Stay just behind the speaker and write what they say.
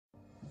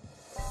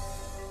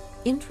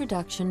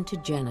Introduction to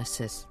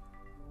Genesis.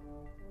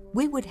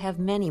 We would have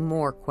many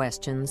more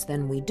questions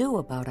than we do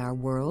about our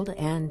world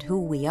and who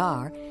we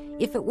are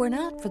if it were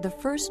not for the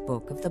first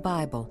book of the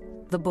Bible,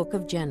 the book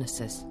of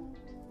Genesis.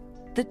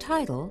 The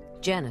title,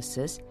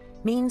 Genesis,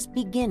 means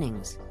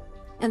beginnings,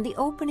 and the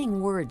opening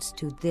words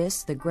to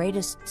this, the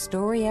greatest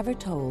story ever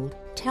told,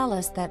 tell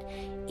us that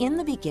in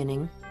the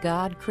beginning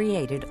God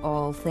created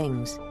all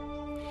things.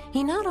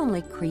 He not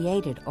only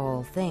created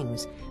all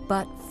things,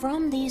 but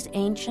from these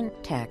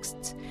ancient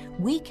texts,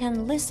 we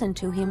can listen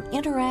to him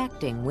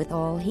interacting with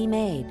all he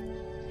made.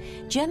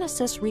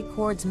 Genesis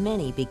records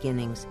many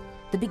beginnings: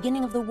 the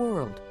beginning of the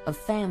world, of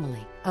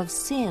family, of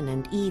sin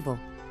and evil,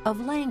 of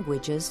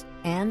languages,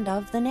 and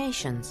of the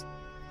nations.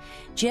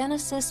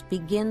 Genesis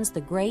begins the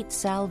great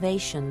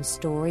salvation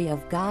story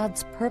of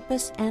God's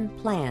purpose and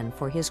plan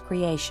for his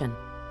creation.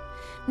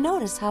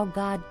 Notice how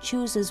God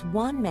chooses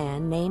one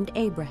man named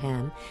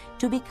Abraham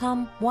to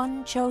become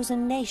one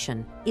chosen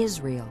nation,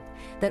 Israel,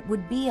 that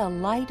would be a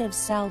light of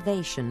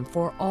salvation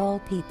for all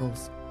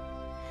peoples.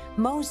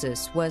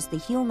 Moses was the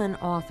human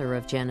author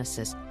of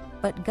Genesis,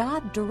 but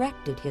God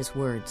directed his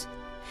words.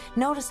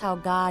 Notice how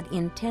God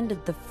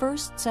intended the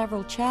first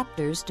several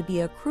chapters to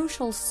be a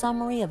crucial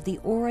summary of the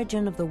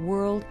origin of the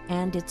world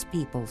and its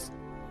peoples.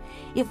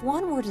 If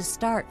one were to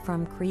start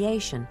from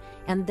creation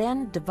and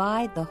then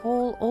divide the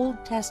whole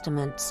Old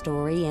Testament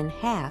story in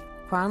half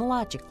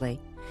chronologically,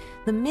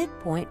 the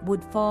midpoint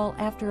would fall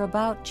after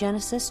about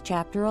Genesis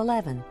chapter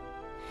 11.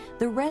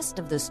 The rest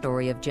of the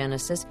story of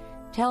Genesis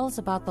tells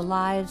about the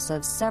lives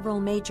of several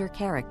major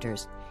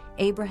characters: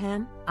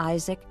 Abraham,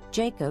 Isaac,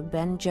 Jacob,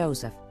 and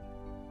Joseph.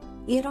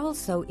 It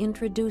also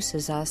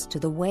introduces us to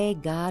the way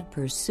God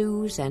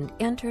pursues and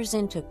enters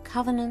into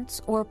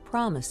covenants or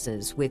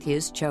promises with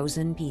his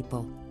chosen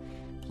people,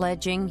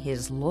 pledging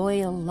his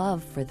loyal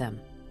love for them,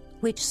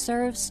 which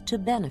serves to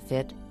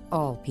benefit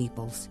all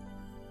peoples.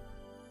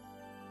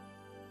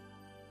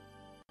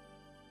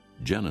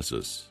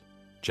 Genesis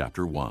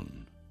chapter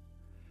 1.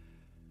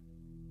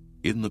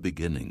 In the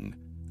beginning,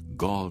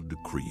 God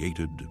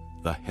created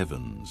the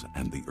heavens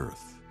and the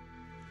earth.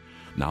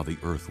 Now the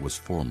earth was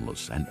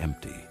formless and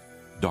empty.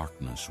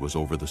 Darkness was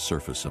over the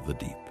surface of the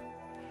deep,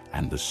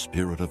 and the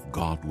Spirit of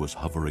God was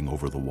hovering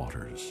over the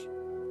waters.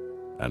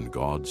 And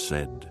God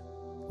said,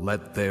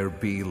 "Let there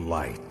be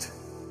light."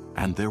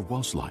 And there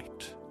was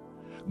light.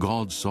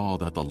 God saw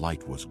that the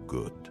light was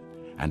good,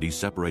 and he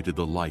separated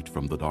the light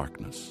from the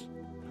darkness.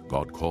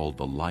 God called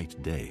the light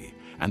day,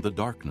 and the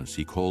darkness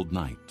he called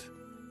night.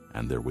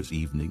 And there was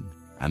evening,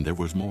 and there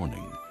was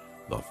morning,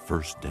 the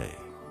first day.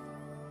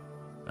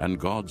 And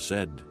God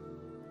said,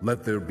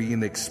 "Let there be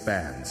an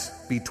expanse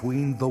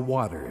between the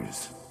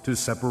waters to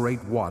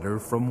separate water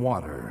from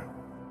water."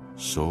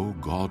 So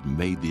God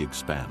made the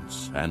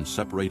expanse and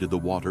separated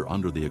the water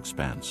under the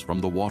expanse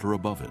from the water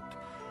above it.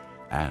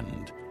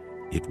 And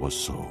it was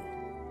so.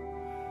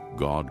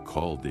 God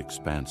called the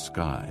expanse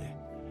sky,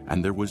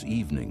 and there was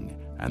evening,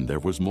 and there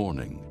was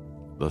morning,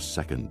 the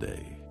second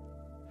day.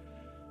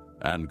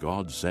 And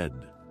God said,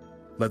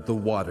 "Let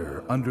the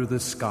water under the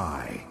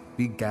sky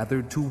be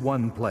gathered to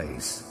one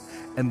place,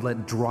 and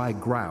let dry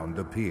ground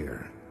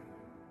appear."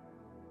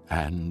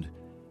 And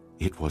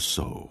it was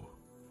so.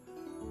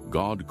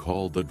 God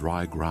called the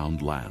dry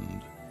ground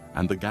land,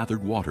 and the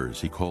gathered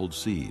waters he called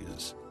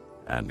seas.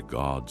 And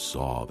God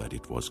saw that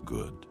it was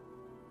good.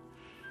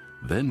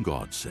 Then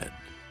God said,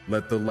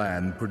 "Let the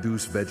land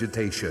produce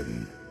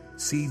vegetation,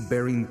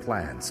 seed-bearing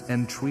plants,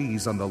 and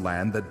trees on the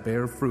land that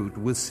bear fruit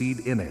with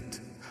seed in it,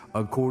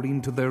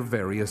 according to their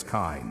various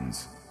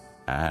kinds."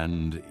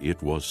 And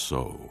it was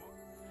so.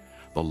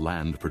 The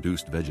land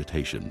produced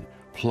vegetation,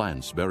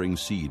 plants bearing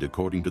seed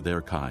according to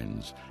their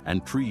kinds,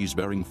 and trees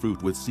bearing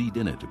fruit with seed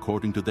in it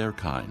according to their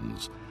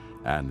kinds.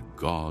 And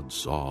God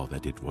saw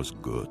that it was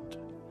good.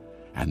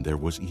 And there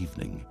was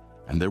evening,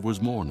 and there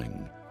was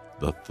morning,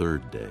 the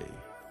third day.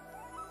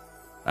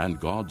 And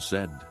God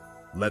said,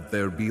 "Let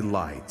there be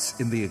lights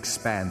in the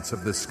expanse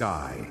of the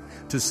sky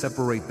to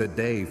separate the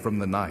day from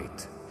the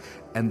night,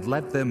 and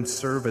let them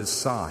serve as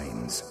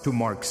signs to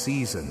mark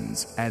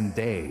seasons and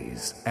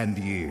days and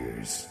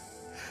years.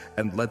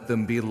 And let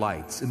them be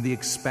lights in the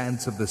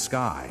expanse of the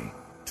sky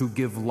to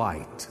give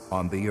light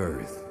on the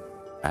earth."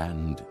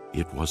 And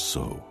it was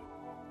so.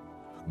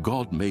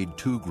 God made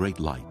two great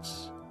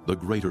lights, the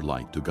greater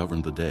light to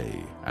govern the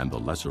day, and the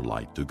lesser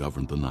light to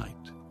govern the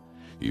night.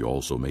 He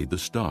also made the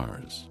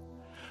stars.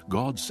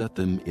 God set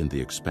them in the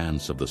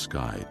expanse of the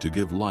sky to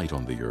give light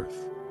on the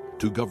earth,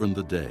 to govern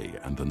the day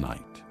and the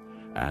night,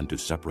 and to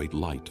separate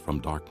light from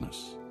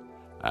darkness.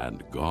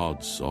 And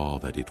God saw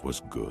that it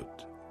was good.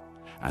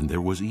 And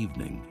there was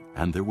evening,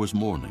 and there was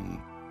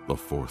morning, the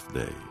fourth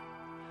day.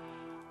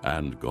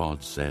 And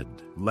God said,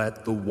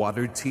 "Let the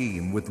water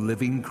teem with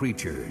living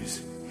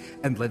creatures,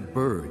 and let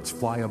birds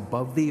fly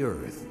above the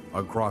earth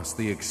across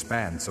the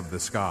expanse of the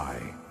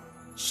sky."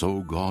 So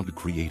God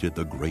created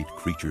the great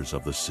creatures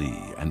of the sea,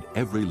 and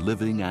every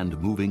living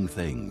and moving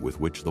thing with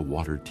which the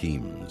water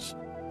teems,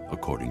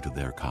 according to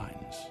their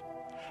kinds,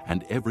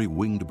 and every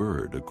winged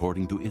bird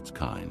according to its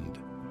kind.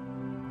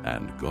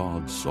 And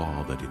God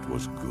saw that it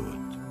was good.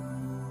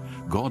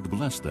 God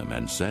blessed them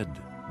and said,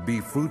 Be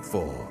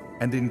fruitful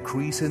and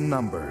increase in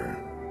number,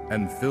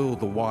 and fill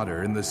the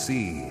water in the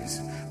seas,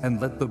 and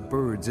let the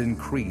birds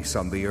increase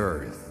on the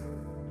earth.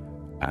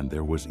 And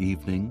there was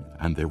evening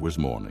and there was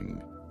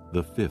morning,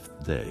 the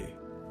 5th day.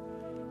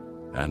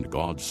 And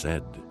God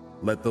said,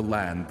 Let the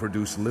land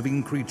produce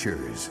living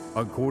creatures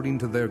according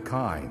to their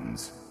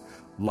kinds,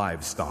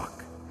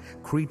 livestock,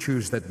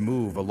 creatures that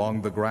move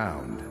along the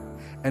ground,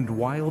 and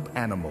wild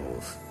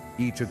animals,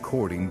 each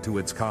according to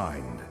its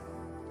kind.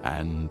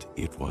 And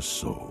it was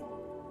so.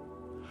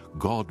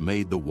 God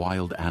made the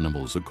wild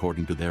animals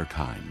according to their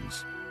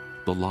kinds,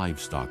 the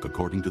livestock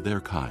according to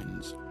their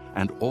kinds,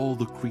 and all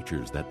the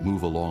creatures that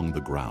move along the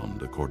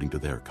ground according to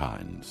their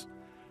kinds.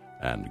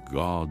 And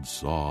God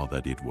saw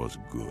that it was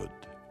good.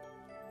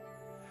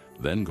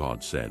 Then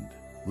God said,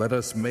 Let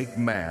us make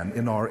man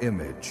in our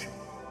image,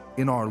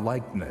 in our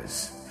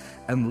likeness,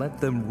 and let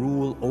them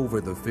rule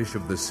over the fish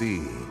of the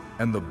sea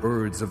and the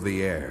birds of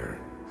the air,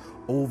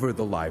 over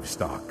the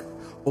livestock,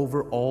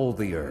 over all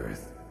the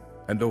earth,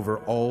 and over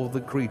all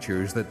the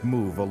creatures that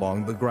move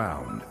along the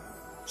ground.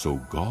 So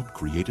God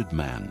created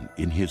man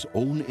in his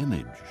own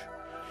image.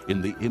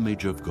 In the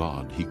image of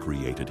God he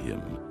created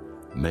him.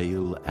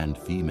 Male and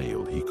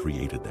female he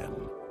created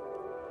them.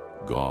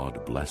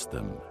 God blessed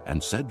them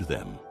and said to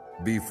them,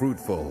 Be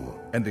fruitful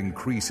and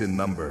increase in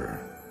number.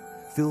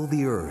 Fill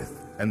the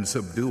earth and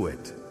subdue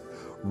it.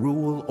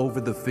 Rule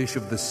over the fish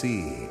of the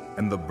sea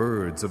and the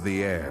birds of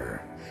the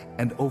air,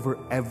 and over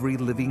every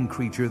living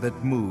creature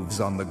that moves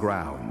on the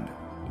ground.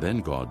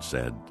 Then God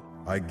said,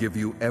 I give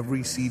you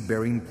every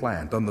seed-bearing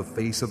plant on the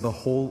face of the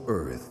whole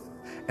earth,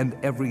 and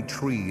every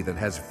tree that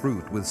has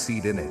fruit with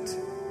seed in it.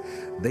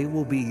 They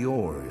will be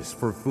yours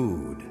for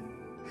food.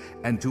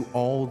 And to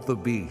all the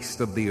beasts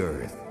of the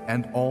earth,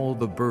 and all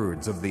the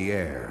birds of the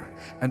air,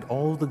 and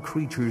all the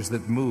creatures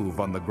that move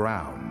on the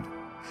ground,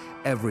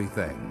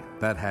 everything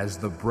that has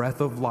the breath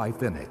of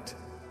life in it,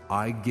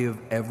 I give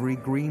every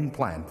green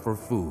plant for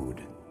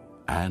food.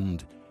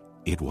 And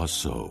it was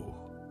so.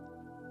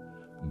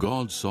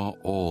 God saw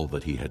all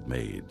that he had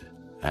made,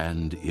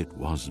 and it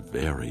was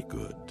very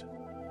good.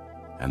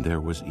 And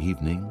there was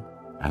evening,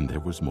 and there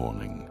was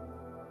morning,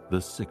 the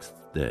 6th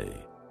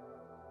day.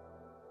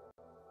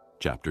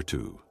 Chapter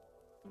 2.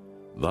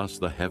 Thus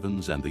the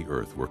heavens and the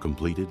earth were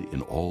completed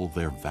in all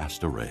their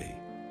vast array.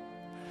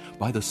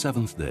 By the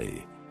 7th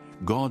day,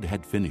 God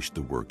had finished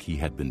the work he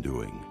had been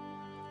doing.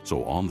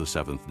 So on the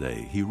 7th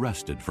day he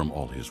rested from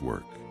all his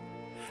work.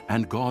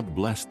 And God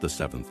blessed the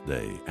 7th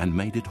day and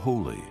made it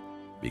holy,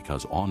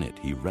 because on it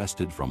he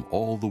rested from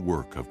all the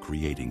work of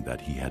creating that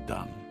he had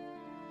done.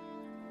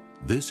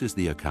 This is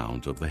the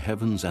account of the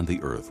heavens and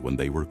the earth when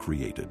they were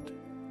created.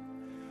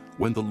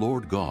 When the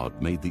Lord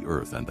God made the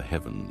earth and the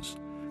heavens,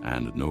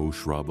 and no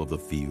shrub of the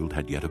field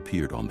had yet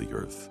appeared on the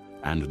earth,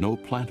 and no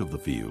plant of the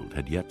field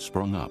had yet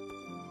sprung up,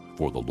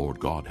 for the Lord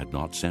God had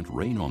not sent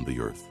rain on the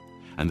earth,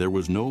 and there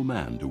was no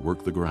man to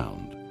work the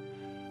ground.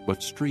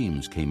 But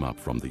streams came up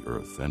from the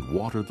earth and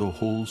watered the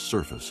whole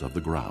surface of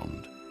the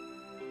ground.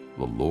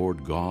 The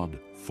Lord God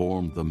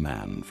formed the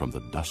man from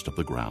the dust of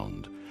the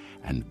ground,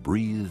 and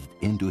breathed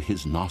into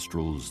his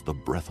nostrils the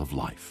breath of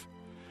life,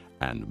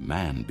 and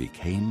man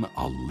became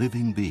a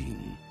living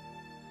being.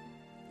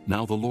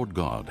 Now the Lord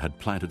God had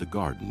planted a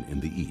garden in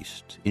the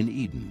east, in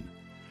Eden,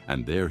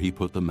 and there he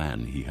put the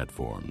man he had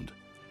formed.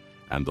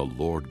 And the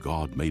Lord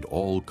God made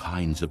all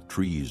kinds of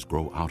trees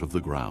grow out of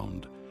the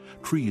ground,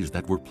 trees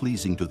that were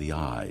pleasing to the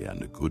eye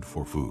and good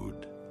for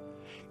food.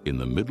 In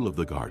the middle of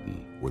the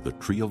garden were the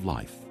tree of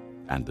life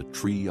and the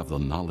tree of the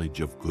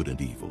knowledge of good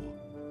and evil.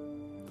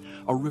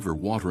 A river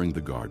watering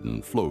the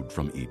garden flowed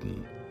from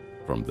Eden.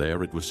 From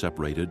there it was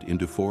separated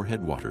into 4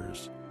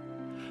 headwaters.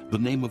 The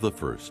name of the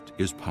first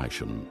is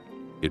Pishon.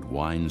 It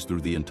winds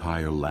through the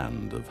entire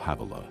land of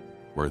Havilah,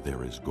 where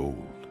there is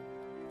gold.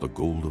 The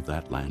gold of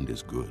that land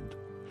is good.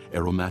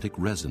 Aromatic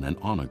resin and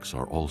onyx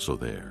are also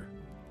there.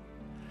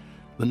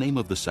 The name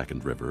of the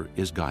second river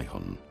is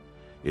Gihon.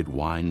 It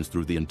winds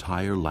through the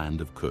entire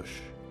land of Cush.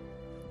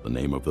 The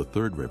name of the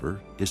third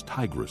river is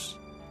Tigris.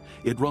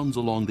 It runs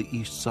along the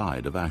east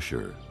side of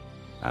Ashur.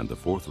 And the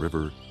 4th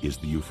river is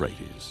the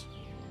Euphrates.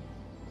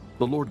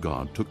 The Lord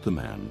God took the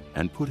man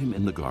and put him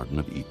in the Garden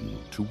of Eden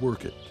to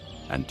work it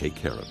and take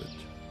care of it.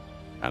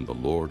 And the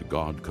Lord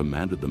God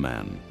commanded the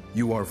man,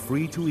 You are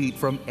free to eat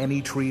from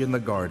any tree in the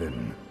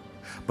garden,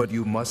 but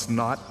you must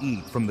not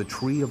eat from the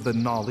tree of the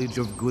knowledge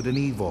of good and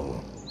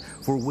evil,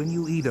 for when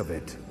you eat of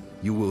it,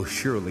 you will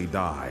surely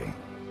die.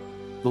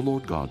 The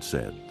Lord God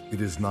said,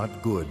 It is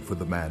not good for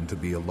the man to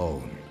be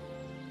alone.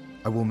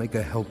 I will make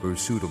a helper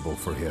suitable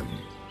for him.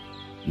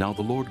 Now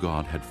the Lord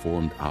God had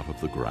formed out of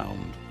the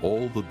ground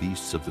all the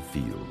beasts of the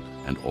field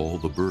and all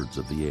the birds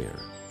of the air.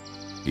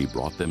 He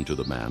brought them to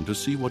the man to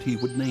see what he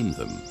would name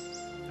them.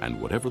 And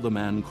whatever the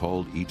man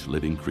called each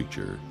living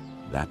creature,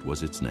 that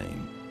was its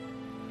name.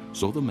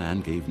 So the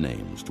man gave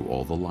names to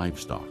all the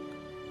livestock,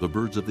 the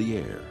birds of the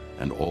air,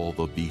 and all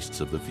the beasts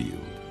of the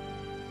field.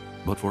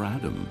 But for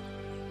Adam,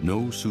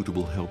 no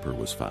suitable helper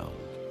was found.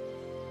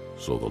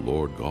 So the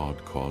Lord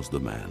God caused the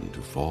man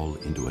to fall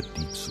into a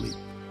deep sleep.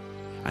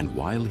 And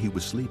while he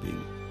was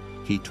sleeping,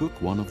 he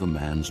took one of the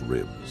man's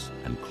ribs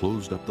and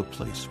closed up the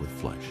place with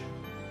flesh.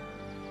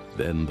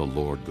 Then the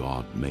Lord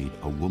God made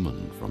a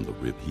woman from the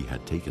rib he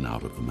had taken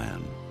out of the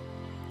man,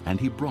 and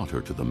he brought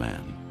her to the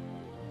man.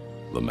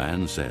 The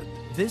man said,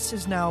 "This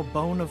is now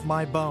bone of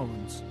my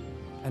bones,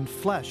 and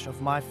flesh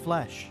of my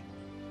flesh.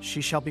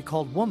 She shall be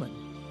called woman,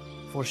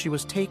 for she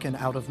was taken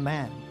out of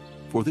man."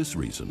 For this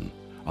reason,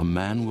 a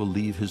man will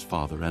leave his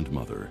father and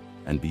mother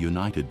and be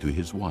united to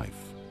his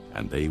wife,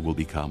 and they will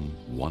become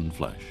one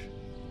flesh.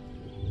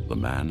 The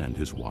man and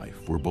his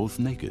wife were both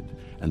naked,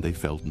 and they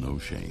felt no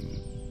shame.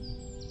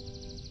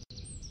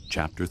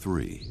 Chapter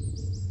 3.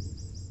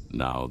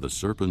 Now the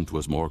serpent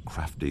was more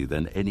crafty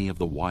than any of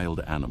the wild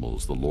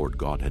animals the Lord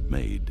God had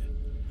made.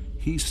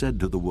 He said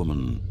to the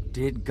woman,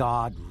 "Did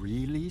God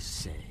really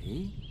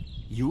say,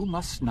 'You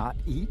must not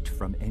eat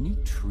from any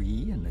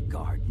tree in the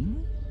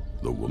garden'?"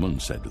 The woman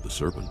said to the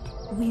serpent,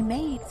 "We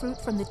may eat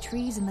fruit from the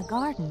trees in the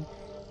garden,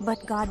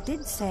 but God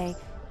did say,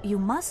 'You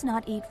must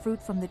not eat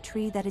fruit from the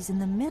tree that is in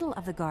the middle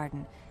of the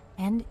garden,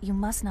 and you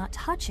must not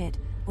touch it,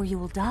 or you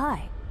will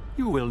die.'"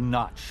 "You will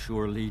not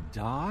surely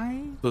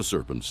die," the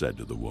serpent said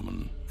to the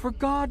woman, "for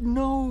God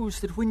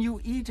knows that when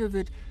you eat of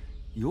it,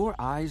 your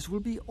eyes will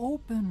be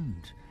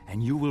opened,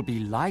 and you will be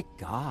like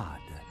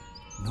God,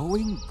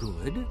 knowing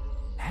good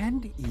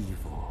and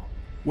evil."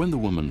 When the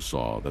woman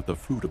saw that the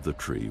fruit of the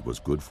tree was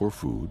good for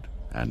food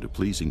and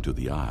pleasing to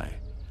the eye,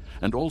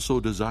 and also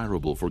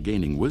desirable for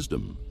gaining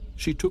wisdom,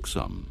 she took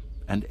some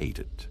and ate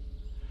it.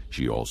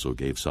 She also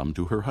gave some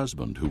to her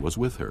husband who was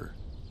with her,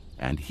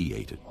 and he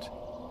ate it.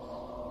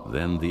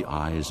 Then the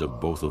eyes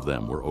of both of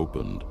them were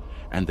opened,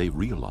 and they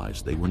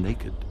realized they were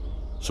naked.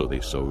 So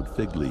they sewed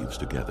fig leaves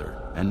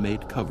together and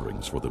made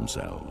coverings for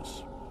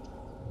themselves.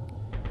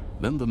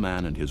 Then the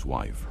man and his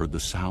wife heard the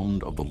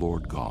sound of the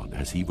Lord God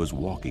as he was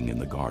walking in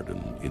the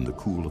garden in the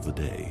cool of the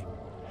day,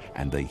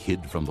 and they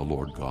hid from the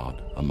Lord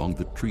God among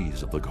the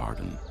trees of the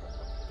garden.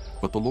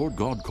 But the Lord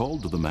God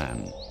called to the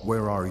man,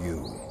 "Where are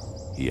you?"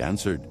 He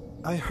answered,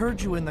 "I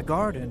heard you in the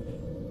garden,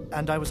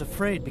 and I was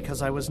afraid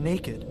because I was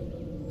naked,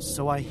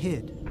 so I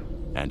hid."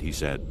 And he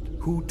said,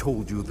 "Who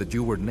told you that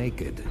you were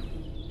naked?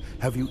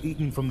 Have you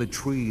eaten from the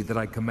tree that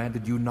I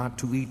commanded you not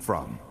to eat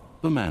from?"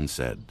 The man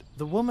said,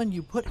 "The woman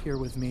you put here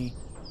with me,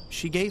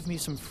 she gave me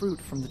some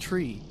fruit from the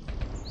tree,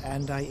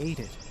 and I ate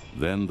it."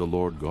 Then the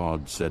Lord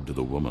God said to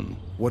the woman,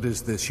 "What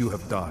is this you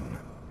have done?"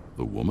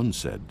 The woman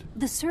said,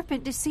 "The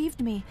serpent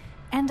deceived me,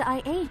 and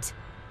I ate."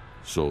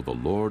 So the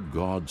Lord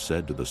God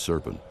said to the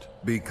serpent,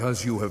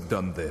 "Because you have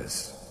done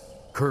this,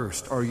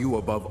 cursed are you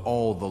above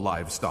all the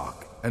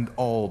livestock and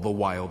all the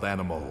wild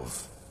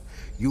animals.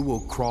 You will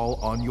crawl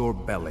on your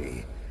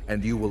belly,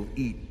 and you will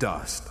eat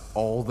dust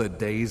all the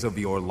days of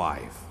your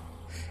life.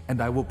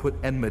 And I will put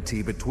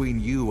enmity between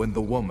you and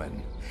the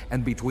woman,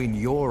 and between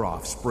your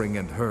offspring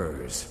and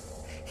hers.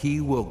 He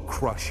will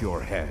crush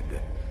your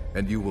head,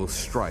 and you will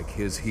strike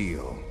his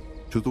heel."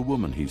 To the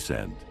woman he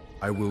said,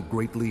 "I will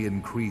greatly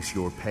increase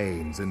your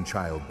pains in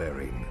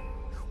childbearing.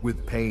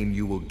 With pain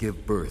you will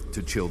give birth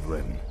to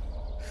children.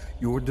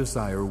 Your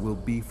desire will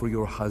be for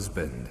your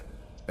husband,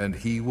 and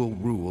he will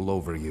rule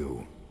over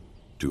you."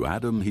 To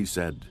Adam he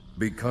said,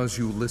 "Because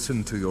you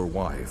listened to your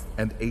wife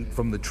and ate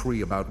from the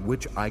tree about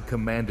which I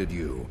commanded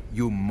you,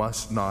 you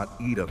must not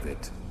eat of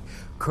it.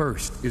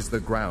 Cursed is the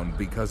ground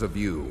because of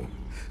you.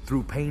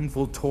 Through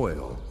painful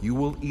toil you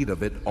will eat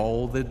of it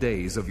all the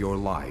days of your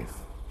life.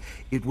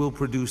 It will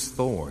produce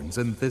thorns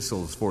and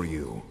thistles for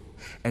you,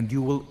 and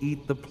you will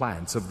eat the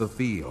plants of the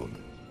field.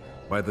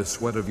 By the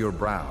sweat of your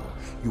brow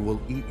you will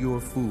eat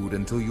your food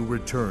until you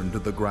return to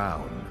the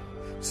ground,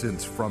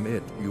 since from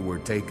it you were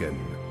taken.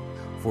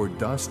 For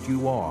dust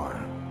you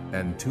are,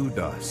 and to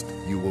dust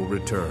you will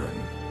return."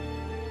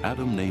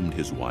 Adam named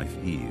his wife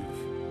Eve,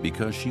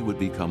 because she would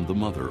become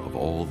the mother of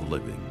all the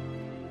living.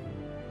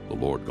 The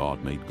Lord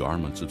God made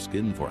garments of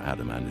skin for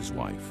Adam and his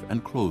wife,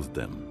 and clothed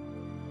them.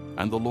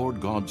 And the Lord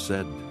God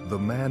said, "The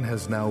man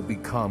has now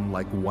become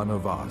like one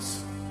of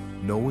us,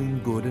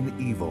 knowing good and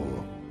evil.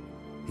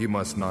 He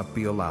must not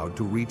be allowed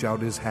to reach out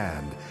his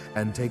hand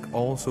and take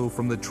also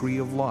from the tree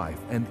of life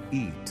and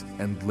eat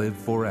and live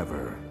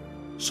forever."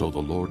 So the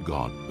Lord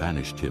God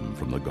banished him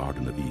from the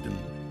Garden of Eden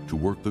to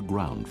work the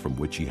ground from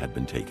which he had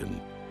been taken.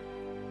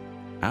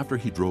 After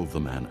he drove the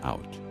man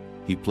out,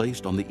 he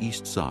placed on the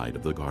east side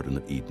of the Garden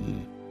of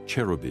Eden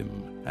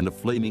cherubim and a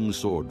flaming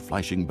sword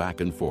flashing back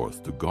and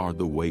forth to guard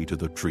the way to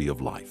the tree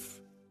of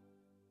life.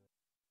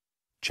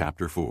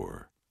 Chapter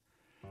 4.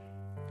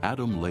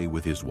 Adam lay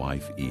with his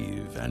wife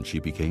Eve, and she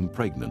became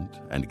pregnant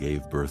and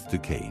gave birth to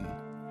Cain.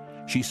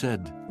 She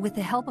said, "With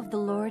the help of the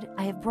Lord,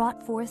 I have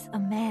brought forth a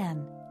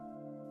man."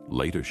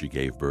 Later she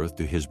gave birth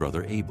to his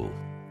brother Abel.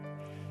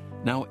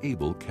 Now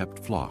Abel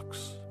kept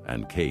flocks,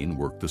 and Cain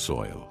worked the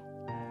soil.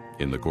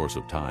 In the course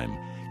of time,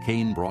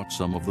 Cain brought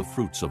some of the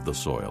fruits of the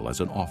soil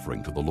as an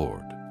offering to the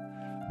Lord.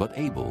 But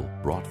Abel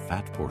brought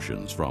fat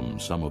portions from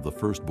some of the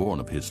firstborn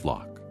of his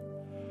flock.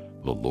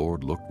 The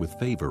Lord looked with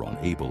favor on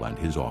Abel and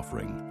his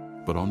offering,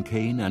 But on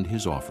Cain and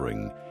his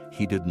offering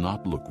he did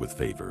not look with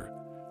favor.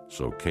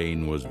 So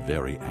Cain was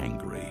very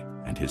angry,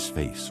 and his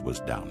face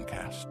was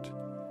downcast.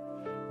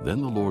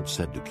 Then the Lord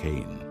said to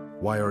Cain,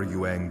 Why are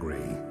you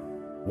angry?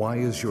 Why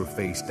is your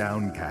face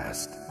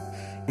downcast?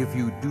 If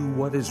you do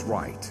what is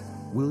right,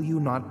 will you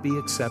not be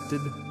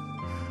accepted?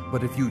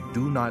 But if you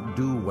do not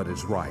do what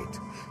is right,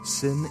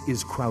 sin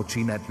is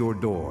crouching at your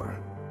door.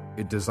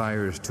 It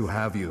desires to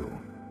have you,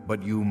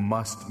 but you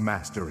must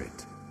master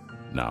it.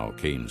 Now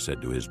Cain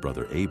said to his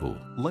brother Abel,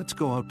 Let's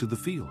go out to the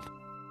field.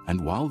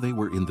 And while they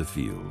were in the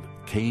field,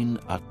 Cain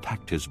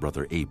attacked his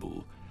brother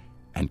Abel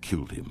and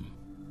killed him.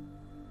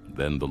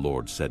 Then the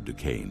Lord said to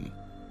Cain,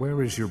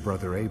 Where is your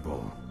brother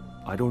Abel?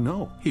 I don't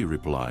know. He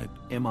replied,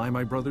 Am I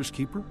my brother's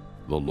keeper?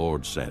 The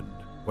Lord said,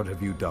 What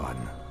have you done?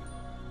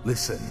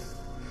 Listen,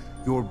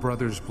 your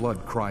brother's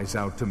blood cries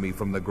out to me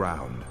from the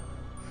ground.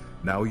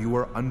 Now you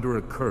are under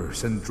a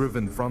curse and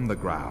driven from the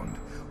ground,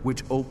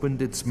 which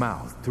opened its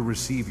mouth to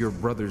receive your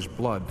brother's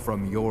blood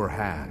from your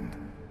hand.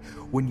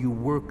 When you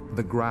work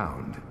the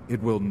ground,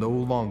 it will no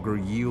longer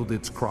yield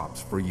its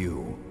crops for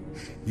you.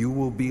 You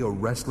will be a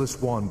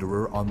restless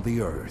wanderer on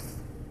the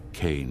earth.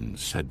 Cain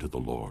said to the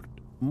Lord,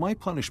 My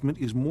punishment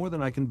is more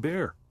than I can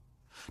bear.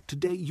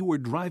 Today you are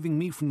driving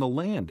me from the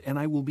land, and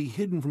I will be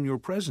hidden from your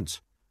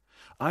presence.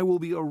 I will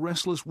be a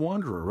restless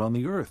wanderer on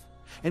the earth,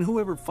 and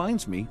whoever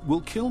finds me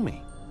will kill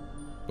me.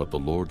 But the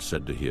Lord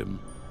said to him,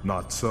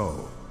 Not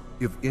so.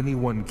 If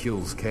anyone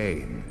kills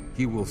Cain,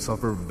 he will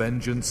suffer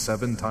vengeance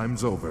 7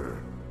 times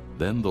over.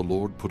 Then the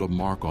Lord put a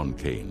mark on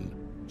Cain,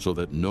 so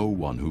that no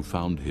one who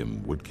found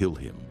him would kill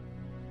him.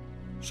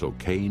 So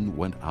Cain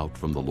went out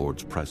from the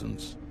Lord's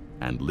presence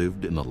and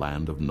lived in the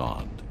land of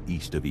Nod,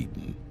 east of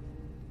Eden.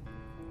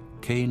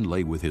 Cain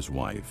lay with his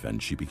wife,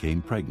 and she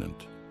became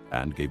pregnant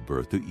and gave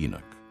birth to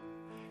Enoch.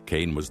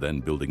 Cain was then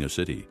building a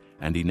city,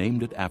 and he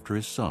named it after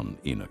his son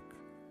Enoch.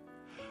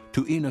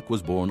 To Enoch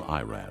was born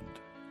Irad,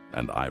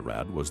 and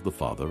Irad was the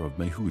father of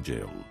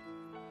Mehujael.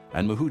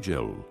 And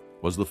Mehujael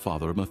was the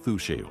father of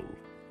Methushael,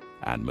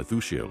 and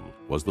Methushael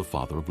was the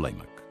father of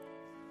Lamech.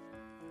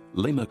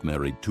 Lamech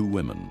married 2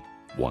 women,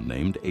 one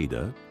named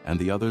Ada and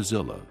the other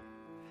Zillah.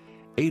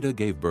 Ada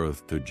gave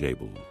birth to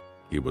Jabal.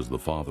 He was the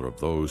father of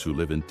those who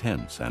live in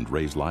tents and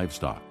raise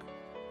livestock.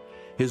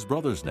 His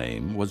brother's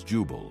name was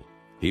Jubal.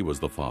 He was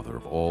the father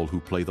of all who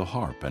play the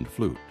harp and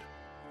flute.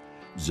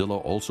 Zillah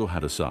also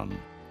had a son,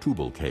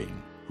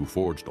 Tubal-Cain, who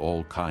forged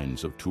all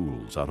kinds of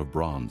tools out of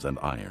bronze and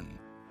iron.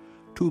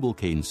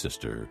 Tubal-Cain's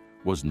sister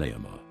was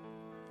Naamah.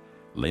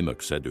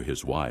 Lamech said to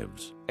his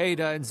wives,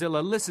 Ada and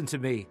Zillah, listen to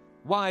me.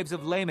 Wives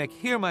of Lamech,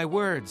 hear my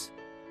words.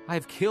 I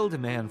have killed a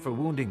man for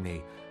wounding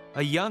me,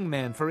 a young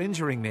man for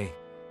injuring me.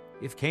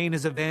 If Cain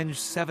is avenged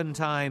 7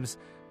 times,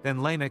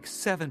 then Lamech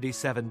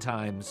 77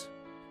 times.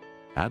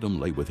 Adam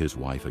lay with his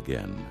wife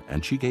again,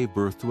 and she gave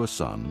birth to a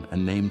son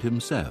and named him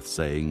Seth,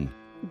 saying,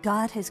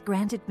 God has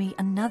granted me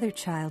another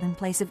child in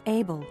place of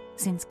Abel,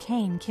 since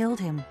Cain killed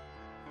him.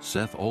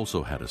 Seth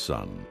also had a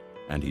son,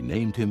 and he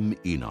named him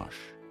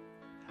Enosh.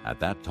 At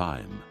that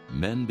time,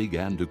 men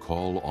began to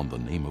call on the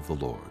name of the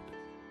Lord.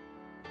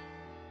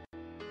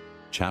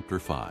 Chapter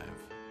 5.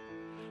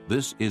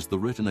 This is the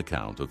written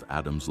account of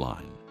Adam's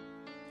line.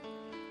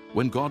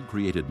 When God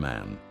created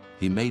man,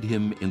 he made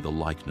him in the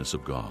likeness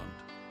of God.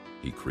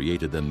 He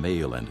created them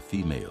male and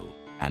female,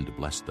 and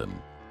blessed them.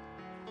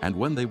 And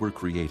when they were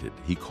created,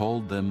 he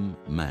called them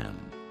man.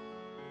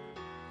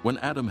 When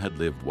Adam had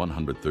lived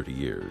 130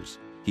 years,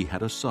 he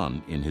had a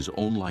son in his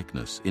own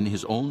likeness, in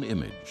his own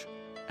image,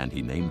 and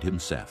he named him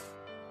Seth.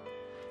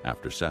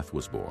 After Seth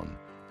was born,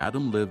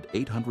 Adam lived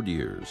 800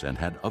 years and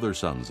had other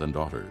sons and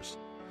daughters.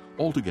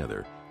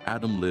 Altogether,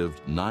 Adam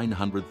lived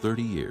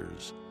 930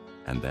 years,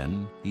 and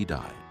then he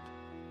died.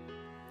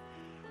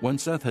 When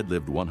Seth had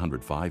lived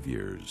 105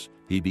 years,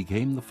 he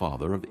became the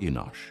father of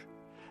Enosh.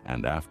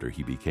 And after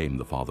he became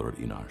the father of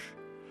Enosh,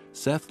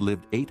 Seth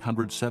lived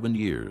 807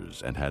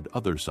 years and had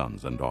other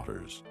sons and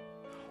daughters.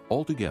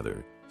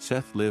 Altogether,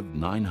 Seth lived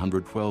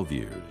 912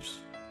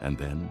 years, and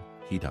then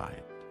he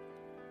died.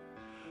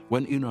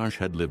 When Enosh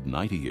had lived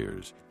 90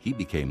 years, he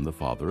became the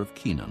father of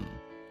Kenan.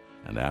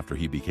 And after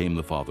he became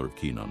the father of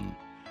Kenan,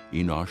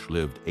 Enosh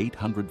lived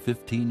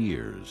 815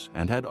 years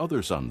and had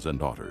other sons and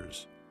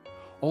daughters.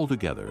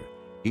 Altogether,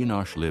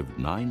 Enosh lived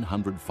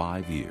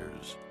 905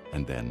 years,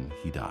 and then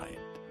he died.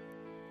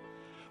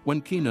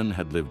 When Kenan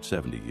had lived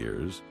 70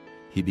 years,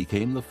 he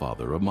became the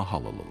father of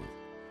Mahalalel.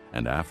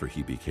 And after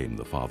he became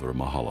the father of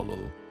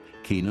Mahalalel,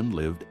 Kenan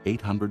lived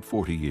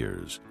 840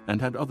 years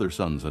and had other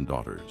sons and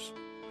daughters.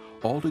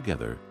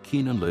 Altogether,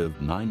 Kenan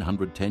lived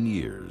 910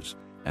 years,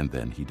 and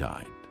then he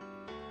died.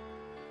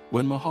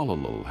 When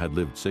Mahalalel had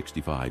lived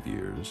 65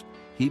 years,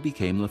 he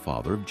became the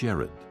father of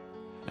Jared.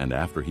 And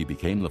after he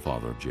became the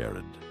father of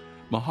Jared,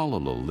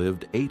 Mahalalel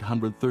lived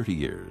 830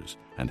 years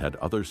and had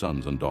other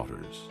sons and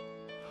daughters.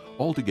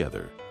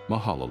 Altogether,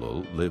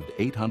 Mahalalel lived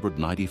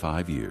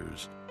 895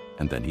 years,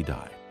 and then he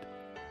died.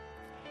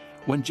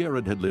 When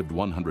Jared had lived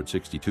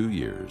 162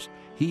 years,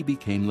 he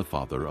became the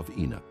father of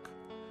Enoch.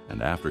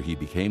 And after he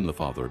became the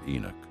father of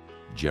Enoch,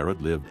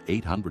 Jared lived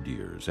 800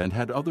 years and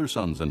had other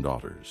sons and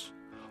daughters.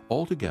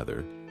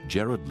 Altogether,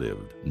 Jared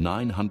lived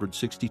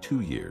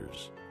 962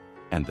 years,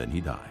 and then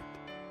he died.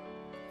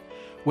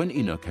 When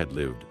Enoch had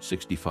lived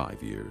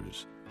 65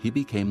 years, he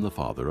became the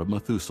father of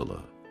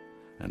Methuselah.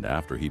 And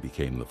after he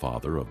became the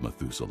father of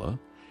Methuselah,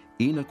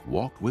 Enoch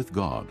walked with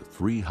God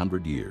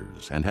 300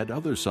 years and had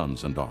other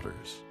sons and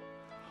daughters.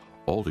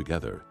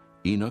 Altogether,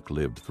 Enoch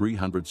lived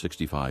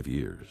 365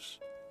 years.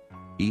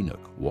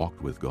 Enoch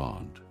walked with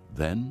God.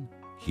 Then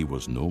he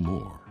was no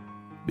more,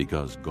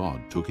 because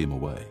God took him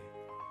away.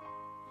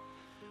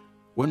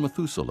 When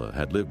Methuselah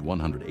had lived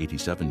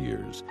 187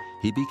 years,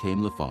 he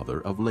became the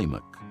father of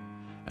Lamech.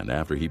 And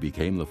after he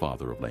became the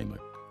father of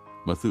Lamech,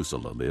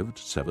 Methuselah lived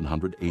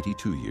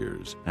 782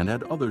 years and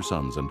had other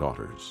sons and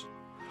daughters.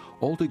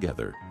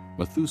 Altogether,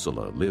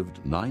 Methuselah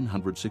lived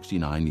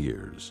 969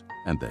 years,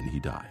 and then he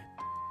died.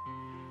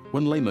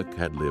 When Lamech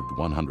had lived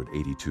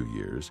 182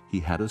 years, he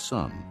had a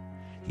son.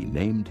 He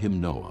named him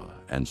Noah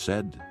and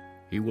said,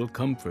 "He will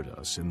comfort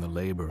us in the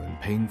labor and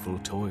painful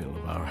toil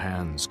of our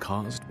hands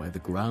caused by the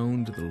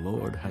ground the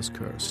Lord has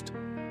cursed."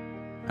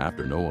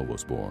 After Noah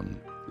was born,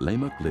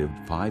 Lamech lived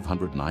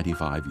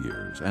 595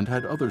 years and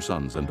had other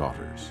sons and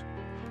daughters.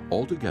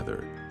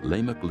 Altogether,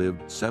 Lamech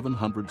lived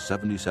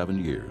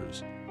 777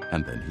 years,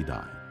 and then he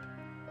died.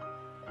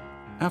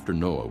 After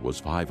Noah was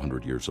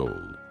 500 years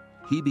old,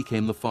 he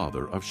became the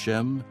father of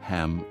Shem,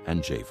 Ham,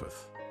 and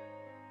Japheth.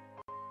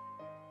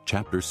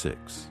 Chapter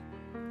 6.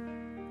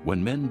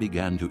 When men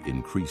began to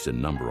increase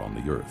in number on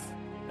the earth,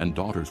 and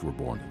daughters were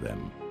born to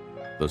them,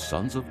 the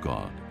sons of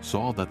God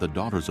saw that the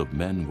daughters of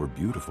men were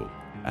beautiful,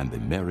 and they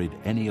married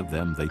any of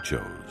them they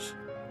chose.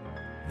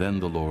 Then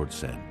the Lord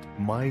said,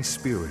 My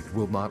spirit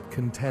will not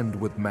contend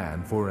with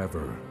man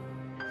forever,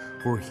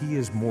 for he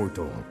is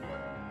mortal.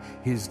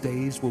 His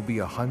days will be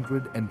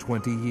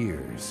 120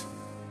 years.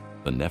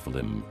 The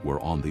Nephilim were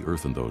on the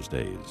earth in those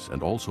days,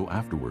 and also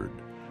afterward,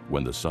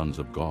 when the sons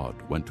of God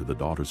went to the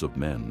daughters of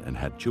men and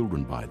had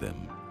children by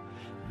them.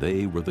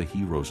 They were the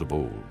heroes of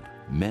old,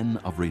 men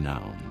of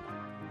renown.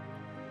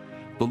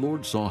 The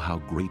Lord saw how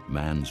great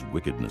man's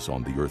wickedness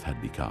on the earth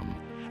had become,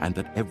 and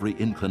that every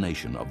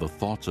inclination of the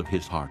thoughts of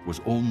his heart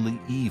was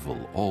only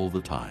evil all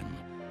the time.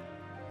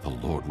 The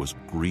Lord was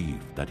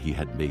grieved that he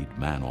had made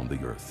man on the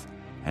earth,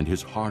 and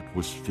his heart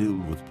was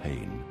filled with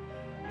pain.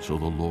 So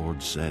the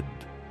Lord said,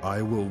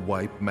 I will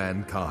wipe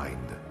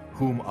mankind,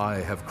 whom I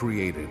have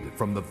created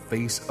from the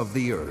face of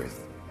the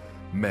earth,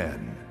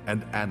 men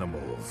and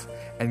animals,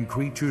 and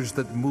creatures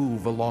that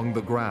move along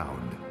the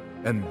ground,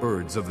 and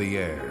birds of the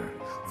air,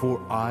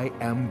 for I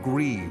am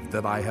grieved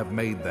that I have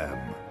made them.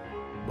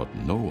 But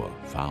Noah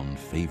found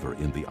favor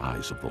in the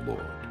eyes of the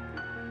Lord.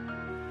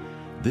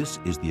 This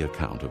is the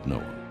account of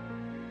Noah.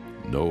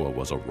 Noah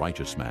was a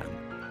righteous man,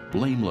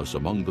 blameless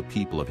among the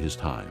people of his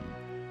time,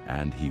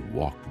 and he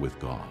walked with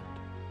God.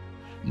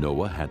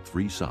 Noah had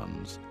 3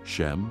 sons,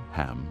 Shem,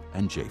 Ham,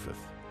 and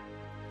Japheth.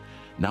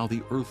 Now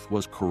the earth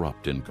was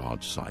corrupt in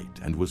God's sight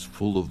and was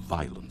full of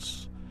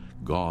violence.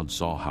 God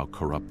saw how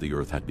corrupt the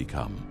earth had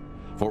become,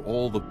 for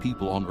all the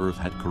people on earth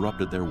had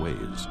corrupted their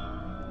ways.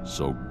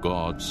 So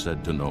God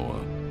said to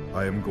Noah,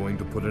 I am going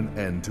to put an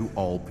end to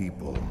all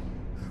people,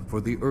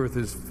 for the earth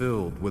is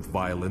filled with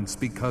violence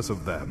because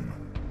of them.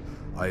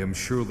 I am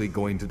surely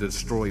going to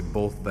destroy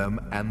both them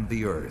and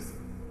the earth.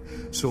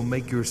 So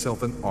make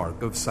yourself an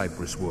ark of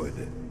cypress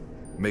wood.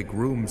 Make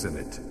rooms in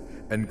it,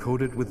 and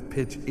coat it with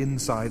pitch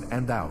inside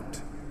and out.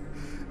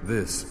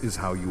 This is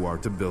how you are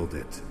to build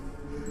it.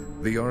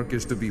 The ark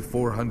is to be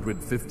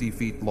 450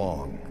 feet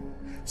long,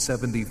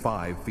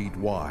 75 feet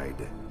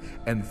wide,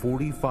 and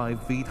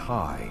 45 feet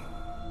high.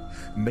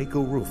 Make a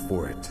roof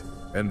for it,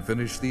 and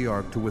finish the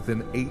ark to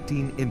within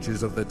 18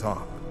 inches of the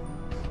top.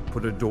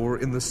 Put a door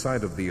in the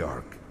side of the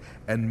ark,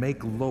 and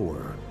make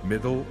lower,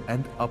 middle,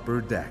 and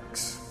upper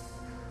decks.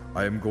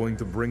 I am going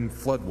to bring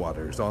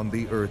floodwaters on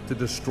the earth to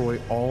destroy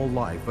all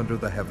life under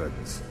the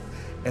heavens,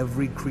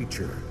 every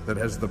creature that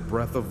has the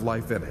breath of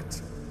life in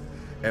it.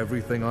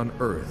 Everything on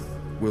earth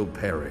will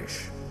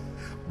perish.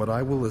 But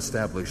I will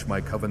establish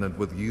my covenant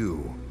with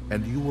you,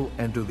 and you will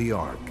enter the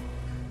ark,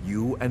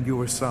 you and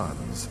your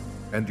sons,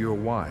 and your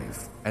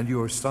wife, and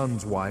your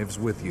sons' wives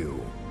with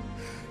you.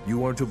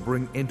 You are to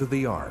bring into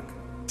the ark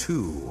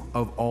 2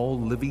 of all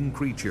living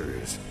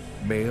creatures,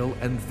 male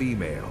and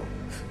female,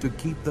 to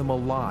keep them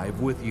alive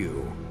with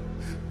you.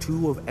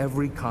 2 of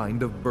every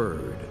kind of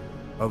bird,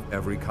 of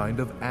every kind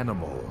of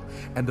animal,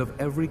 and of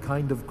every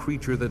kind of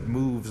creature that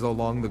moves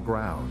along the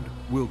ground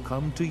will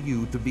come to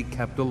you to be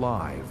kept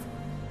alive.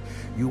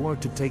 You are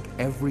to take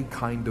every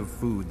kind of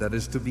food that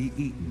is to be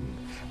eaten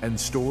and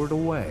store it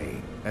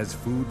away as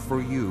food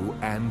for you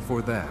and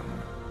for them.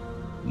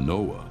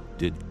 Noah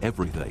did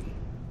everything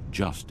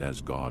just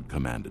as God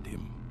commanded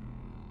him.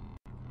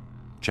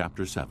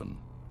 Chapter 7.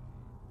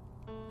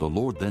 The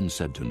Lord then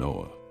said to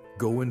Noah,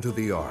 Go into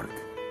the ark,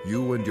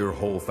 you and your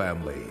whole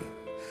family,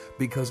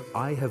 because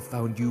I have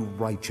found you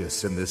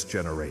righteous in this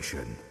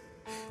generation.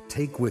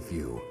 Take with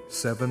you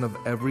 7 of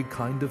every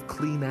kind of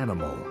clean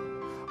animal,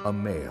 a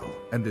male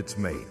and its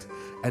mate,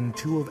 and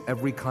 2 of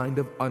every kind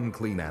of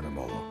unclean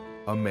animal,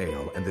 a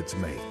male and its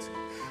mate,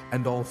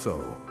 and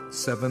also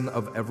 7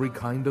 of every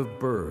kind of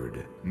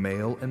bird,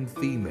 male and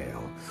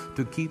female,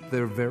 to keep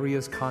their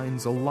various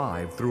kinds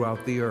alive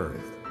throughout the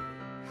earth.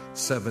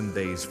 7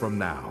 days from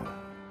now,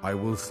 I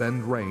will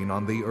send rain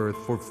on the earth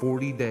for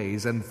 40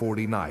 days and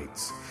 40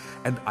 nights,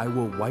 and I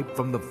will wipe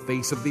from the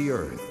face of the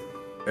earth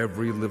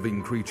every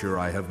living creature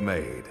I have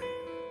made.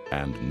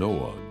 And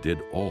Noah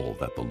did all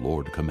that the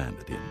Lord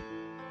commanded him.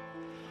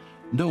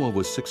 Noah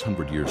was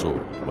 600 years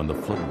old when the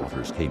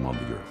floodwaters came on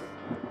the earth.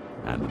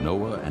 And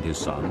Noah and his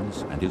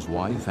sons and his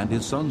wife and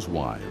his sons'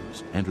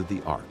 wives entered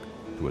the ark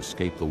to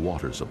escape the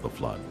waters of the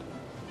flood.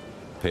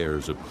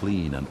 Pairs of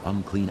clean and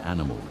unclean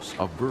animals,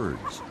 of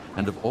birds,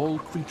 and of all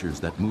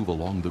creatures that move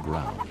along the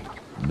ground,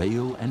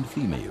 male and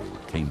female,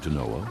 came to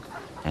Noah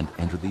and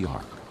entered the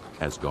ark,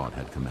 as God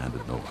had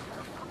commanded Noah.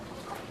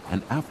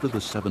 And after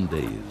the 7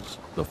 days,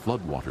 the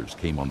floodwaters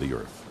came on the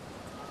earth.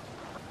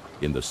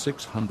 In the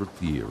 600th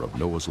year of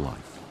Noah's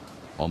life,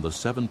 on the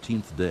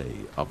 17th day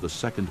of the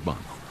 2nd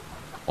month,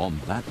 on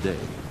that day,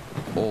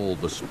 all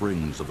the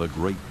springs of the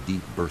great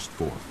deep burst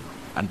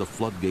forth, and the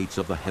floodgates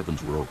of the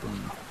heavens were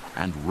opened,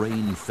 and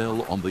rain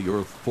fell on the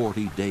earth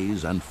 40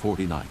 days and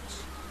 40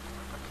 nights.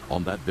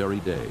 On that very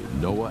day,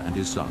 Noah and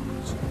his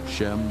sons,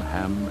 Shem,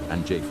 Ham,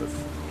 and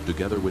Japheth,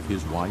 together with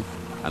his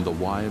wife and the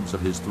wives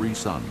of his 3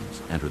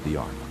 sons, entered the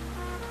ark.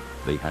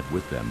 They had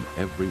with them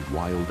every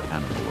wild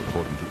animal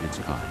according to its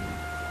kind,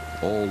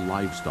 all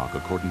livestock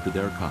according to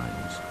their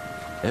kinds,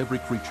 every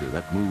creature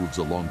that moves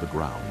along the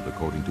ground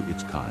according to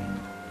its kind,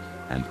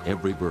 and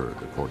every bird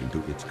according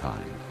to its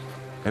kind,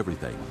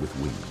 everything with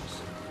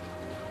wings.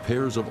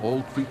 Pairs of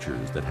all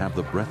creatures that have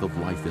the breath of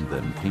life in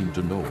them came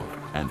to Noah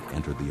and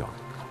entered the ark.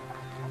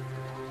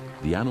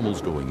 The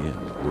animals going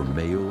in were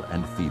male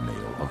and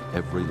female of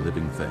every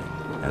living thing,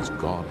 as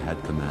God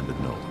had commanded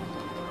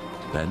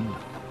Noah. Then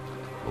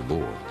the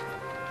Lord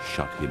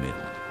shut him in.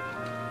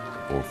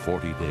 For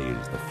 40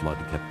 days the flood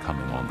kept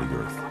coming on the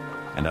earth,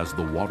 and as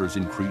the waters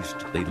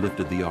increased, they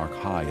lifted the ark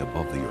high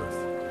above the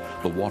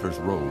earth. The waters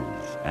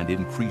rose and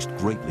increased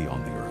greatly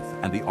on the earth,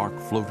 and the ark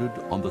floated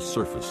on the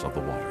surface of the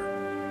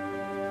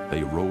water.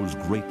 They rose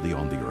greatly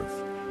on the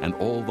earth, and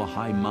all the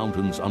high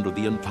mountains under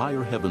the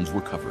entire heavens were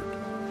covered.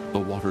 The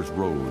waters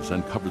rose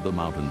and covered the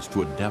mountains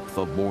to a depth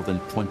of more than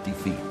 20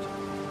 feet.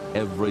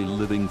 Every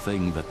living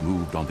thing that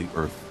moved on the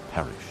earth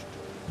perished: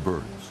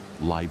 birds,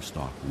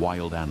 livestock,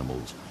 wild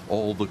animals,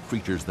 all the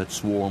creatures that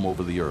swarm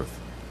over the earth,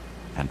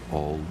 and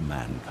all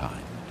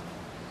mankind.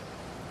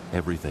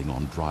 Everything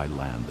on dry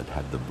land that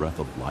had the breath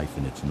of life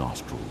in its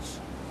nostrils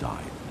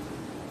died.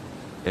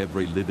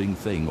 Every living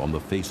thing on the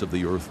face of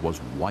the earth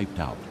was wiped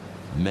out,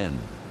 men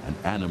and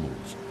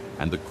animals,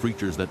 and the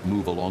creatures that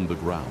move along the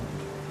ground,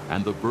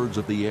 and the birds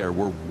of the air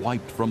were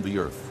wiped from the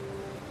earth.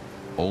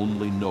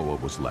 Only Noah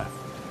was left,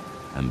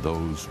 and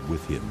those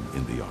with him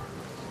in the ark.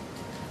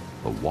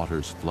 The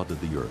waters flooded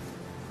the earth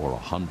for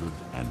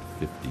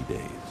 150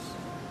 days.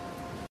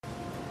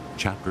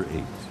 Chapter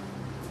 8.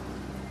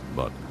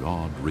 But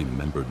God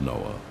remembered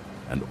Noah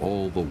and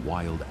all the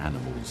wild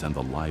animals and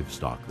the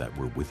livestock that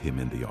were with him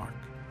in the ark.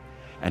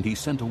 And he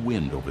sent a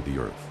wind over the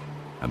earth,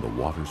 and the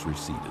waters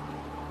receded.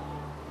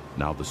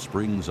 Now the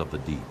springs of the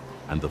deep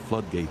and the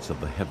floodgates of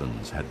the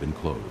heavens had been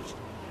closed,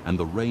 and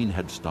the rain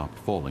had stopped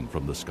falling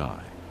from the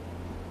sky.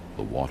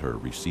 The water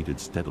receded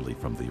steadily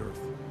from the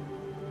earth.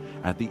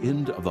 At the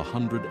end of the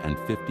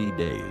 150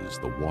 days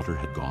the water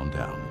had gone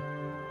down,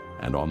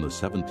 and on the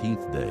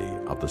 17th day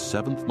of the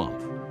 7th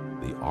month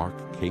the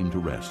ark came to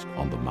rest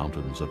on the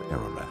mountains of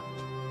Ararat.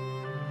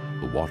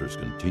 The waters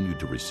continued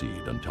to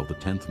recede until the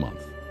 10th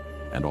month,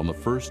 and on the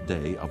 1st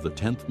day of the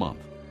 10th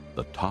month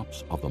the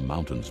tops of the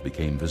mountains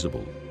became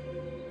visible.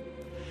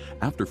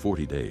 After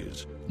 40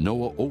 days,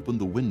 Noah opened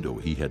the window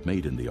he had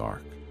made in the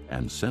ark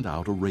and sent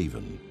out a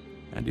raven,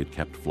 and it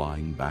kept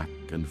flying back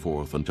and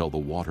forth until the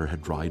water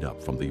had dried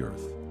up from the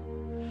earth.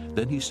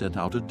 Then he sent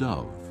out a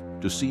dove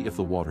to see if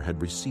the water had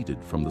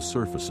receded from the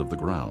surface of the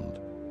ground.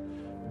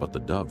 But the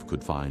dove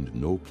could find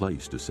no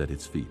place to set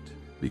its feet,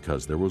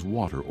 because there was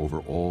water over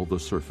all the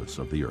surface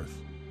of the earth.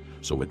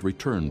 So it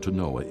returned to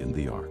Noah in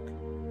the ark.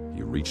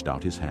 He reached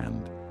out his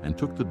hand and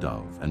took the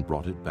dove and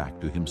brought it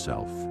back to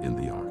himself in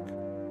the ark.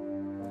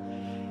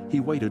 He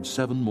waited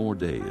 7 more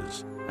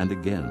days and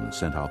again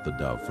sent out the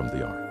dove from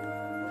the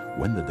ark.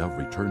 When the dove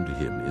returned to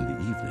him in the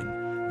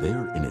evening,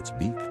 there in its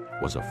beak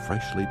was a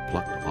freshly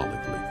plucked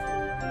olive leaf.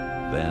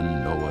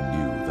 Then Noah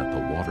knew that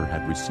the water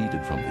had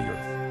receded from the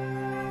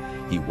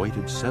earth. He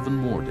waited 7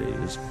 more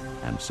days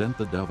and sent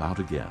the dove out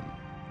again,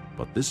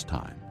 but this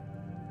time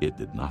it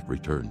did not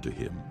return to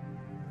him.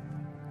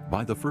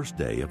 By the 1st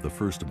day of the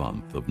 1st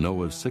month of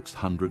Noah's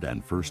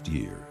 601st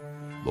year,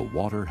 the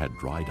water had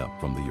dried up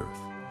from the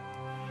earth.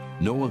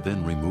 Noah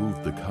then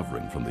removed the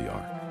covering from the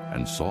ark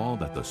and saw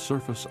that the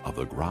surface of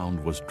the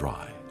ground was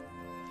dry.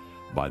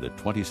 By the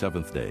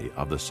 27th day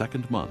of the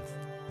 2nd month,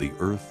 the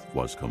earth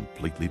was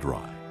completely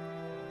dry.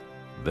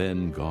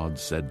 Then God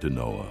said to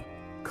Noah,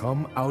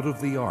 "Come out of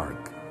the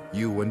ark,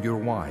 you and your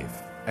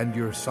wife, and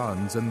your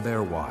sons and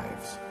their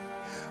wives.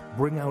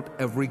 Bring out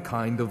every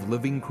kind of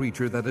living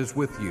creature that is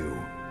with you,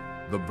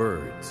 the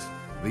birds,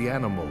 the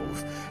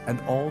animals, and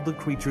all the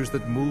creatures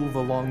that move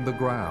along the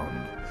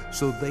ground,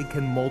 so they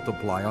can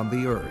multiply on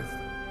the earth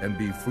and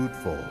be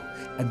fruitful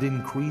and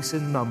increase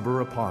in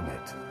number upon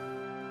it.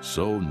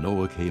 So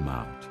Noah came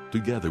out,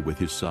 together with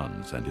his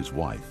sons and his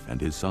wife and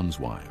his sons'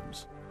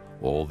 wives.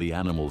 All the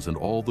animals and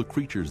all the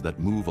creatures that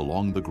move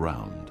along the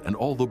ground, and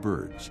all the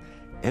birds,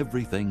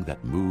 everything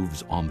that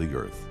moves on the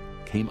earth,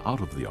 came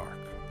out of the ark,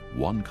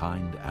 one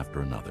kind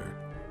after another.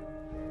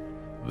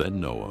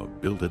 Then Noah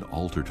built an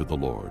altar to the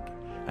Lord,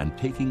 and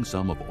taking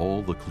some of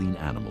all the clean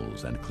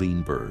animals and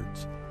clean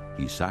birds,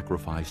 he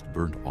sacrificed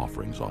burnt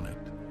offerings on it.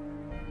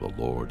 The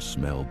Lord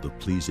smelled the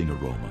pleasing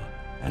aroma,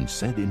 and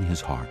said in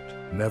his heart,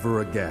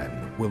 Never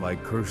again will I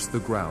curse the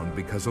ground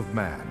because of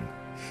man,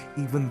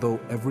 even though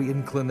every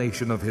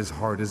inclination of his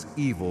heart is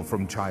evil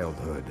from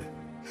childhood.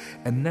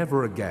 And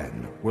never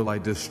again will I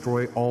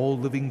destroy all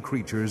living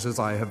creatures as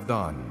I have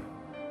done.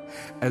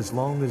 As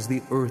long as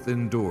the earth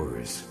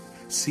endures,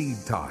 seed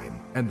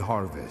time and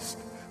harvest,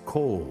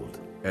 cold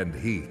and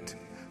heat,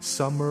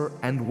 summer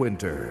and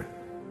winter,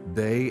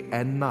 day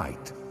and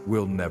night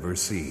will never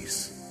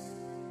cease.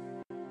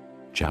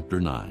 Chapter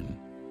 9.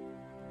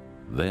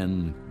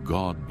 Then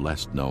God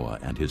blessed Noah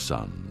and his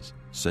sons,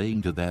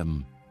 saying to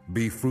them,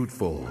 Be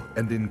fruitful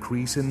and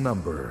increase in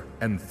number,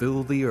 and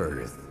fill the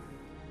earth.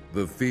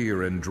 The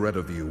fear and dread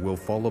of you will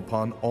fall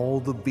upon all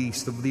the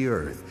beasts of the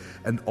earth,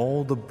 and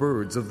all the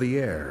birds of the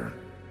air,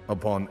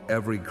 upon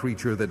every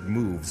creature that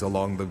moves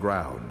along the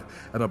ground,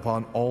 and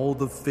upon all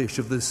the fish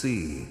of the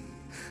sea.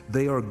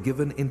 They are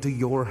given into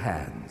your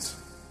hands.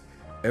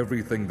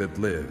 Everything that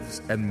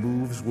lives and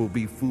moves will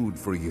be food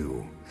for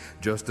you.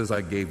 Just as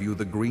I gave you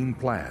the green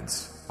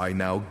plants, I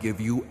now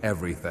give you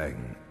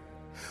everything.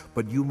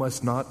 But you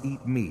must not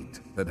eat meat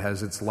that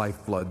has its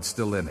lifeblood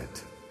still in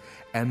it.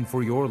 And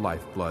for your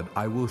lifeblood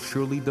I will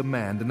surely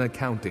demand an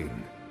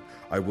accounting.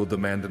 I will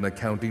demand an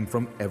accounting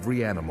from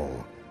every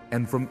animal,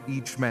 and from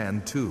each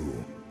man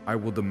too. I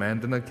will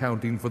demand an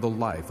accounting for the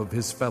life of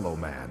his fellow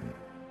man.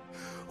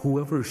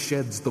 Whoever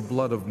sheds the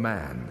blood of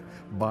man,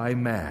 by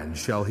man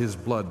shall his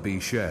blood be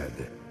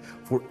shed.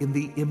 For in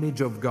the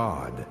image of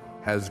God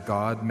has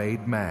God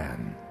made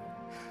man.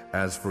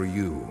 As for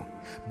you,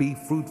 be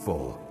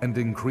fruitful and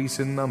increase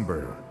in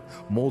number.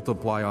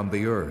 Multiply on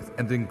the earth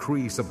and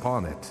increase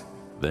upon it.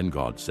 Then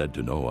God said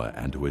to Noah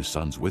and to his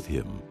sons with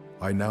him,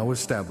 I now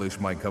establish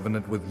my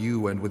covenant with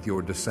you and with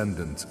your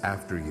descendants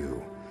after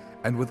you,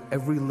 and with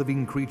every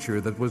living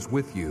creature that was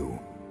with you,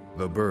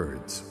 the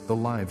birds, the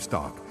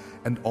livestock,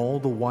 and all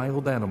the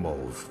wild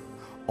animals,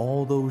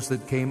 all those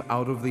that came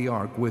out of the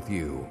ark with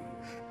you,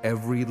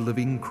 every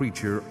living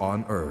creature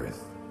on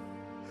earth.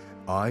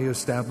 I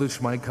establish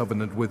my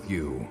covenant with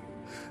you.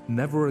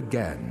 Never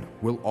again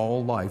will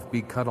all life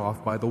be cut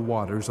off by the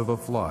waters of a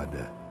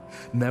flood.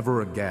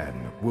 Never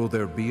again will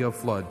there be a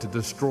flood to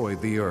destroy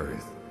the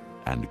earth.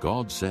 And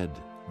God said,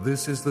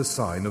 This is the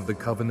sign of the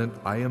covenant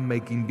I am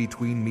making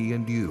between me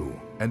and you,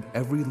 and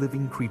every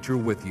living creature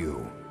with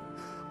you,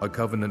 a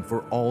covenant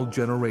for all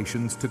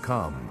generations to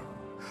come.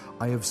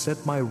 I have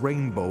set my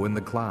rainbow in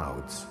the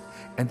clouds,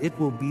 and it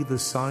will be the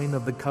sign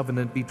of the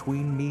covenant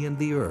between me and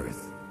the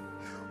earth.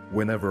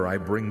 Whenever I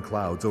bring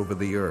clouds over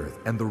the earth,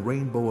 and the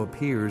rainbow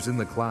appears in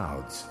the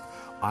clouds,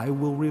 I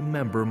will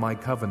remember my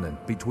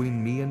covenant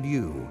between me and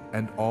you,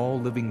 and all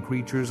living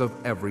creatures of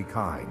every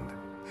kind.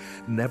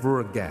 Never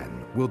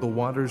again will the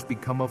waters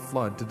become a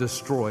flood to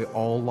destroy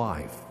all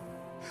life.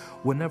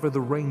 Whenever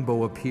the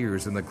rainbow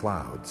appears in the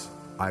clouds,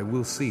 I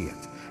will see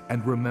it,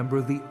 and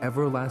remember the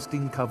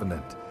everlasting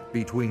covenant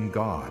between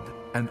God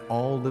and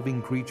all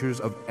living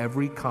creatures of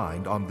every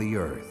kind on the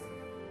earth.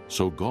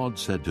 So God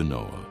said to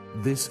Noah,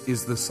 This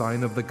is the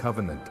sign of the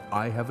covenant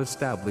I have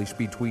established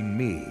between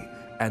me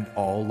and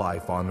all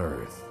life on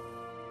earth.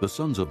 The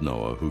sons of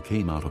Noah who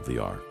came out of the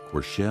ark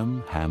were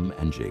Shem, Ham,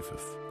 and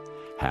Japheth.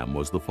 Ham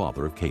was the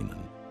father of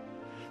Canaan.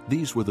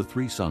 These were the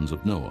three sons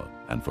of Noah,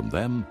 and from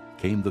them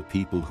came the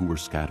people who were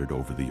scattered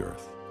over the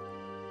earth.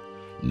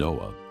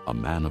 Noah, a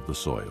man of the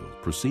soil,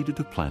 proceeded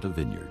to plant a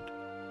vineyard.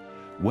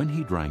 When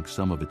he drank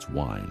some of its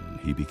wine,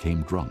 he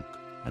became drunk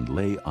and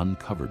lay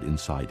uncovered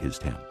inside his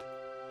tent.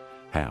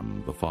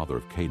 Ham, the father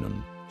of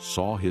Canaan,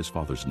 saw his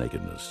father's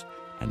nakedness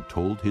and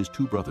told his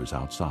two brothers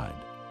outside.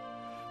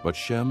 But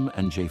Shem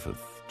and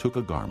Japheth took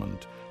a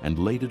garment and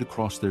laid it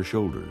across their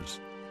shoulders.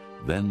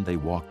 Then they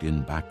walked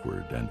in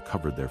backward and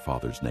covered their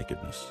father's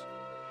nakedness.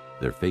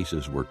 Their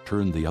faces were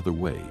turned the other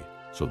way,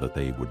 so that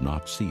they would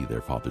not see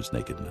their father's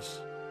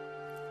nakedness.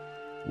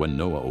 When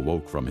Noah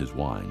awoke from his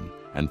wine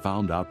and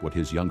found out what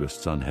his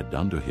youngest son had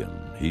done to him,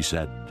 he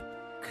said,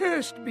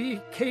 Cursed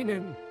be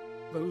Canaan,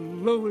 the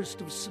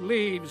lowest of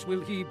slaves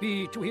will he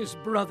be to his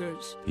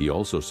brothers. He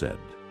also said,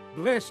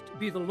 Blessed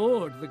be the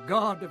Lord, the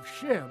God of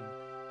Shem.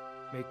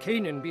 May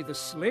Canaan be the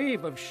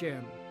slave of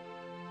Shem.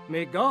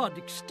 May God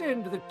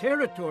extend the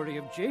territory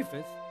of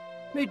Japheth.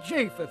 May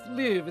Japheth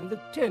live in the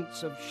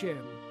tents of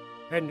Shem,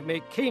 and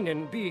may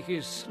Canaan be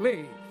his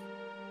slave.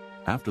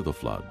 After the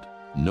flood,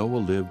 Noah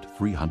lived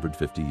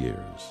 350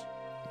 years.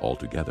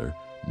 Altogether,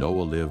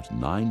 Noah lived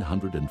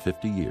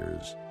 950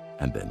 years,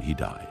 and then he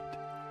died.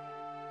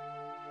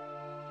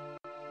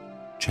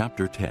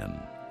 Chapter 10.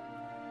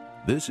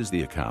 This is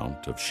the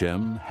account of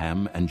Shem,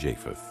 Ham, and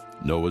Japheth,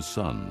 Noah's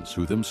sons,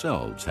 who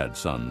themselves had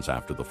sons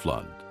after the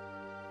flood.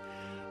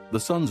 The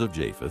sons of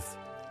Japheth: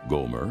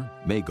 Gomer,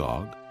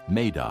 Magog,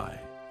 Madai,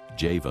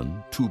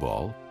 Javan,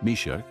 Tubal,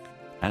 Meshach,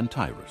 and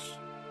Tyrus.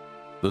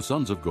 The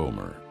sons of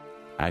Gomer: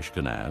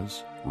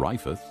 Ashkenaz,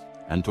 Riphath,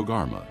 and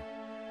Togarmah.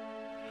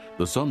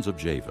 The sons of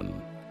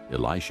Javan: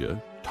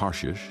 Elisha,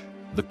 Tarshish,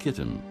 the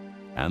Kittim,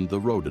 and the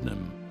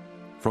Rodanim.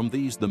 From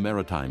these the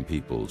maritime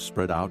peoples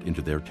spread out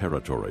into their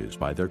territories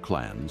by their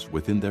clans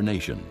within their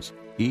nations,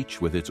 each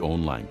with its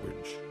own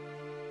language.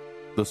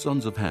 The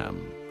sons of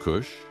Ham: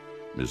 Cush,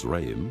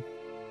 Mizraim,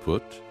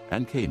 Put,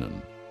 and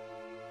Canaan.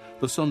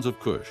 The sons of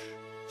Cush: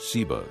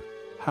 Seba,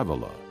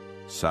 Havilah,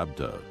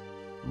 Sabta,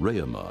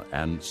 Reumah,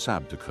 and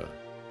Sabteka.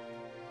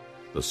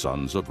 The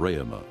sons of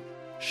Reumah: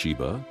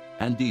 Sheba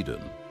and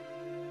Dedan.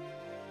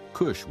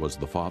 Cush was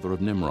the father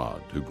of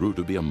Nimrod, who grew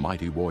to be a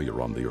mighty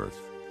warrior on the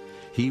earth.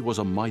 He was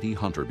a mighty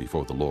hunter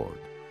before the Lord.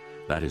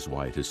 That is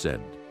why it is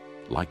said,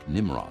 like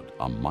Nimrod,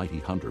 a mighty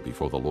hunter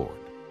before the Lord.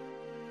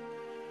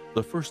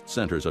 The first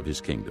centers of his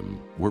kingdom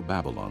were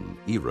Babylon,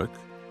 Erech,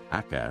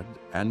 Akkad,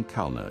 and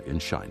Calneh in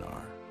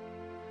Shinar.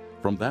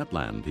 From that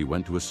land he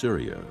went to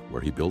Assyria,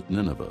 where he built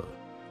Nineveh,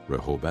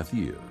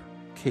 Rehoboth-ir,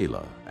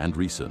 Calah, and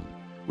Resen,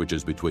 which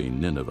is between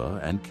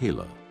Nineveh and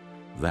Calah.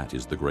 That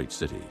is the great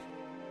city.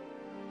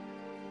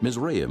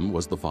 Mizraim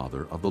was the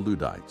father of the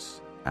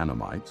Ludites,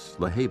 Anamites,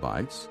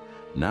 Lehabites,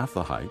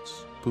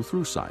 Naphtalites,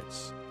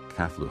 Puthrusites,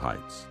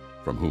 Cathluhites,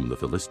 from whom the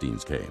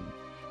Philistines came,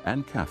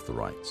 and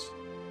Caphtorites.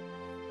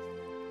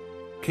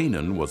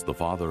 Canaan was the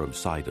father of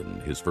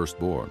Sidon, his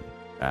firstborn,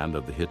 and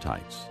of the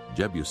Hittites,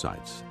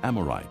 Jebusites,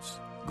 Amorites,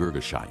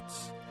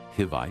 Girgashites,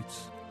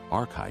 Hivites,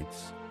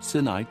 Archites,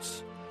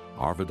 Sinites,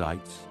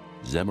 Arvadites,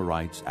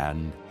 Zemarites,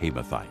 and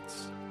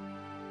Hamathites.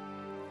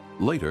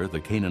 Later the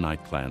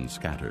Canaanite clans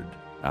scattered,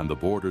 and the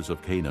borders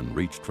of Canaan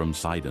reached from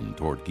Sidon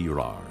toward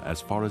Gerar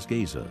as far as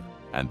Gaza,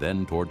 and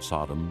then toward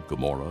Sodom,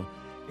 Gomorrah,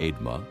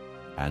 Admah,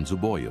 and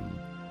Zeboim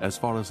as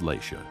far as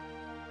Lasha.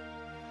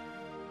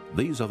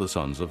 These are the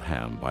sons of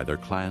Ham by their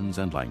clans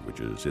and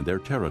languages in their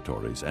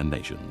territories and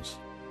nations.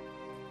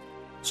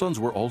 Sons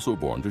were also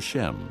born to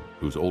Shem,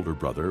 whose older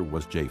brother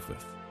was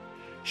Japheth.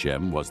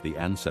 Shem was the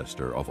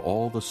ancestor of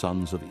all the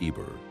sons of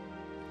Eber.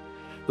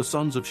 The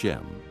sons of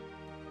Shem: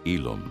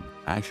 Elam,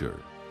 Asher,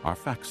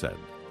 Arphaxad,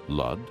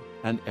 Lud,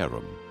 and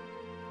Aram.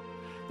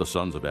 The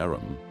sons of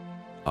Aram: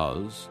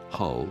 Uz,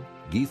 Hul,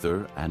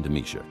 Gether, and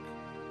Meshach.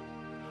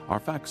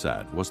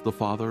 Arphaxad was the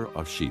father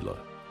of Shelah,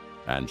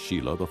 and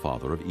Shelah the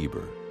father of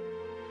Eber.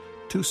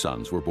 2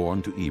 sons were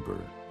born to Eber.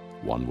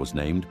 One was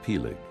named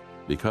Peleg,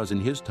 because in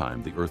his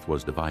time the earth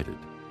was divided.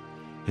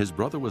 His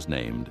brother was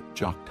named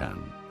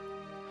Joktan.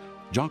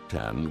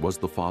 Joktan was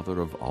the father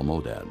of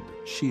Almodad,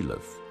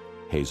 Sheleph,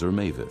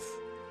 Hazar-Maveth,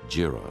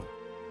 Jireh,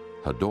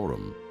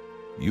 Hadoram,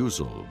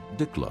 Uzal,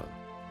 Diklah,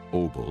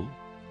 Obal,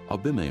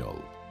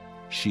 Abimael,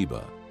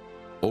 Sheba,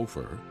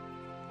 Ophir,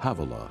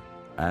 Havilah,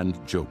 and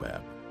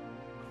Jobab.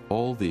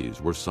 All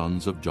these were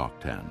sons of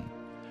Joktan.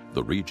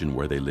 The region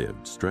where they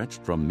lived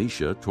stretched from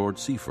Mesha toward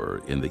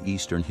Sephir in the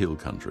eastern hill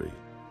country.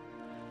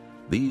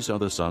 These are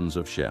the sons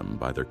of Shem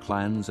by their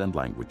clans and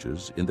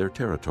languages in their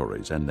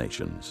territories and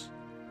nations.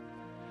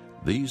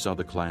 These are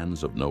the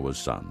clans of Noah's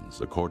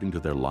sons, according to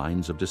their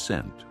lines of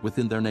descent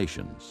within their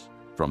nations.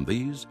 From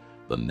these,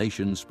 the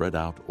nations spread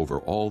out over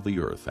all the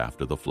earth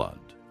after the flood.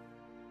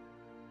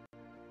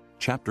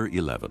 Chapter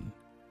 11.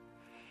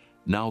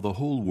 Now the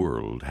whole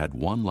world had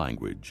one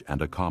language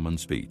and a common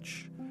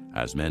speech.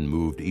 As men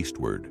moved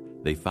eastward,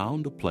 they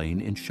found a plain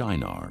in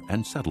Shinar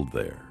and settled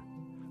there.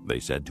 They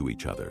said to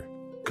each other,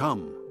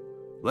 "Come,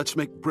 let's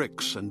make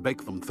bricks and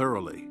bake them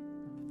thoroughly."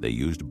 They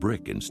used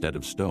brick instead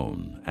of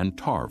stone, and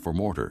tar for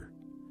mortar.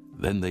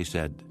 Then they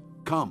said,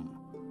 "Come,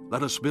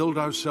 let us build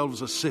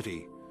ourselves a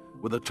city,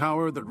 with a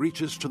tower that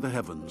reaches to the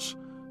heavens,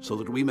 so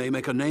that we may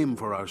make a name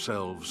for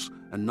ourselves,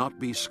 and not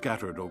be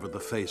scattered over the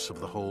face of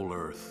the whole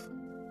earth."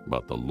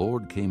 But the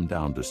Lord came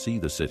down to see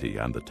the city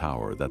and the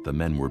tower that the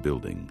men were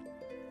building.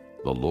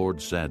 The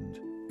Lord said,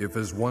 "If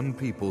as one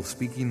people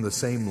speaking the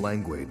same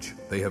language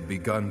they have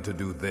begun to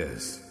do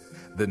this,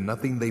 then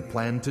nothing they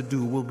plan to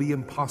do will be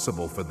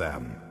impossible for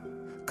them.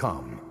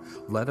 Come,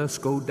 let us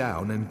go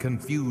down and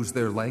confuse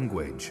their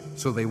language,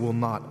 so they will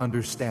not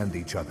understand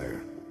each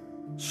other."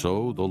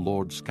 So the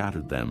Lord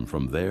scattered them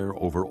from there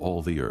over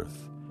all the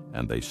earth,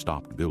 and they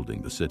stopped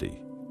building the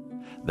city.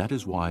 That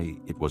is why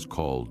it was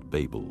called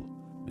Babel,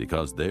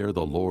 because there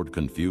the Lord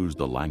confused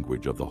the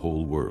language of the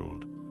whole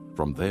world.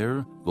 From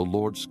there the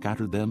Lord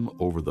scattered them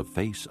over the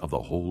face of the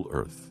whole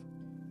earth.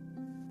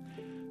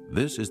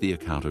 This is the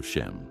account of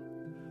Shem.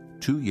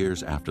 2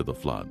 years after the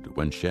flood,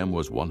 when Shem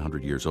was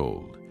 100 years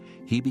old,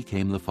 he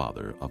became the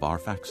father of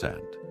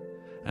Arphaxad.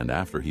 And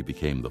after he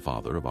became the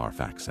father of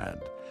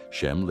Arphaxad,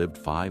 Shem lived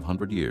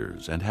 500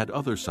 years and had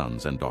other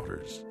sons and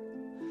daughters.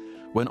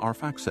 When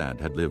Arphaxad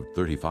had lived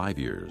 35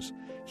 years,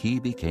 he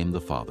became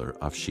the father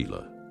of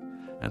Shelah.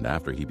 And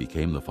after he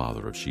became the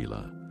father of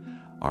Shelah,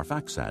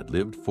 Arphaxad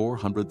lived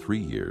 403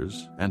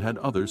 years and had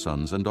other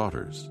sons and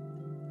daughters.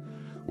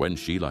 When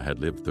Shelah had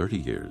lived 30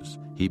 years,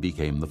 he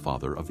became the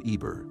father of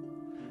Eber.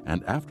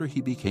 And after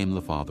he became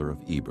the father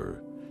of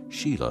Eber,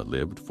 Shelah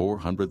lived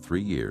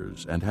 403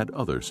 years and had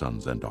other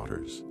sons and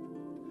daughters.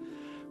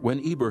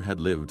 When Eber had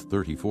lived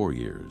 34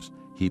 years,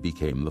 he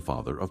became the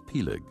father of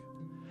Peleg.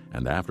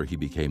 And after he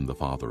became the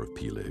father of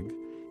Peleg,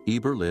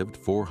 Eber lived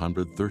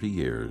 430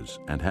 years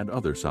and had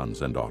other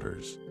sons and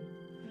daughters.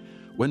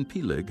 When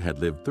Peleg had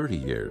lived 30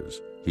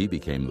 years, he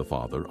became the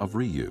father of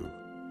Reu.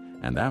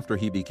 And after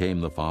he became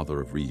the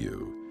father of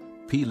Reu,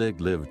 Peleg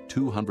lived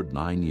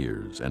 209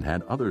 years and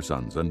had other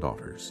sons and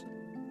daughters.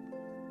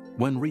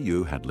 When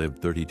Reu had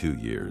lived 32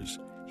 years,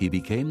 he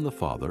became the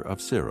father of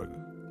Serug.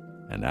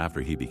 And after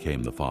he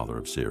became the father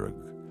of Serug,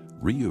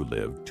 Reu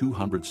lived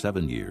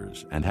 207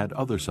 years and had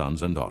other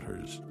sons and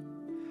daughters.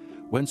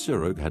 When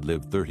Serug had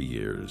lived 30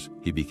 years,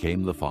 he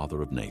became the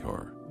father of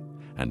Nahor.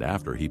 And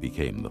after he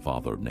became the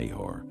father of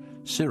Nahor,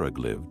 Serug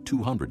lived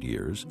 200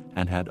 years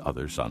and had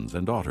other sons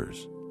and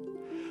daughters.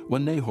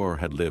 When Nahor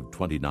had lived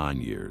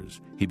 29 years,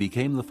 he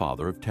became the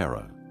father of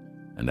Terah.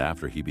 And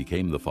after he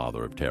became the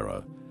father of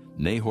Terah,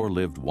 Nahor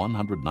lived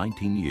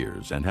 119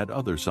 years and had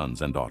other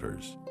sons and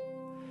daughters.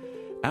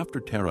 After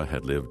Terah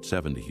had lived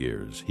 70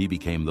 years, he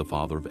became the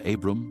father of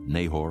Abram,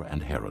 Nahor,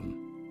 and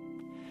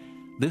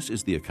Haran. This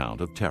is the account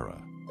of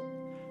Terah.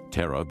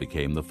 Terah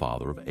became the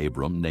father of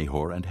Abram,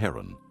 Nahor, and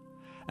Haran.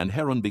 And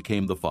Haran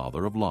became the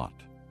father of Lot.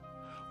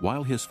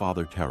 While his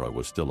father Terah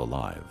was still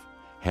alive,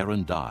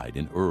 Haran died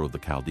in Ur of the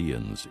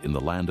Chaldeans in the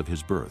land of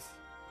his birth.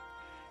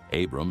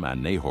 Abram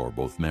and Nahor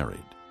both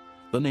married.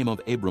 The name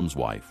of Abram's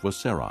wife was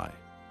Sarai,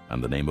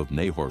 and the name of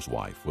Nahor's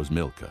wife was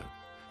Milcah.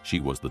 She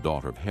was the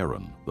daughter of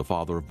Haran, the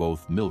father of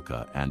both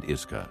Milcah and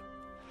Iscah.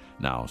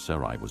 Now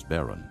Sarai was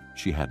barren,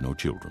 she had no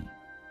children.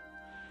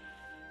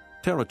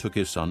 Terah took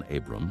his son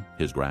Abram,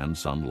 his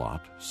grandson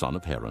Lot, son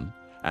of Haran,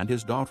 and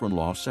his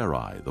daughter-in-law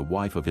Sarai, the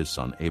wife of his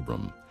son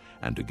Abram,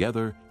 and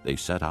together they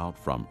set out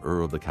from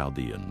Ur of the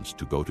Chaldeans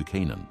to go to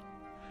Canaan.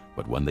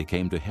 But when they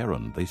came to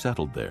Haran, they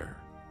settled there.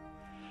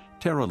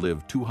 Terah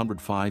lived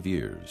 205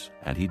 years,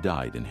 and he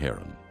died in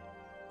Haran.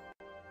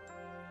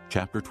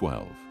 Chapter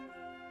 12.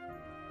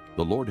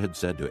 The Lord had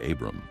said to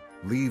Abram,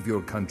 "Leave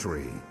your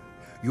country,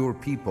 your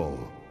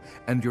people,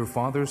 and your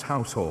father's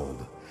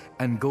household,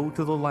 and go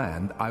to the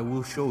land I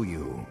will show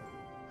you.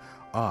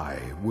 I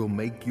will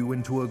make you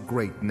into a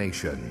great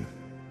nation,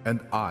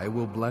 and I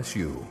will bless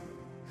you.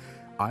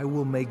 I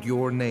will make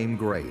your name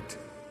great,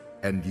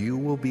 and you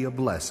will be a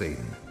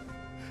blessing.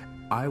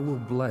 I will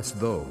bless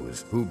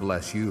those who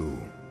bless you,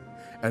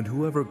 and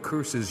whoever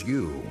curses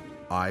you,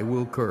 I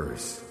will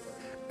curse,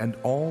 and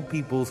all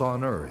peoples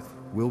on earth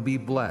will be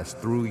blessed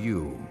through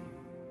you."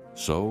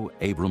 So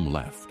Abram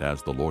left,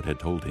 as the Lord had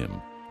told him,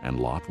 and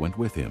Lot went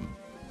with him.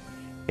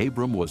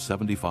 Abram was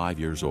 75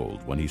 years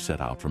old when he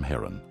set out from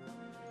Haran.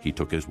 He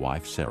took his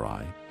wife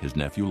Sarai, his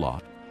nephew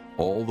Lot,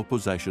 all the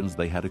possessions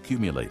they had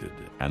accumulated,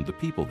 and the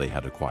people they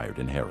had acquired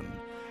in Haran,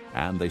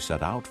 and they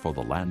set out for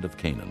the land of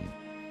Canaan,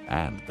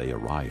 and they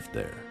arrived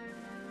there.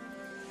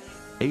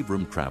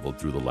 Abram traveled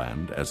through the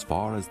land as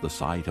far as the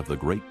site of the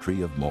great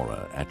tree of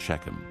Moreh at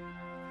Shechem.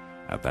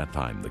 At that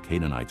time the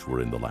Canaanites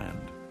were in the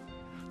land.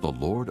 The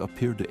Lord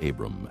appeared to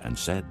Abram and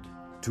said,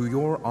 "To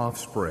your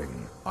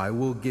offspring I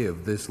will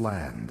give this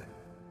land."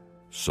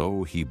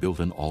 So he built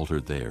an altar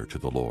there to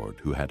the Lord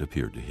who had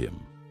appeared to him.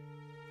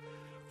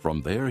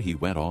 From there he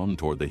went on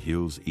toward the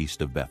hills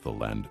east of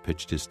Bethel and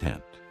pitched his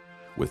tent,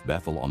 with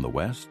Bethel on the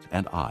west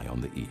and Ai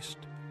on the east.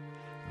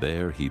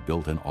 There he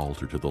built an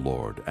altar to the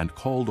Lord and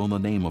called on the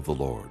name of the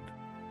Lord.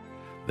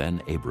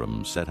 Then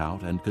Abram set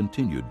out and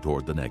continued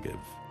toward the Negev.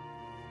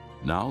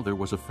 Now there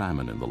was a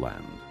famine in the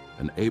land,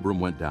 and Abram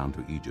went down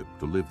to Egypt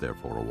to live there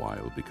for a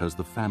while, because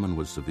the famine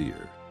was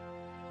severe.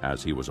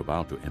 As he was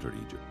about to enter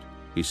Egypt,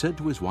 he said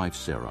to his wife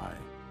Sarai,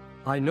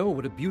 "I know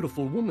what a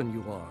beautiful woman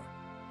you are.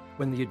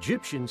 When the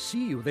Egyptians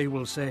see you, they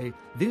will say,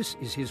 'This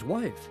is his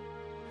wife.'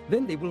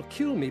 Then they will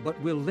kill me, but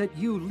will let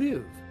you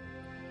live.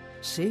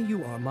 Say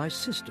you are my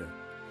sister,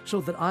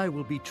 so that I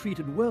will be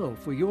treated well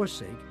for your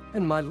sake,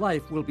 and my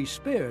life will be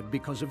spared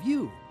because of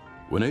you."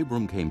 When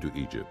Abram came to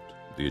Egypt,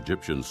 the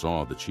Egyptians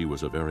saw that she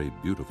was a very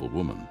beautiful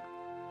woman.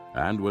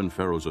 And when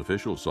Pharaoh's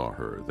officials saw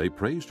her, they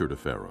praised her to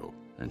Pharaoh,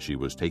 and she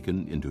was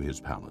taken into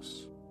his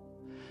palace.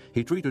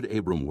 He treated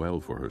Abram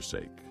well for her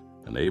sake,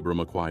 and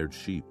Abram acquired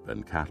sheep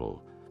and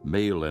cattle,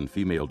 male and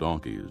female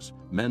donkeys,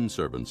 men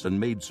servants and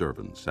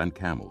maidservants, and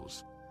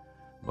camels.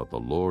 But the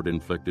Lord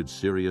inflicted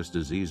serious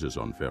diseases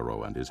on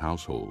Pharaoh and his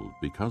household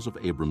because of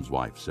Abram's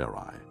wife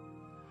Sarai.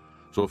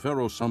 So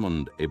Pharaoh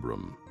summoned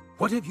Abram.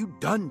 "What have you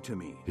done to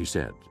me?" he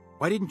said.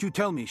 "Why didn't you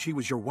tell me she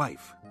was your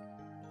wife?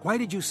 Why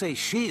did you say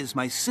she is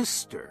my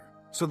sister,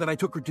 so that I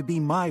took her to be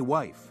my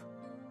wife?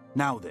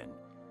 Now then,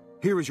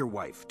 here is your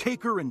wife.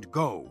 Take her and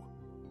go."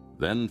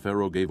 Then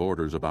Pharaoh gave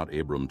orders about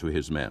Abram to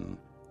his men.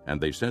 and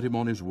they sent him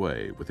on his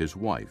way with his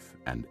wife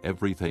and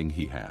everything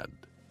he had.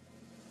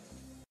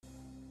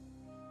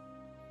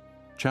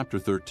 Chapter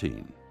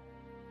 13.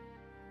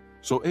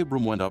 So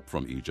Abram went up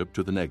from Egypt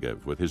to the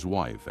Negev with his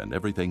wife and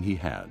everything he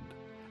had,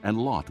 and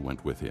Lot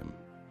went with him.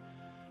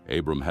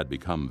 Abram had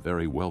become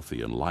very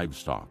wealthy in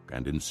livestock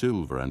and in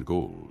silver and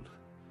gold.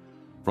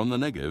 From the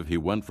Negev he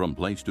went from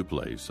place to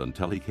place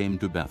until he came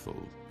to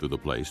Bethel, to the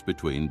place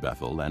between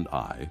Bethel and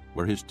Ai,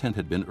 where his tent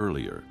had been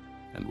earlier,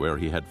 and where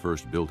he had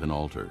first built an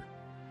altar.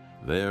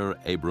 There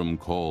Abram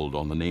called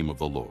on the name of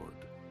the Lord.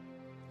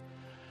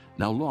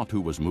 Now Lot,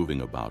 who was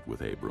moving about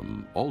with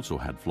Abram, also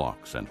had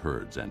flocks and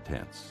herds and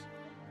tents.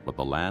 But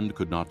the land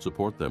could not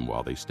support them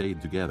while they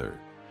stayed together,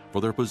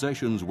 for their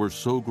possessions were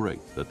so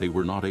great that they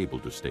were not able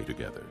to stay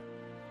together.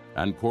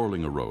 And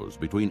quarreling arose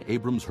between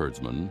Abram's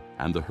herdsmen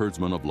and the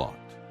herdsmen of Lot.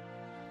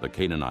 The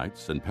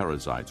Canaanites and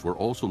Perizzites were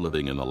also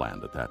living in the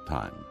land at that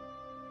time.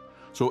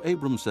 So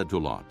Abram said to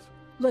Lot,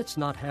 "Let's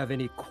not have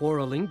any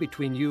quarreling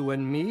between you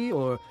and me,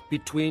 or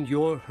between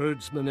your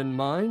herdsmen and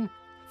mine,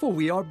 for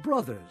we are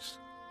brothers.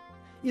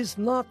 Is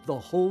not the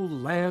whole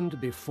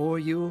land before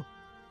you?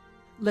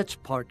 Let's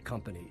part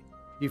company.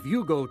 If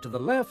you go to the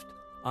left,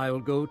 I'll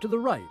go to the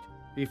right.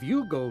 If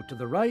you go to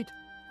the right,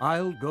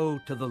 I'll go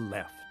to the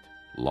left."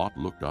 Lot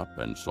looked up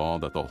and saw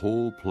that the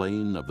whole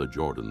plain of the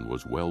Jordan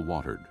was well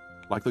watered,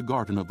 like the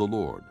garden of the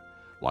Lord,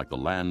 like the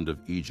land of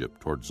Egypt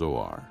toward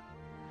Zoar.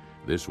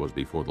 This was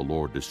before the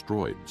Lord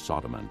destroyed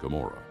Sodom and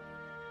Gomorrah.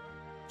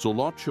 So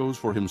Lot chose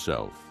for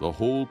himself the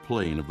whole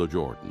plain of the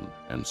Jordan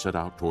and set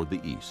out toward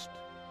the east.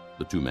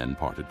 The two men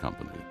parted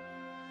company.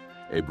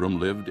 Abram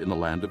lived in the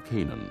land of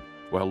Canaan,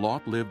 while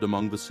Lot lived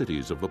among the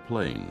cities of the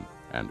plain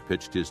and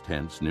pitched his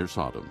tents near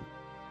Sodom.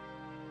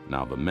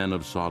 Now the men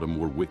of Sodom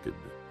were wicked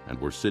and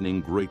were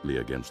sinning greatly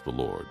against the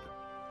Lord.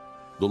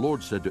 The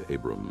Lord said to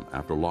Abram,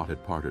 after Lot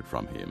had parted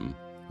from him,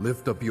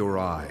 "Lift up your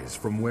eyes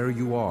from where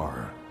you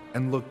are,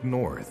 and look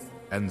north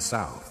and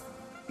south,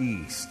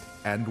 east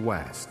and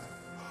west.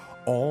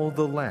 All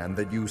the land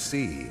that you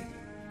see,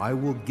 I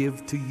will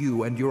give to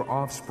you and your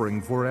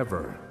offspring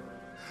forever.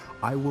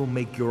 I will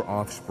make your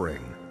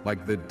offspring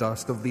like the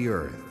dust of the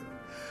earth,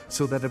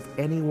 so that if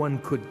anyone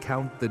could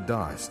count the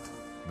dust,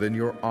 then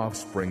your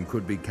offspring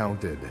could be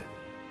counted.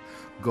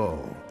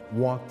 Go,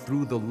 walk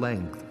through the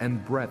length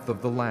and breadth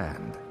of the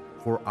land,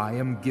 for I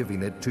am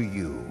giving it to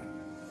you."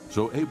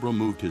 So Abram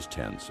moved his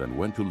tents and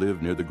went to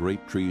live near the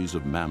great trees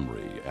of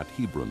Mamre at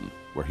Hebron,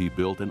 where he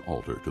built an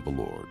altar to the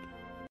Lord.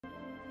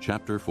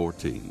 Chapter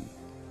 14.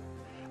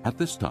 At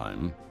this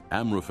time,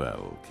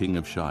 Amraphel, king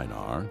of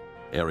Shinar,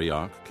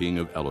 Arioch, king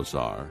of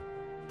Elasar,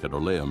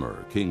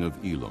 Chedorlaomer, king of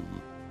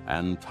Elam,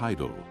 and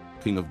Tidal,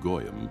 king of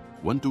Goyim,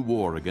 went to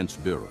war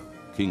against Bera,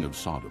 king of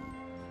Sodom,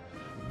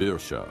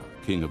 Birsha,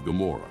 king of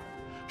Gomorrah,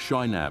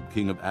 Shinab,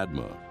 king of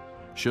Admah,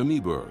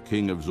 Shemeber,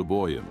 king of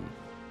Zeboim,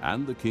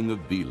 and the king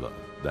of Bela,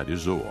 that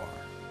is Zoar.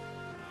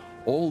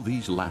 All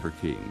these latter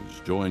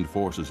kings joined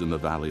forces in the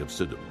valley of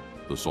Siddim,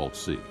 the Salt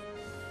Sea.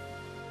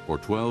 For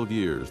 12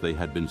 years they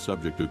had been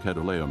subject to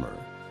Chedorlaomer,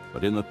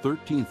 but in the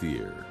 13th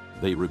year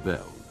they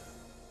rebelled.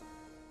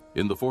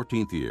 In the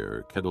 14th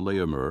year,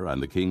 Chedorlaomer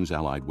and the kings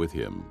allied with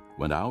him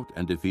went out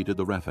and defeated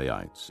the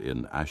Rephaites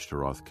in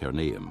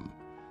Ashtaroth-Karnaim,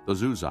 the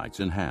Zuzites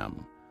in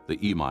Ham, the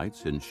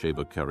Emites in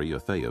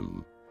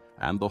Sheba-Kiriathaim,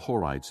 and the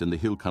Horites in the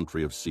hill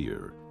country of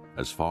Seir,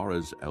 as far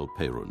as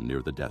El-Paran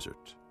near the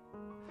desert.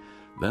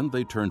 Then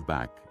they turned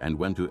back and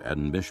went to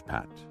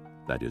En-Mishpat,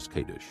 that is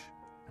Kadesh,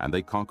 and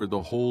they conquered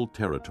the whole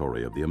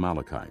territory of the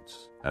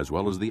Amalekites, as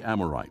well as the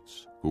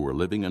Amorites, who were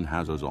living in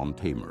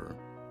Hazazon-Tamar.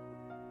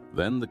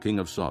 Then the king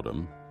of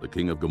Sodom, the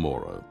king of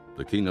Gomorrah,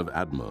 the king of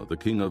Admah, the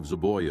king of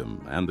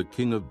Zeboim, and the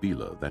king of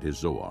Bela, that is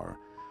Zoar,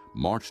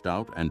 marched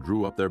out and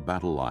drew up their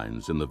battle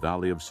lines in the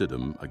valley of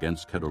Siddim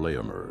against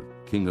Chedorlaomer,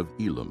 king of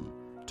Elam,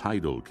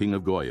 Tidal, king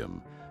of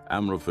Goyim,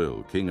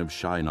 Amraphel, king of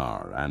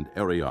Shinar, and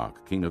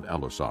Arioch, king of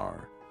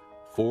Elasar,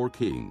 4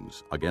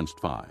 kings against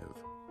 5.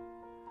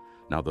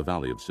 Now the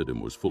valley of Siddim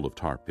was full of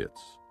tar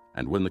pits,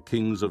 and when the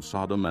kings of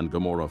Sodom and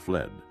Gomorrah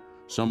fled,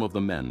 some of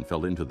the men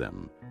fell into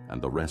them,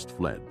 and the rest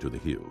fled to the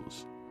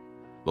hills.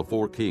 The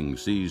 4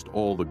 kings seized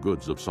all the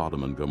goods of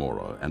Sodom and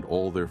Gomorrah and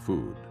all their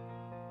food.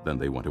 Then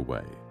they went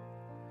away.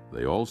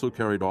 They also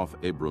carried off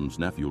Abram's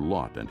nephew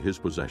Lot and his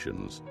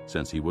possessions,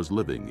 since he was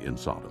living in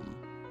Sodom.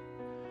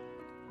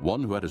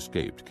 One who had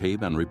escaped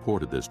came and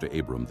reported this to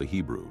Abram the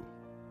Hebrew.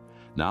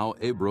 Now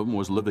Abram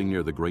was living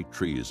near the great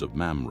trees of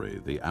Mamre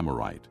the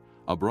Amorite,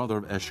 a brother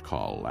of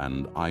Eshcol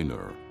and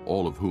Aner,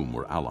 all of whom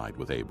were allied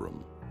with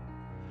Abram.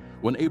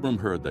 When Abram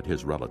heard that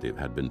his relative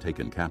had been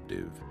taken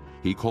captive,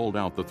 he called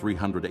out the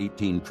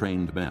 318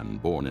 trained men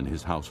born in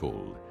his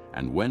household,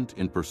 and went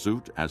in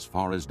pursuit as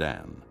far as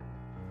Dan.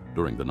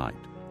 During the night,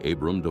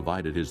 Abram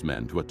divided his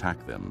men to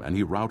attack them, and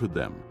he routed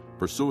them,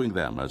 pursuing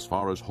them as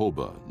far as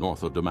Hobah,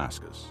 north of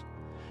Damascus.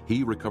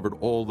 He recovered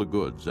all the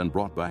goods and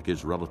brought back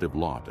his relative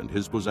Lot and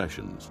his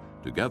possessions,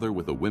 together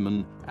with the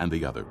women and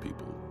the other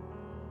people.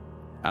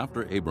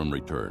 After Abram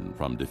returned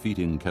from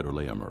defeating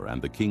Chedorlaomer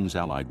and the kings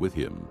allied with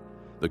him,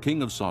 the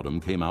king of Sodom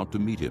came out to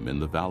meet him in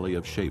the valley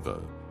of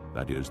Shaveh,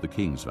 that is, the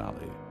King's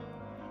Valley.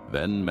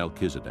 Then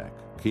Melchizedek,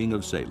 king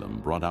of Salem,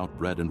 brought out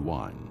bread and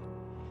wine.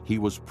 He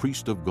was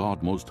priest of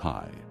God Most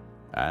High,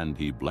 and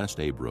he blessed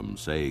Abram,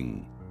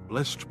 saying,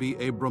 Blessed be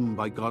Abram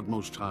by God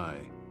Most High,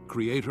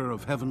 creator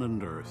of heaven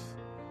and earth.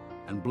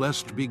 And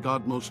blessed be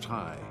God Most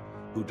High,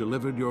 who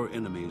delivered your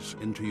enemies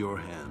into your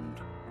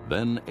hand.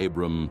 Then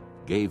Abram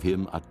gave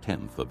him a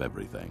tenth of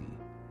everything.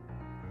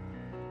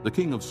 The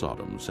king of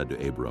Sodom said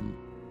to Abram,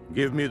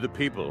 Give me the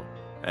people,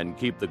 and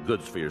keep the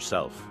goods for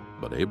yourself.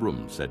 But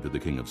Abram said to the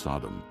king of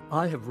Sodom,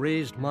 I have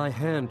raised my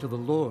hand to the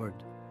Lord,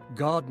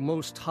 God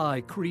Most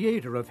High,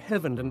 creator of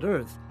heaven and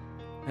earth,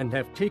 and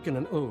have taken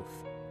an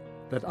oath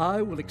that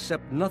I will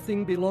accept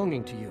nothing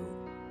belonging to you,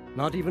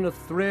 not even a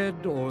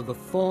thread or the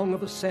thong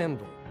of a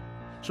sandal,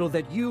 so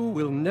that you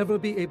will never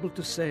be able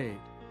to say,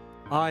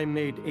 I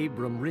made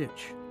Abram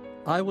rich.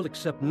 I will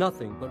accept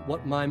nothing but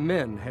what my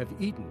men have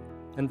eaten,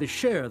 and the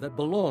share that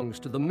belongs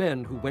to the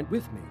men who went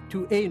with me,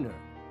 to Aner,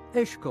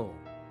 Eshcol,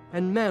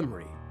 and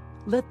Mamre.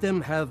 Let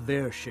them have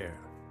their share.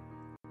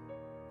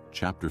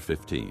 Chapter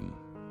 15.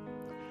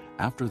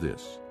 After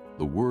this,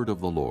 the word of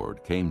the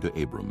Lord came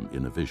to Abram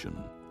in a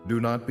vision. Do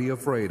not be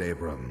afraid,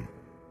 Abram.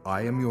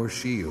 I am your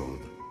shield,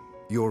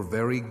 your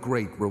very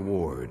great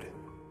reward.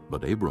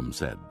 But Abram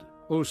said,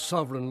 O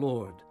sovereign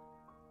Lord,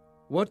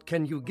 what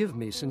can you give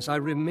me since I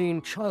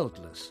remain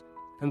childless,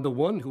 and the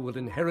one who will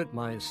inherit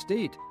my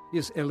estate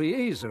is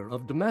Eliezer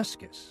of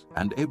Damascus?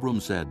 And Abram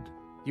said,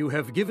 You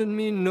have given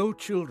me no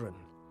children,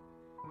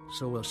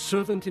 so a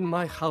servant in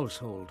my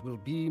household will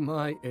be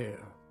my heir.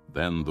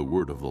 Then the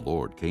word of the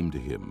Lord came to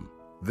him.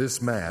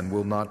 This man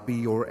will not be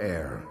your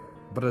heir,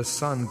 but a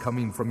son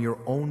coming from your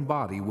own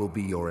body will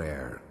be your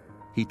heir.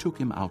 He took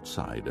him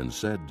outside and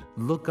said,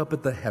 Look up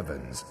at the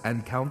heavens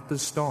and count the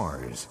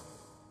stars,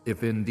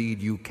 if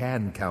indeed you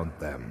can count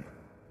them.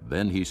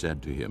 Then he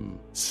said to him,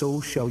 So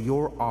shall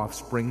your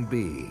offspring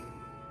be.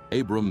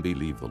 Abram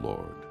believed the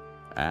Lord,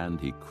 and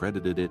he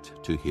credited it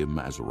to him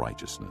as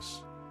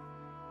righteousness.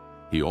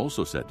 He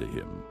also said to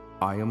him,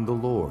 I am the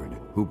Lord,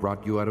 who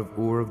brought you out of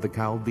Ur of the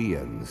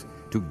Chaldeans,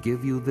 to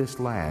give you this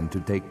land to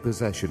take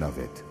possession of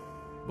it.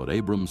 But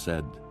Abram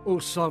said, O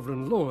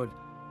sovereign Lord,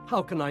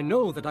 how can I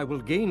know that I will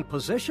gain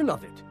possession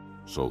of it?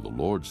 So the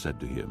Lord said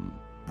to him,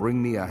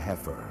 Bring me a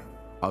heifer,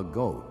 a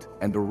goat,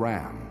 and a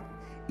ram,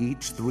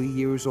 each 3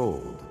 years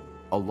old,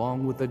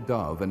 along with a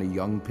dove and a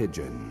young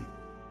pigeon.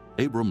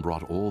 Abram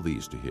brought all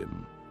these to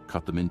him,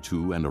 cut them in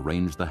two, and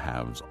arranged the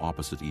halves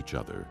opposite each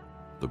other.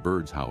 The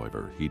birds,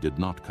 however, he did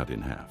not cut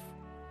in half.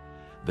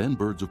 Then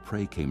birds of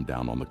prey came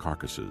down on the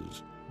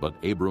carcasses, but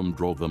Abram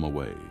drove them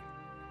away.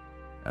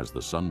 As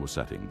the sun was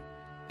setting,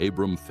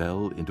 Abram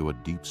fell into a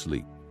deep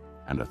sleep,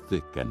 and a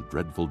thick and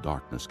dreadful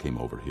darkness came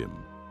over him.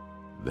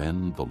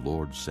 Then the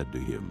Lord said to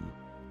him,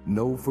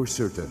 Know for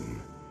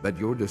certain that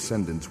your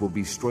descendants will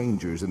be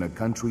strangers in a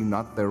country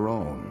not their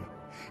own,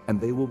 and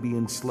they will be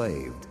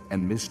enslaved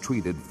and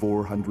mistreated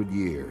 400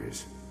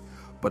 years.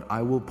 But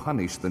I will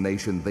punish the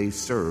nation they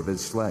serve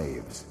as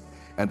slaves,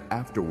 and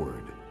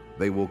afterward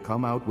they will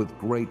come out with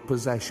great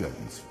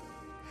possessions.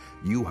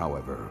 You,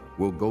 however,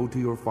 will go to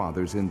your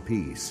fathers in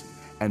peace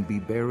and be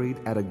buried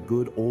at a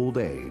good old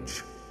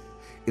age.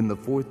 In the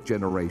 4th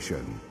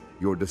generation,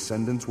 your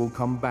descendants will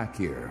come back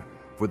here,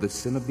 for the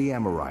sin of the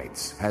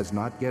Amorites has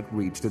not yet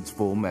reached its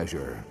full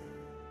measure.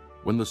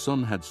 When the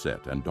sun had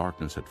set and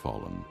darkness had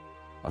fallen,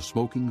 a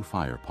smoking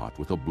firepot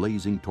with a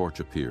blazing torch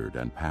appeared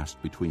and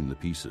passed between the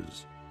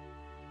pieces.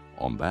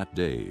 On that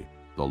day,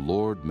 the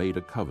Lord made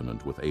a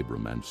covenant with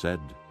Abram and said,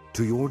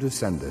 To your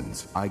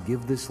descendants I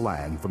give this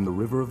land from the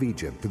river of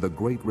Egypt to the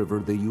great river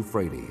the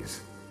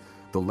Euphrates,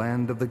 the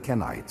land of the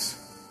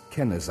Kenites,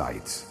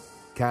 Kenizzites,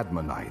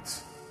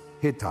 Cadmonites,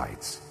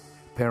 Hittites,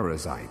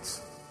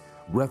 Perizzites,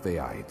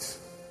 Rephaites,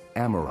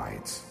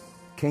 Amorites,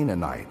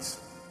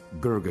 Canaanites,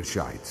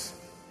 Girgashites,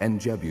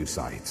 and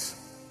Jebusites.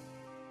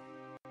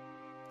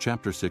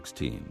 Chapter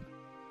 16.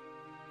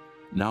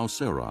 Now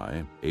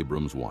Sarai,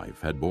 Abram's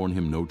wife, had borne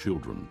him no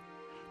children,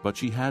 but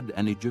she had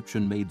an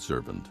Egyptian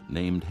maidservant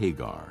named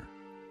Hagar.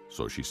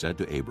 So she said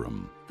to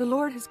Abram, The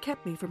Lord has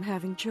kept me from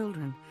having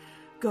children.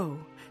 Go,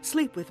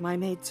 sleep with my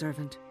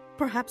maidservant.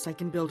 Perhaps I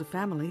can build a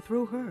family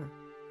through her.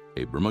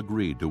 Abram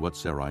agreed to what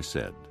Sarai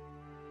said.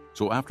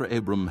 So after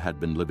Abram had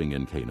been living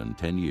in Canaan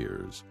 10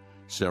 years,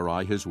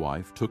 Sarai his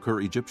wife took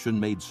her Egyptian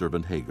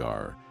maidservant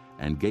Hagar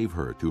and gave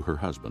her to her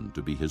husband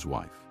to be his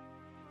wife.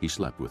 He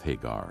slept with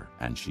Hagar,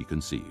 and she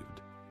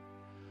conceived.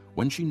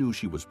 When she knew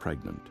she was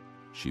pregnant,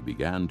 she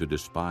began to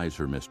despise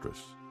her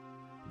mistress.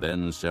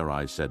 Then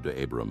Sarai said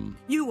to Abram,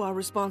 You are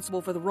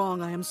responsible for the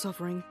wrong I am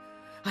suffering.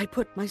 I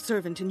put my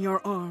servant in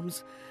your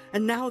arms,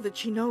 and now that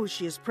she knows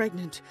she is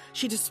pregnant,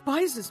 she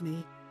despises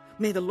me.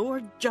 May the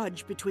Lord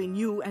judge between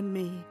you and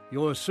me.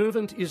 Your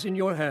servant is in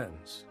your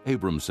hands.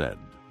 Abram said,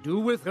 Do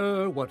with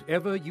her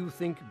whatever you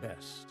think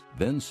best.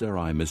 Then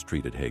Sarai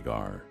mistreated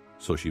Hagar,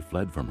 so she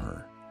fled from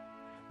her.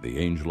 The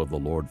angel of the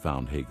Lord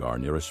found Hagar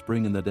near a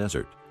spring in the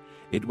desert.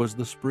 It was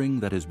the spring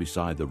that is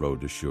beside the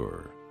road to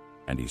Shur.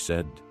 And he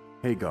said,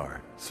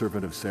 Hagar,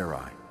 servant of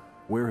Sarai,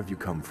 where have you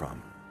come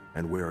from,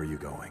 and where are you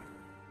going?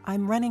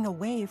 I'm running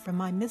away from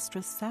my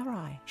mistress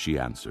Sarai. She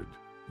answered.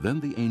 Then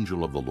the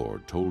angel of the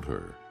Lord told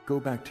her, Go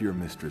back to your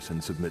mistress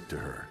and submit to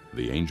her.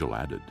 The angel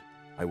added,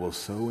 I will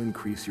so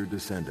increase your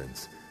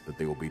descendants that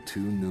they will be too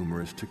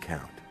numerous to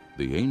count.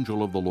 The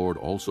angel of the Lord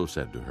also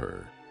said to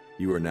her,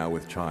 You are now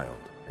with child,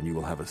 and you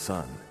will have a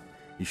son.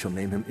 You shall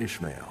name him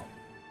Ishmael,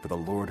 for the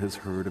Lord has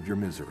heard of your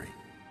misery.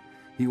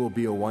 He will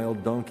be a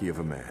wild donkey of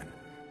a man.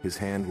 His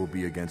hand will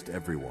be against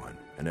everyone,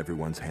 and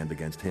everyone's hand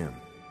against him,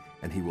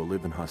 and he will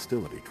live in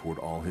hostility toward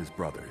all his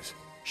brothers.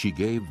 She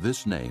gave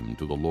this name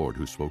to the Lord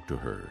who spoke to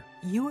her.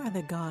 You are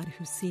the God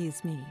who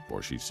sees me.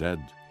 For she said,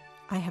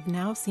 I have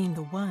now seen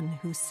the one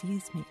who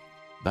sees me.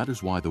 That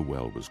is why the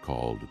well was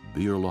called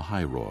Beer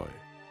Lahairoi.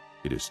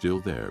 It is still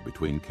there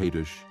between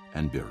Kadesh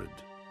and Bered.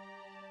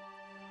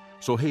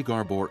 So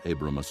Hagar bore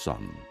Abram a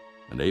son,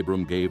 and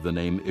Abram gave the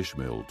name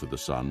Ishmael to the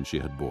son she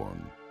had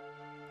borne.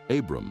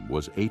 Abram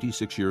was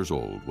 86 years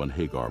old when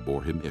Hagar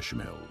bore him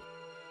Ishmael.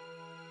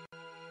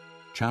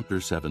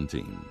 Chapter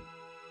 17.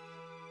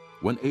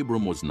 When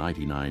Abram was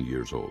 99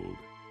 years old,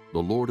 the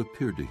Lord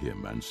appeared to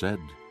him and said,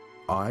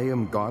 I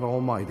am God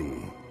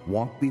Almighty.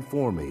 Walk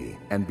before me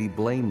and be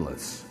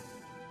blameless.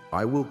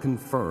 I will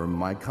confirm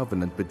my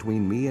covenant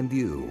between me and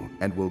you,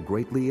 and will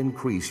greatly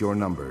increase your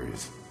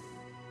numbers.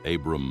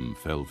 Abram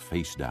fell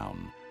face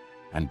down,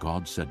 and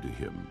God said to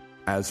him,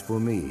 As for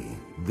me,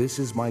 this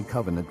is my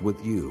covenant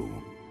with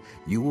you.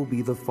 You will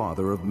be the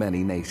father of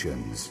many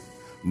nations.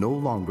 No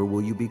longer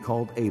will you be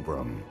called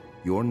Abram.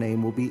 Your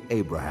name will be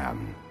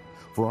Abraham,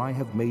 for I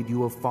have made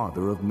you a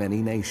father of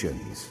many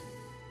nations.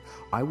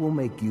 I will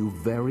make you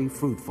very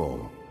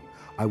fruitful.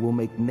 I will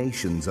make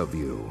nations of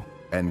you,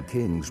 and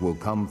kings will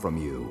come from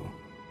you.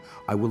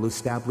 I will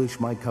establish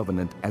my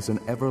covenant as an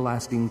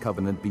everlasting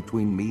covenant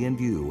between me and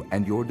you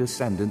and your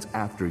descendants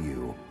after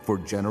you for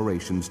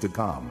generations to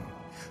come,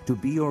 to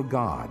be your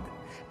God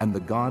and the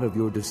God of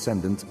your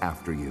descendants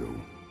after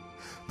you.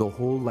 The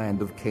whole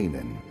land of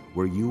Canaan,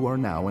 where you are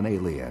now an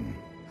alien,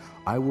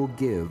 I will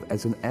give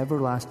as an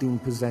everlasting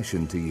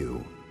possession to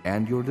you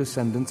and your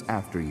descendants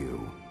after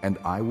you, and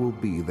I will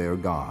be their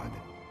God.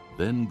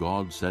 Then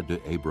God said to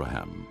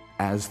Abraham,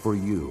 As for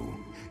you,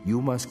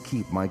 you must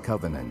keep my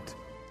covenant,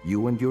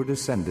 you and your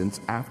descendants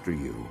after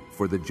you,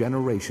 for the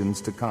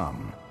generations to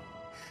come.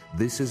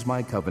 This is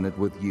my covenant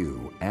with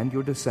you and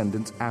your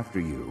descendants after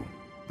you,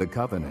 the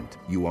covenant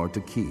you are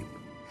to keep.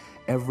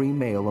 Every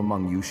male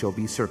among you shall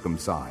be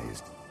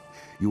circumcised.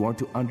 You are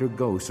to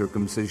undergo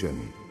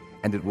circumcision,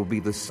 and it will be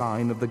the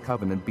sign of the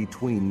covenant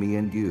between me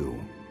and you.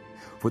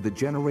 For the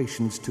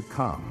generations to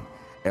come,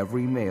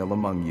 every male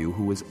among you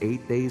who is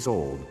 8 days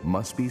old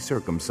must be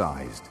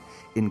circumcised,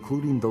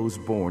 including those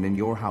born in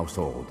your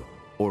household,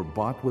 or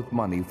bought with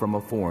money from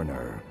a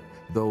foreigner,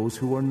 those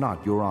who are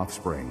not your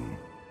offspring.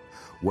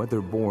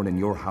 Whether born in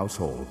your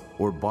household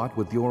or bought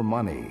with your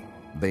money,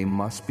 they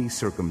must be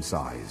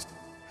circumcised.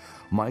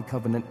 My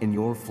covenant in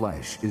your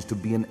flesh is to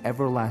be an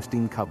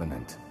everlasting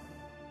covenant.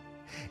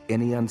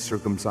 Any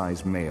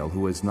uncircumcised male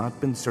who has not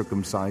been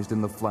circumcised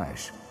in the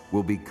flesh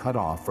will be cut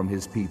off from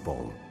his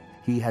people.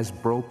 He has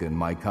broken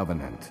my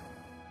covenant.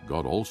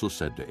 God also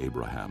said to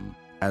Abraham,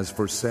 As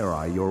for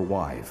Sarai, your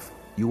wife,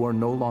 you are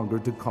no longer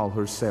to call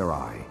her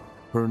Sarai.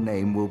 Her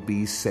name will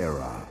be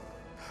Sarah.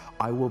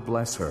 I will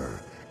bless her,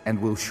 and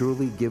will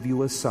surely give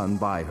you a son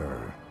by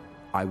her.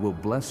 I will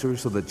bless her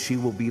so that she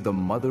will be the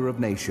mother of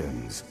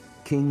nations.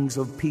 Kings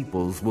of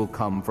peoples will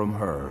come from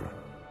her.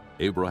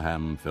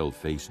 Abraham fell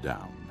face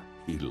down.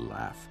 He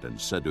laughed and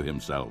said to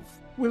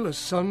himself, Will a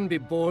son be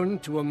born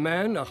to a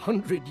man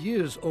 100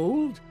 years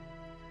old?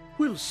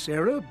 Will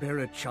Sarah bear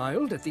a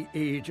child at the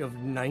age of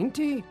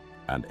 90?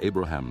 And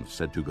Abraham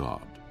said to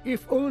God,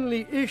 If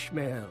only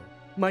Ishmael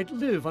might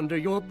live under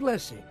your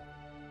blessing.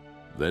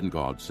 Then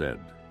God said,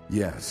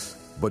 Yes,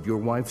 but your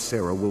wife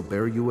Sarah will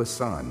bear you a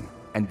son,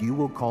 and you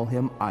will call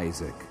him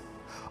Isaac.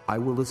 I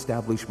will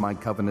establish my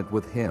covenant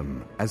with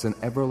him as an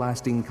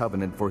everlasting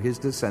covenant for his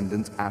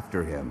descendants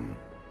after him.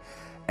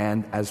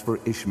 And as for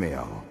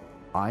Ishmael,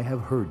 I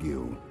have heard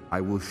you.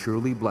 I will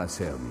surely bless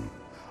him.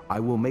 I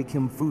will make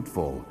him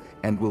fruitful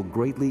and will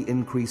greatly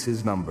increase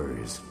his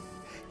numbers.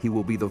 He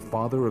will be the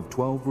father of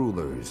 12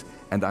 rulers,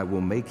 and I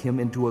will make him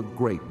into a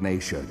great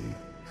nation.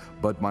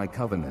 But my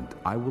covenant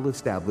I will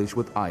establish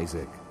with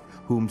Isaac,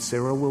 whom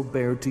Sarah will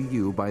bear to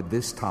you by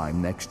this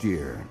time next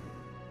year.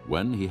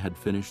 When he had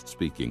finished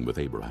speaking with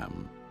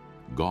Abraham,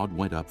 God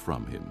went up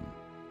from him.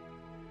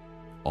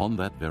 On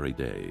that very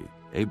day,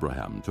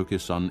 Abraham took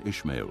his son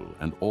Ishmael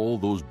and all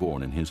those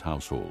born in his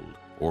household,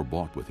 or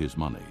bought with his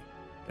money,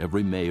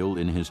 every male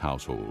in his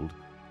household,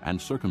 and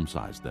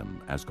circumcised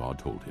them as God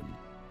told him.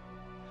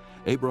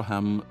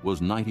 Abraham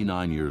was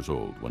 99 years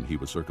old when he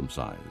was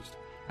circumcised,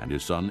 and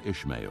his son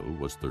Ishmael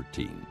was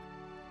 13.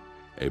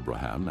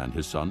 Abraham and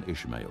his son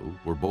Ishmael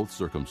were both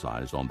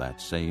circumcised on that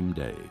same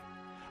day,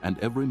 and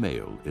every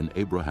male in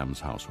Abraham's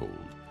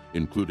household,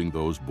 including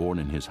those born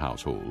in his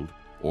household,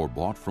 or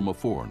bought from a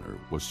foreigner,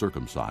 was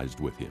circumcised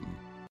with him.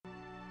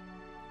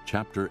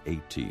 Chapter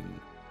 18.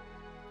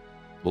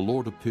 The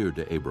Lord appeared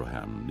to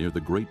Abraham near the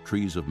great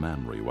trees of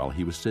Mamre while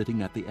he was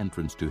sitting at the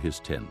entrance to his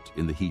tent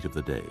in the heat of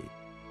the day.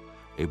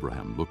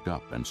 Abraham looked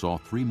up and saw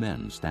 3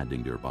 men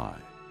standing nearby.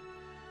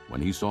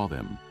 When he saw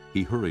them,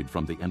 he hurried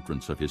from the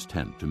entrance of his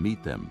tent to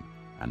meet them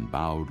and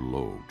bowed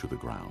low to the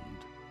ground.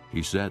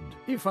 He said,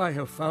 "If I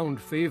have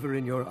found favor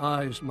in your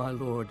eyes, my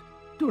lord,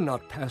 do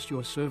not pass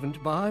your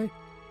servant by.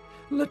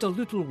 Let a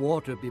little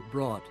water be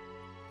brought,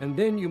 and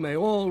then you may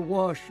all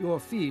wash your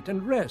feet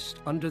and rest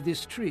under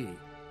this tree.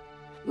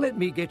 Let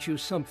me get you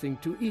something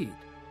to eat,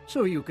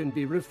 so you can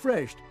be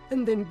refreshed,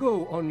 and then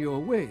go on your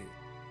way,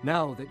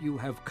 now that you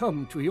have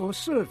come to your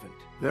servant."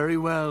 "Very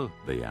well,"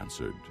 they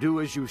answered. "Do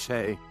as you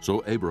say."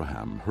 So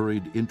Abraham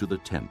hurried into the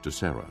tent to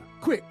Sarah.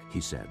 "Quick," he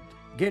said.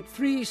 "Get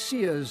 3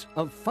 seahs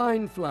of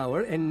fine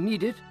flour and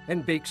knead it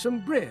and bake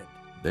some bread."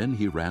 Then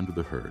he ran to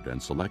the herd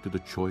and selected a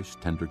choice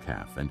tender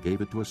calf and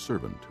gave it to a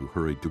servant who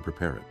hurried to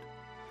prepare it.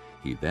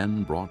 He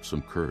then brought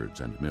some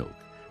curds and milk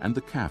and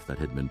the calf that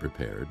had been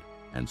prepared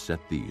and set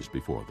these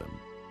before them.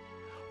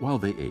 While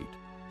they ate,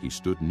 he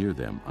stood near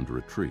them under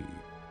a tree.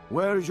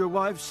 "Where is your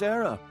wife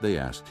Sarah?" They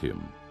asked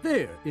him.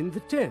 "There, in the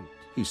tent,"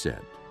 he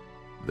said.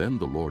 Then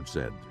the Lord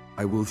said,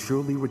 "I will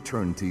surely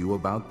return to you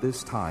about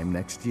this time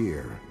next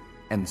year,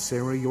 and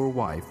Sarah your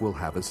wife will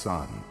have a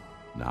son."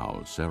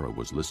 Now Sarah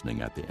was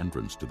listening at the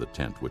entrance to the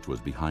tent which was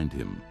behind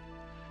him.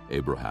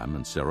 Abraham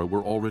and Sarah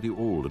were already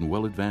old and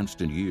well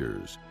advanced in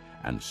years,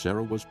 and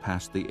Sarah was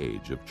past the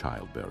age of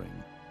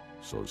childbearing.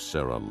 So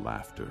Sarah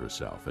laughed to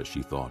herself as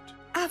she thought,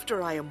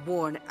 "After I am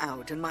worn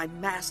out and my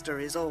master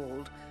is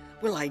old,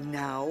 will I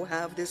now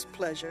have this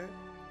pleasure?"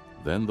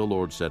 Then the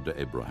Lord said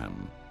to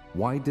Abraham,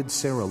 "Why did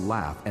Sarah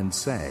laugh and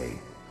say,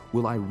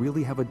 'Will I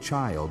really have a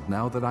child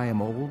now that I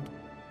am old?'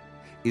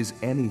 Is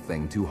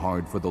anything too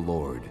hard for the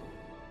Lord?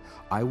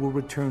 I will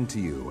return to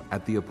you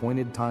at the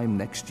appointed time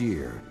next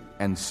year,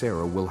 and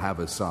Sarah will have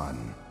a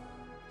son."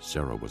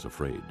 Sarah was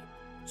afraid,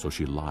 so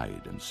she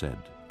lied and said,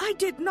 "I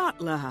did not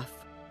laugh."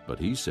 But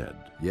he said,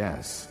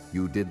 "Yes,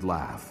 you did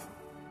laugh."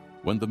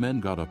 When the men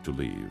got up to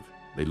leave,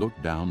 they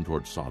looked down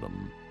toward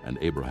Sodom, and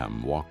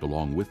Abraham walked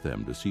along with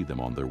them to see them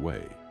on their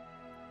way.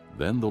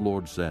 Then the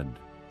Lord said,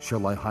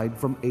 "Shall I hide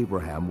from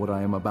Abraham what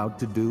I am about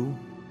to do?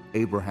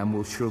 Abraham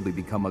will surely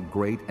become a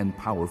great and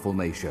powerful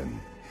nation,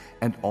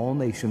 and all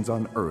nations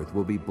on earth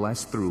will be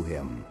blessed through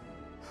him.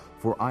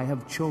 For I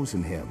have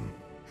chosen him,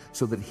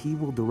 so that he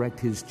will direct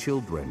his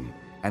children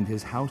and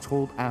his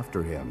household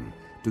after him,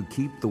 to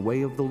keep the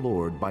way of the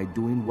Lord by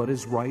doing what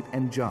is right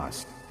and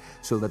just,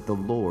 so that the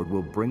Lord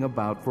will bring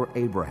about for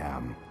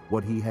Abraham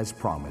what he has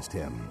promised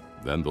him."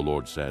 Then the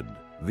Lord said,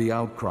 "The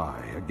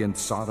outcry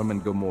against Sodom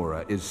and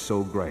Gomorrah is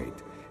so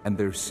great, and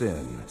their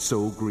sin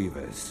so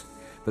grievous,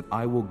 that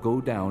I will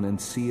go down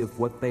and see if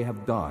what they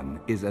have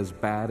done is as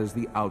bad as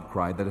the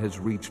outcry that has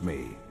reached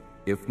me.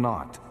 If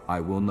not,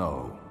 I will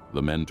know."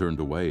 The men turned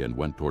away and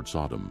went toward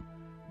Sodom,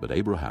 but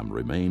Abraham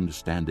remained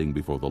standing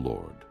before the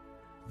Lord.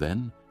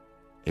 Then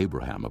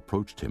Abraham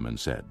approached him and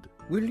said,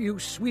 "Will you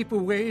sweep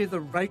away the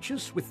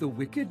righteous with the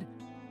wicked?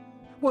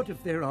 What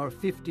if there are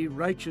 50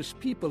 righteous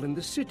people in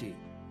the city?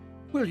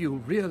 Will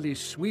you really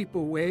sweep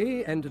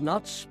away and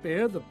not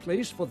spare the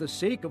place for the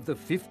sake of the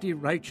 50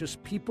 righteous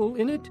people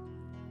in it?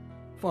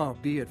 Far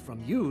be it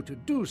from you to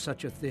do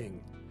such a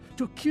thing,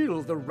 to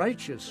kill the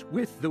righteous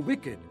with the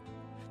wicked,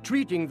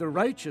 treating the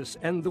righteous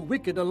and the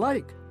wicked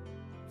alike.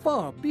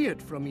 Far be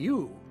it from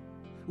you.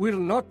 Will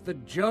not the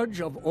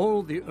judge of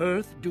all the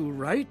earth do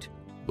right?"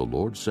 The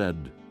Lord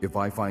said, "If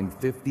I find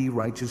 50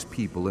 righteous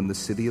people in the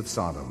city of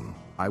Sodom,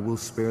 I will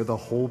spare the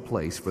whole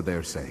place for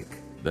their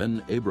sake."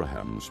 Then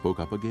Abraham spoke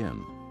up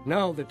again.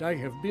 "Now that I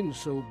have been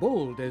so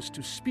bold as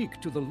to speak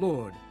to the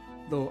Lord,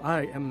 though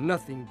I am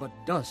nothing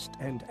but dust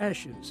and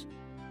ashes,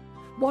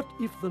 what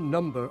if the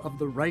number of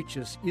the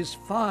righteous is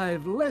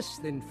 5 less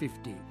than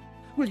 50?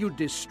 Will you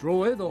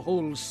destroy the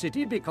whole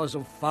city because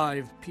of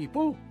 5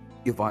 people?"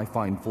 "If I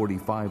find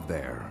 45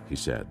 there," he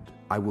said,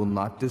 "I will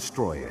not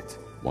destroy it."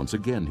 Once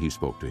again he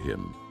spoke to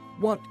him.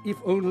 "What if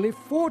only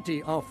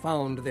 40 are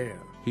found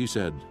there?" He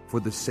said, "For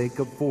the sake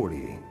of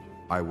 40,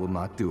 I will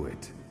not do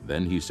it."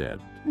 Then he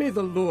said, "May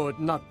the Lord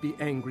not be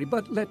angry,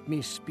 but let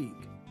me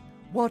speak.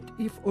 What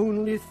if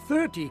only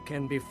 30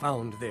 can be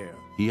found there?"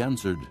 He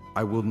answered,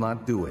 "I will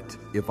not do it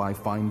if I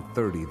find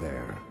 30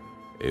 there."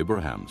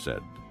 Abraham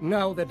said,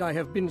 "Now that I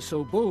have been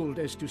so bold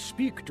as to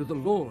speak to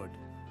the Lord,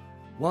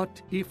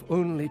 what if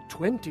only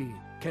 20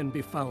 can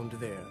be found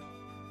there?"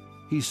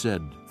 He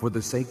said, "For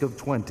the sake of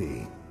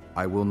 20,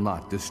 I will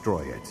not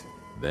destroy it."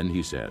 Then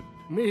he said,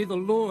 "May the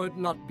Lord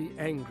not be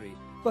angry,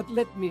 but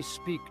let me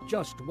speak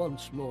just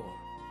once more.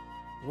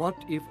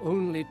 What if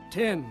only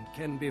 10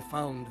 can be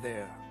found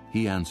there?"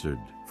 He answered,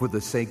 "For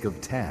the sake of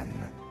 10,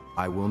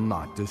 I will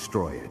not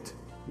destroy it."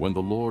 When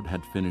the Lord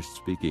had finished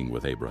speaking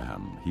with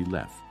Abraham, he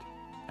left,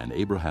 and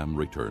Abraham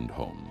returned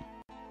home.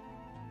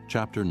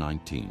 Chapter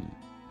 19.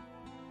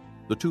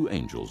 The 2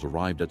 angels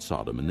arrived at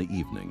Sodom in the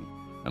evening,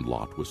 and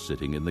Lot was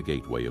sitting in the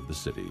gateway of the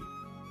city.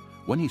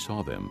 When he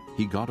saw them,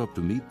 he got up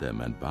to meet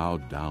them and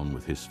bowed down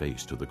with his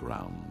face to the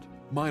ground.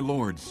 "My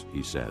lords,"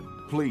 he said,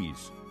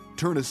 "please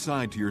turn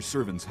aside to your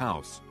servant's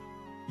house.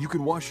 You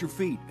can wash your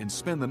feet and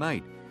spend the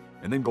night,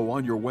 and then go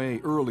on your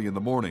way early in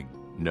the morning."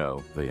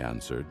 "No," they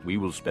answered, "we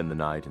will spend the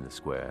night in the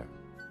square."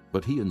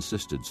 But he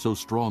insisted so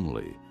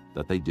strongly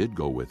that they did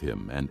go with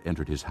him and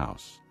entered his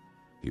house.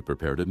 He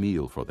prepared a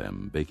meal for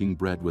them, baking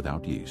bread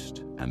without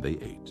yeast, and they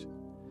ate.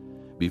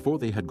 Before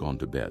they had gone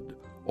to bed,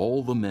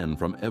 all the men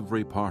from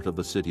every part of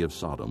the city of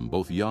Sodom,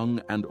 both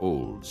young and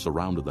old,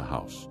 surrounded the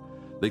house.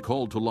 They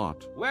called to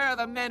Lot. "Where are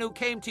the men who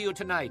came to you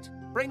tonight?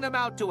 Bring them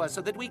out to us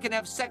so that we can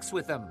have sex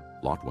with them."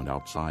 Lot went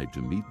outside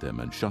to meet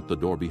them and shut the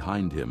door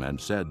behind him and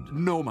said,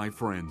 "No, my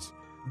friends,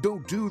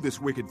 don't do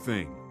this wicked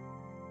thing.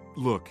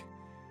 Look,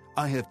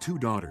 I have 2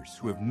 daughters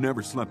who have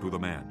never slept with a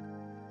man.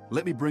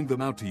 Let me bring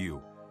them out to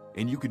you,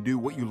 and you can do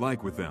what you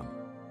like with them.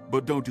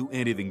 But don't do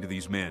anything to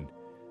these men,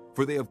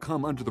 for they have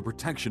come under the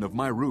protection of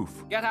my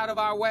roof." "Get out of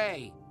our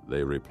way,"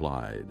 they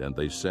replied, and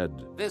they said,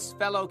 "This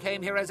fellow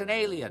came here as an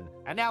alien,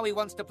 and now he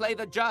wants to play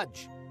the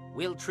judge.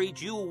 We'll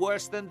treat you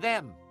worse than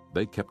them."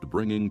 They kept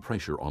bringing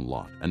pressure on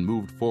Lot and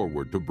moved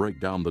forward to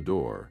break down the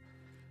door.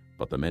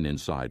 But the men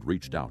inside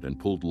reached out and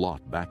pulled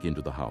Lot back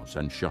into the house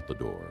and shut the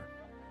door.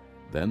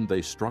 Then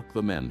they struck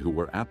the men who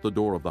were at the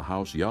door of the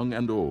house, young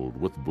and old,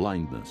 with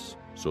blindness,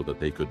 so that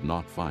they could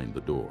not find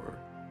the door.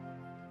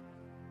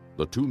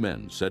 The 2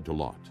 men said to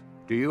Lot,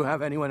 "Do you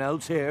have anyone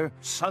else here?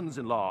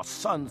 Sons-in-law,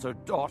 sons or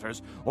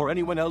daughters, or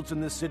anyone else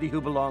in this city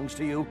who belongs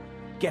to you?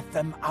 Get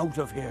them out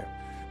of here,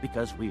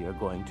 because we are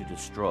going to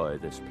destroy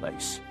this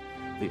place.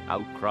 The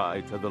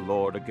outcry to the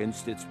Lord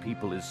against its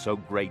people is so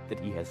great that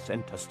he has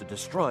sent us to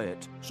destroy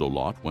it." So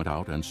Lot went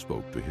out and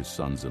spoke to his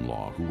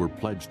sons-in-law, who were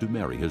pledged to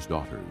marry his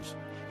daughters.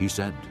 He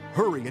said,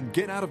 "Hurry and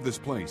get out of this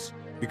place,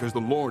 because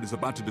the Lord is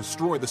about to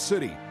destroy the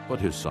city."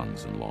 But his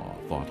sons-in-law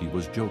thought he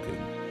was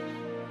joking.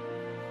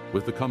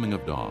 With the coming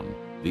of dawn,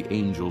 the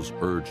angels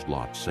urged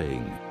Lot,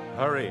 saying,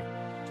 "Hurry,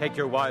 take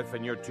your wife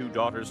and your 2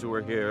 daughters who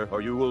are here,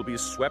 or you will be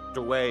swept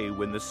away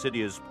when the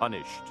city is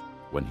punished."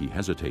 When he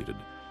hesitated,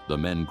 the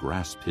men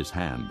grasped his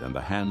hand and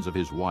the hands of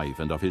his wife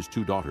and of his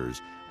 2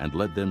 daughters and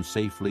led them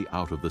safely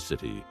out of the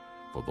city,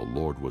 for the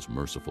Lord was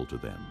merciful to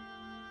them.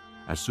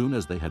 As soon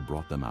as they had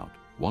brought them out,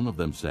 one of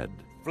them said,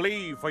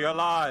 "Flee for your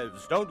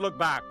lives. Don't look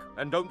back,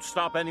 and don't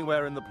stop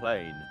anywhere in the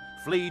plain.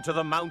 Flee to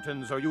the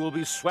mountains, or you will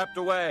be swept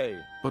away."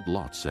 But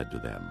Lot said to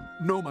them,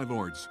 "No, my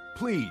lords,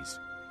 please.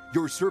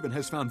 Your servant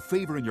has found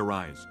favor in your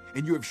eyes,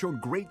 and you have shown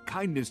great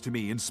kindness to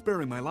me in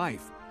sparing my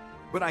life.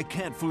 But I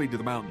can't flee to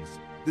the mountains.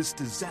 This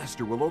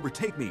disaster will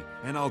overtake me,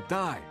 and I'll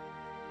die.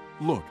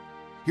 Look,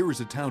 here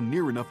is a town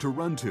near enough to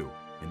run to,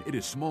 and it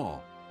is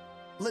small.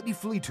 Let me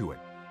flee to it.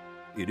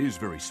 It is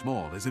very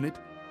small, isn't it?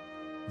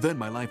 Then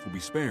my life will be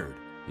spared."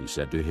 He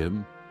said to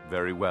him,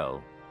 "Very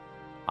well.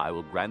 I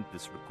will grant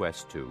this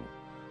request too.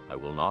 I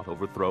will not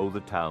overthrow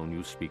the town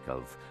you speak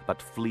of,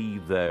 but flee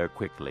there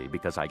quickly,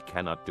 because I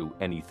cannot do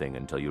anything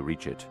until you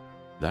reach it."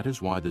 That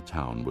is why the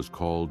town was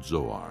called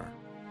Zoar.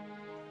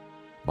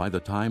 By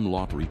the time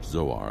Lot reached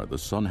Zoar, the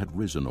sun had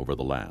risen over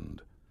the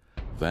land.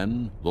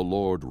 Then the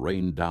Lord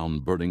rained down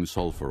burning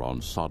sulfur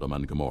on Sodom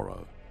and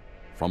Gomorrah,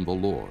 from the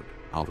Lord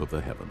out of the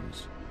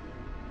heavens.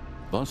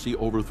 Thus he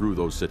overthrew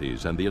those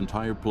cities and the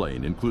entire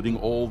plain, including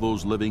all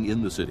those living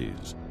in the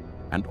cities,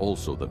 and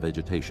also the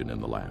vegetation in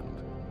the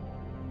land.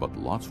 But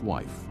Lot's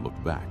wife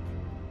looked back,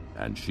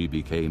 and she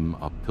became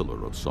a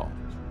pillar of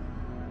salt.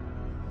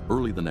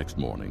 Early the next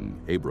morning,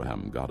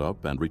 Abraham got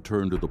up and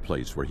returned to the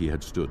place where he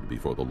had stood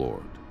before the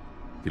Lord.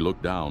 He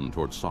looked down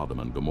toward Sodom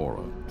and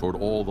Gomorrah, toward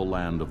all the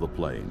land of the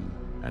plain,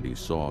 and he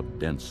saw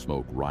dense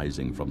smoke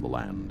rising from the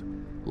land,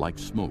 like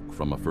smoke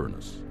from a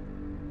furnace.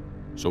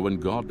 So when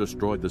God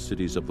destroyed the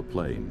cities of the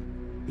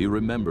plain, he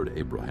remembered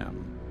Abraham,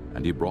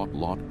 and he brought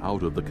Lot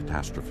out of the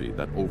catastrophe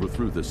that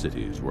overthrew the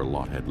cities where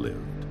Lot had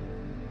lived.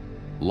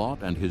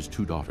 Lot and his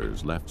 2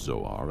 daughters left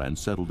Zoar and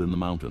settled in the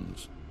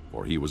mountains,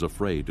 for he was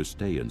afraid to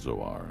stay in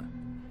Zoar.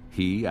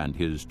 He and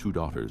his 2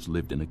 daughters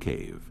lived in a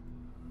cave.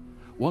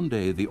 One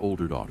day the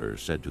older daughter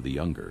said to the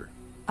younger,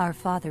 "Our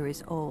father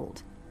is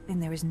old,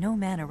 and there is no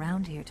man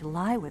around here to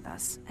lie with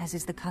us, as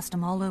is the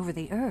custom all over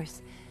the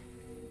earth.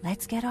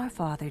 Let's get our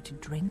father to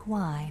drink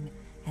wine,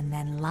 and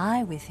then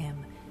lie with him,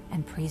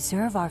 and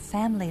preserve our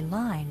family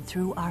line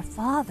through our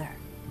father."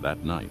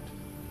 That night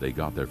they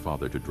got their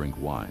father to drink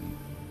wine,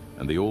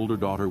 and the older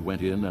daughter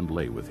went in and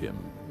lay with him.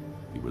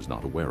 He was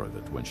not aware of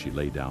it when she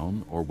lay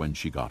down or when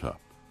she got up.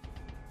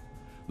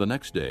 The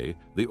next day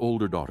the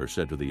older daughter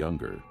said to the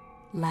younger,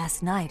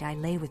 "Last night I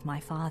lay with my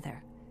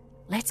father.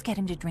 Let's get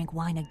him to drink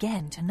wine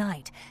again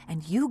tonight,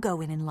 and you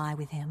go in and lie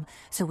with him,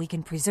 so we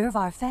can preserve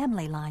our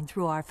family line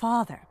through our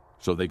father."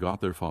 So they got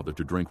their father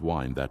to drink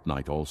wine that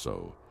night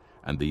also,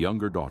 and the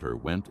younger daughter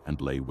went and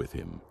lay with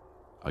him.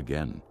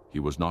 Again, he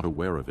was not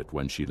aware of it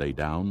when she lay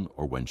down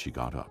or when she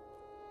got up.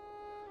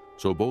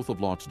 So both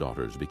of Lot's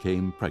daughters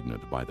became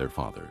pregnant by their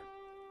father.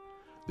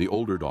 The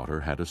older daughter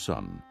had a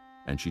son,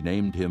 and she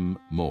named him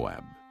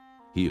Moab.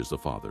 He is the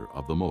father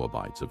of the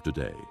Moabites of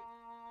today.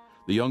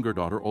 The younger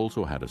daughter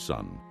also had a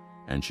son,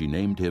 and she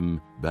named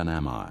him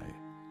Ben-Ammi.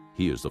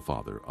 He is the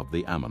father of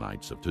the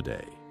Ammonites of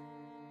today.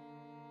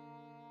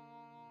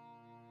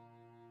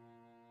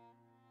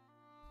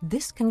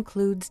 This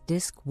concludes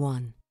Disc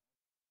 1.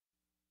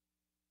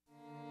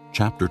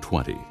 Chapter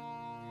 20.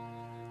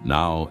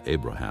 Now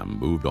Abraham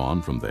moved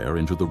on from there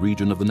into the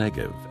region of the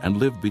Negev and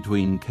lived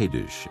between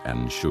Kadesh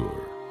and Shur.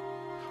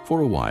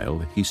 For a while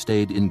he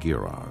stayed in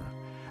Gerar,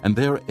 and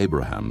there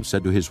Abraham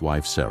said to his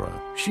wife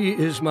Sarah, "She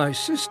is my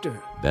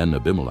sister." Then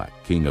Abimelech,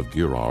 king of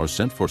Gerar,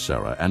 sent for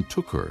Sarah and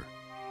took her.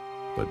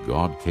 But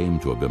God came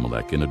to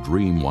Abimelech in a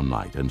dream one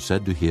night and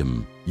said to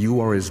him,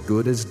 "You are as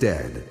good as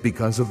dead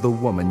because of the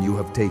woman you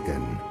have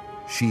taken.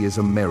 She is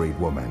a married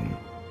woman."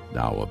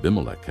 Now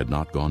Abimelech had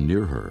not gone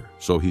near her,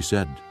 so he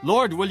said,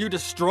 "Lord, will you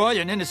destroy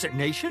an innocent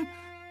nation?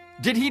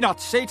 Did he not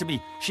say to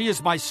me, 'She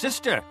is my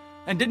sister'?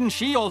 And didn't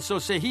she also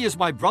say, 'He is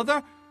my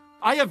brother'?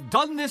 I have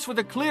done this with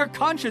a clear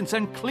conscience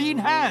and clean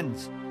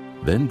hands."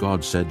 Then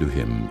God said to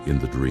him in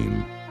the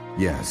dream,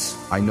 "Yes,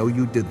 I know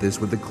you did this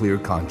with a clear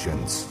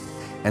conscience,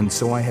 and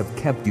so I have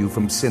kept you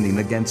from sinning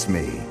against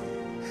me.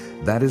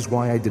 That is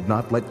why I did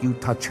not let you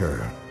touch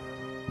her.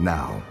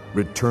 Now,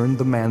 return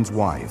the man's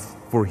wife,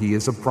 for he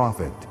is a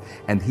prophet,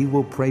 and he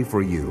will pray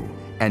for you,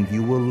 and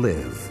you will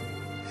live.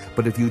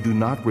 But if you do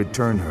not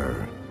return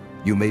her,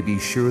 you may be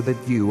sure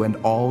that you and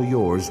all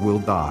yours will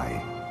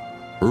die."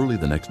 Early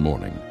the next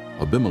morning,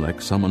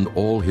 Abimelech summoned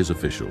all his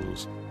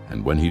officials,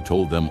 and when he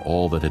told them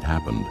all that had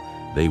happened,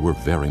 they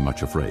were very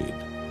much afraid.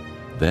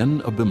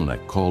 Then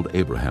Abimelech called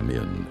Abraham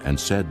in and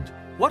said,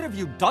 "What have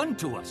you done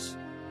to us?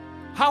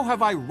 How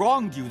have I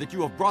wronged you that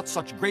you have brought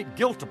such great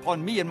guilt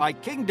upon me and my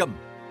kingdom?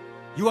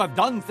 You have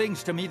done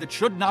things to me that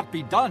should not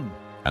be done."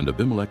 And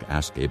Abimelech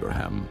asked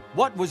Abraham,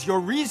 "What was your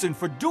reason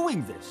for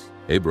doing this?"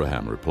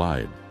 Abraham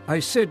replied, "I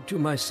said to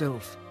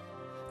myself,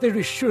 'There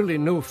is surely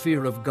no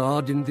fear of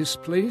God in this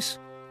place,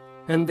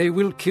 and they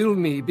will kill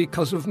me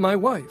because of my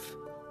wife.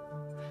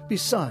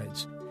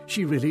 Besides,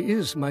 she really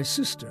is my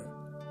sister,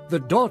 the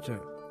daughter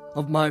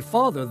of my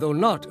father, though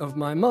not of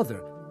my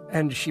mother,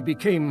 and she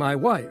became my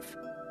wife.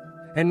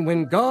 And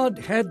when God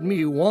had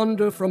me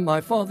wander from my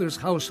father's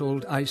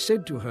household, I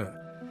said to her,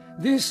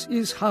 This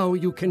is how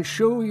you can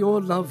show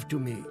your love to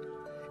me.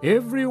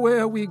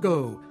 Everywhere we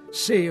go,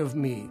 say of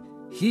me,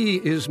 He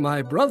is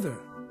my brother."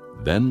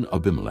 Then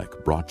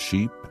Abimelech brought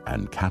sheep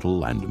and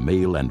cattle and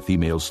male and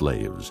female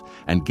slaves,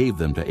 and gave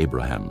them to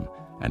Abraham,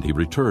 and he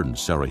returned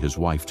Sarah his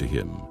wife to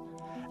him.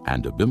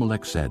 And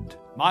Abimelech said,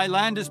 "My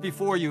land is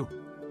before you.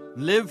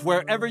 Live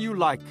wherever you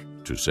like."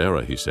 To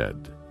Sarah he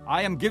said,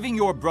 "I am giving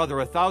your brother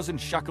 1,000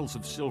 shekels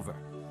of silver.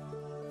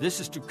 This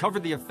is to cover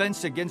the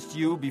offense against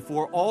you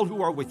before all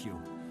who are with you.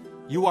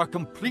 You are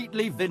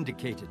completely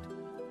vindicated."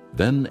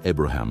 Then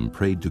Abraham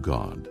prayed to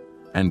God,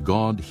 and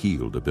God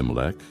healed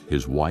Abimelech,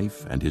 his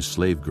wife, and his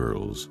slave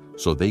girls,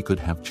 so they could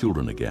have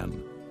children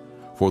again.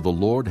 For the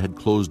Lord had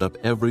closed up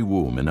every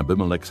womb in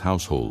Abimelech's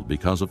household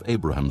because of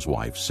Abraham's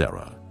wife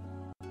Sarah.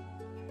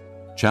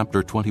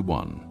 Chapter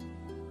 21.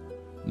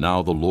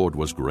 Now the Lord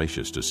was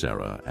gracious to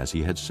Sarah, as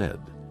he had said,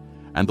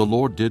 and the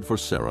Lord did for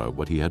Sarah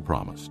what he had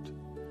promised.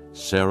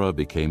 Sarah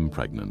became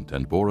pregnant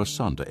and bore a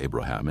son to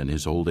Abraham in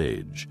his old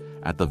age,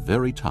 at the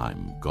very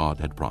time God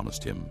had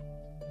promised him.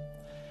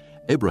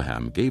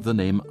 Abraham gave the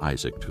name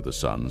Isaac to the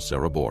son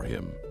Sarah bore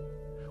him.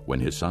 When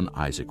his son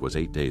Isaac was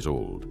 8 days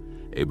old,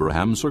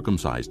 Abraham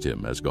circumcised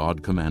him as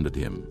God commanded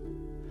him.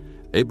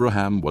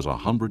 Abraham was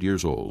 100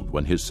 years old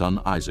when his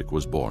son Isaac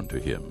was born to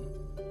him.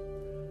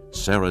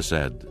 Sarah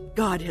said,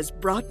 "God has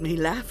brought me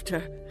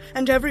laughter,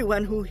 and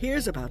everyone who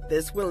hears about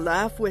this will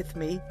laugh with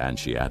me." And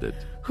she added,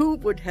 "Who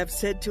would have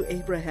said to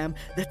Abraham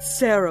that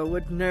Sarah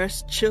would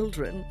nurse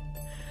children?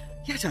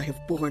 Yet I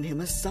have borne him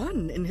a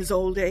son in his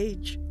old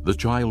age." The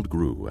child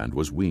grew and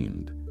was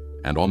weaned,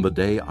 and on the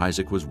day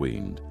Isaac was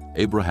weaned,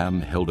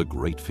 Abraham held a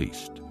great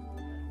feast.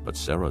 But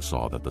Sarah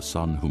saw that the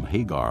son whom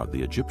Hagar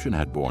the Egyptian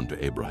had borne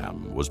to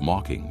Abraham was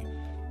mocking,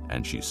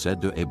 and she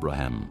said to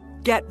Abraham,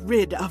 "Get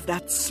rid of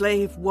that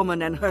slave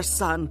woman and her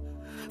son,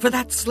 for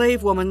that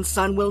slave woman's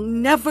son will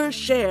never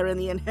share in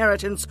the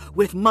inheritance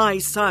with my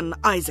son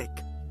Isaac."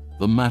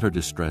 The matter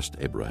distressed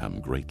Abraham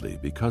greatly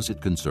because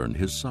it concerned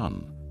his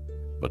son.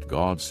 But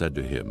God said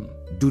to him,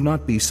 "Do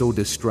not be so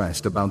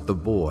distressed about the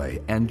boy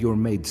and your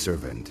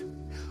maidservant.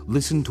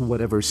 Listen to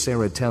whatever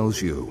Sarah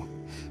tells you,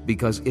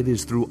 because it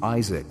is through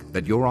Isaac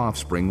that your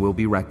offspring will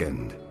be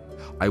reckoned.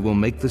 I will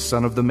make the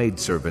son of the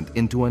maidservant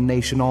into a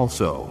nation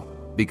also,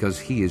 because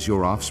he is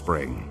your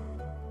offspring."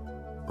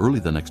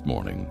 Early the next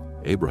morning,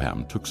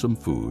 Abraham took some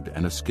food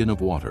and a skin of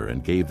water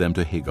and gave them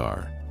to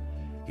Hagar.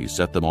 He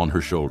set them on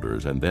her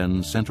shoulders and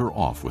then sent her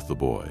off with the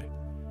boy.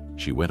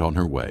 She went on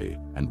her way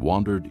and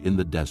wandered in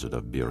the desert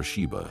of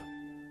Beersheba.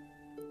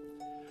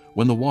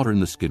 When the water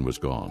in the skin was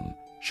gone,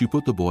 she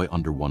put the boy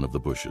under one of the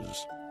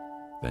bushes.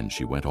 Then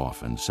she went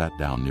off and sat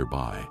down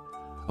nearby,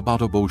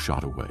 about a bow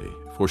shot away,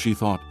 for she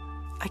thought,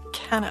 "I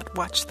cannot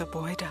watch the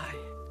boy die."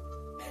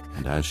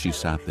 And as she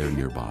sat there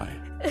nearby,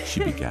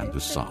 she began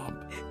to sob.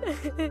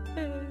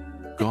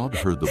 God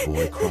heard the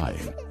boy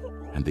crying,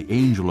 and the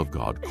angel of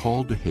God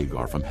called to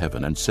Hagar from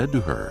heaven and said to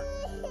her,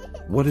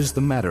 "What is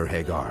the matter,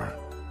 Hagar?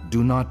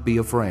 Do not be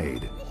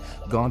afraid.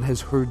 God has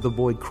heard the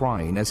boy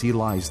crying as he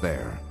lies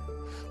there.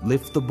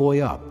 Lift the boy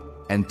up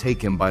and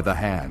take him by the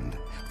hand,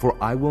 for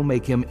I will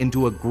make him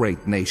into a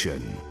great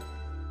nation."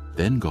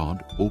 Then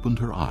God opened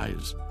her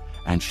eyes,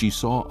 and she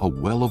saw a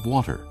well of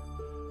water.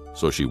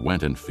 So she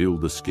went and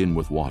filled the skin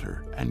with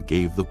water and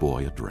gave the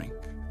boy a drink.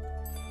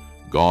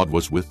 God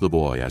was with the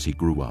boy as he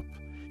grew up.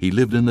 He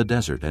lived in the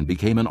desert and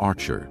became an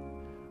archer.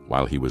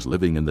 While he was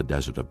living in the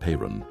desert of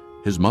Paran,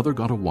 his mother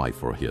got a wife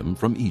for him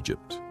from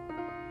Egypt.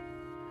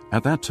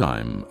 At that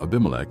time,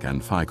 Abimelech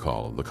and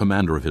Phicol, the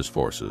commander of his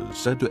forces,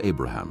 said to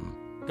Abraham,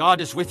 "God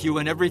is with you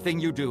in everything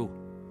you do.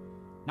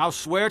 Now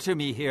swear to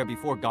me here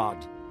before God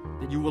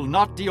that you will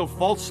not deal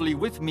falsely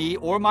with me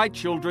or my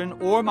children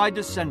or my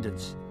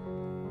descendants.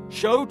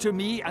 Show to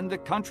me and the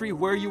country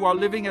where you are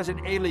living as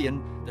an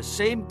alien the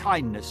same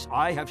kindness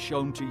I have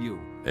shown to you."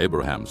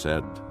 Abraham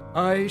said,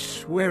 "I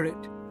swear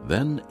it."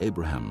 Then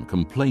Abraham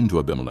complained to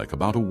Abimelech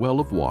about a well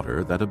of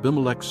water that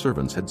Abimelech's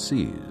servants had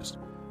seized.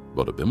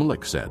 But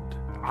Abimelech said,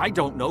 "I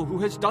don't know who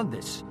has done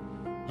this.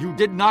 You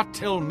did not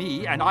tell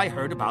me, and I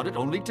heard about it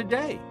only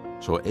today."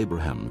 So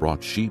Abraham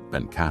brought sheep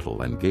and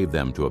cattle and gave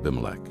them to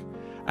Abimelech,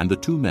 and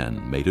the two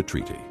men made a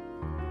treaty.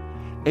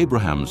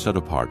 Abraham set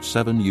apart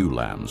 7 ewe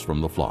lambs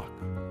from the flock,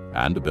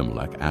 and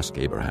Abimelech asked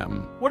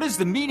Abraham, "What is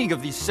the meaning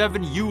of these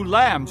 7 ewe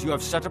lambs you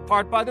have set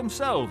apart by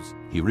themselves?"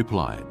 He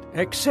replied,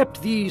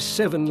 "Accept these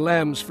 7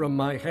 lambs from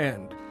my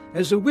hand,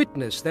 as a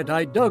witness that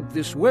I dug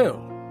this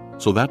well."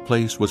 So that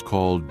place was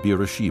called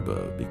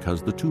Beersheba,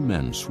 because the two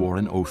men swore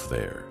an oath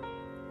there.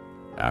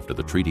 After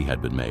the treaty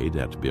had been made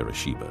at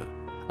Beersheba,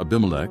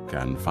 Abimelech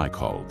and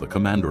Phicol, the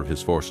commander of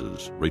his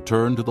forces,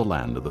 returned to the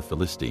land of the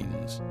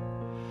Philistines.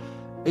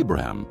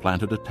 Abraham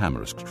planted a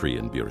tamarisk tree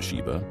in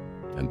Beersheba,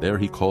 and there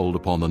he called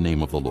upon the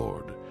name of the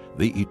Lord,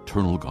 the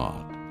eternal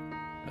God.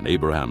 And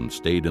Abraham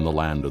stayed in the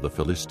land of the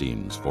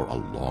Philistines for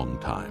a long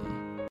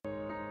time.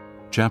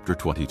 Chapter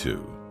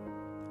 22.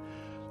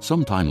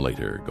 Sometime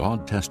later,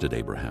 God tested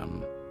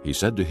Abraham. He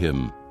said to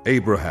him,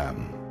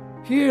 "Abraham."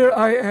 "Here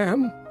I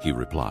am," he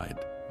replied.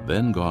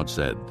 Then God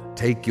said,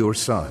 "Take your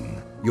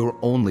son, your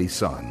only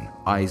son,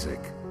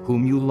 Isaac,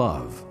 whom you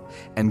love,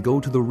 and go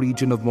to the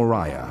region of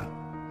Moriah.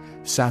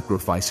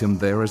 Sacrifice him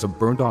there as a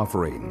burnt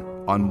offering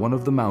on one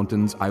of the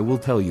mountains I will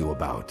tell you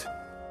about."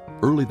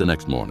 Early the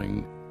next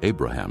morning,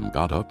 Abraham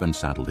got up and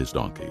saddled his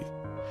donkey.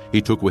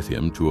 He took with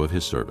him 2 of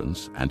his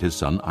servants and his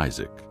son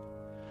Isaac.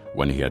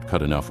 When he had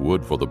cut enough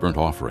wood for the burnt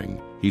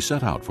offering, he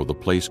set out for the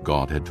place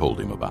God had told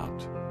him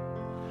about.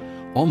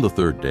 On the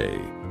 3rd day,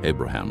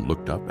 Abraham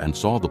looked up and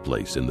saw the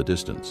place in the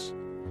distance.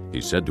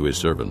 He said to his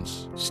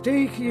servants,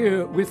 "Stay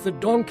here with the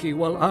donkey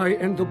while I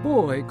and the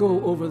boy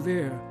go over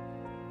there.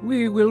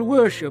 We will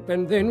worship,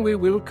 and then we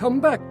will come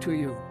back to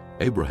you."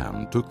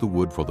 Abraham took the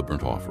wood for the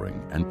burnt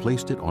offering and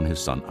placed it on his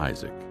son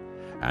Isaac,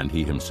 and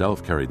he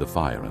himself carried the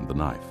fire and the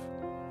knife.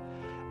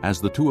 As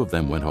the 2 of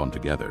them went on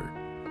together,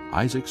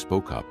 Isaac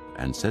spoke up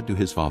and said to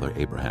his father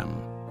Abraham,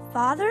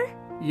 "Father?"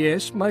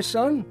 "Yes, my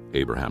son?"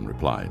 Abraham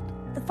replied.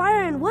 "The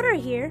fire and wood are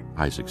here,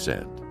 Isaac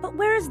said. but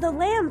where is the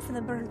lamb for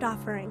the burnt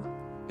offering?"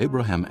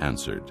 Abraham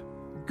answered,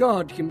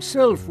 "God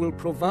himself will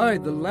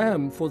provide the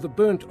lamb for the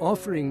burnt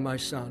offering, my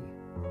son."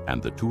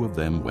 And the 2 of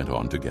them went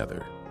on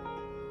together.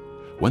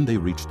 When they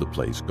reached the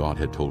place God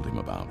had told him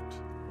about,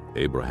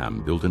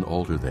 Abraham built an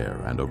altar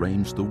there and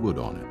arranged the wood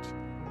on it.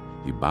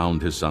 He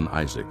bound his son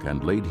Isaac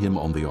and laid him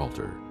on the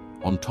altar,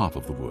 on top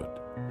of the wood.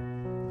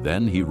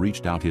 Then he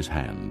reached out his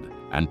hand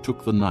and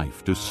took the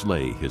knife to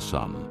slay his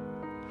son.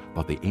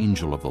 But the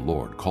angel of the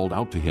Lord called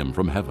out to him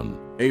from heaven,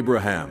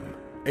 "Abraham,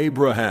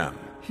 Abraham."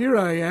 "Here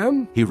I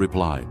am," he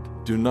replied.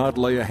 "Do not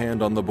lay a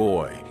hand on the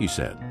boy," he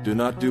said. "Do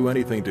not do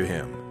anything to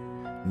him.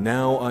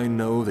 Now I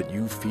know that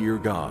you fear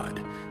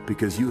God,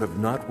 because you have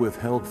not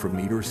withheld from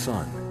me your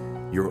son,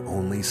 your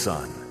only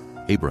son."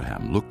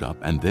 Abraham looked up,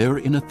 and there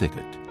in a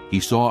thicket he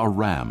saw a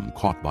ram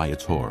caught by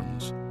its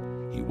horns.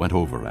 He went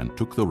over and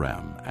took the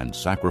ram and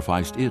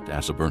sacrificed it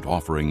as a burnt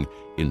offering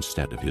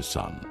instead of his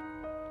son.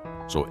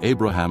 So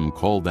Abraham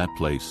called that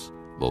place,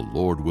 "The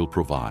Lord will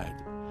provide."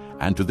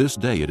 And to this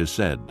day it is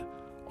said,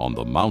 "On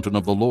the mountain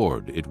of the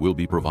Lord it will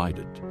be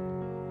provided."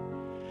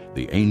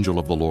 The angel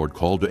of the Lord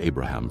called to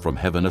Abraham from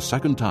heaven a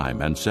second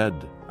time and said,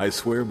 "I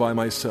swear by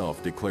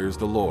myself, declares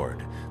the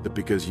Lord, that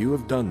because you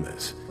have done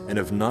this, and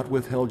have not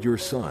withheld your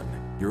son,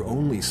 your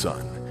only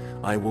son,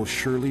 I will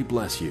surely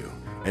bless you,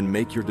 and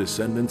make your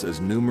descendants as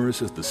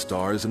numerous as the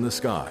stars in the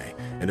sky,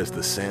 and as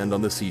the sand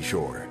on the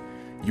seashore.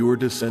 Your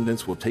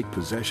descendants will take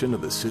possession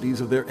of the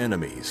cities of their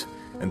enemies,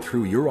 and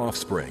through your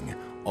offspring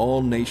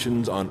all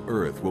nations on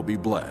earth will be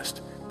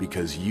blessed,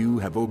 because you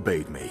have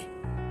obeyed me."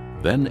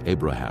 Then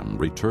Abraham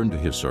returned to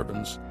his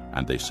servants,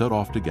 and they set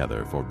off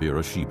together for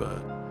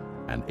Beersheba,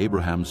 and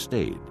Abraham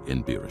stayed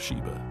in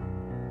Beersheba.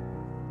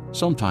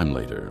 Sometime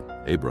later,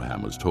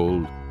 Abraham was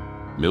told,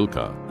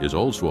 "Milcah is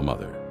also a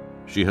mother.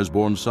 She has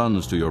borne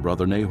sons to your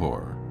brother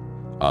Nahor,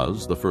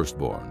 Uz the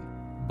firstborn,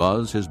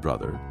 Buz his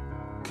brother,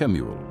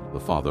 Kemuel the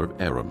father of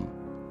Aram,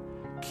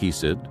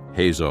 Chesed,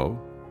 Hazo,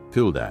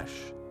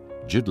 Pildash,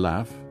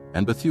 Jidlaph,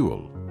 and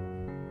Bethuel.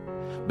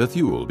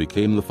 Bethuel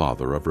became the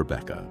father of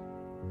Rebekah.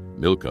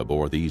 Milcah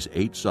bore these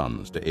 8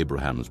 sons to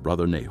Abraham's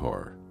brother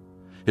Nahor.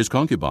 His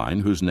concubine,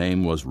 whose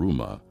name was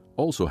Rumah,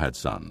 also had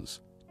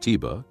sons,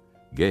 Teba,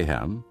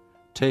 Gaham,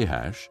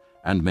 Tahash,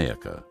 and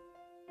Maacah.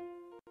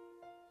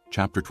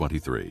 Chapter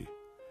 23.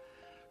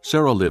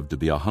 Sarah lived to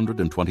be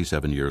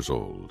 127 years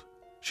old.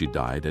 She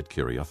died at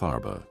Kiriath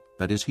Arba,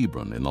 that is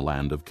Hebron, in the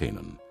land of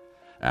Canaan.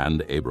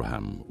 And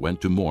Abraham went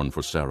to mourn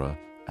for Sarah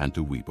and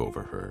to weep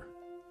over her.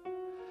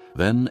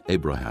 Then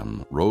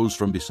Abraham rose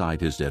from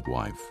beside his dead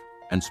wife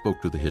and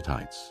spoke to the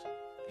Hittites.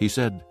 He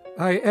said,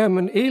 I am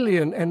an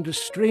alien and a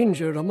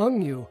stranger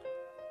among you.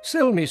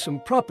 Sell me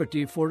some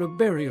property for a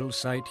burial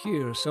site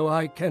here so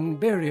I can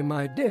bury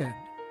my dead.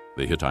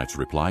 The Hittites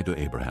replied to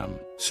Abraham,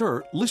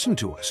 Sir, listen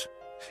to us.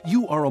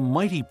 You are a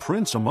mighty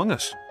prince among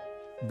us.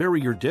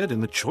 Bury your dead in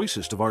the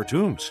choicest of our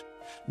tombs.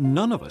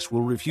 None of us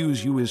will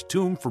refuse you his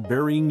tomb for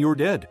burying your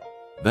dead.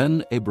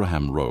 Then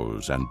Abraham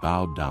rose and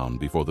bowed down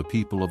before the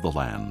people of the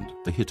land,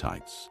 the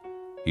Hittites.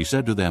 He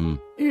said to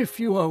them, If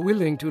you are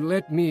willing to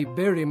let me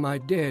bury my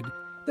dead,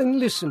 then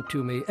listen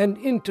to me and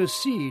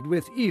intercede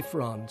with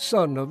Ephron,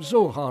 son of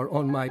Zohar,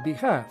 on my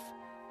behalf.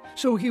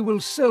 So he will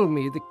sell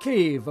me the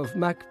cave of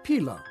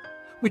Machpelah,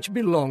 which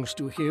belongs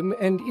to him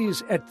and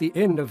is at the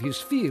end of his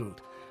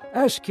field.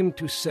 Ask him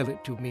to sell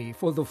it to me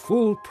for the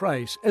full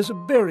price as a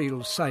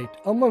burial site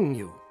among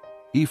you.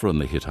 Ephron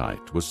the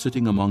Hittite was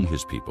sitting among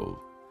his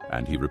people,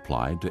 and he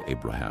replied to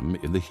Abraham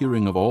in the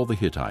hearing of all the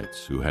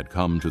Hittites who had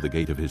come to the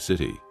gate of his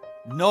city.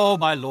 No,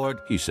 my lord,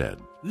 he said,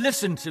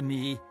 listen to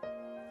me.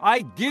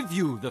 I give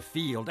you the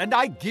field, and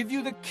I give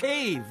you the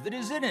cave that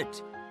is in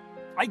it.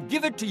 I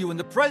give it to you in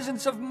the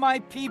presence of my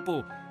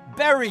people.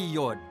 Bury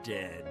your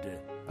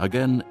dead.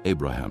 Again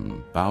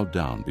Abraham bowed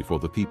down before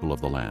the people of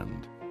the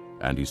land,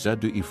 and he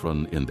said to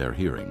Ephron in their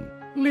hearing,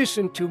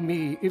 Listen to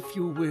me, if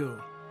you will.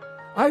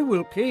 I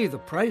will pay the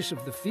price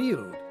of the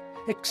field.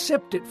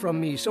 Accept it from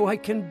me so I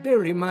can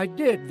bury my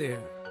dead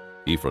there.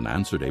 Ephron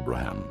answered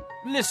Abraham,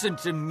 Listen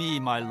to me,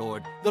 my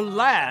lord. The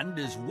land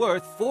is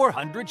worth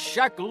 400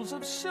 shekels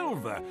of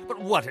silver. But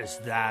what is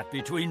that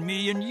between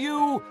me and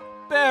you?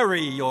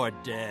 Bury your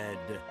dead.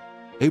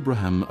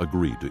 Abraham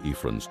agreed to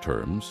Ephron's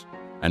terms,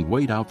 and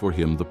weighed out for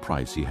him the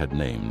price he had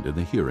named in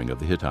the hearing of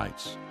the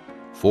Hittites,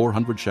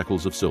 400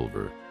 shekels of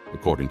silver,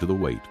 according to the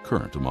weight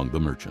current among the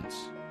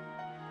merchants.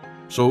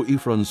 So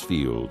Ephron's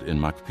field in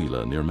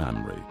Machpelah near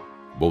Mamre,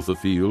 both the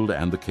field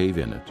and the cave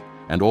in it,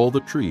 and all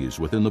the trees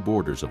within the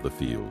borders of the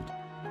field,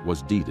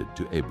 was deeded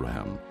to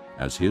Abraham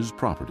as his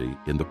property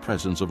in the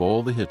presence of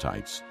all the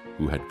Hittites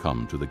who had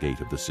come to the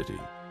gate of the city.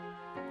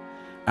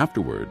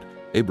 Afterward,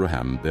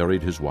 Abraham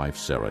buried his wife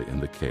Sarah in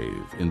the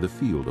cave in the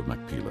field of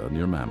Machpelah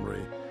near Mamre,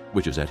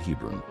 which is at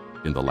Hebron,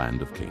 in the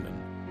land of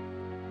Canaan.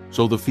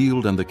 So the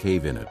field and the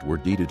cave in it were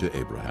deeded to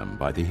Abraham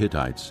by the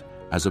Hittites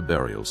as a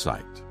burial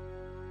site.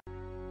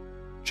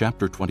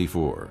 Chapter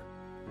 24.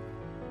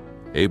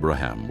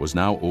 Abraham was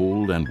now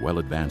old and well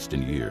advanced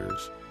in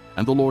years,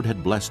 and the Lord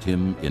had blessed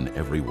him in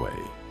every way.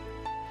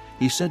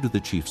 He said to the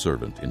chief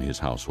servant in his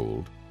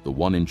household, the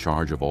one in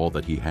charge of all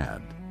that he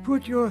had,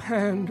 Put your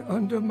hand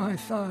under my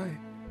thigh.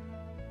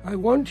 I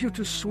want you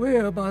to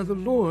swear by the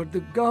Lord,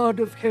 the God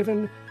of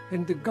heaven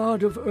and the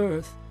God of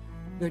earth,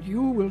 that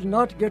you will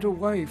not get a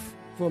wife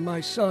for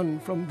my son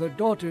from the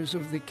daughters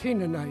of the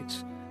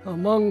Canaanites,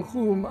 among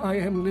whom I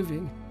am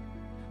living,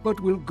 but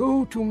will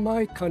go to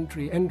my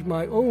country and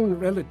my own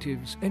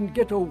relatives and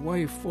get a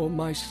wife for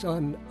my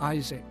son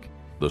Isaac.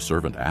 The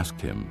servant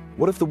asked him,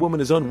 What if the woman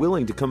is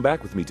unwilling to come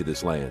back with me to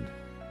this land?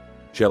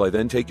 Shall I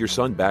then take your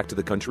son back to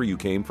the country you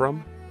came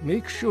from?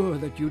 Make sure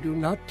that you do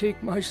not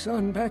take my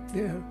son back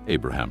there.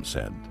 Abraham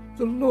said,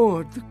 The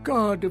Lord, the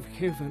God of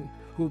heaven,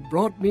 who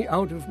brought me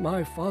out of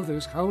my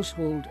father's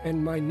household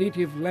and my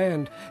native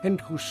land,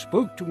 and who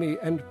spoke to me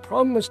and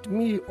promised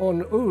me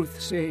on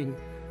oath, saying,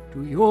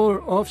 To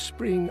your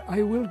offspring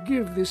I will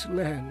give this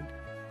land.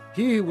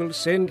 He will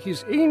send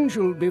his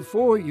angel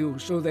before you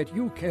so that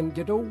you can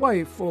get a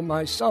wife for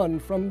my son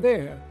from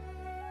there.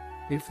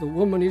 If the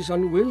woman is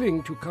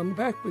unwilling to come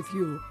back with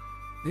you,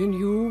 then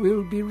you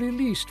will be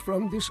released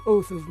from this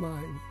oath of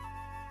mine.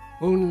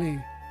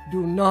 Only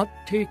do not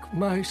take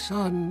my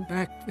son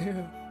back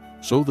there.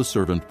 So the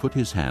servant put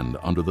his hand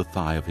under the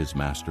thigh of his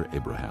master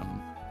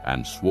Abraham,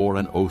 and swore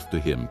an oath to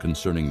him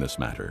concerning this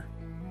matter.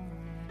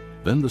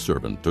 Then the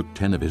servant took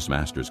 10 of his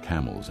master's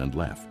camels and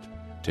left,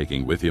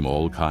 taking with him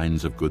all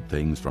kinds of good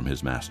things from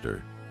his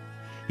master.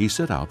 He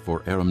set out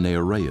for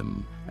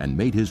Aram-naharaim and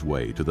made his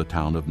way to the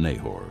town of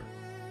Nahor.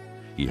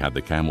 He had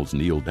the camels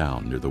kneel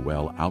down near the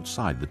well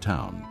outside the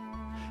town.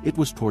 It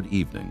was toward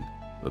evening,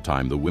 the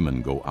time the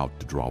women go out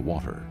to draw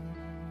water.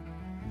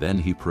 Then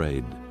he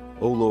prayed,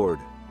 O Lord,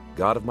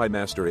 God of my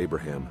master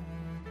Abraham,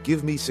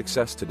 give me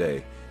success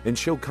today, and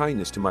show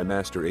kindness to my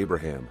master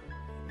Abraham.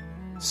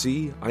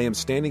 See, I am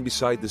standing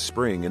beside the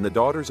spring, and the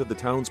daughters of the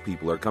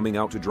townspeople are coming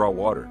out to draw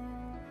water.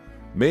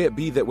 May it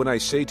be that when I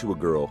say to a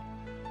girl,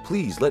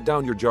 Please let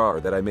down your jar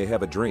that I may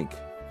have a drink,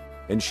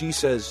 and she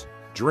says,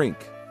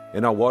 Drink,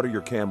 and I'll water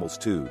your camels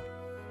too.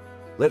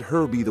 Let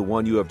her be the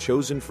one you have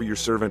chosen for your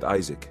servant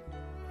Isaac.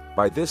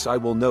 By this I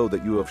will know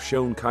that you have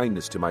shown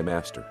kindness to my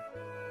master.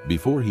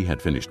 Before he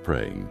had finished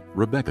praying,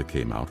 Rebekah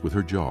came out with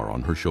her jar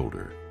on her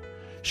shoulder.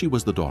 She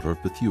was the daughter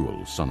of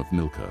Bethuel, son of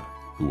Milcah,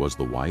 who was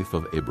the wife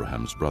of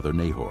Abraham's brother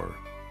Nahor.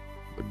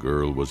 The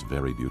girl was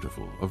very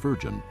beautiful, a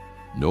virgin.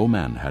 No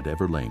man had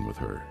ever lain with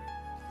her.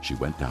 She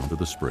went down to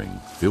the spring,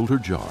 filled her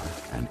jar,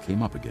 and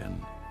came up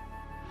again.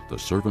 The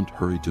servant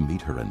hurried to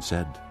meet her and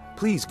said,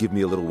 "Please give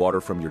me a little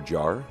water from your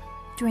jar."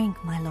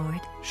 "Drink, my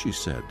lord," she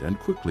said, and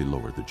quickly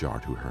lowered the jar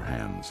to her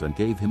hands and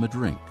gave him a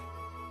drink.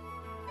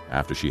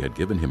 After she had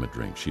given him a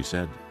drink, she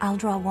said, "I'll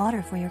draw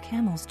water for your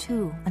camels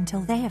too,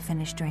 until they have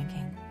finished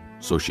drinking."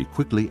 So she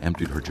quickly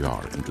emptied her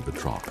jar into the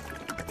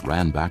trough,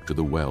 ran back to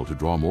the well to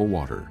draw more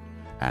water,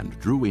 and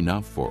drew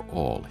enough for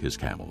all his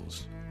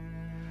camels.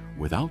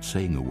 Without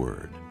saying a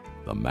word,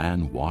 the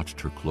man watched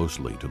her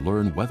closely to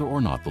learn whether or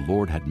not the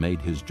Lord had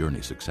made his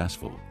journey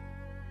successful.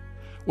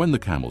 When the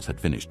camels had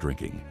finished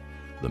drinking,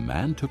 the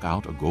man took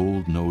out a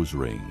gold nose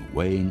ring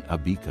weighing a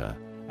beka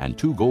and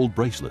 2 gold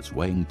bracelets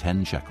weighing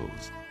 10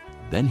 shekels.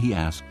 Then he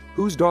asked,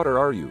 "Whose daughter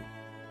are you?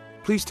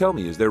 Please tell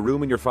me, is there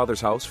room in your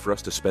father's house for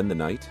us to spend the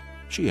night?"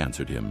 She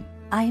answered him,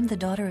 "I am the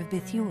daughter of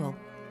Bethuel,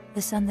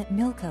 the son that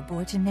Milcah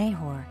bore to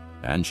Nahor."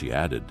 And she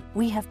added,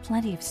 "We have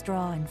plenty of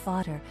straw and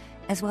fodder,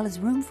 as well as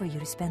room for you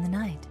to spend the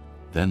night."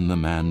 Then the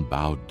man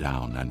bowed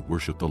down and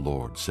worshipped the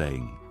Lord,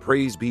 saying,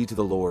 "Praise be to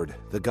the Lord,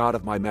 the God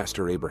of my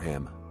master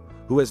Abraham,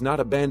 who has not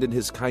abandoned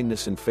his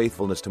kindness and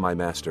faithfulness to my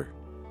master.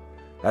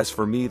 As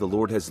for me, the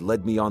Lord has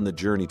led me on the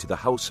journey to the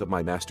house of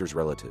my master's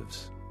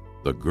relatives."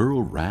 The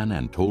girl ran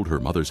and told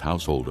her mother's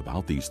household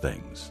about these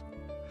things.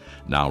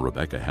 Now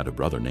Rebekah had a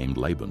brother named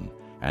Laban,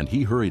 and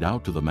he hurried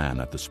out to the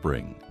man at the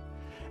spring.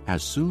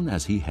 As soon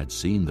as he had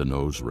seen the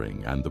nose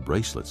ring and the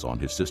bracelets on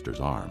his sister's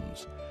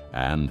arms,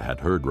 and had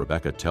heard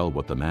Rebekah tell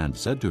what the man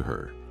said to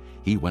her,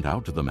 he went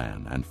out to the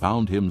man and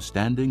found him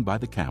standing by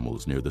the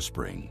camels near the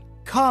spring.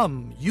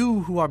 "Come,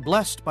 you who are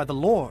blessed by the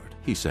Lord,"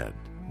 he said.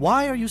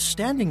 "Why are you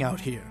standing out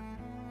here?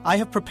 I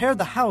have prepared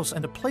the house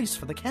and a place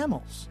for the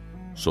camels."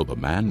 So the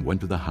man went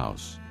to the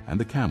house, and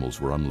the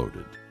camels were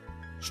unloaded.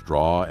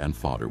 Straw and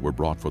fodder were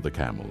brought for the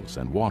camels,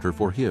 and water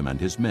for him and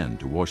his men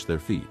to wash their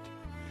feet.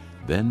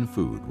 Then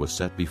food was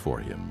set before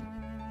him.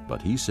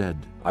 But he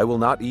said, "I will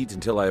not eat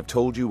until I have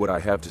told you what I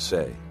have to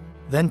say."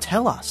 "Then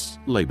tell us,"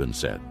 Laban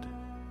said.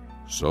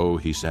 So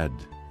he said,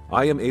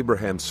 "I am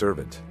Abraham's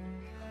servant.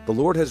 The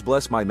Lord has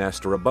blessed my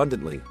master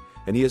abundantly,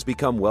 and he has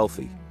become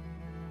wealthy.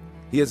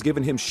 He has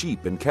given him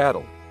sheep and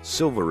cattle,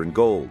 silver and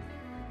gold,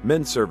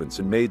 men servants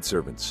and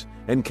maidservants,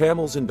 and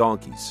camels and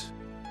donkeys.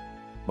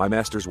 My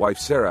master's wife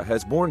Sarah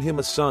has borne him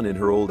a son in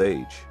her old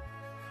age,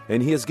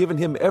 and he has given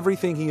him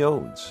everything he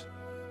owns.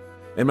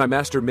 And my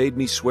master made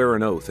me swear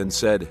an oath and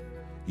said,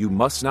 'You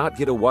must not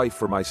get a wife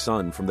for my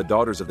son from the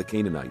daughters of the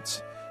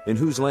Canaanites, in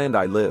whose land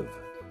I live,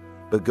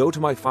 but go to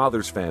my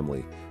father's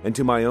family and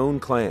to my own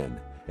clan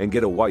and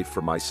get a wife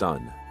for my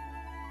son.'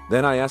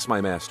 Then I asked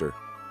my master,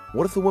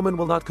 'What if the woman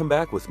will not come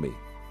back with me?'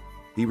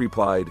 He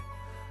replied,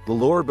 'The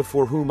Lord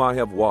before whom I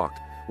have walked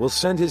will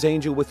send his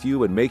angel with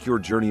you and make your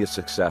journey a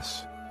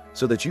success,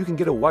 so that you can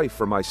get a wife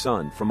for my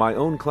son from my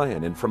own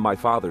clan and from my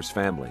father's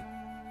family.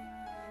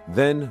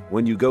 Then,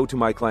 when you go to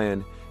my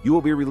clan, you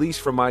will be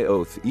released from my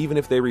oath, even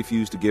if they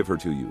refuse to give her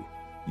to you.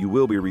 You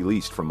will be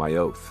released from my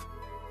oath.'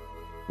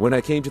 When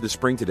I came to the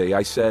spring today,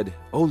 I said,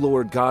 'O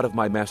Lord God of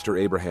my master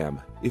Abraham,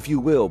 if you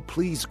will,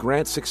 please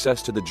grant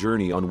success to the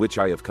journey on which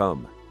I have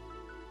come.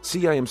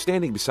 See, I am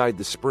standing beside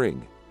the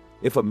spring.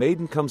 If a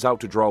maiden comes out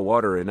to draw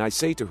water, and I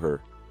say to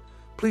her,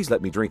 "Please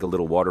let me drink a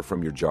little water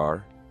from your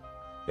jar,"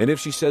 and if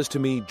she says to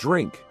me,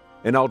 "Drink,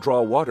 and I'll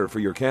draw water for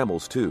your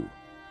camels too,"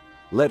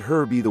 let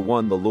her be the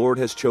one the Lord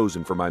has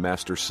chosen for my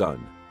master's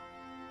son."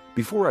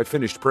 Before I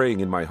finished praying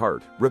in my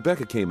heart,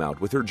 Rebekah came out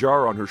with her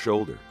jar on her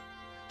shoulder.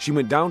 She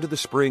went down to the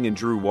spring and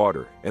drew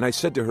water, and I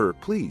said to her,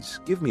 "Please,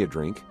 give me a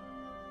drink."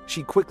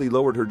 She quickly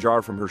lowered her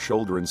jar from her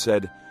shoulder and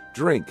said,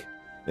 "Drink,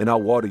 and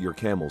I'll water your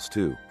camels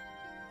too."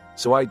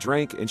 So I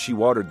drank, and she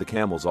watered the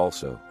camels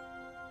also.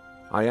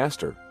 I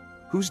asked her,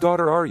 "Whose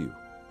daughter are you?"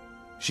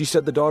 She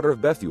said, "The daughter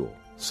of Bethuel,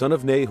 son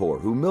of Nahor,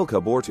 whom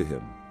Milcah bore to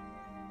him."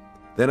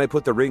 Then I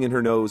put the ring in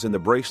her nose and the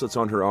bracelets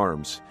on her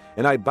arms,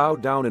 and I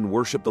bowed down and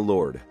worshipped the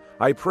Lord.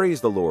 I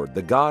praised the Lord,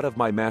 the God of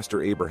my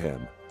master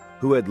Abraham,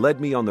 who had led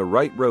me on the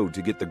right road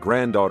to get the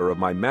granddaughter of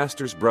my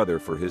master's brother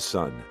for his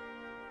son.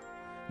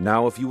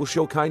 Now if you will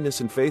show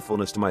kindness and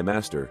faithfulness to my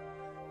master,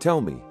 tell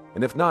me,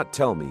 and if not,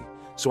 tell me,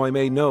 so I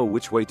may know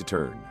which way to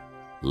turn."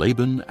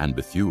 Laban and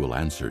Bethuel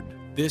answered,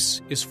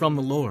 "This is from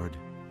the Lord.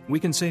 We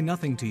can say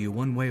nothing to you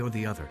one way or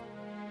the other."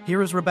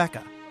 "Here is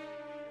Rebekah.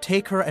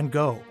 Take her and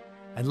go,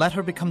 and let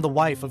her become the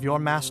wife of your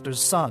master's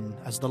son,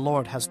 as the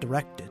Lord has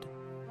directed."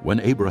 When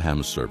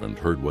Abraham's servant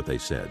heard what they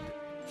said,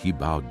 he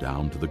bowed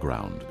down to the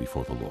ground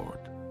before the Lord.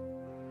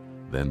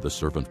 Then the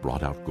servant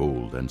brought out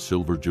gold and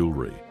silver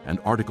jewelry and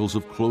articles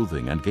of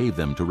clothing and gave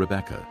them to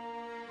Rebekah.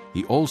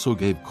 He also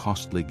gave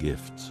costly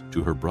gifts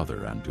to her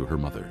brother and to her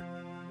mother.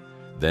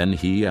 Then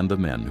he and the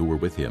men who were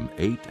with him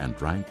ate and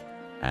drank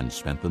and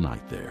spent the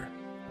night there.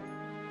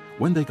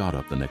 When they got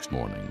up the next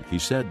morning, he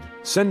said,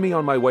 "Send me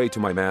on my way to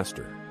my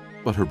master.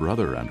 But her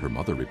brother and her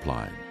mother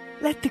replied,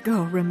 "Let the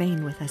girl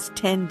remain with us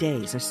 10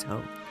 days or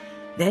so.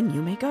 Then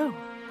you may go."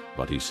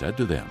 But he said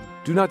to them,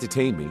 "Do not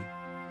detain me.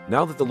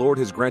 Now that the Lord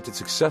has granted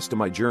success to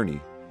my journey,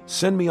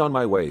 send me on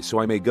my way so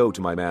I may go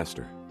to my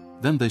master."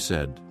 Then they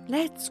said,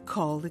 "Let's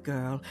call the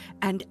girl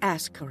and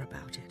ask her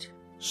about it."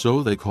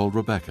 So they called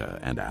Rebekah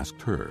and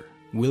asked her.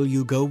 "Will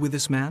you go with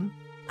this man?"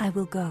 "I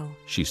will go,"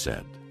 she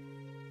said.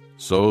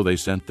 So they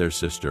sent their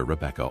sister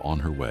Rebekah on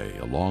her way,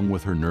 along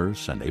with her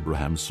nurse and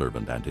Abraham's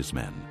servant and his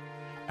men.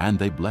 And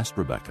they blessed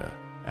Rebekah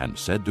and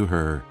said to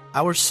her,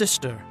 "Our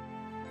sister,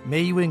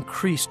 may you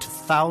increase to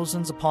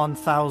thousands upon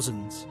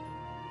thousands.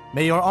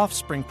 May your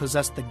offspring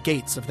possess the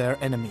gates of their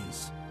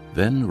enemies."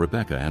 Then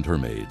Rebekah and her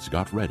maids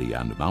got ready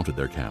and mounted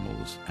their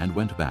camels and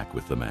went back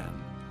with the man.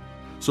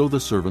 So the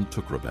servant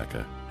took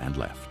Rebekah and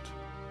left.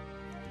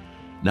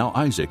 Now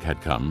Isaac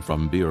had come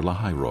from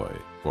Beer-lahai-roi,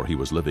 for he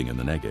was living in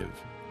the Negev.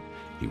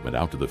 He went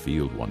out to the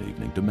field one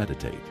evening to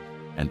meditate,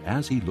 and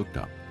as he looked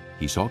up,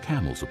 he saw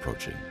camels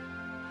approaching.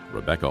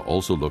 Rebekah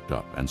also looked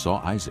up and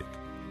saw Isaac.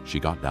 She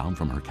got down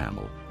from her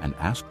camel and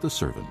asked the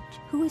servant,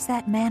 "Who is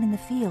that man in the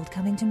field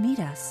coming to meet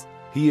us?"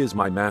 "He is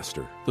my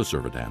master," the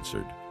servant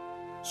answered.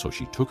 So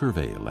she took her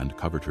veil and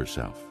covered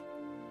herself.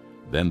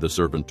 Then the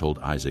servant told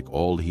Isaac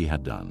all he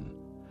had done.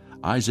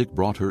 Isaac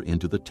brought her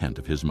into the tent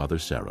of his mother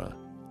Sarah,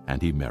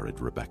 and he married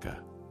Rebekah.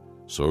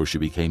 So she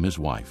became his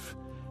wife,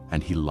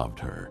 and he loved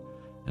her,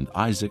 and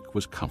Isaac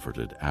was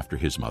comforted after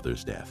his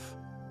mother's death.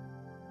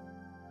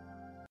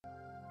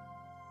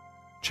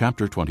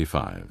 Chapter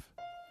 25.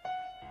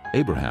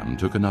 Abraham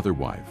took another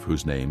wife,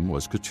 whose name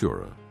was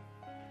Keturah.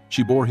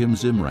 She bore him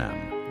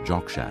Zimran,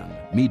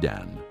 Jokshan,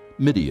 Medan,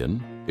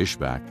 Midian,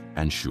 Ishbak,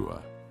 and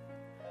Shua.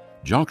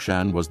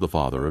 Jokshan was the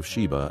father of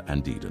Sheba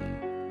and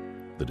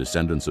Dedan. The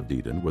descendants of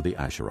Dedan were the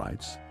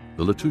Asherites,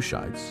 the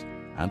Letushites,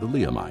 and the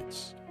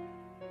Leamites.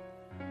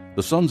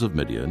 The sons of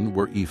Midian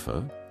were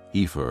Ephah,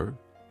 Epher,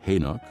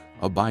 Hanok,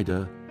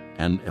 Abida,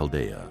 and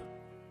Eldaah.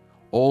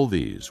 All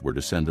these were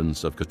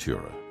descendants of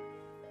Keturah.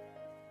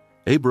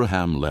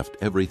 Abraham left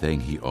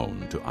everything he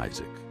owned to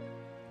Isaac.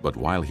 But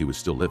while he was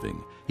still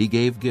living, he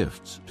gave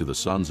gifts to the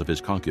sons of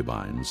his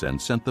concubines and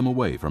sent them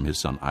away from his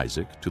son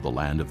Isaac to the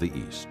land of the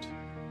east.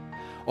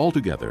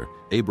 Altogether,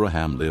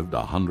 Abraham lived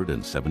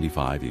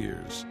 175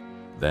 years.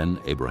 Then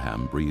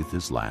Abraham breathed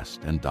his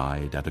last and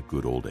died at a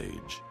good old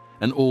age,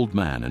 an old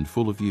man and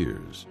full of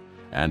years,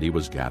 and he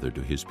was gathered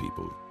to his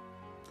people.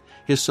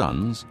 His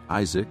sons,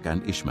 Isaac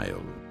and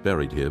Ishmael,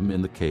 buried him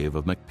in the cave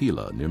of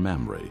Machpelah near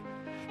Mamre,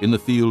 in the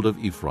field of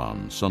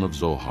Ephron, son of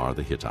Zohar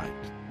the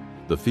Hittite,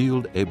 the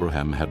field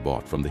Abraham had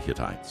bought from the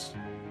Hittites.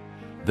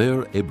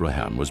 There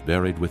Abraham was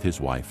buried with his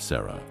wife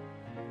Sarah.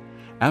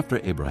 After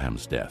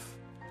Abraham's death,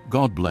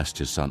 God blessed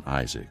his son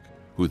Isaac,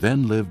 who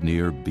then lived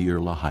near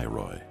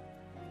Beer-lahai-roi.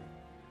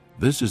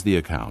 This is the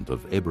account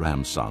of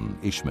Abraham's son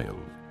Ishmael,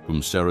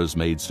 whom Sarah's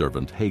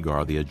maidservant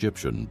Hagar the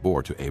Egyptian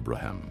bore to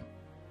Abraham.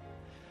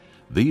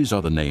 These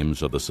are the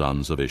names of the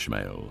sons of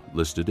Ishmael,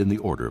 listed in the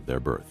order of their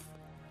birth: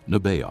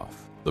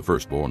 Nebaioth, the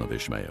firstborn of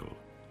Ishmael,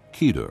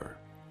 Kedur,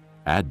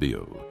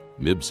 Adbeel,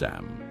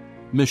 Mibsam,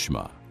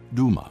 Mishma,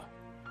 Duma,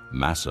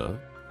 Massa,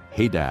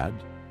 Hadad,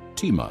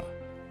 Tema,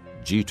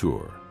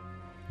 Jetur,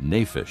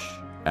 Naphish,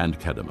 and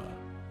Kedemah.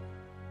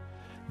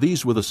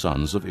 These were the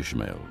sons of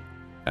Ishmael,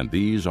 and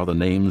these are the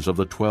names of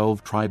the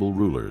 12 tribal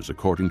rulers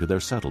according to their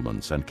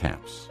settlements and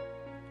camps.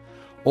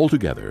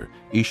 Altogether,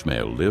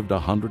 Ishmael lived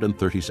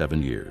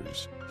 137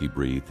 years. He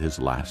breathed his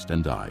last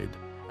and died,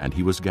 and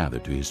he was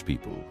gathered to his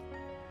people.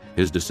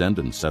 His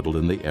descendants settled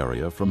in the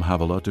area from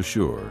Havilah to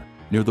Shur,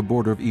 near the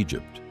border of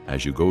Egypt,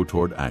 as you go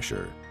toward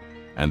Asher,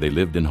 and they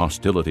lived in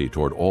hostility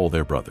toward all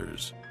their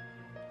brothers.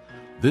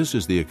 This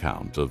is the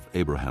account of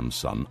Abraham's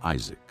son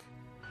Isaac.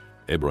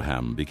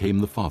 Abraham became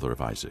the father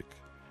of Isaac,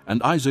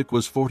 and Isaac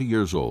was 40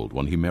 years old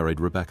when he married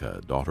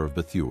Rebekah, daughter of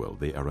Bethuel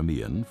the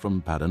Aramean,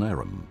 from Paddan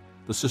Aram,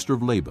 the sister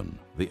of Laban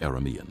the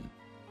Aramean.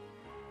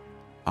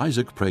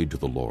 Isaac prayed to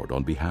the Lord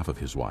on behalf of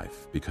his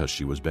wife, because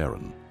she was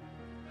barren.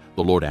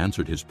 The Lord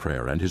answered his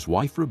prayer, and his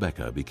wife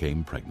Rebekah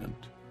became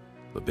pregnant.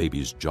 The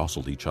babies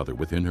jostled each other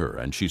within her,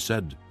 and she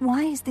said,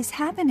 "Why is this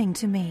happening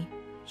to me?"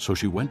 So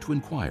she went to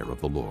inquire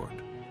of the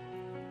Lord.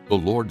 The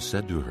Lord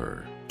said to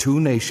her, 2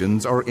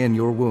 nations are in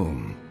your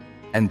womb,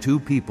 and 2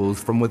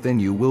 peoples from within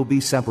you will be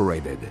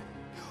separated.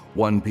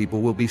 One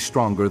people will be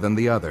stronger than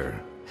the other,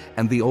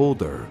 and the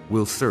older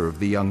will serve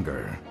the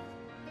younger.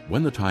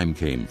 When the time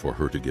came for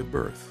her to give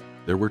birth,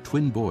 there were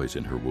twin boys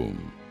in her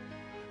womb.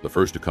 The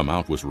first to come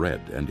out was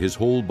red, and his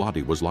whole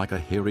body was like a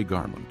hairy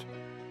garment.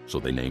 So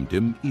they named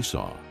him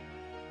Esau.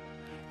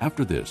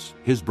 After this,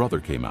 his brother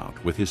came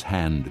out with his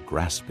hand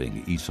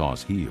grasping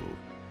Esau's heel.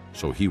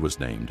 So he was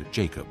named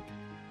Jacob.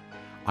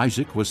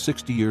 Isaac was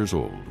 60 years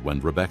old when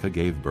Rebekah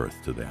gave birth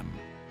to them.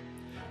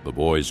 The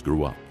boys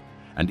grew up,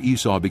 and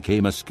Esau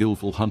became a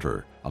skillful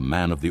hunter, a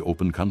man of the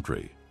open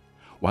country,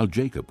 while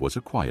Jacob was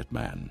a quiet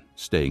man,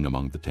 staying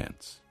among the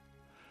tents.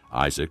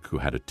 Isaac, who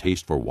had a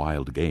taste for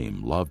wild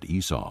game, loved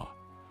Esau,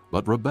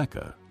 but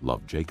Rebekah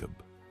loved Jacob.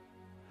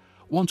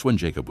 Once when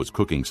Jacob was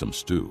cooking some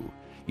stew,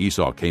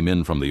 Esau came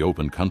in from the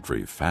open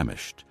country,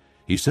 famished.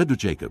 He said to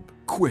Jacob,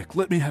 "Quick,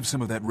 let me have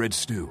some of that red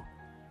stew.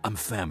 I'm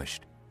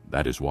famished."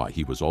 That is why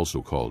he was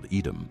also called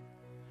Edom.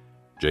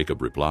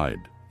 Jacob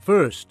replied,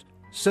 "First,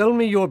 sell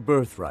me your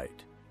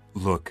birthright."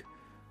 "Look,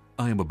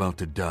 I am about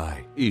to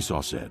die."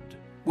 Esau said,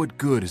 "What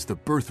good is the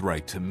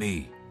birthright to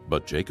me?"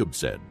 But Jacob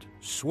said,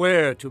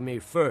 "Swear to me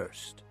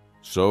first."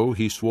 So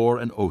he swore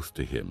an oath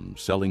to him,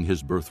 selling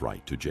his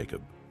birthright to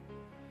Jacob.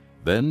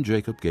 Then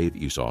Jacob gave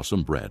Esau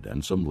some bread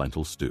and some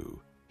lentil stew.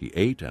 He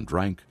ate and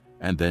drank,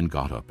 and then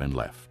got up and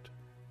left.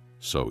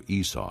 So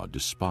Esau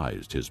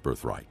despised his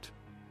birthright.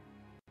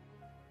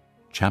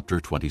 Chapter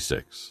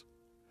 26.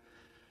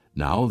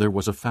 Now there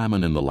was a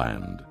famine in the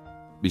land,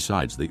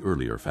 besides the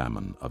earlier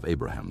famine of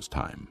Abraham's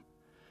time.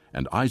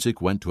 And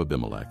Isaac went to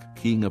Abimelech,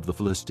 king of the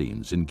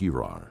Philistines, in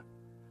Gerar.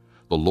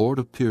 The Lord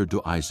appeared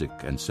to Isaac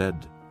and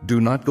said, "Do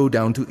not go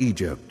down to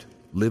Egypt.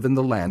 Live in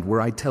the land where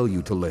I tell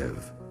you to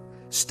live.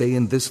 Stay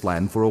in this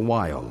land for a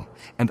while,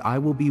 and I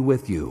will be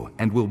with you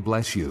and will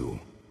bless you.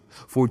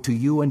 For to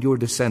you and your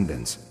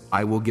descendants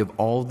I will give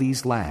all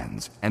these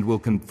lands, and will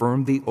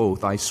confirm the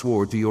oath I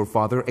swore to your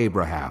father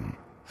Abraham.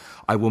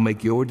 I will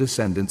make your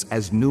descendants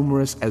as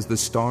numerous as the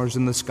stars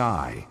in the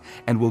sky,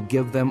 and will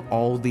give them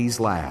all these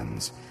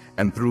lands.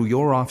 And through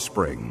your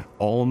offspring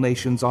all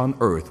nations on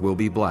earth will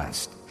be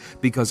blessed,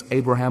 because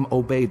Abraham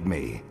obeyed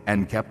me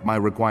and kept my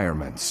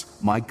requirements,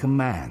 my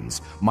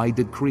commands, my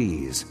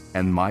decrees,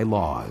 and my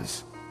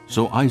laws."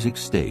 So Isaac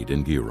stayed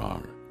in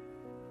Gerar.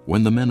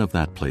 When the men of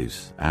that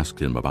place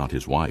asked him about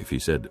his wife, he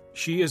said,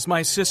 "She is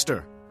my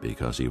sister,"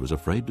 because he was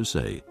afraid to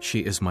say, "She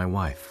is my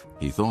wife."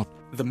 He thought,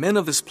 "The men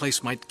of this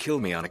place might kill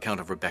me on account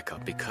of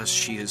Rebekah, because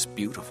she is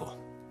beautiful."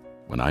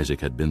 When Isaac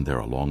had been there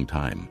a long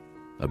time,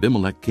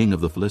 Abimelech, king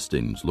of the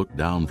Philistines, looked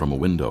down from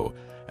a window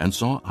and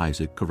saw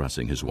Isaac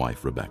caressing his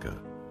wife Rebekah.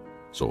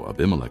 So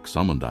Abimelech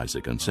summoned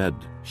Isaac and said,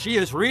 "She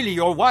is really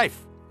your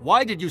wife.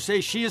 Why did you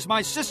say she is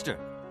my sister?"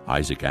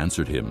 Isaac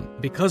answered him,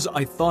 "Because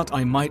I thought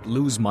I might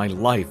lose my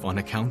life on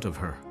account of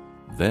her."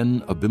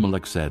 Then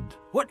Abimelech said,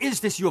 "What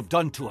is this you have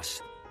done to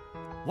us?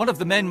 One of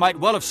the men might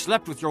well have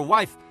slept with your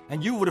wife,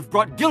 and you would have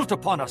brought guilt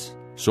upon us."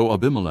 So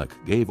Abimelech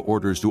gave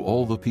orders to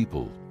all the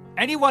people,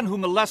 "Anyone who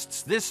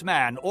molests this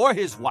man or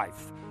his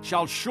wife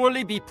shall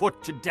surely be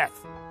put to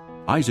death."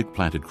 Isaac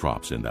planted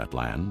crops in that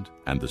land,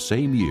 and the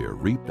same year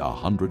reaped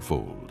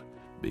 100-fold,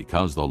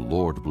 because the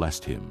Lord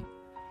blessed him.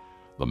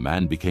 The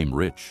man became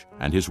rich,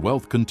 and his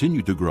wealth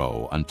continued to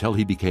grow until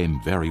he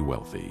became very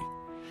wealthy.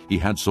 He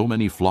had so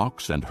many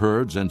flocks and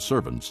herds and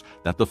servants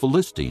that the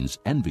Philistines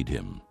envied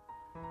him.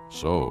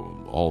 So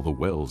all the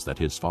wells that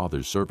his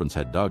father's servants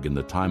had dug in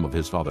the time of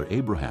his father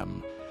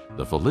Abraham,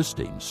 the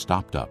Philistines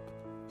stopped up,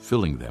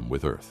 filling them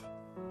with earth.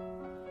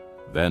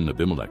 Then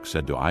Abimelech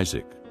said to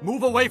Isaac,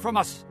 "Move away from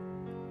us.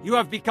 You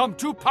have become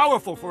too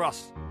powerful for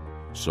us."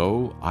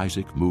 So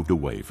Isaac moved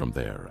away from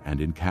there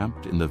and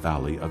encamped in the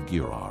valley of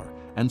Gerar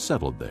and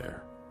settled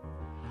there.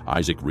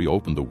 Isaac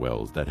reopened the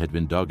wells that had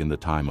been dug in the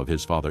time of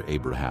his father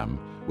Abraham,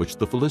 which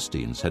the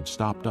Philistines had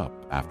stopped up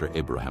after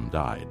Abraham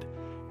died,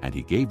 and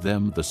he gave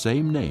them the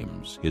same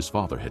names his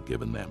father had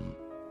given them.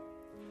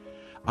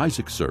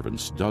 Isaac's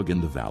servants dug in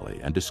the valley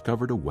and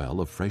discovered a well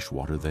of fresh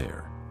water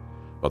there.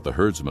 But the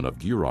herdsmen of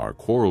Gerar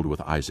quarreled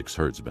with Isaac's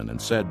herdsmen and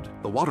said,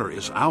 "The water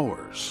is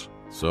ours."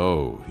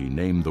 So he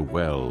named the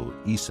well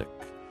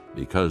Esek,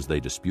 because they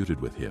disputed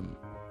with him.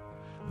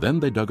 Then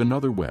they dug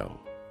another well,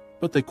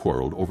 but they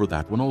quarreled over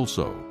that one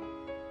also.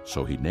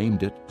 So he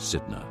named it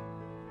Sitnah.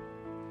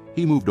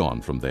 He moved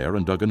on from there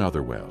and dug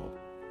another well,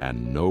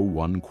 and no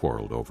one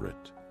quarreled over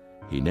it.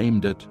 He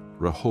named it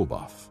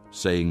Rehoboth,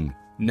 saying,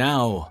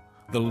 "Now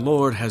the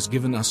Lord has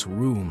given us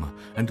room,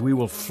 and we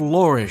will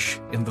flourish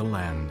in the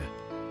land."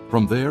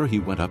 From there he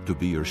went up to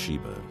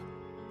Beersheba.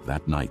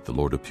 That night the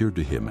Lord appeared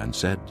to him and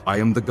said, "I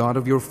am the God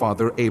of your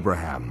father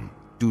Abraham.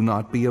 Do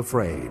not be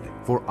afraid,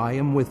 for I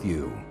am with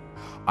you.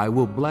 I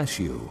will bless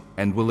you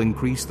and will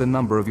increase the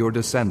number of your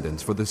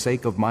descendants for the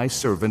sake of my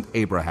servant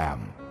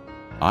Abraham."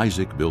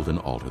 Isaac built an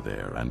altar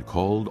there and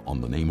called on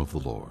the name of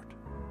the Lord.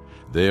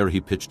 There he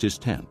pitched his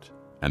tent,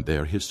 and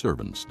there his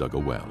servants dug a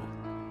well.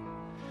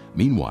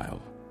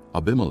 Meanwhile,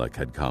 Abimelech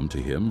had come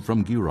to him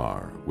from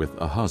Gerar with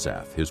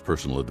Ahuzzath, his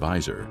personal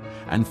adviser,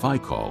 and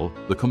Phicol,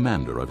 the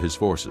commander of his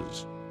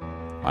forces.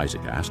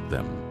 Isaac asked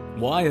them,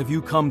 "Why have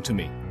you come to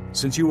me,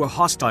 since you were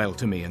hostile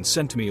to me and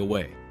sent me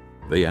away?"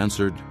 They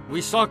answered,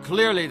 "We saw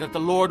clearly that the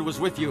Lord was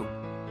with you.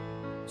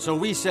 So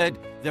we said,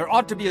 there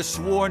ought to be a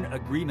sworn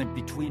agreement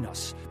between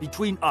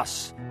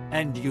us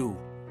and you.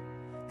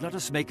 Let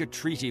us make a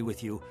treaty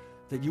with you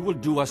that you will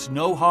do us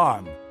no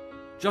harm,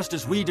 just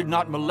as we did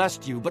not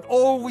molest you, but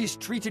always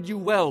treated you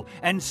well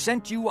and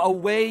sent you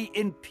away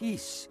in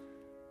peace.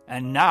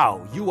 And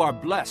now you are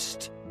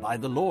blessed by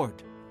the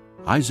Lord."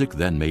 Isaac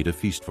then made a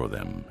feast for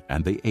them,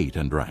 and they ate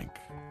and drank.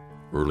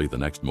 Early the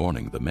next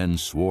morning the men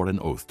swore an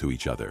oath to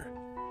each other.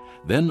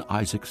 Then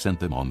Isaac sent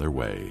them on their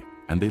way,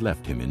 and they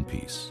left him in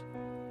peace.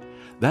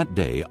 That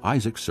day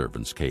Isaac's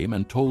servants came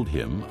and told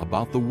him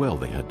about the well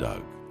they had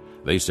dug.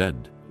 They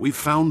said, "We've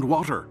found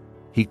water."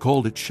 He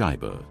called it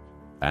Shibah,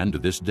 and to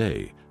this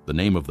day the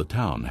name of the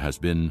town has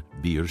been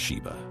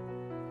Beersheba.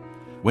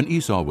 When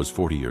Esau was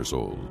 40 years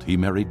old, he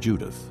married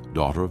Judith,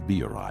 daughter of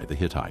Beeri the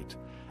Hittite,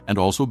 and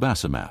also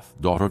Basemath,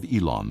 daughter of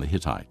Elon the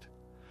Hittite.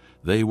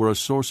 They were a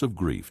source of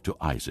grief to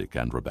Isaac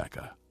and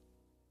Rebekah.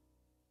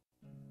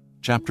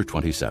 Chapter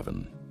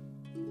 27.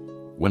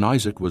 When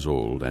Isaac was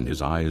old and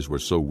his eyes were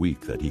so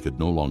weak that he could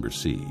no longer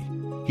see,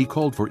 he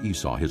called for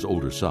Esau his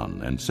older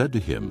son and said to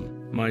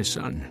him, "My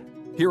son,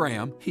 here I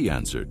am." He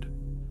answered.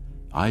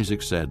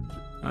 Isaac said,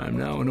 "I am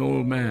now an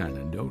old man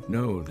and don't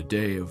know the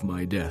day of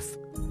my death.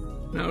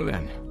 Now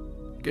then,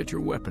 get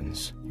your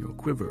weapons, your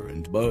quiver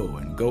and bow,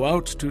 and go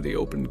out to the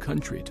open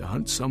country to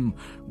hunt some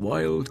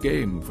wild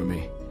game for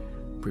me.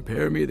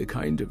 Prepare me the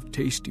kind of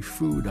tasty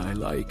food I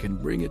like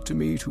and bring it to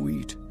me to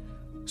eat,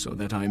 so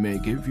that I may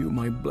give you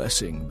my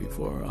blessing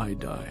before I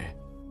die."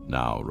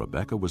 Now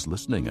Rebekah was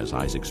listening as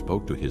Isaac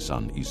spoke to his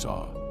son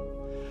Esau.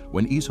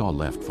 When Esau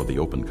left for the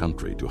open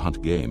country to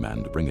hunt game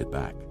and bring it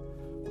back,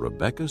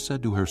 Rebekah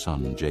said to her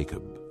son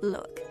Jacob,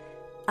 "Look,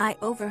 I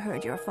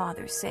overheard your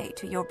father say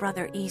to your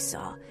brother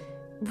Esau,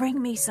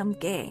 'Bring me some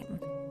game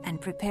and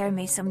prepare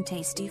me some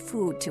tasty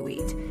food to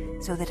eat,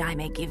 so that I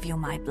may give you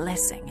my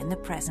blessing in the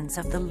presence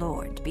of the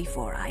Lord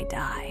before I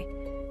die.'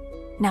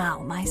 Now,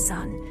 my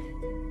son,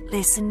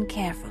 listen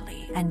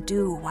carefully and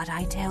do what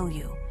I tell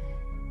you.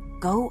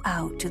 Go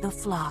out to the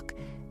flock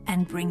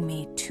and bring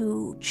me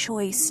 2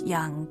 choice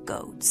young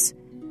goats,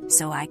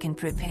 so I can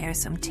prepare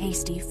some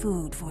tasty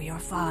food for your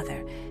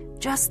father,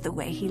 just the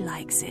way he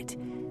likes it.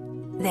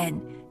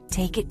 Then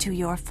take it to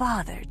your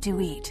father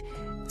to eat,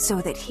 so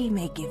that he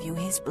may give you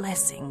his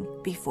blessing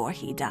before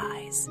he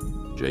dies."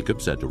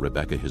 Jacob said to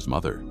Rebekah his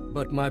mother,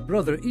 "But my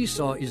brother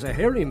Esau is a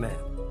hairy man,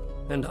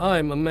 and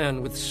I'm a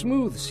man with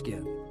smooth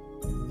skin.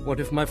 What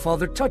if my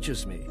father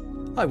touches me?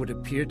 I would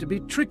appear to be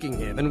tricking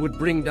him and would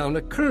bring down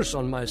a curse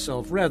on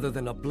myself rather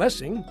than a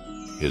blessing."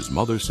 His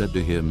mother said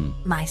to him,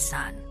 "My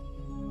son,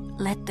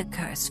 let the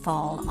curse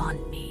fall on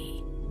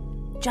me.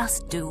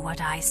 Just do what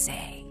I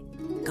say.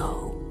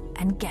 Go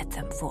and get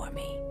them for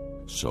me."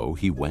 So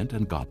he went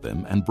and got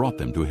them and brought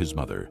them to his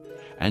mother,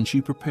 and she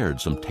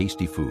prepared some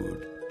tasty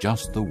food,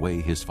 just the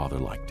way his father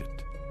liked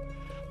it.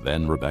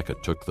 Then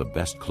Rebekah took the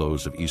best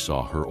clothes of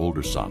Esau her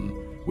older son,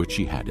 which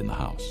she had in the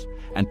house,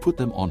 and put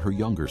them on her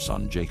younger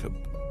son Jacob.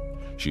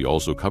 She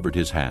also covered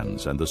his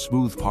hands and the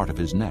smooth part of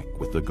his neck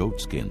with the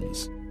goat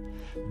skins.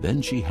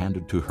 Then she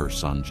handed to her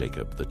son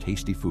Jacob the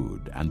tasty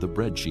food and the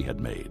bread she had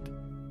made.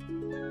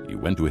 He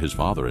went to his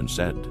father and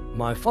said,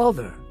 "My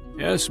father."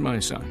 "Yes, my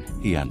son."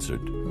 He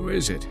answered. "Who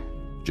is it?"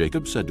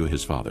 Jacob said to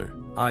his father,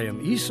 "I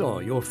am Esau,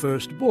 your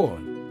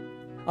firstborn.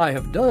 I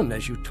have done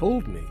as you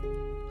told me.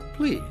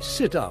 Please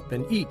sit up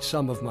and eat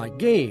some of my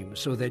game,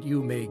 so that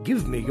you may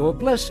give me your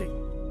blessing."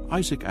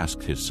 Isaac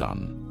asked his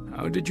son,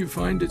 "How did you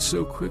find it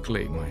so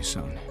quickly, my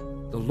son?"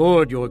 "The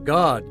Lord your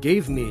God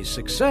gave me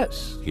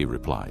success," he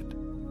replied.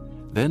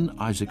 Then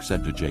Isaac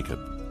said to Jacob,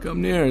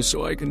 "Come near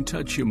so I can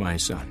touch you, my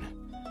son,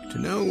 to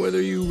know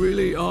whether you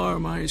really are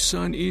my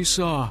son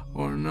Esau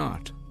or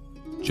not."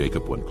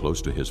 Jacob went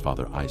close to his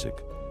father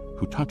Isaac,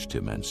 who touched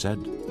him and said,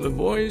 "The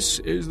voice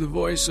is the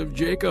voice of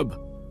Jacob,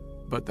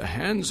 but the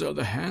hands are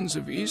the hands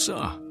of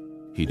Esau."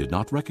 He did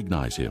not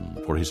recognize him,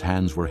 for his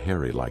hands were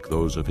hairy like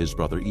those of his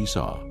brother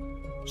Esau.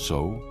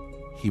 So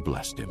he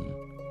blessed him.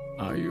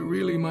 "Are you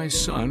really my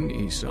son,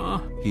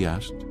 Esau?" he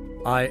asked.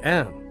 "I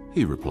am,"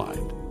 he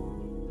replied.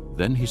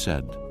 Then he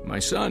said, "My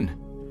son,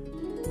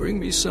 bring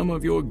me some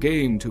of your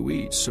game to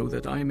eat, so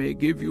that I may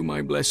give you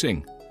my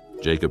blessing."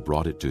 Jacob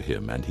brought it to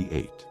him, and he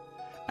ate.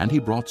 And he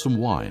brought some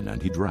wine,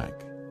 and he drank.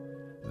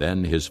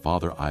 Then his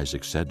father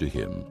Isaac said to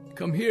him,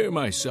 "Come here,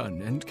 my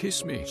son, and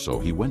kiss me." So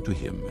he went to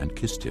him and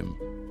kissed him.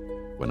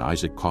 When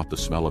Isaac caught the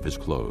smell of his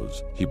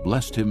clothes, he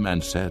blessed him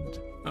and said,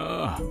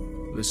 "Ah,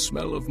 the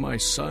smell of my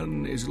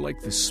son is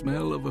like the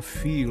smell of a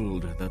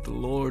field that the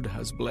Lord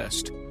has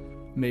blessed.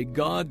 May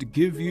God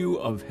give you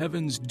of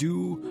heaven's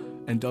dew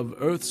and of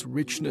earth's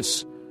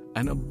richness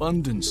an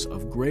abundance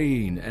of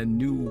grain and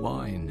new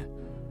wine.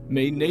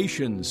 May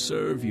nations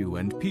serve you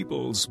and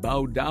peoples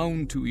bow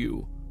down to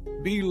you.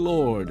 Be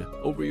Lord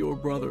over your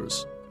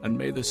brothers, and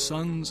may the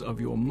sons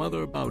of your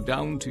mother bow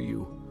down to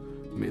you.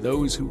 May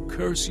those who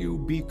curse you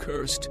be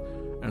cursed,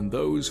 and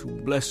those who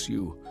bless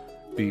you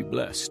be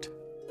blessed."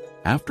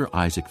 After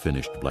Isaac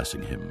finished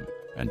blessing him,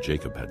 and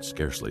Jacob had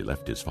scarcely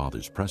left his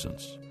father's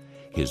presence,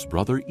 his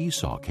brother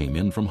Esau came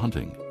in from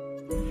hunting.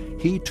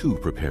 He too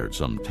prepared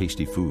some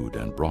tasty food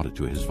and brought it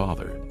to his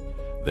father.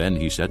 Then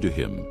he said to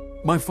him,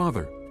 "My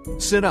father,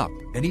 sit up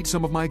and eat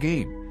some of my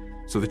game,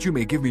 so that you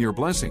may give me your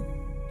blessing."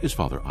 His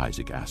father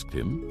Isaac asked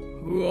him,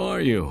 "Who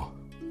are you?"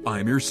 "I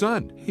am your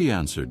son," he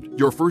answered,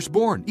 "your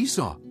firstborn,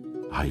 Esau."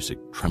 Isaac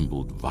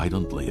trembled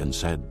violently and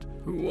said,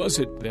 "Who was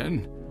it,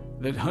 then,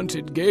 that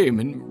hunted game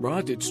and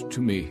brought it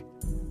to me?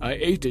 I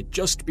ate it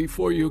just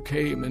before you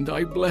came, and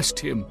I blessed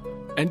him,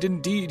 and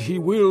indeed he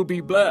will be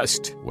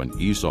blessed." When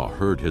Esau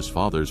heard his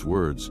father's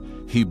words,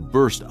 he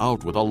burst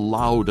out with a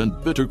loud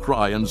and bitter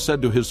cry and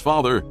said to his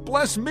father,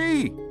 "Bless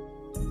me!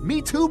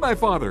 Me too, my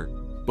father!"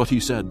 But he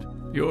said,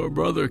 Your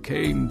brother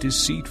came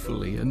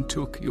deceitfully and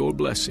took your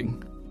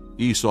blessing.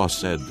 Esau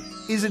said,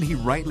 Isn't he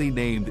rightly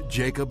named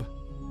Jacob?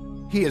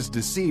 He has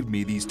deceived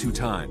me these 2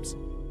 times.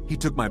 He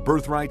took my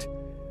birthright,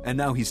 and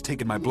now he's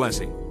taken my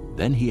blessing.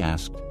 Then he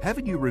asked,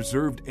 Haven't you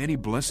reserved any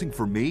blessing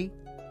for me?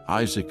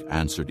 Isaac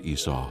answered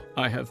Esau,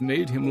 I have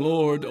made him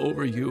lord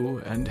over you,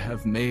 and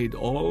have made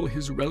all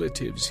his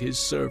relatives his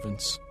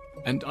servants.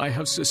 And I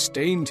have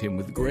sustained him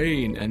with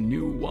grain and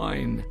new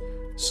wine.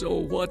 So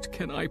what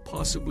can I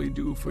possibly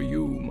do for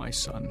you, my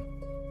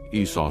son?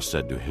 Esau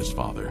said to his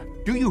father,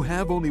 Do you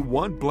have only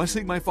one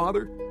blessing, my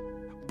father?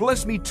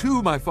 Bless me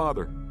too, my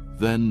father.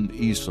 Then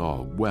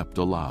Esau wept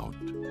aloud.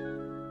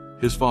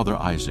 His father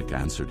Isaac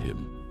answered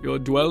him, Your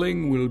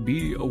dwelling will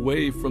be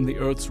away from the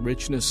earth's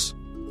richness,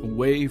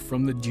 away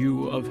from the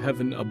dew of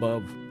heaven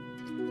above.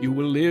 You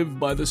will live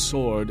by the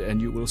sword,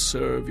 and you will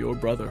serve your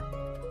brother.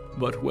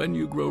 But when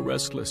you grow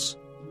restless,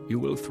 you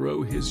will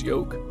throw his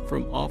yoke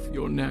from off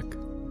your neck.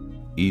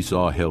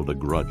 Esau held a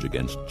grudge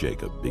against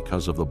Jacob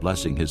because of the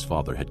blessing his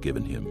father had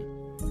given him.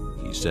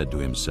 He said to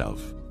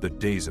himself, The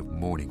days of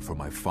mourning for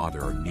my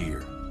father are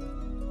near.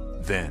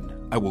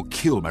 Then I will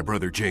kill my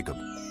brother Jacob.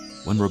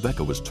 When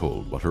Rebekah was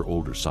told what her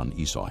older son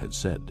Esau had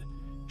said,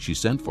 she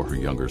sent for her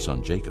younger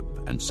son Jacob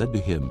and said to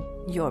him,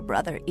 Your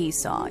brother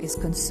Esau is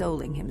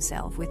consoling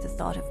himself with the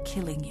thought of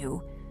killing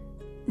you.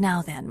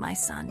 Now then, my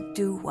son,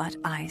 do what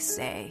I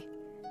say.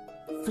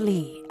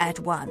 Flee at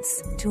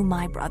once to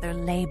my brother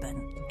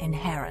Laban in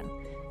Haran.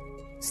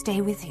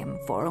 Stay with him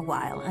for a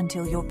while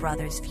until your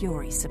brother's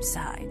fury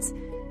subsides.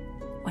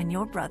 When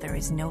your brother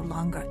is no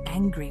longer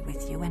angry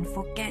with you and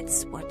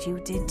forgets what you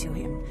did to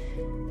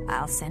him,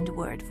 I'll send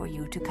word for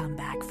you to come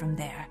back from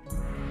there.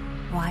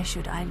 Why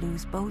should I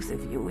lose both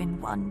of you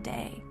in one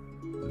day?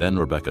 Then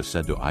Rebekah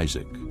said to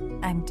Isaac,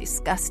 I'm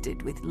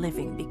disgusted with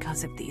living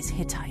because of these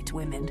Hittite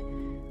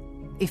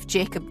women. If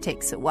Jacob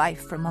takes a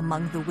wife from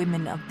among the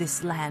women of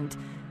this land,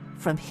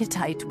 from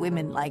Hittite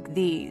women like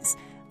these,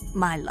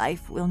 my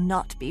life will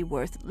not be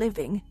worth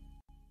living.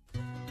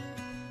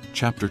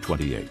 Chapter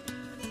 28.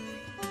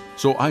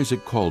 So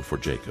Isaac called for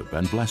Jacob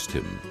and blessed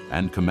him,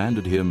 and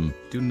commanded him,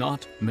 Do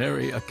not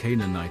marry a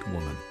Canaanite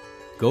woman.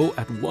 Go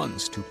at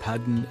once to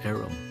Paddan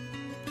Aram,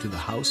 to the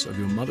house of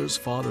your mother's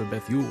father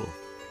Bethuel.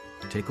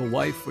 Take a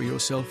wife for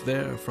yourself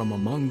there from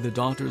among the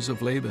daughters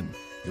of Laban,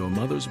 your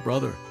mother's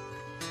brother.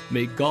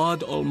 May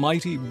God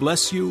Almighty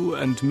bless you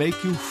and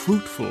make you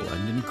fruitful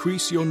and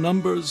increase your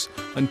numbers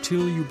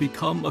until you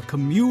become a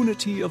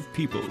community of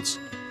peoples.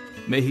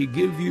 May he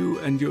give you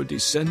and your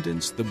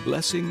descendants the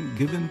blessing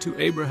given to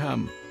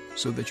Abraham,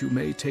 so that you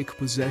may take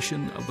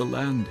possession of the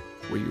land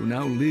where you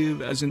now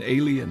live as an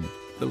alien,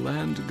 the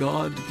land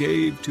God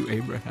gave to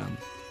Abraham.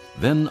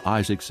 Then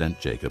Isaac sent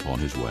Jacob on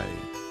his way,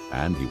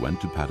 and he went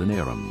to Paddan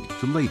Aram,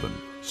 to Laban,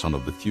 son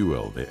of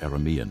Bethuel the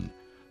Aramean,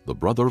 the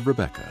brother of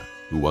Rebekah,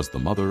 who was the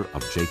mother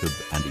of Jacob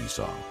and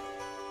Esau.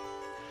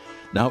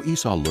 Now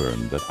Esau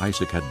learned that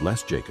Isaac had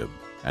blessed Jacob,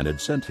 and had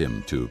sent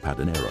him to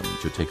Paddan Aram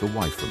to take a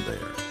wife from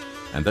there,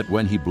 and that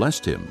when he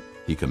blessed him,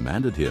 he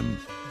commanded him,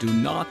 Do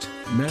not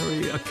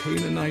marry a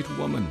Canaanite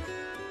woman.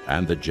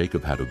 And that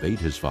Jacob had obeyed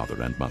his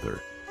father and mother,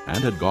 and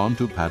had gone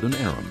to Paddan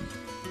Aram.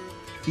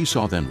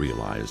 Esau then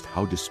realized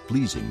how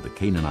displeasing the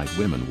Canaanite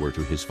women were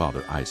to his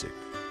father Isaac.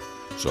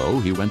 So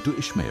he went to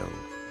Ishmael,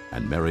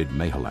 and married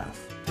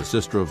Mahalath, the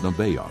sister of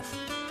Nebaioth,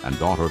 and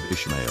daughter of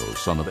Ishmael,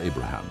 son of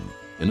Abraham,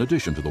 in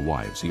addition to the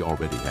wives he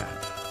already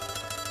had.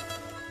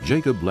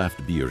 Jacob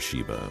left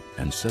Beersheba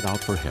and set out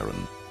for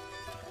Haran.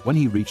 When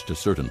he reached a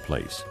certain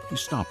place, he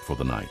stopped for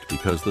the night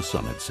because the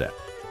sun had set.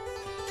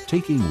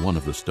 Taking one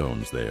of the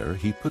stones there,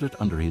 he put it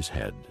under his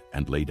head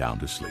and lay down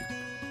to sleep.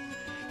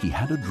 He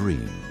had a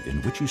dream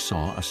in which he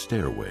saw a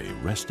stairway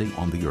resting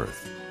on the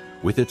earth,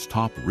 with its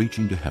top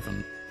reaching to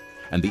heaven,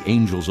 and the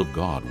angels of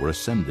God were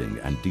ascending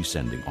and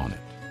descending on it.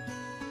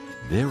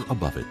 There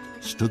above it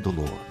stood the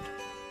Lord,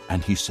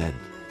 and he said,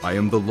 I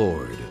am the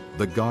Lord,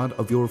 the God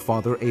of your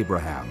father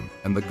Abraham,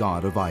 and the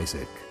God of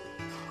Isaac.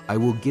 I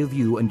will give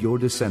you and your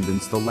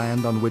descendants the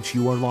land on which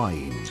you are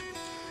lying.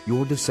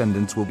 Your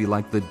descendants will be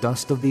like the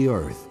dust of the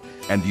earth,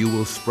 and you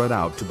will spread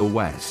out to the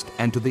west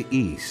and to the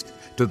east,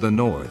 to the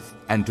north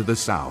and to the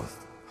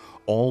south.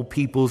 All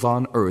peoples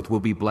on earth will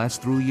be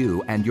blessed through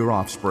you and your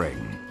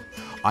offspring.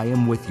 I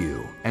am with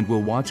you, and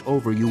will watch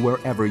over you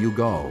wherever you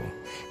go,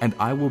 and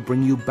I will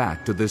bring you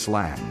back to this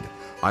land.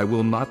 I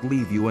will not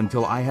leave you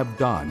until I have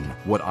done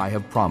what I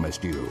have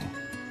promised you.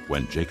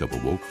 When Jacob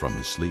awoke from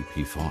his sleep,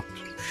 he thought,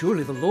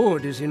 Surely the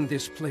Lord is in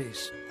this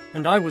place,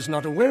 and I was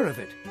not aware of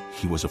it.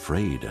 He was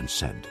afraid and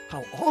said,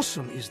 How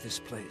awesome is this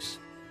place!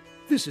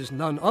 This is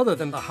none other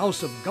than the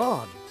house of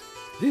God.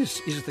 This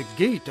is the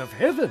gate of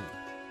heaven.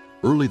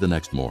 Early the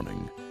next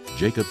morning,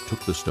 Jacob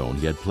took the stone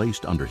he had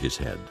placed under his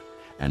head,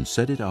 and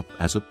set it up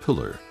as a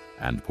pillar,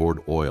 and poured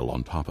oil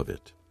on top of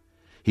it.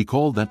 He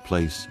called that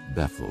place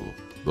Bethel,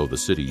 though the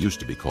city used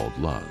to be called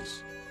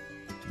Luz.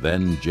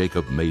 Then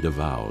Jacob made a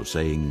vow,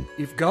 saying,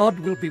 If God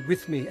will be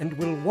with me and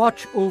will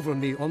watch over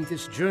me on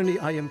this journey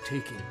I am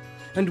taking,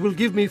 and will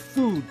give me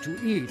food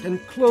to eat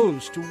and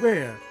clothes to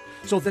wear,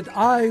 so that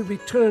I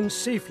return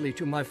safely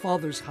to my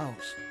father's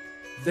house.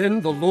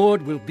 Then the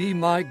Lord will be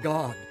my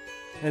God,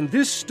 and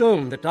this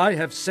stone that I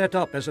have set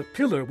up as a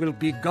pillar will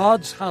be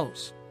God's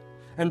house.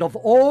 And of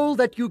all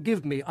that you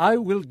give me, I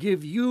will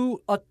give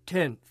you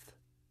 1/10.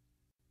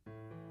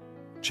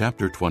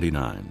 Chapter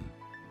 29.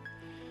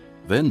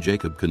 Then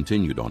Jacob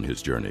continued on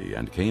his journey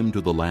and came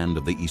to the land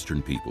of the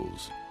eastern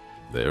peoples.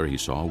 There he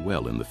saw a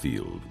well in the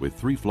field, with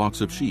 3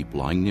 flocks of sheep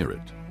lying near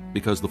it,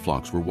 because the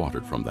flocks were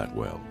watered from that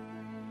well.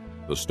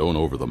 The stone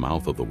over the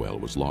mouth of the well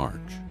was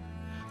large.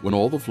 When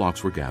all the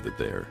flocks were gathered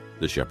there,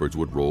 the shepherds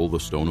would roll the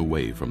stone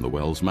away from the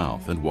well's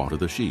mouth and water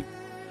the sheep.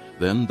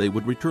 Then they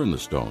would return the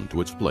stone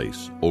to its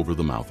place over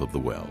the mouth of the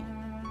well.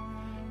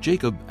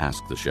 Jacob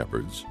asked the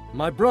shepherds,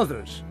 "My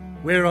brothers,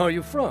 where are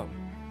you from?"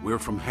 "We're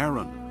from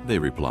Haran," they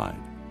replied.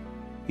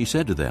 He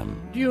said to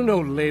them, "Do you know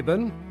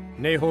Laban,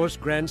 Nahor's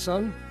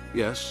grandson?"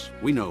 "Yes,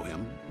 we know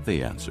him,"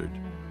 they answered.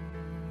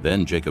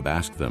 Then Jacob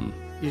asked them,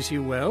 "Is he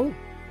well?"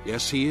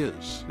 "Yes, he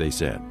is," they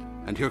said.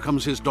 "And here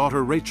comes his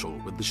daughter Rachel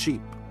with the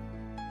sheep."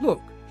 "Look,"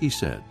 he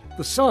said,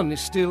 "the sun is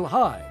still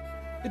high.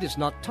 It is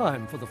not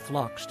time for the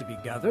flocks to be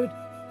gathered.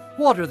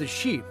 Water the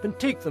sheep and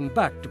take them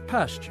back to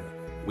pasture."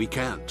 "We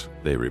can't,"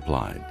 they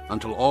replied,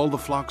 "until all the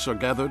flocks are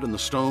gathered and the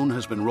stone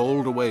has been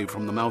rolled away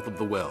from the mouth of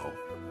the well.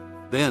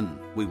 Then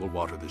we will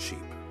water the sheep."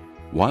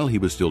 While he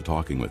was still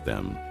talking with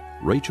them,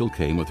 Rachel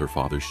came with her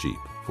father's sheep,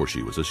 for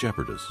she was a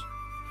shepherdess.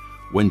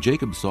 When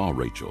Jacob saw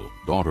Rachel,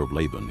 daughter of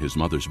Laban, his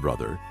mother's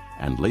brother,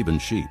 and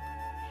Laban's sheep,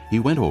 he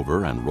went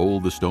over and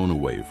rolled the stone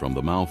away from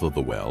the mouth of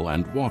the well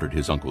and watered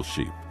his uncle's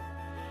sheep.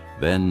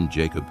 Then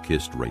Jacob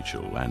kissed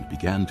Rachel and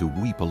began to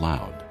weep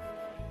aloud.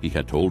 He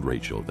had told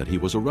Rachel that he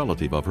was a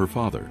relative of her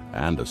father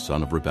and a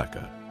son of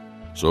Rebekah.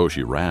 So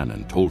she ran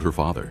and told her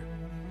father.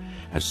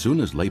 As soon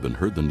as Laban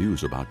heard the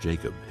news about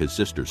Jacob, his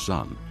sister's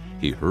son,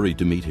 he hurried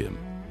to meet him.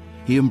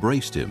 He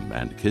embraced him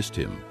and kissed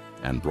him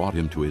and brought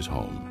him to his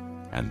home.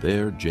 And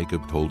there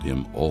Jacob told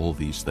him all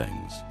these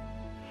things.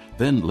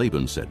 Then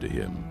Laban said to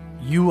him,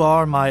 "You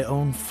are my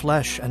own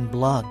flesh and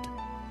blood."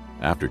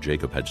 After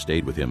Jacob had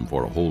stayed with him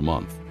for a whole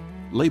month,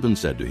 Laban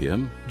said to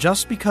him,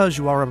 "Just because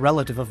you are a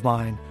relative of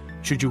mine,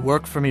 should you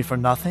work for me for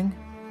nothing?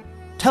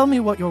 Tell me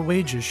what your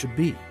wages should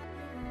be."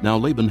 Now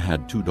Laban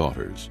had 2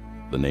 daughters.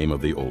 The name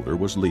of the older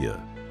was Leah,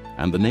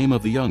 and the name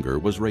of the younger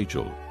was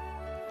Rachel.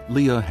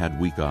 Leah had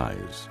weak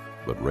eyes,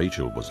 but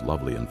Rachel was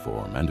lovely in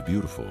form and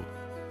beautiful.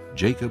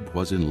 Jacob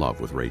was in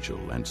love with Rachel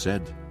and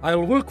said,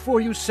 "I'll work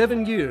for you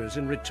 7 years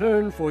in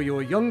return for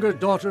your younger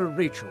daughter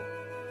Rachel."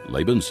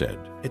 Laban said,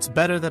 "It's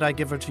better that I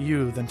give her to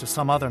you than to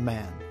some other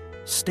man.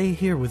 Stay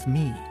here with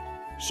me."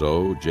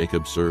 So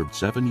Jacob served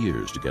 7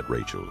 years to get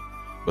Rachel,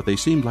 but they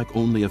seemed like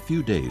only a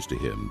few days to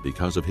him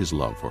because of his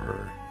love for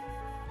her.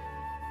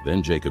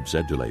 Then Jacob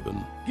said to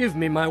Laban, "Give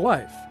me my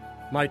wife.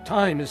 My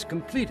time is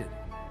completed,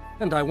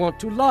 and I want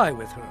to lie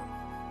with her."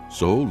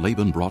 So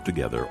Laban brought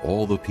together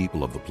all the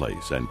people of the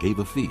place and gave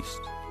a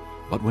feast.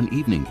 But when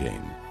evening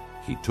came,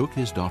 he took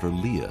his daughter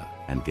Leah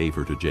and gave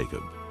her to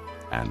Jacob,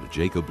 and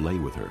Jacob lay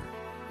with her.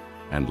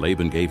 And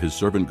Laban gave his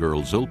servant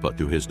girl Zilpah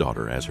to his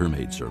daughter as her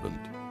maidservant.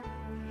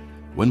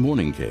 When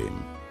morning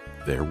came,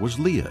 there was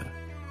Leah.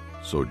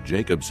 So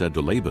Jacob said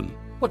to Laban,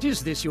 "What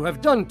is this you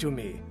have done to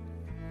me?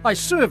 I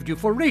served you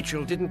for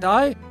Rachel, didn't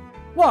I?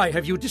 Why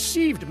have you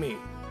deceived me?"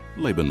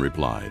 Laban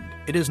replied,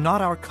 "It is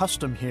not our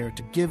custom here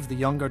to give the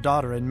younger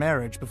daughter in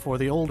marriage before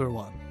the older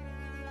one.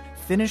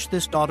 Finish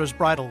this daughter's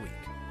bridal week.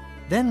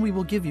 Then we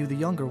will give you the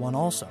younger one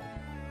also,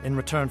 in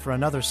return for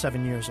another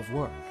 7 years of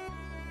work."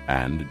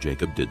 And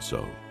Jacob did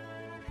so.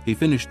 He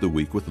finished the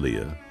week with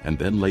Leah, and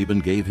then Laban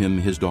gave him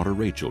his daughter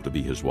Rachel to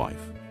be his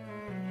wife.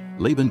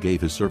 Laban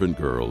gave his servant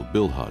girl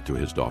Bilhah to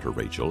his daughter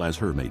Rachel as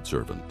her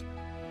maidservant.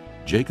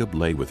 Jacob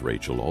lay with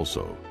Rachel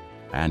also,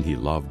 and he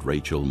loved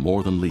Rachel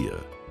more than Leah,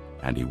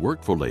 and he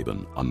worked for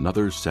Laban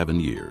another 7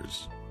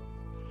 years.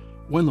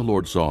 When the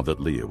Lord saw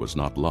that Leah was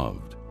not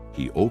loved,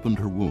 he opened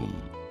her womb,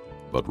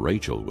 but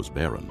Rachel was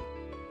barren.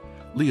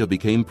 Leah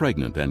became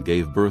pregnant and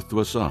gave birth to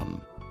a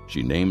son.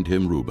 She named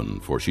him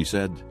Reuben, for she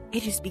said,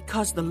 "It is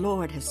because the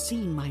Lord has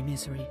seen my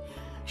misery.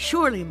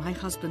 Surely my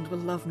husband will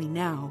love me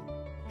now."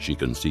 She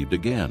conceived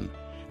again,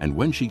 and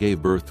when she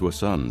gave birth to a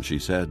son, she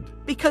said,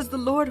 "Because the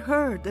Lord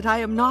heard that I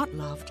am not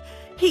loved,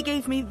 he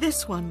gave me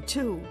this one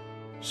too."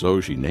 So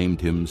she named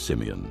him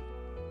Simeon.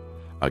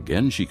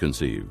 Again she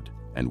conceived,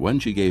 and when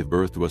she gave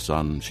birth to a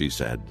son, she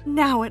said,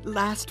 "Now at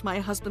last my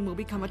husband will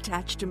become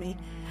attached to me,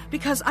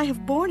 because I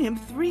have borne him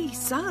 3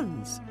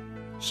 sons."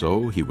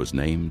 So he was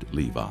named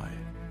Levi.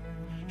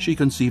 She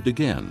conceived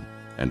again,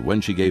 and when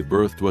she gave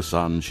birth to a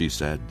son, she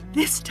said,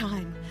 "This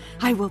time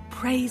I will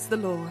praise the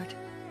Lord."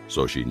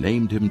 So she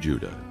named him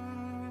Judah.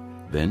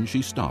 Then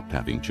she stopped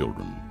having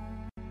children.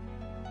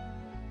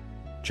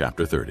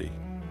 Chapter 30.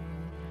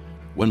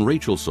 When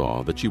Rachel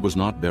saw that she was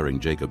not bearing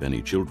Jacob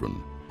any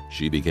children,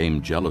 she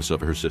became jealous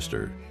of her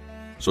sister.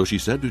 So she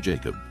said to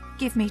Jacob,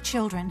 "Give me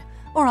children,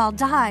 or I'll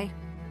die."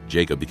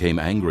 Jacob became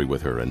angry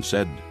with her and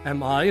said,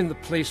 "Am I in the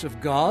place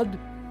of God,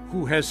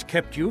 who has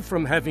kept you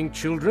from having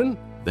children?"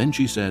 Then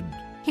she said,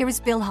 "Here is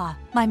Bilhah,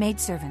 my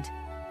maidservant.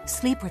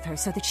 sleep with her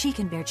so that she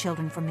can bear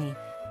children for me,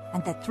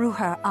 and that through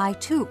her I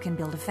too can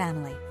build a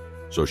family.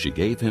 So she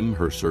gave him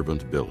her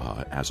servant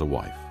Bilhah as a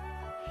wife.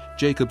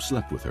 Jacob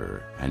slept with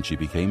her, and she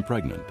became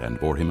pregnant and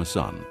bore him a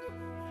son.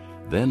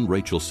 Then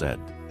Rachel said,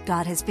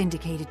 God has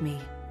vindicated me.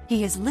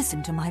 He has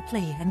listened to my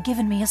plea and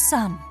given me a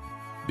son.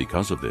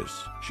 Because of this,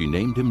 she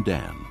named him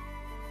Dan.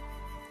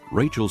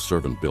 Rachel's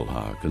servant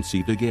Bilhah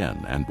conceived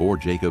again and bore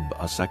Jacob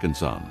a second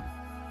son.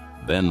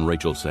 Then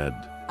Rachel said,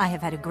 I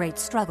have had a great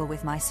struggle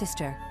with my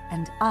sister,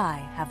 and I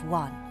have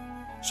won.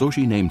 So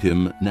she named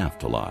him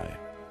Naphtali.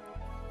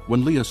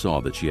 When Leah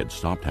saw that she had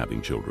stopped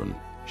having children,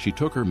 she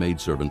took her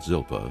maidservant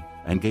Zilpah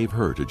and gave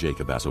her to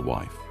Jacob as a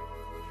wife.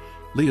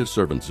 Leah's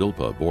servant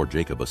Zilpah bore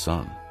Jacob a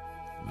son.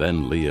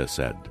 Then Leah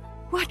said,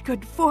 What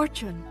good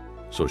fortune!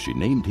 So she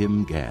named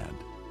him Gad.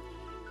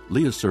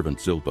 Leah's servant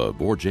Zilpah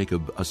bore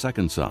Jacob a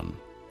second son.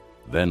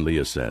 Then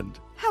Leah said,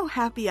 How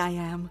happy I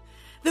am!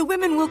 The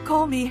women will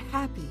call me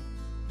happy.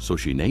 So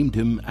she named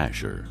him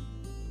Asher.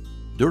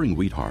 During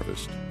wheat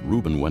harvest,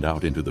 Reuben went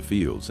out into the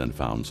fields and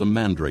found some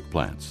mandrake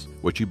plants,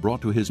 which he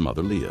brought to his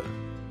mother Leah.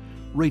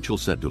 Rachel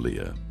said to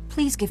Leah,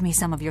 Please give me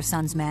some of your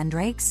son's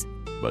mandrakes.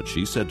 But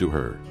she said to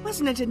her,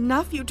 Wasn't it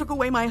enough you took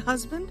away my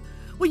husband?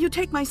 Will you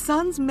take my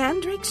son's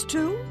mandrakes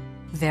too?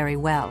 Very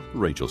well.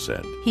 Rachel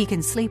said, He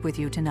can sleep with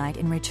you tonight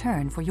in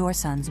return for your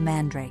son's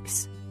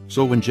mandrakes.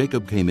 So when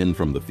Jacob came in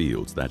from the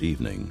fields that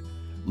evening,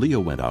 Leah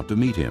went out to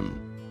meet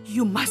him.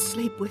 You must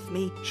sleep with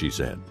me, She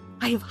said.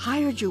 I have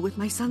hired you with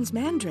my son's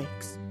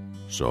mandrakes.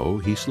 So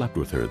he slept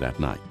with her that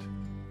night.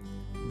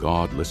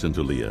 God listened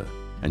to Leah,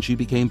 and she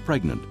became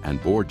pregnant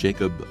and bore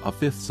Jacob a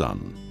fifth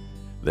son.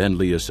 Then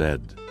Leah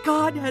said,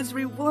 God has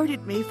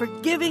rewarded me for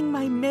giving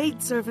my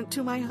maidservant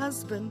to my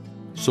husband.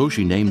 So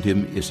she named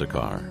him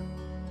Issachar.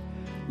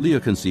 Leah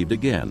conceived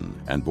again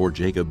and bore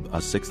Jacob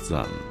a sixth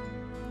son.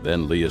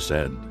 Then Leah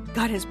said,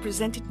 God has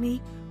presented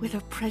me with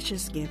a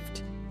precious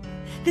gift.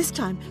 This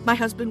time my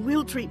husband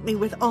will treat me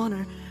with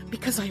honor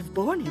because I have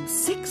borne him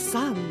 6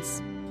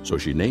 sons. So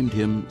she named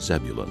him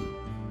Zebulun.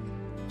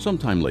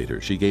 Sometime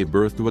later she gave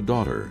birth to a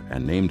daughter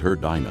and named her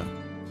Dinah.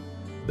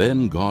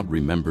 Then God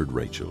remembered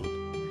Rachel.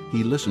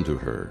 He listened to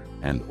her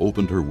and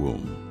opened her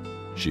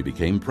womb. She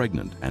became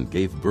pregnant and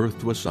gave birth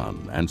to a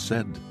son and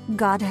said,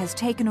 God has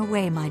taken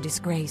away my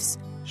disgrace.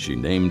 She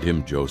named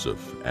him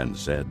Joseph and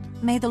said,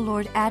 May the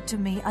Lord add to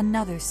me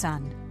another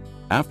son.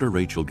 After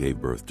Rachel gave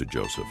birth to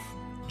Joseph,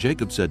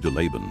 Jacob said to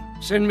Laban,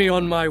 Send me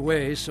on my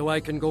way so I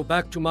can go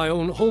back to my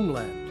own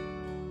homeland.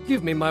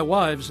 Give me my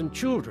wives and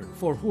children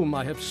for whom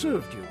I have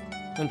served you,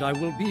 and I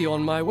will be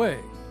on my way.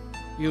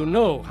 You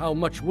know how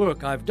much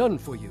work I've done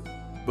for you.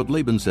 But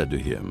Laban said to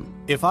him,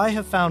 If I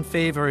have found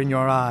favor in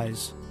your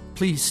eyes,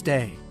 please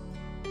stay.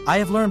 I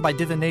have learned by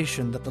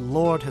divination that the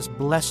Lord has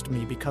blessed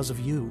me because of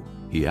you.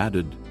 He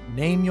added,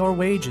 Name your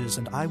wages,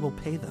 and I will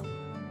pay them.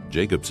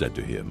 Jacob said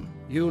to him,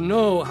 You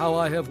know how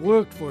I have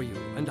worked for you,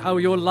 and how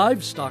your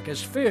livestock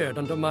has fared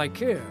under my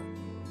care.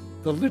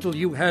 The little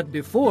you had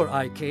before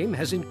I came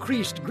has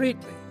increased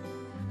greatly,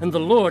 and the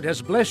Lord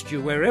has blessed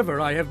you wherever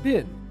I have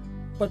been.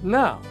 But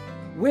now,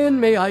 when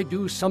may I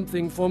do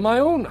something for my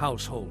own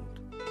household?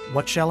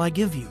 What shall I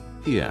give you?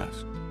 He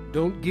asked.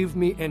 Don't give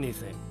me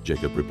anything,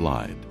 Jacob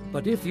replied.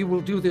 But if you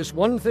will do this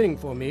one thing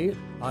for me,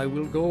 I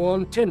will go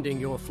on tending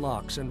your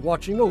flocks and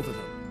watching over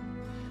them.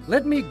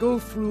 Let me go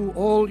through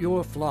all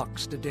your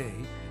flocks today,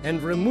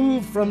 and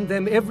remove from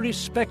them every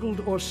speckled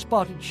or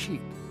spotted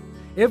sheep,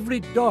 every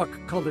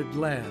dark-colored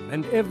lamb,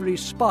 and every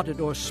spotted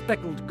or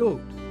speckled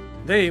goat.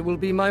 They will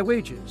be my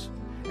wages,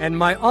 and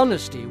my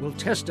honesty will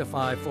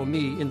testify for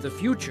me in the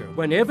future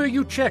whenever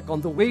you check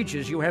on the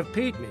wages you have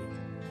paid me.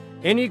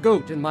 Any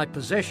goat in my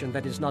possession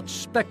that is not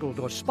speckled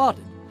or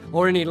spotted,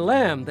 or any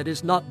lamb that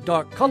is not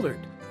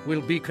dark-colored,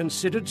 will be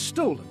considered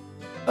stolen.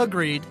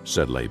 Agreed,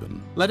 said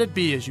Laban. Let it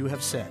be as you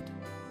have said.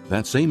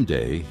 That same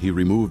day he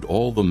removed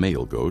all the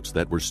male goats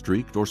that were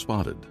streaked or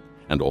spotted,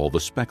 and all the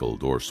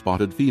speckled or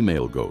spotted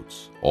female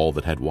goats, all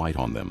that had white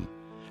on them,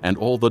 and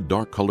all the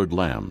dark-colored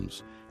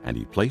lambs, and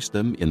he placed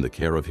them in the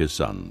care of his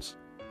sons.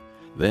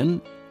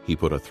 Then he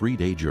put a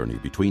 3-day journey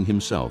between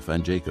himself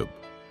and Jacob,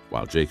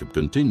 while Jacob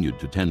continued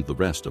to tend the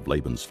rest of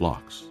Laban's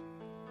flocks.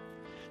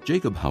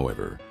 Jacob,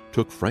 however,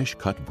 took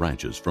fresh-cut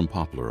branches from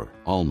poplar,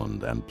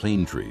 almond, and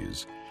plane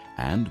trees,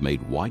 and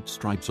made white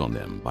stripes on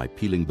them by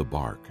peeling the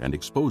bark and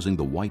exposing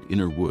the white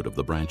inner wood of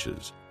the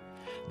branches.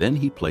 Then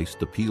he placed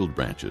the peeled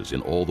branches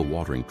in all the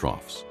watering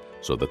troughs,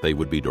 so that they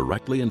would be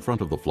directly in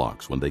front of the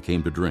flocks when they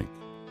came to drink.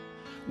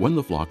 When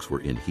the flocks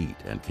were in heat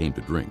and came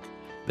to drink,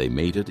 they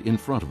mated in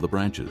front of the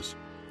branches,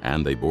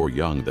 and they bore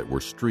young that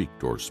were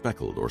streaked or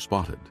speckled or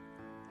spotted.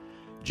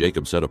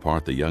 Jacob set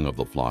apart the young of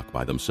the flock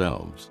by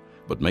themselves,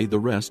 but made the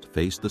rest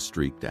face the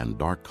streaked and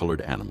dark-colored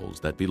animals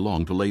that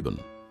belonged to Laban.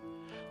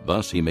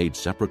 Thus he made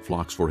separate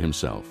flocks for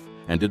himself,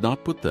 and did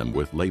not put them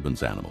with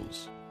Laban's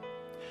animals.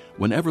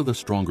 Whenever the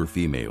stronger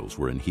females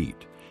were in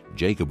heat,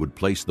 Jacob would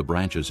place the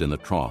branches in the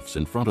troughs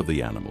in front of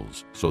the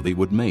animals, so they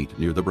would mate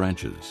near the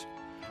branches.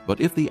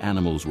 But if the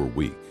animals were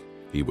weak,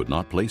 he would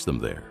not place them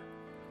there.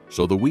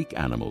 So the weak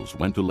animals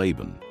went to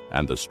Laban,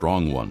 and the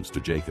strong ones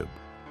to Jacob.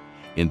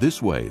 In this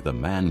way the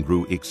man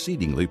grew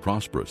exceedingly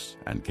prosperous,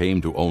 and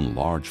came to own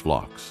large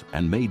flocks,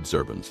 and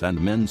maidservants, and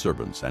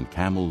menservants, and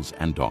camels,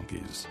 and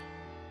donkeys.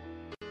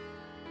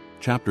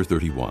 Chapter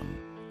 31.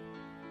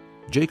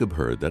 Jacob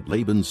heard that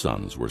Laban's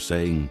sons were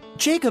saying,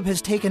 Jacob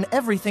has taken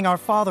everything our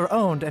father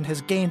owned and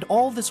has gained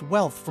all this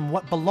wealth from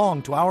what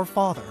belonged to our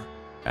father.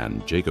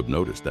 And Jacob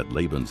noticed that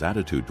Laban's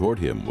attitude toward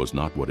him was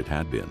not what it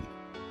had been.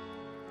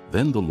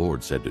 Then the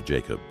Lord said to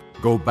Jacob,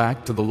 Go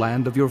back to the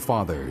land of your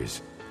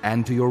fathers,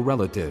 and to your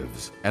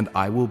relatives, and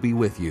I will be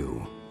with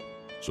you.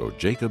 So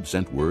Jacob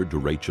sent word to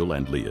Rachel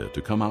and Leah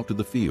to come out to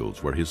the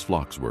fields where his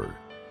flocks were.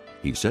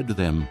 He said to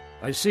them,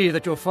 I see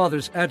that your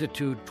father's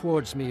attitude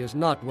towards me is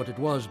not what it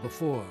was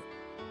before,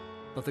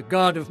 but the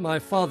God of my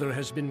father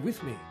has been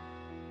with me.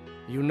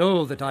 You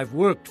know that I've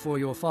worked for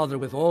your father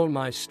with all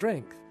my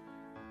strength,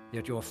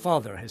 yet your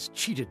father has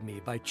cheated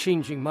me by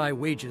changing my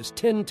wages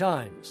 10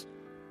 times.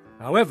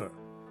 However,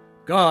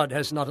 God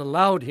has not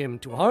allowed him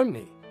to harm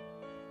me.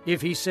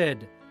 If he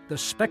said, The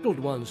speckled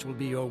ones will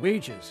be your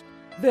wages,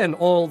 then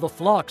all the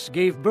flocks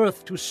gave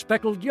birth to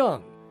speckled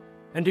young.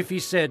 And if he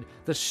said,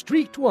 The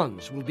streaked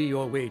ones will be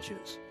your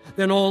wages,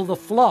 then all the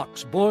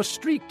flocks bore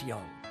streaked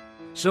young.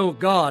 So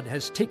God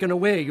has taken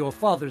away your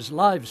father's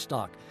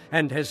livestock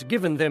and has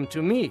given them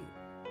to me.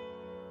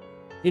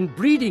 In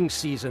breeding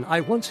season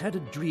I once had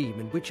a dream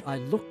in which I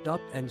looked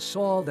up and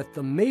saw that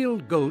the male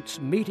goats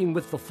mating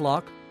with the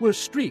flock were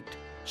streaked,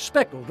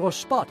 speckled, or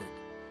spotted.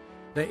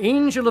 The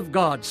angel of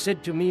God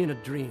said to me in a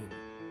dream,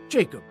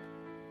 Jacob.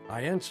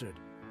 I answered,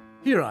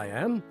 Here I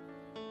am.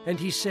 And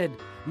he said,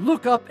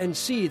 Look up and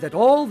see that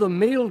all the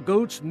male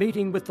goats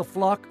mating with the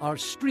flock are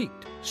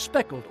streaked,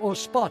 speckled, or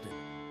spotted,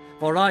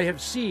 for I have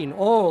seen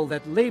all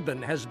that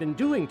Laban has been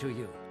doing to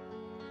you.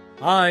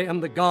 I am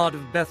the God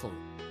of Bethel,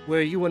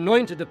 where you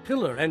anointed a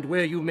pillar and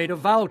where you made a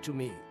vow to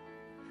me.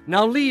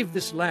 Now leave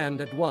this land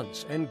at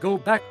once and go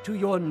back to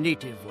your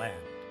native land.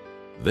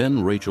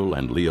 Then Rachel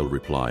and Leah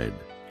replied,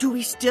 Do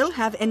we still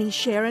have any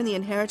share in the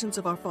inheritance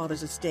of our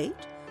father's estate?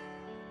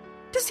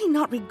 Does he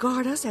not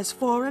regard us as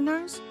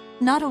foreigners?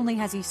 Not only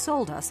has he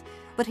sold us,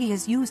 but he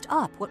has used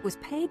up what was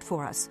paid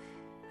for us.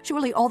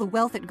 Surely all the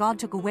wealth that God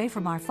took away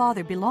from our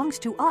father belongs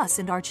to us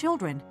and our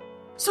children.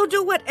 So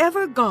do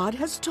whatever God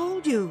has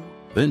told you.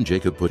 Then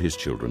Jacob put his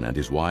children and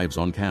his wives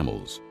on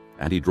camels,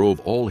 and he drove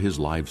all his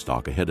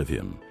livestock ahead of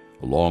him,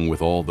 along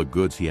with all the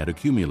goods he had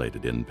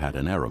accumulated in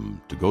Paddan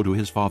Aram, to go to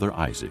his father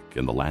Isaac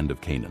in the land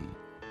of Canaan.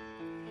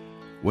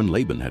 When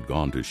Laban had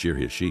gone to shear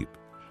his sheep,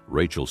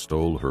 Rachel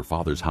stole her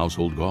father's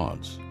household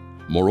gods.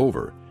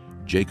 Moreover,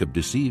 Jacob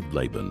deceived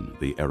Laban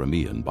the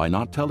Aramean by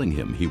not telling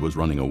him he was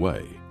running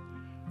away.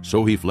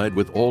 So he fled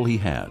with all he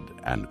had,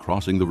 and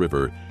crossing the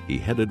river, he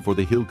headed for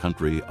the hill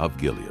country of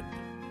Gilead.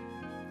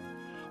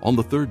 On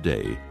the 3rd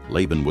day,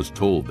 Laban was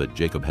told that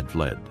Jacob had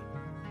fled.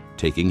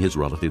 Taking his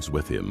relatives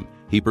with him,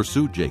 he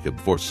pursued Jacob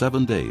for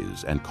 7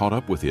 days and caught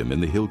up with him in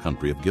the hill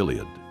country of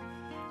Gilead.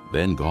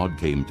 Then God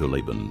came to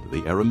Laban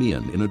the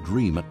Aramean in a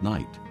dream at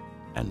night,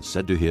 and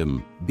said to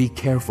him, Be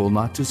careful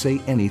not to say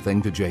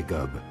anything to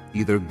Jacob,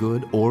 either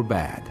good or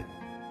bad.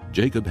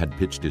 Jacob had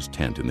pitched his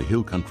tent in the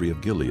hill country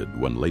of Gilead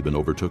when Laban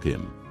overtook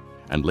him,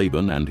 and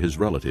Laban and his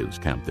relatives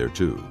camped there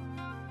too.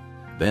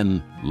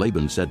 Then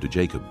Laban said to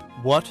Jacob,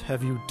 What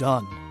have you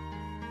done?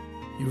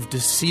 You've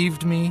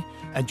deceived me,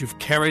 and you've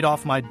carried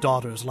off my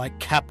daughters like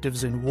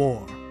captives in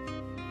war.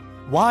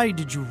 Why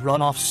did you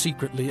run off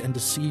secretly and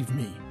deceive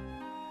me?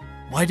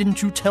 Why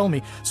didn't you tell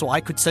me so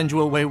I could send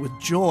you away with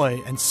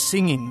joy and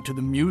singing to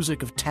the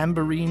music of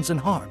tambourines and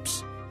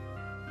harps?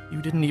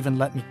 You didn't even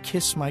let me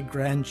kiss my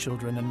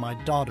grandchildren and my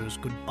daughters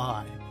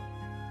goodbye.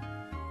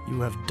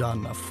 You have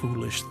done a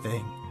foolish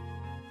thing.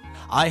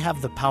 I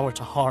have the power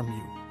to harm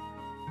you.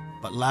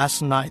 But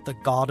last night the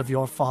God of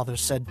your father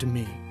said to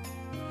me,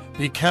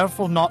 Be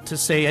careful not to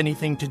say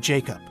anything to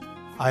Jacob,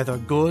 either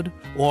good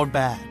or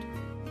bad.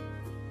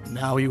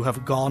 Now you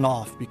have gone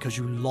off because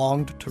you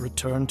longed to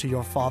return to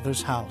your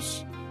father's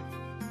house.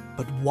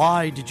 But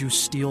why did you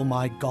steal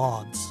my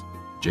gods?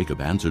 Jacob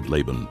answered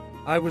Laban,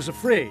 I was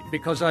afraid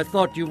because I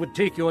thought you would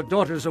take your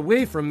daughters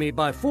away from me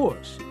by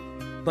force.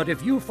 But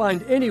if you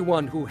find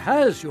anyone who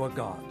has your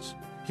gods,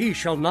 he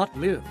shall not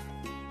live.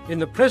 In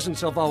the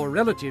presence of our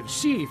relatives,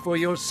 see for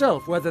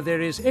yourself whether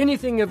there is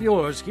anything of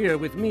yours here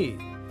with me,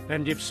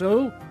 and if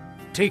so,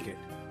 take it.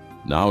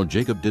 Now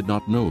Jacob did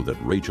not know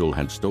that Rachel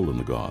had stolen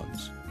the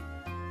gods.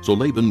 So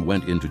Laban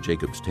went into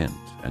Jacob's tent,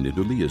 and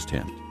into Leah's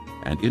tent,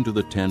 and into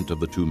the tent of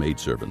the 2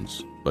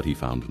 maidservants, but he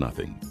found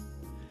nothing.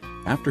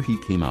 After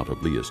he came out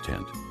of Leah's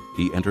tent,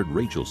 he entered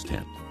Rachel's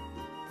tent.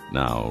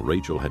 Now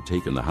Rachel had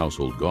taken the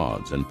household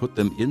gods and put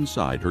them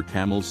inside her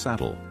camel's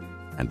saddle,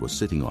 and was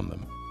sitting on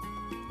them.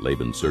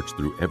 Laban searched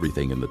through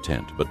everything in the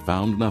tent, but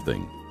found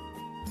nothing.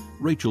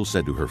 Rachel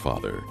said to her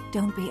father,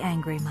 Don't be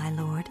angry, my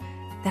lord,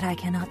 that I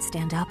cannot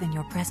stand up in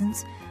your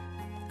presence.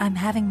 I'm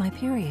having my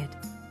period.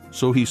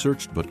 So he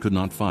searched but could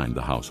not find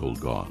the household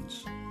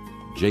gods.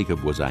 Jacob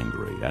was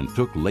angry and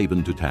took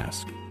Laban to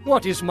task.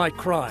 What is my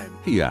crime?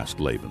 He asked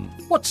Laban.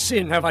 What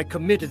sin have I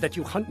committed that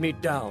you hunt me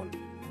down?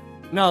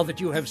 Now that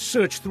you have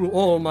searched through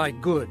all my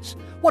goods,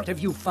 what have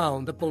you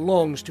found that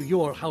belongs to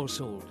your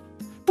household?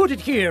 Put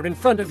it here in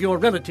front of your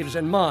relatives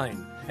and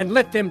mine, and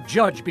let them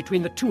judge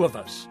between the two of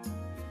us.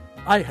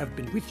 I have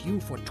been with you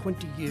for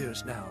 20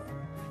 years now.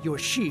 Your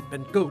sheep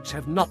and goats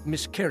have not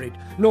miscarried,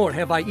 nor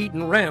have I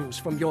eaten rams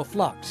from your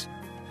flocks.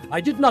 I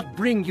did not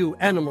bring you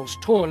animals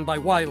torn by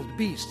wild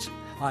beasts.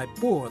 I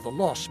bore the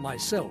loss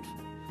myself.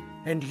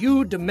 And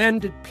you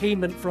demanded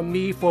payment from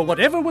me for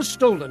whatever was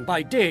stolen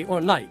by day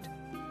or night.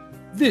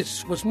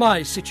 This was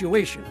my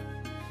situation.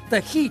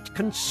 The heat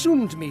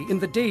consumed me in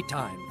the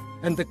daytime,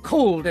 and the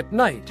cold at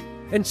night,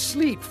 and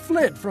sleep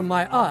fled from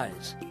my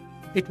eyes.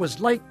 It was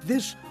like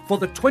this for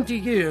the 20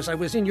 years I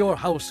was in your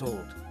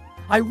household.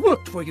 I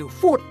worked for you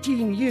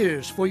 14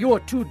 years for your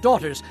 2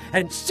 daughters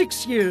and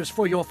 6 years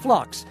for your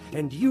flocks,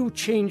 and you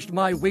changed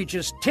my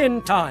wages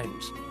 10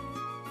 times.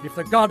 If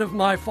the God of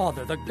my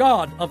father, the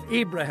God of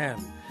Abraham,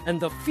 and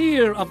the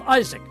fear of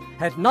Isaac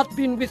had not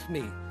been with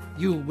me,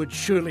 you would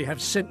surely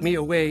have sent me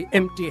away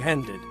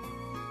empty-handed.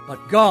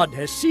 But God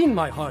has seen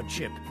my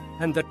hardship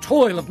and the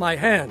toil of my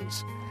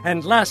hands,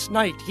 and last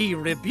night he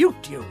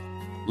rebuked you.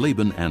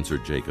 Laban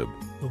answered Jacob,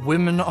 The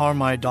women are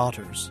my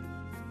daughters,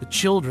 the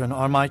children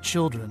are my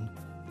children,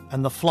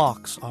 and the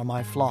flocks are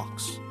my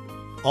flocks.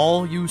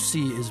 All you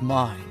see is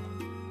mine.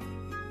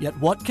 Yet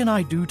what can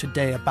I do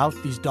today about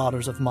these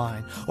daughters of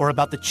mine, or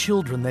about the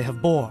children they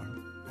have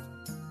borne?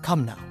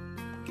 Come now,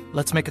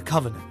 let's make a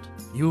covenant,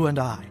 you and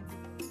I,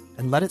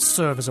 and let it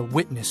serve as a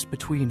witness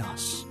between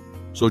us.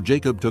 So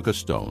Jacob took a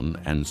stone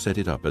and set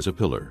it up as a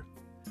pillar.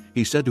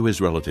 He said to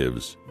his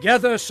relatives,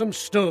 Gather some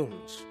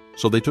stones.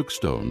 So they took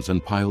stones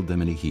and piled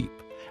them in a heap,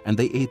 and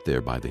they ate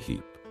there by the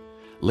heap.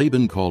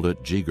 Laban called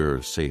it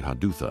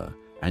Jegar-sahadutha,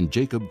 and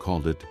Jacob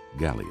called it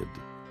Gilead.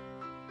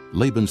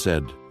 Laban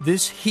said,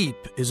 This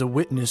heap is a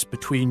witness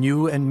between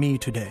you and me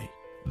today.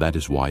 That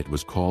is why it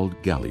was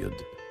called Gilead.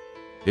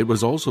 It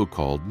was also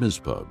called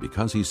Mizpah,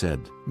 because he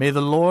said, May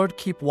the Lord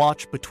keep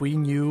watch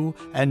between you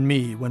and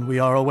me when we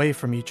are away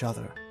from each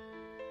other.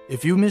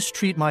 If you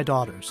mistreat my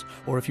daughters,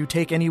 or if you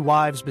take any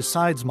wives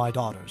besides my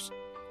daughters,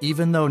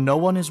 even though no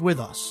one is with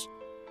us,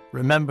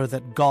 remember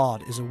that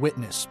God is a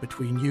witness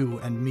between you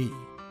and me.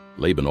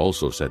 Laban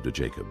also said to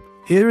Jacob,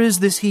 Here is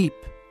this heap,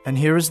 and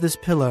here is this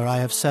pillar I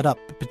have set up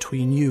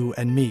between you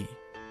and me.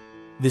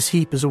 This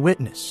heap is a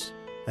witness,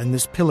 and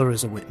this pillar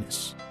is a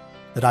witness,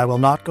 that I will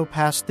not go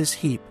past this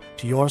heap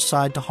to your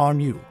side to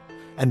harm you,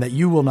 and that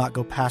you will not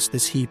go past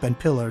this heap and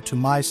pillar to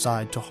my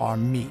side to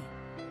harm me.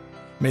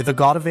 May the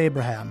God of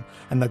Abraham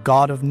and the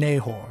God of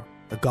Nahor,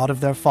 the God of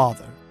their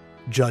father,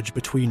 judge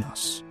between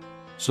us.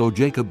 So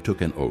Jacob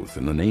took an oath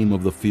in the name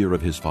of the fear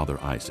of his father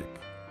Isaac.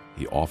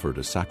 He offered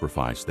a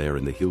sacrifice there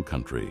in the hill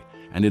country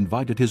and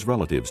invited his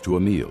relatives to a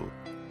meal.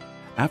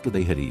 After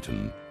they had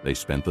eaten, they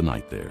spent the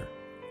night there.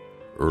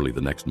 Early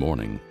the next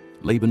morning,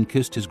 Laban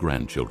kissed his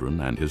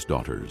grandchildren and his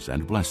daughters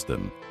and blessed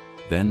them.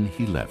 Then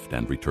he left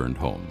and returned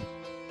home.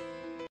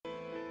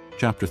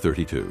 Chapter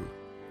 32.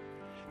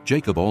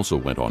 Jacob also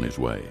went on his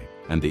way,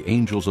 and the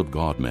angels of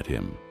God met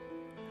him.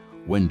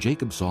 When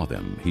Jacob saw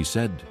them, he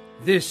said,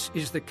 This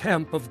is the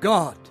camp of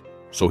God.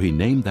 So he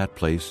named that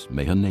place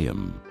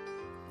Mahanaim.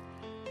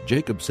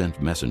 Jacob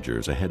sent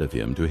messengers ahead of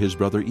him to his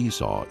brother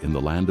Esau in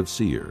the land of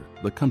Seir,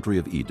 the country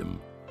of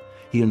Edom.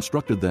 He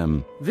instructed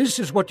them, This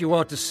is what you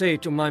are to say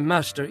to my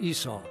master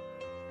Esau.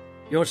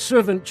 Your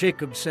servant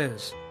Jacob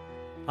says,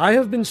 I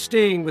have been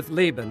staying with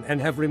Laban and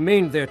have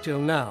remained there till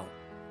now.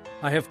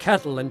 I have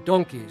cattle and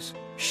donkeys,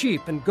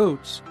 sheep and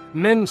goats,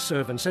 men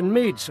servants and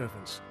maid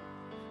servants.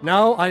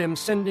 Now I am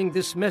sending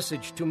this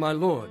message to my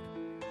lord,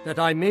 that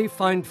I may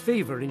find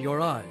favor in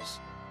your eyes.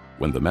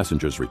 When the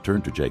messengers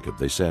returned to Jacob,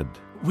 they said,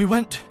 We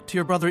went to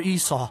your brother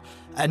Esau,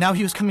 and now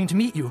he is coming to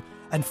meet you,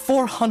 and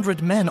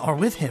 400 men are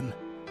with him.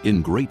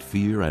 In great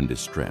fear and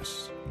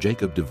distress,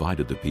 Jacob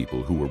divided the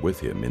people who were with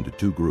him into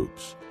 2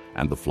 groups,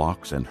 and the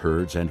flocks and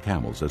herds and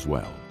camels as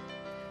well.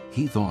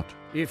 He thought,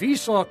 If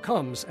Esau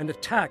comes and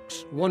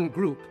attacks one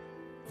group,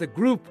 the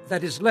group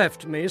that is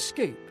left may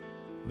escape.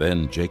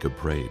 Then Jacob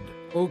prayed,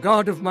 O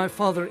God of my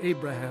father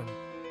Abraham,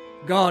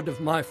 God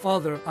of my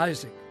father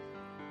Isaac,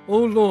 O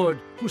Lord,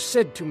 who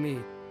said to me,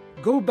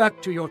 Go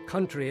back to your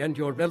country and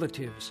your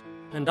relatives,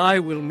 and I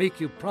will make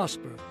you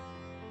prosper.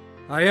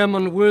 I am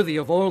unworthy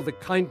of all the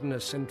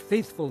kindness and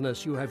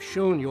faithfulness you have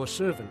shown your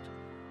servant.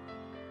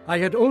 I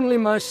had only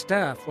my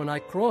staff when I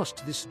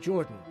crossed this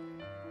Jordan,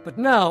 but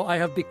now I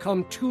have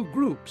become 2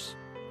 groups.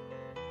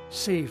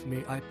 Save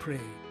me, I pray,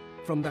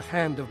 from the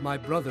hand of my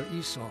brother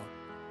Esau,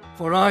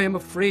 for I am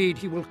afraid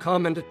he will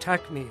come and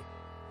attack me,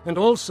 and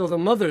also the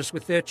mothers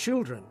with their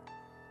children.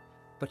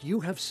 But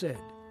you have said,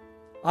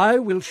 I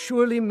will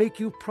surely make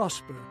you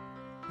prosper,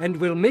 and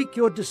will make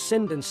your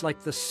descendants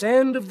like the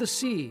sand of the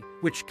sea,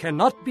 which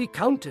cannot be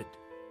counted.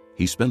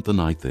 He spent the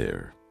night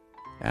there,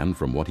 and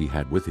from what he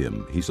had with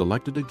him he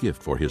selected a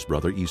gift for his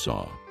brother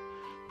Esau,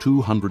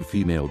 200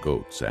 female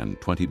goats and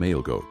 20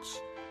 male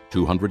goats,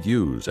 200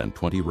 ewes and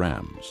 20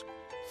 rams,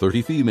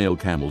 30 female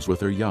camels with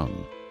their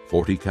young,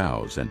 40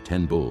 cows and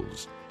 10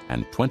 bulls,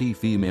 and 20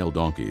 female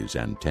donkeys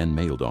and 10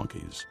 male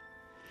donkeys.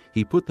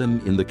 He put them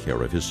in the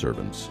care of his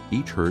servants,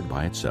 each herd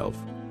by itself,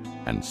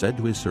 and said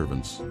to his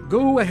servants,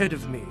 "Go ahead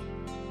of me,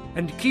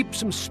 and keep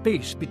some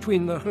space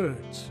between the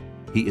herds."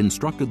 He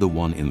instructed the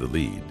one in the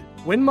lead,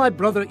 "When my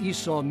brother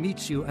Esau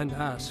meets you and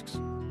asks,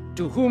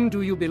 'To whom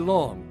do you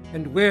belong,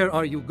 and where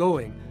are you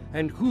going,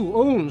 and who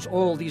owns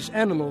all these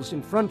animals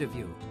in front of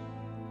you?'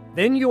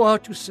 then you are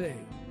to say,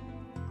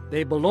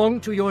 'They belong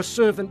to your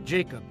servant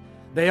Jacob.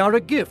 They are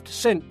a gift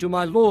sent to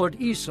my lord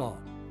Esau,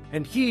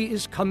 and he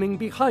is coming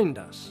behind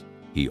us.'"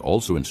 He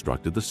also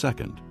instructed the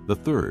second, the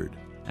third,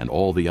 and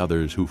all the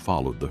others who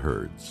followed the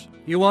herds.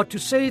 "You are to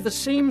say the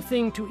same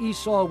thing to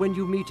Esau when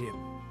you meet him,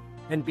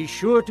 and be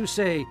sure to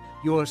say,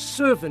 'Your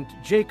servant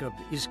Jacob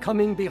is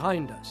coming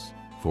behind us.'"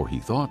 For he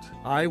thought,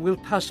 "I will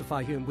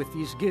pacify him with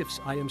these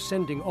gifts I am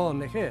sending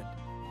on ahead.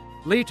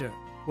 Later,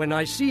 when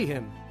I see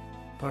him,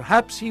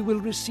 perhaps he will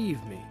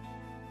receive me."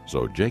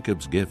 So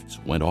Jacob's gifts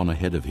went on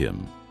ahead of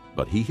him,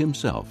 but he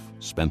himself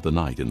spent the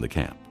night in the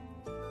camp.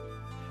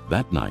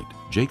 That night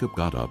Jacob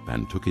got up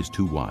and took his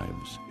 2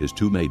 wives, his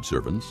 2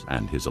 maidservants,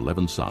 and his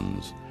 11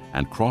 sons,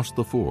 and crossed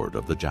the ford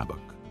of the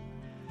Jabbok.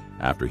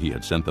 After he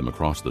had sent them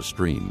across the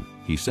stream,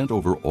 he sent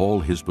over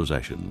all his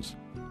possessions.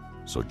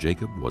 So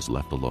Jacob was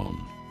left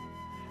alone,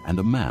 and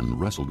a man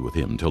wrestled with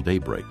him till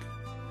daybreak.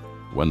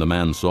 When the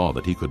man saw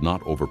that he could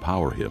not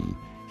overpower him,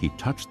 he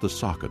touched the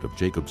socket of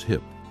Jacob's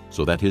hip,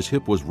 so that his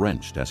hip was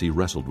wrenched as he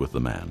wrestled with the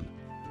man.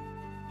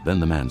 Then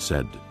the man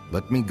said,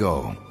 "Let me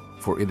go,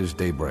 for it is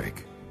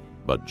daybreak."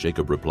 But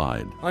Jacob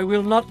replied, "I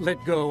will not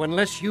let go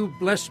unless you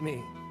bless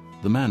me."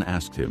 The man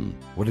asked him,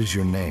 "What is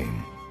your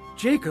name?"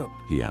 "Jacob,"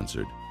 he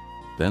answered.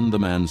 Then the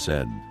man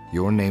said,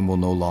 "Your name will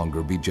no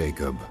longer be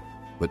Jacob,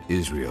 but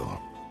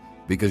Israel,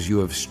 because you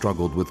have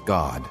struggled with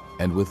God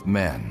and with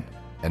men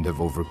and have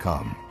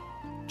overcome."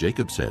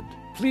 Jacob said,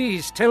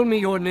 "Please tell me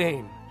your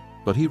name."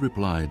 But he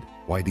replied,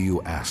 "Why do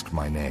you ask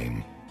my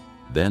name?"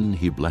 Then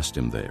he blessed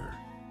him there.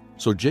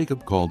 So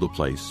Jacob called the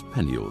place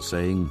Peniel,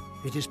 saying,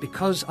 "It is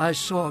because I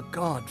saw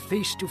God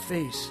face to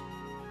face,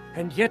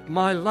 and yet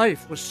my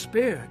life was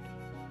spared."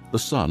 The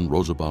sun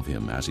rose above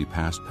him as he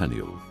passed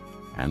Peniel,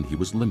 and he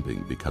was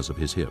limping because of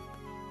his hip.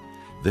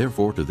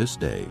 Therefore to this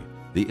day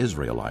the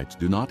Israelites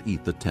do not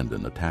eat the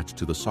tendon attached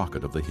to the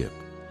socket of the hip,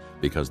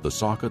 because the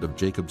socket of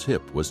Jacob's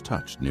hip was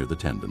touched near the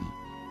tendon.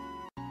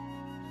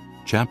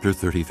 Chapter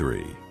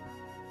 33.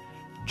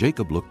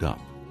 Jacob looked up,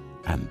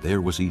 and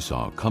there was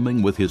Esau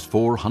coming with his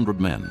 400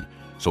 men.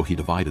 So he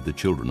divided the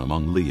children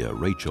among Leah,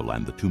 Rachel,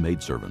 and the 2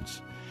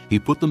 maidservants. He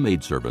put the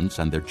maidservants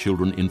and their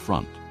children in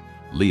front,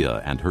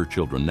 Leah and her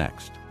children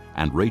next,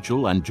 and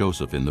Rachel and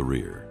Joseph in the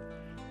rear.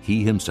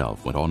 He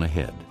himself went on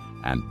ahead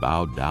and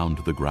bowed down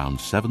to the ground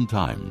 7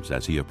 times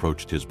as he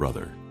approached his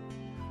brother.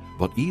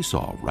 But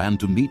Esau ran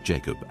to meet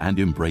Jacob and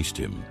embraced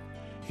him.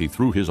 He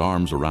threw his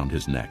arms around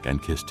his neck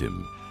and kissed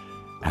him,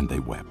 and they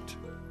wept.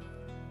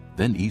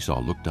 Then Esau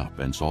looked up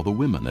and saw the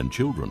women and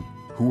children.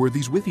 "Who are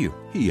these with you?"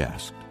 he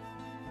asked.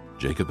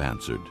 Jacob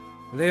answered,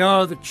 "They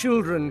are the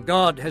children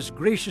God has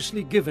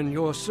graciously given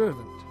your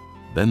servant."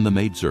 Then the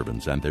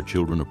maidservants and their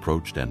children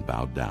approached and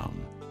bowed down.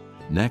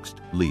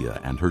 Next Leah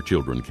and her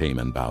children came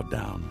and bowed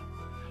down.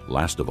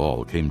 Last of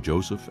all came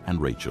Joseph and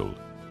Rachel,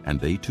 and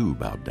they too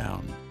bowed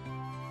down.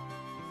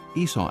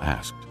 Esau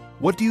asked,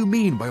 "What do you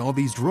mean by all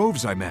these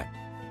droves I met?"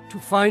 "To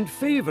find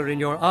favor in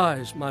your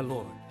eyes, my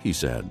lord," he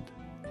said.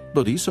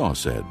 But Esau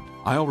said,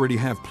 "I already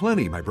have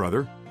plenty, my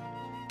brother.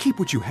 Keep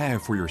what you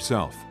have for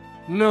yourself."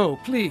 "No,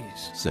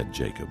 please," said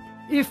Jacob.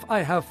 "If I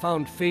have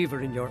found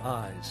favor in your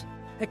eyes,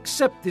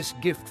 accept this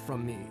gift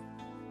from me.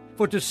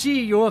 For to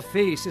see your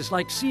face is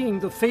like seeing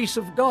the face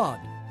of God.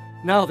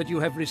 Now that you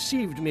have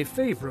received me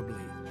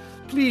favorably,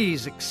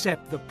 please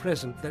accept the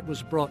present that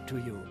was brought to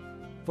you.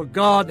 For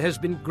God has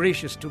been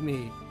gracious to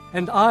me,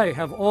 and I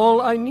have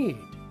all I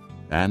need."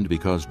 And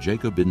because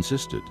Jacob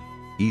insisted,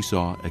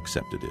 Esau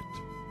accepted it.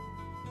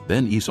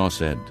 Then Esau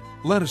said,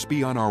 "Let us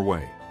be on our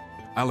way.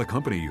 I'll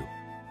accompany you."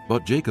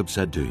 But Jacob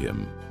said to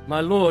him,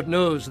 "My lord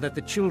knows that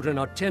the children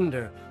are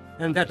tender,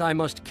 and that I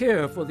must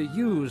care for the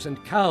ewes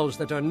and cows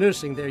that are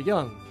nursing their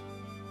young.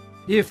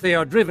 If they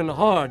are driven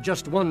hard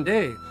just one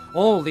day,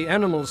 all the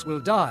animals will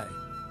die.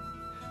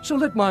 So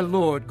let my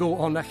lord go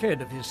on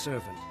ahead of his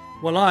servant,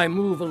 while I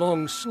move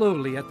along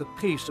slowly at the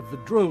pace of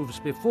the droves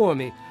before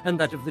me and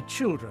that of the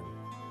children,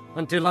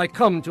 until I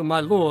come to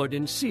my lord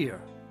in Seir."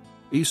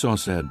 Esau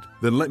said,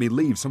 "Then let me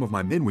leave some of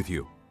my men with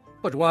you."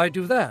 "But why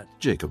do that?"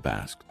 Jacob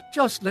asked.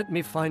 "Just let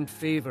me find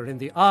favor in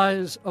the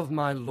eyes of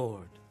my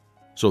lord."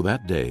 So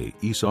that day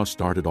Esau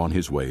started on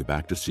his way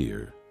back to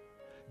Seir.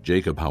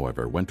 Jacob,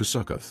 however, went to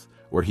Succoth,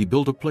 where he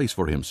built a place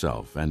for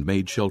himself and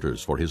made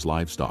shelters for his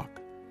livestock.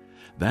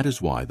 That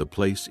is why the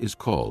place is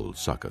called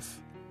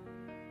Succoth.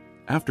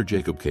 After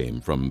Jacob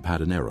came from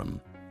Paddan Aram,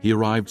 he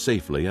arrived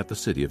safely at the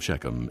city of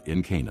Shechem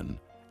in Canaan,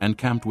 and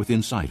camped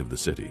within sight of the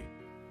city.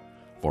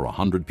 For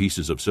 100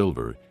 pieces of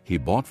silver he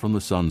bought from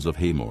the sons of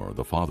Hamor,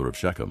 the father of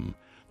Shechem,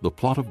 the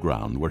plot of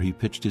ground where he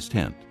pitched his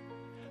tent.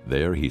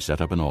 There he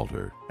set up an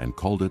altar and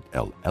called it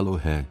El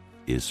Elohe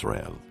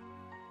Israel.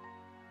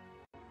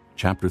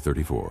 Chapter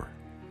 34.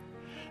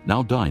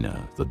 Now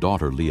Dinah, the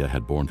daughter Leah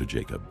had borne to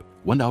Jacob,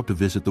 went out to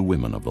visit the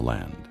women of the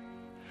land.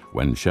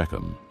 When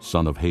Shechem,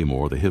 son of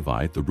Hamor the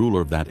Hivite, the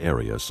ruler of that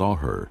area, saw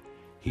her,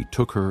 he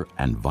took her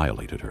and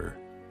violated her.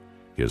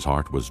 His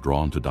heart was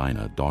drawn to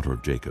Dinah, daughter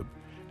of Jacob,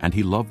 and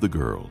he loved the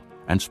girl,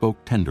 and spoke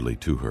tenderly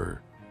to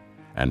her.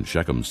 And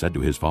Shechem said to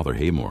his father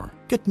Hamor,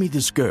 "Get me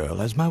this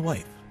girl as my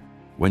wife."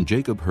 When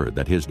Jacob heard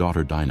that his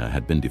daughter Dinah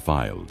had been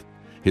defiled,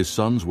 his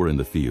sons were in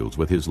the fields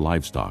with his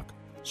livestock,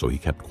 so he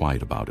kept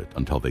quiet about it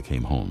until they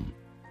came home.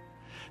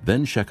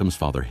 Then Shechem's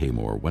father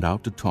Hamor went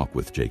out to talk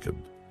with Jacob.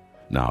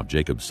 Now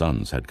Jacob's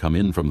sons had come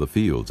in from the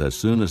fields as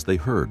soon as they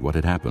heard what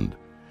had happened.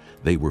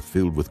 They were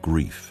filled with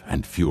grief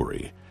and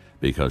fury,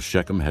 because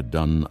Shechem had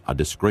done a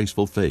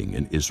disgraceful thing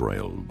in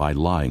Israel by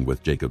lying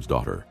with Jacob's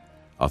daughter,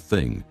 a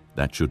thing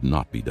that should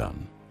not be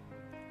done.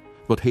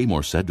 But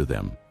Hamor said to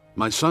them,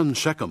 "My son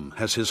Shechem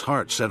has his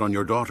heart set on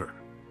your daughter.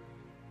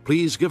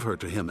 Please give her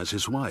to him as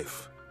his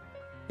wife.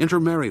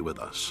 Intermarry with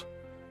us.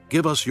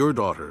 Give us your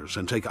daughters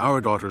and take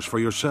our daughters for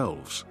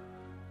yourselves.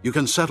 You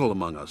can settle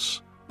among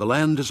us. The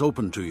land is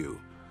open to you.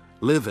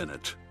 Live in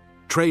it,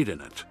 trade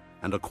in it,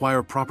 and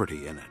acquire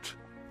property in it."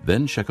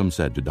 Then Shechem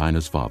said to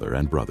Dinah's father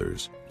and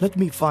brothers, "Let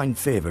me find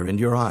favor in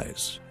your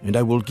eyes, and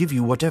I will give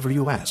you whatever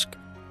you ask.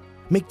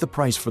 Make the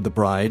price for the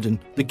bride and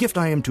the gift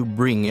I am to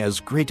bring as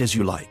great as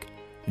you like,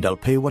 and I'll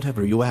pay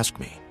whatever you ask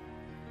me.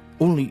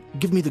 Only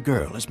give me the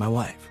girl as my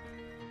wife."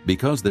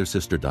 Because their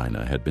sister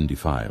Dinah had been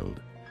defiled,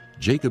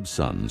 Jacob's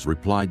sons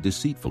replied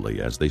deceitfully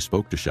as they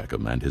spoke to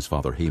Shechem and his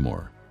father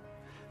Hamor.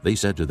 They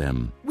said to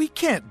them, "We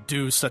can't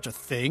do such a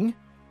thing.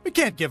 We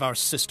can't give our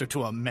sister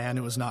to a man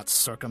who is not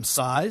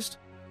circumcised.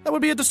 That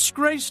would be a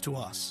disgrace to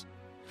us.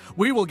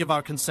 We will give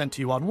our consent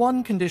to you on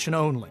one condition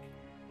only,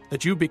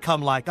 that you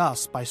become like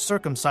us by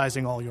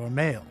circumcising all your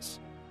males.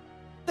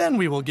 Then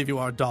we will give you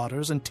our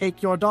daughters and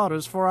take your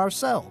daughters for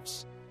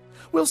ourselves.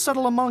 We'll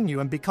settle among you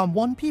and become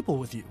one people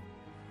with you.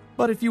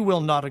 But if you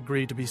will not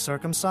agree to be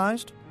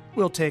circumcised,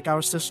 we'll take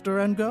our sister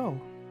and go."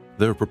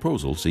 Their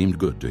proposal seemed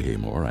good to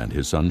Hamor and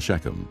his son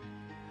Shechem.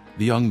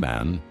 The young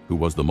man, who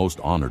was the most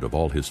honored of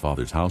all his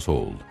father's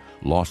household,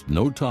 lost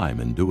no time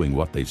in doing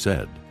what they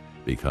said,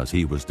 because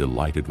he was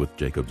delighted with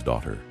Jacob's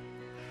daughter.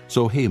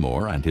 So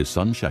Hamor and his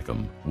son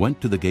Shechem went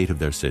to the gate of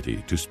their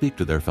city to speak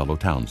to their fellow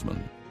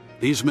townsmen.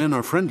 "These men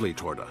are friendly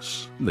toward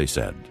us," they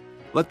said.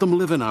 "Let them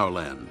live in our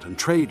land and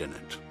trade in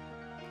it.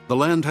 The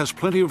land has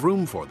plenty of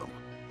room for them.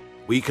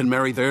 We can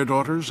marry their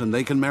daughters and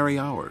they can marry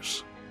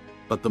ours.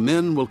 But the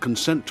men will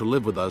consent to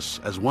live with us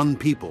as one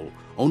people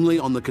only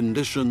on the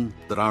condition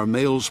that our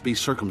males be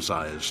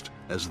circumcised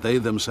as they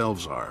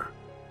themselves are.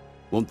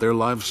 Won't their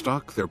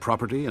livestock, their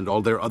property, and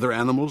all their other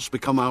animals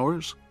become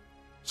ours?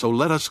 So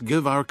let us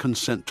give our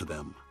consent to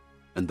them,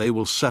 and they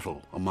will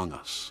settle among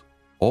us."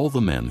 All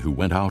the men who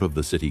went out of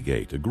the city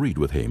gate agreed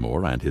with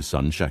Hamor and his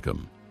son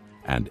Shechem,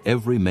 and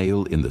every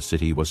male in the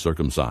city was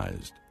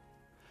circumcised.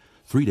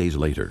 3 days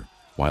later,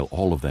 while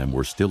all of them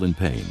were still in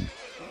pain,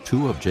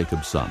 2 of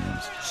Jacob's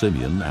sons,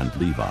 Simeon and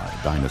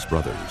Levi, Dinah's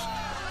brothers,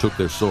 took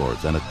their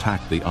swords and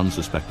attacked the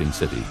unsuspecting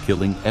city,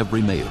 killing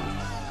every male.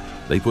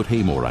 They put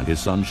Hamor and his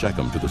son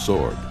Shechem to the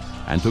sword,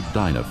 and took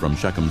Dinah from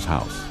Shechem's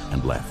house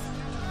and left.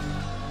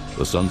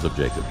 The sons of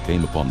Jacob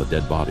came upon the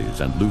dead bodies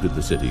and looted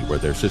the city where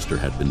their sister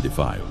had been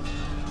defiled.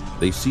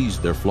 They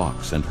seized their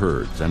flocks and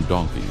herds and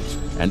donkeys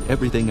and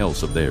everything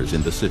else of theirs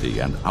in the city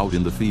and out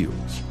in the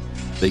fields.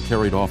 They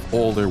carried off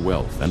all their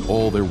wealth and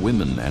all their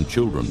women and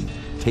children,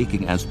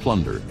 taking as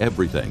plunder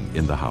everything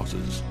in the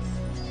houses.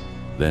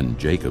 Then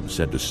Jacob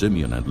said to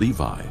Simeon and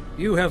Levi,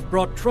 "You have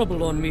brought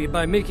trouble on me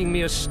by making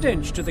me a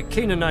stench to the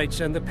Canaanites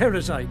and the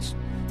Perizzites,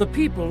 the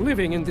people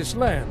living in this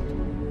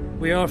land.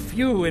 We are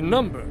few in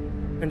number,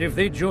 and if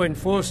they join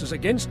forces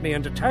against me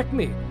and attack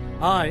me,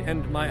 I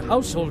and my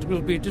household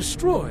will be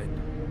destroyed."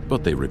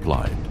 But they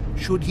replied,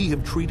 "Should he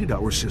have treated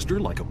our sister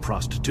like a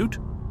prostitute?"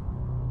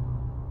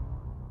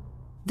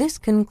 This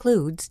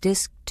concludes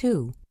Disc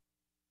 2.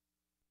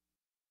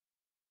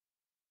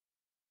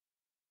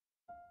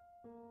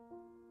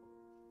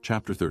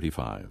 Chapter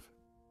 35.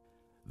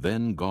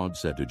 Then God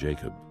said to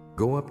Jacob,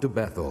 "Go up to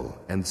Bethel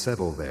and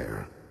settle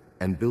there,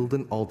 and build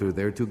an altar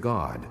there to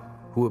God,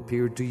 who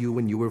appeared to you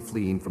when you were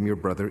fleeing from your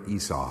brother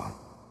Esau."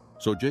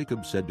 So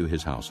Jacob said to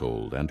his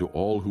household and to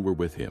all who were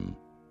with him,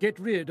 "Get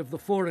rid of the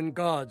foreign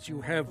gods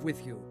you have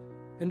with you,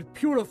 and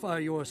purify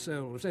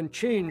yourselves and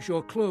change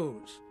your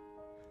clothes.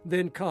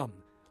 Then come,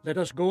 let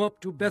us go up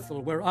to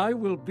Bethel, where I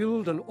will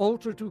build an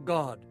altar to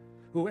God,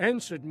 who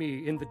answered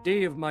me in the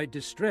day of my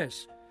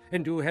distress,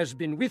 and who has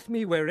been with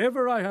me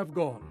wherever I have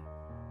gone."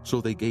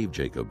 So they gave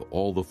Jacob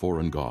all the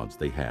foreign gods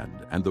they had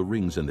and the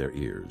rings in their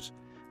ears,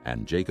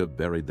 and Jacob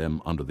buried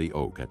them under the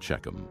oak at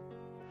Shechem.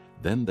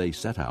 Then they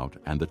set out,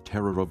 and the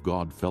terror of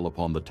God fell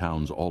upon the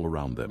towns all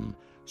around them,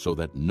 so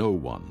that no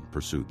one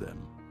pursued them.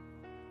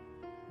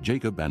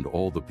 Jacob and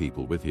all the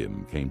people with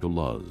him came to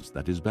Luz,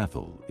 that is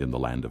Bethel, in the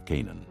land of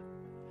Canaan.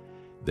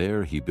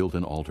 There he built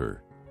an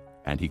altar,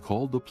 and he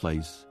called the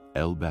place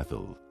El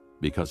Bethel,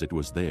 because it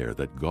was there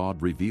that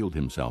God revealed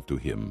himself to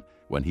him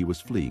when he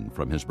was fleeing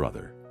from his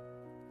brother.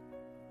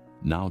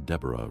 Now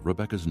Deborah,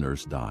 Rebekah's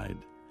nurse, died,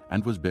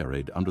 and was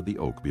buried under the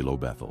oak below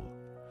Bethel.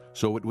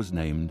 So it was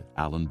named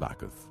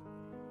Allon-Bacuth.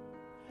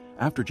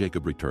 After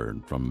Jacob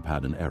returned from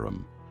Paddan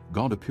Aram,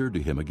 God appeared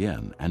to him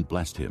again and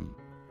blessed him.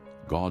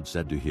 God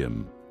said to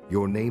him,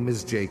 "Your name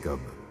is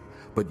Jacob,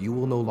 but you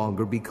will no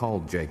longer be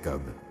called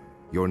Jacob.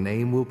 Your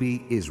name will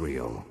be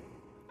Israel."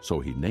 So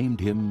he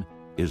named him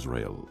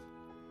Israel.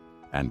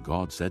 And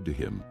God said to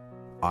him,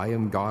 "I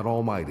am God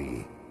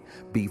Almighty.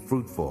 Be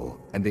fruitful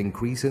and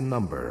increase in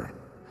number.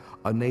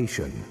 A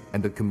nation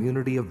and a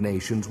community of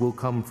nations will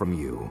come from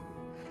you,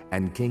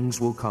 and kings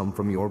will come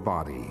from your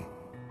body.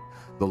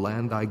 The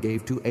land I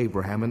gave to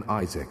Abraham and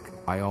Isaac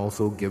I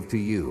also give to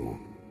you,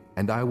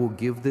 and I will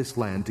give this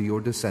land to your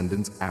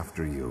descendants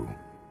after you."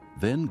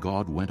 Then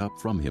God went up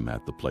from him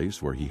at the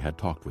place where he had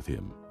talked with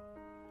him.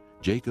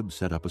 Jacob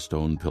set up a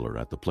stone pillar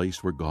at the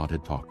place where God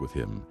had talked with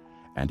him,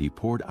 and he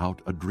poured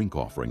out a drink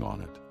offering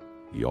on it.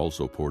 He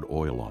also poured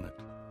oil on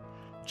it.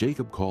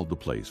 Jacob called the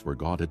place where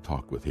God had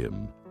talked with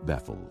him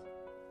Bethel.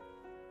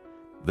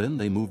 Then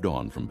they moved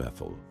on from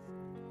Bethel.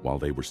 While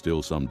they were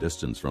still some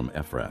distance from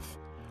Ephrath,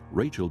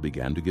 Rachel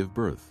began to give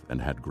birth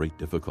and had great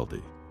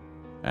difficulty.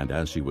 And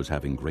as she was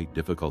having great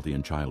difficulty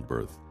in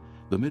childbirth,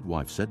 the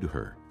midwife said to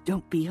her,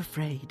 "Don't be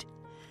afraid,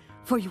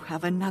 for you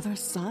have another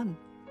son."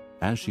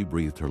 As she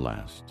breathed her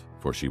last,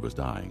 for she was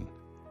dying,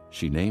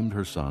 she named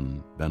her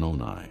son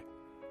Benoni,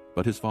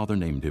 but his father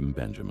named him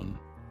Benjamin.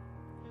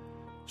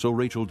 So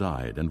Rachel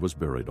died and was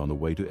buried on the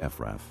way to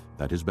Ephrath,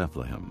 that is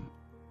Bethlehem.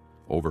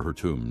 Over her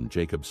tomb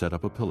Jacob set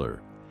up a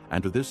pillar,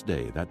 and to this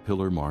day that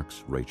pillar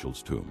marks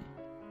Rachel's tomb.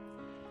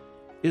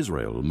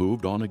 Israel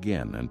moved on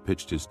again and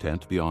pitched his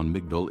tent beyond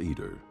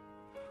Migdal-Eder.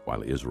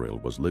 While Israel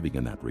was living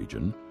in that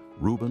region,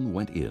 Reuben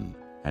went in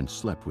and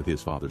slept with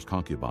his father's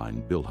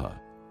concubine Bilhah,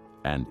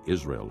 and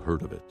Israel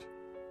heard of it.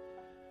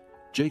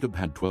 Jacob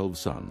had 12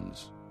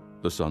 sons,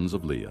 the sons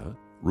of Leah,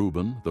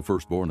 Reuben, the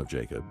firstborn of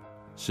Jacob,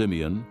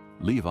 Simeon,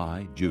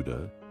 Levi,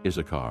 Judah,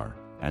 Issachar,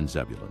 and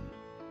Zebulun.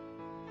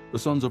 The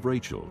sons of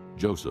Rachel,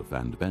 Joseph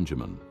and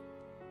Benjamin.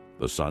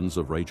 The sons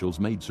of Rachel's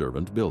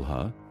maidservant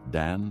Bilhah,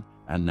 Dan,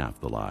 and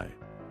Naphtali.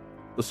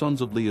 The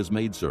sons of Leah's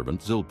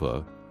maidservant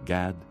Zilpah,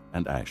 Gad,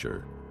 and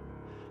Asher.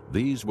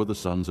 These were the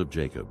sons of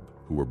Jacob,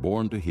 who were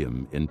born to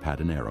him in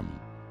Paddan Aram.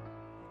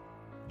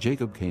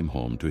 Jacob came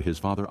home to his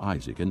father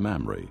Isaac in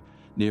Mamre,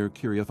 near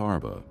Kiriath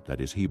Arba,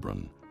 that is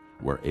Hebron,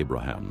 where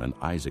Abraham and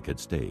Isaac had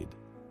stayed.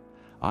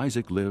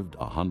 Isaac lived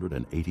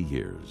 180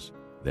 years.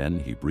 Then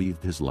he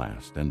breathed his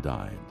last and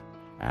died,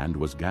 and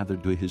was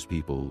gathered to his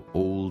people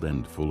old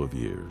and full of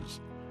years,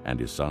 and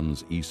his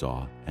sons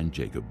Esau and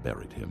Jacob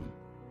buried him.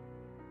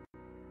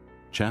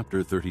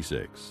 Chapter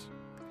 36.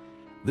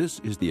 This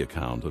is the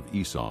account of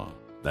Esau,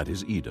 that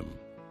is Edom.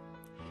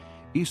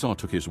 Esau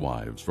took his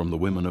wives from the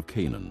women of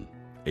Canaan,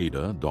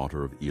 Adah,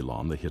 daughter of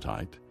Elon the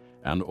Hittite,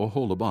 and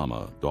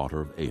Oholibamah,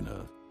 daughter of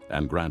Anah,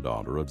 and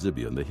granddaughter of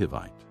Zibeon the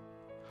Hivite.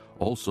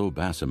 Also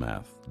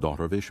Basemath,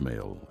 daughter of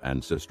Ishmael,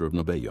 and sister of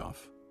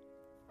Nebaioth.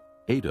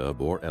 Adah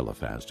bore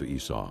Eliphaz to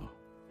Esau.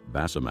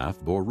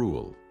 Basemath bore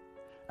Reuel,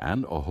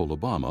 and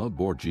Oholibamah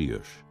bore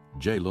Jeush,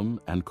 Jalem,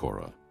 and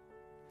Korah.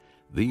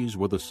 These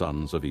were the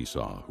sons of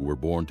Esau who were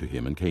born to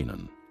him in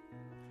Canaan.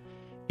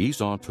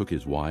 Esau took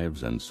his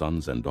wives and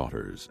sons and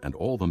daughters, and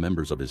all the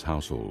members of his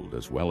household,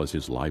 as well as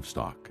his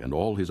livestock, and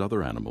all his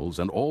other animals,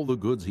 and all the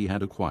goods he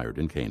had acquired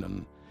in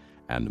Canaan,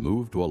 and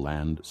moved to a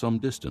land some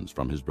distance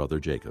from his brother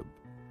Jacob.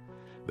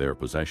 Their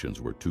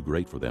possessions were too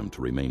great for them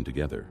to remain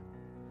together.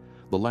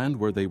 The land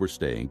where they were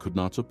staying could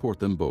not support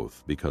them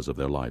both because of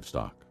their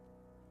livestock.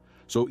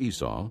 So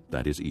Esau,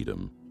 that is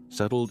Edom,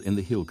 settled in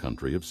the hill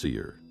country of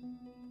Seir.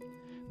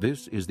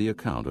 This is the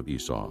account of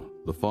Esau,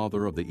 the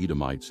father of the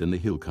Edomites in the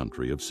hill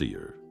country of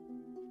Seir.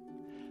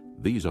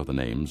 These are the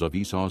names of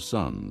Esau's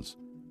sons: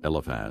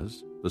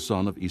 Eliphaz, the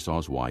son of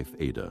Esau's wife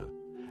Adah,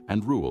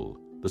 and Reuel,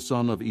 the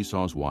son of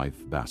Esau's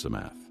wife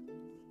Basemath.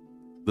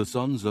 The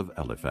sons of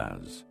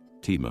Eliphaz: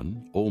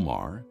 Teman,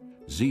 Omar,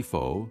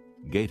 Zepho,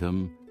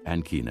 Gatam,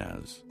 and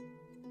Kenaz.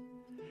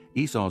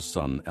 Esau's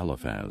son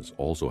Eliphaz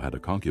also had a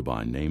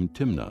concubine named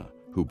Timnah,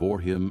 who bore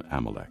him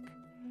Amalek.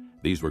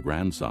 These were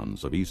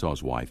grandsons of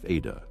Esau's wife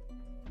Adah.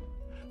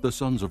 The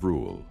sons of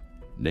Reuel: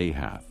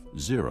 Nahath,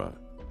 Zerah,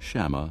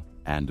 Shammah,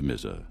 and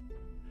Mizah.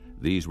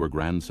 These were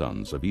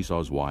grandsons of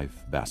Esau's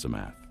wife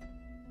Basemath.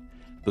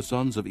 The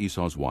sons of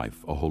Esau's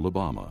wife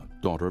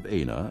Oholibamah, daughter of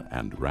Anah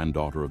and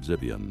granddaughter of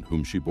Zibeon,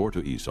 whom she bore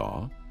to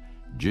Esau: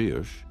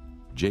 Jeush,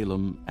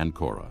 Jalem, and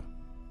Korah.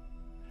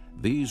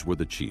 These were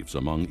the chiefs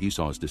among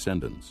Esau's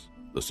descendants,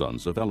 the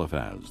sons of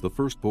Eliphaz, the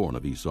firstborn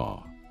of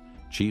Esau: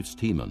 chiefs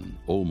Teman,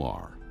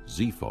 Omar,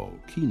 Zepho,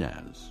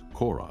 Kenaz,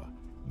 Korah,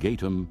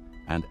 Gatam,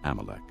 and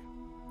Amalek.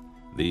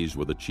 These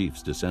were the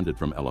chiefs descended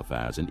from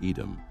Eliphaz in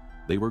Edom.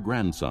 They were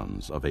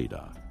grandsons of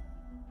Adah.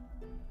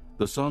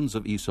 The sons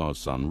of Esau's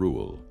son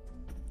Reuel: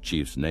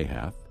 chiefs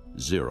Nahath,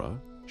 Zerah,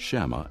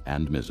 Shammah,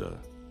 and Mizah.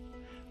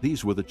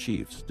 These were the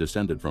chiefs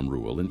descended from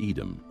Reuel in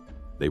Edom.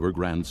 They were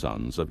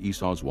grandsons of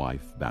Esau's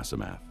wife,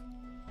 Basemath.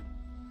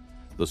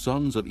 The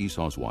sons of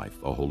Esau's wife,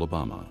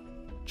 Oholibamah,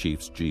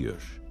 chiefs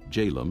Jeush,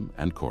 Jalem,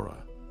 and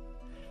Korah.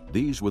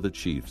 These were the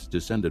chiefs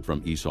descended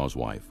from Esau's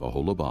wife,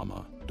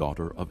 Oholibamah,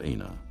 daughter of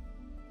Anah.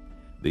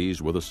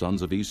 These were the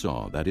sons of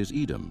Esau, that is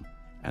Edom,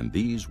 and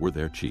these were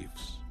their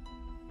chiefs.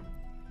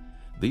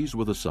 These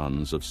were the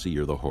sons of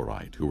Seir the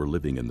Horite, who were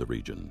living in the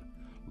region: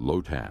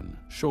 Lotan,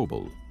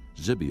 Shobal,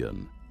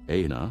 Zibeon,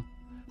 Anah,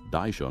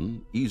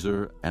 Dishon,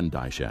 Ezer, and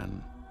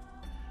Dishan.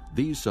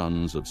 These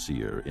sons of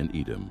Seir in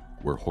Edom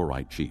were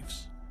Horite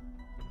chiefs.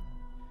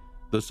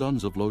 The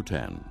sons of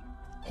Lotan,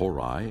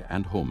 Hori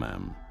and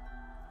Homam.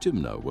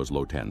 Timnah was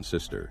Lotan's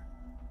sister.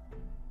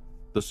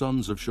 The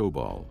sons of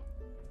Shobal,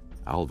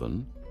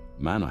 Alvan,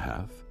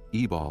 Manahath,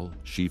 Ebal,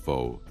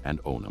 Shepho,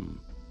 and Onam.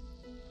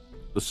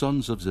 The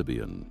sons of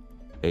Zibeon,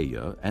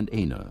 Aya and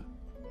Anah.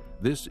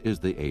 This is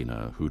the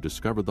Anah who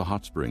discovered the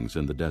hot springs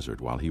in the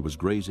desert while he was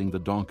grazing the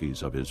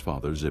donkeys of his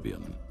father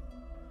Zibeon.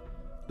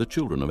 The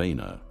children of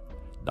Anah,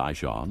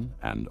 Dishon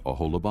and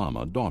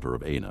Oholibamah, daughter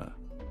of Anah.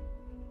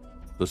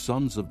 The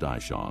sons of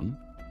Dishon,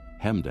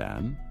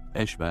 Hemdan,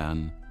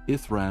 Eshban,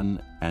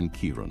 Ithran, and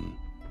Kiran.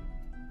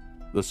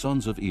 The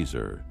sons of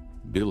Ezer,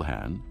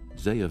 Bilhan,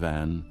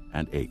 Zeavan,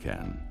 and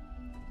Achan.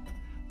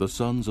 The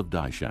sons of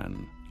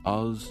Dishan,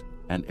 Uz,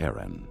 and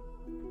Aran.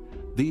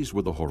 These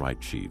were the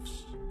Horite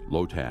chiefs: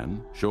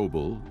 Lotan,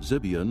 Shobal,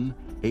 Zibeon,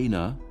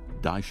 Anah,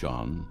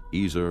 Dishon,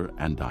 Ezer,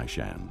 and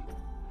Dishan.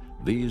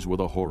 These were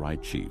the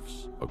Horite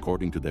chiefs,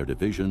 according to their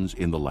divisions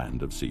in the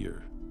land of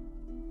Seir.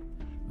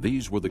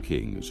 These were the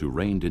kings who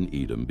reigned in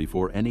Edom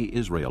before any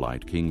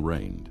Israelite king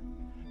reigned.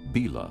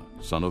 Bela,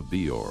 son of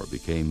Beor,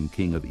 became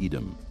king of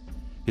Edom.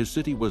 His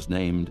city was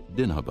named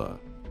Dinhabah.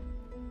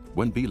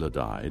 When Bela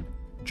died,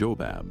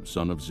 Jobab,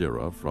 son of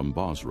Zerah from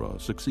Bozrah,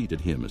 succeeded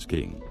him as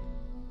king.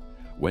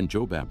 When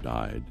Jobab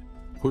died,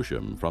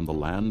 Husham from the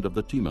land of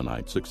the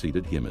Temanites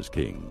succeeded him as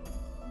king.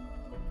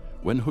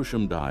 When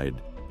Husham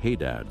died,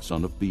 Hadad,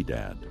 son of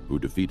Bedad, who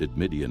defeated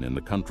Midian in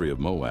the country of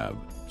Moab,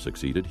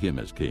 succeeded him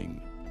as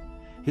king.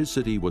 His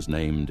city was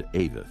named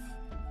Avith.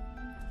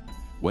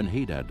 When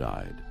Hadad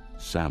died,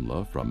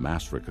 Samlah from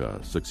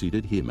Masrekah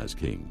succeeded him as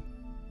king.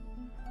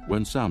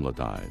 When Samlah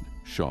died,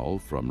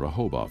 Shaul from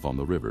Rehoboth on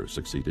the river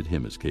succeeded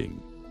him as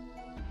king.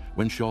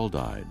 When Shaul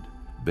died,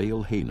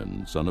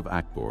 Baal-Hanan, son of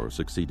Akbor,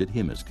 succeeded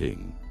him as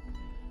king.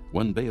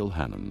 When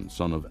Baal-Hanan,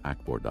 son of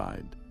Akbor,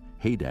 died,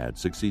 Hadad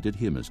succeeded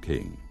him as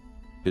king.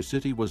 His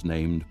city was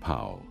named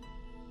Pau,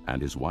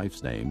 and his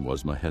wife's name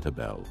was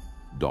Mehetabel,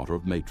 daughter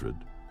of Matred,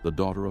 the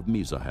daughter of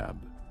Mezahab.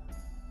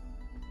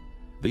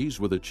 These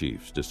were the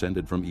chiefs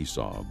descended from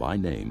Esau by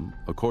name,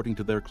 according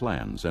to their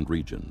clans and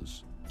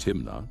regions: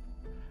 Timnah,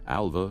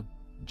 Alva,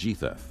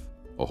 Jetheth,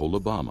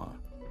 Oholibamah,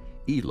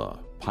 Elah,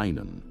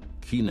 Pinan,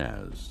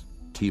 Kenaz,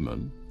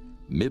 Teman,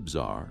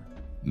 Mibzar,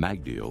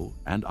 Magdiel,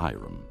 and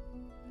Iram.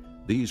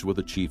 These were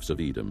the chiefs of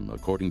Edom,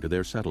 according to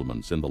their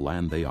settlements in the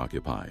land they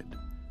occupied.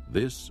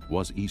 This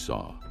was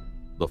Esau,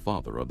 the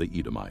father of the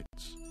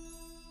Edomites.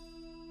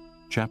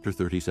 Chapter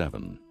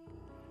 37.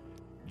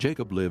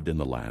 Jacob lived in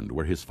the land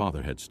where his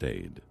father had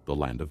stayed, the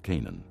land of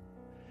Canaan.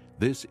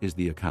 This is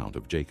the account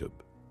of Jacob.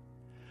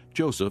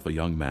 Joseph, a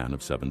young man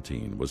of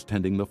 17, was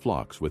tending the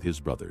flocks with his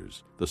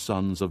brothers, the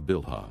sons of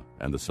Bilhah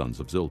and the sons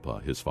of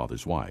Zilpah, his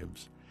father's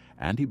wives,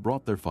 and he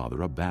brought their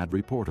father a bad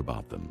report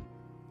about them.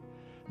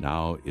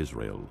 Now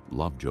Israel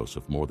loved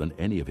Joseph more than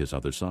any of his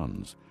other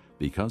sons,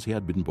 because he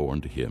had been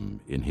born to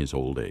him in his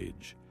old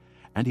age,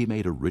 and he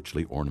made a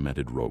richly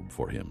ornamented robe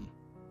for him.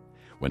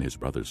 When his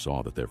brothers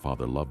saw that their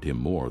father loved him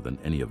more than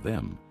any of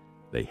them,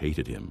 they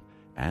hated him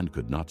and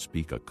could not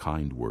speak a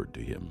kind word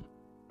to him.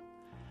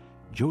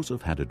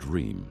 Joseph had a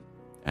dream,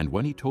 and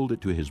when he told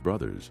it to his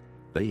brothers,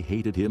 they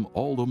hated him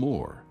all the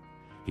more.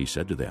 He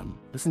said to them,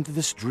 "Listen to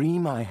this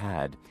dream I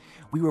had.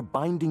 We were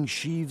binding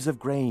sheaves of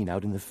grain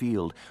out in the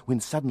field, when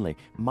suddenly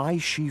my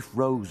sheaf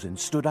rose and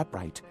stood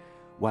upright,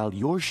 while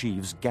your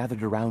sheaves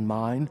gathered around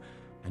mine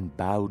and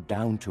bowed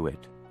down to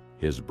it."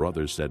 His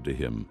brothers said to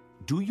him,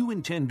 "Do you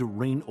intend to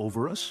reign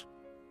over us?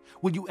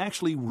 Will you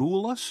actually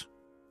rule us?"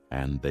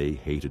 And they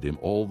hated him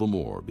all the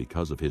more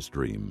because of his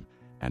dream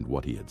and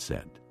what he had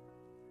said.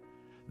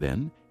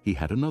 Then he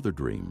had another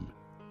dream,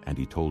 and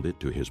he told it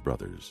to his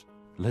brothers.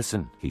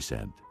 "Listen," he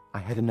said, "I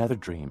had another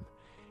dream,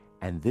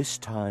 and this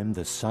time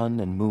the sun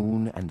and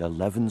moon and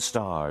 11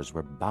 stars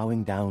were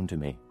bowing down to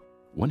me."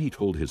 When he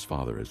told his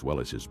father as well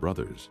as his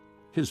brothers,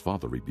 his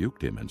father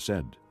rebuked him and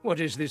said, "What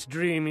is this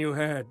dream you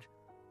had?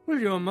 Will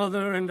your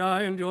mother and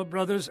I and your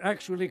brothers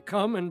actually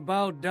come and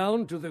bow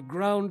down to the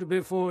ground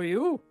before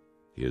you?"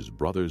 His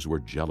brothers were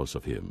jealous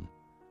of him,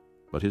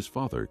 but his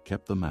father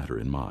kept the matter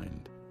in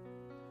mind.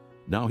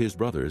 Now his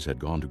brothers had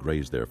gone to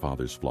graze their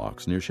father's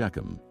flocks near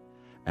Shechem,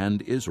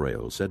 and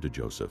Israel said to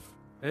Joseph,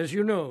 "As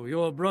you know,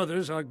 your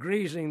brothers are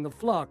grazing the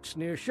flocks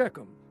near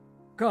Shechem.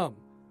 Come,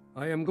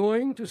 I am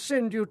going to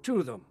send you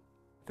to them."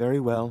 "Very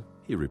well,"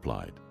 he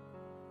replied.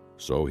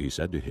 So he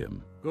said to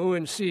him, "Go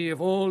and see if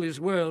all is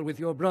well with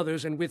your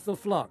brothers and with the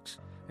flocks,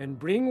 and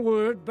bring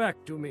word back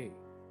to me."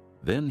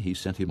 Then he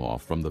sent him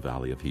off from the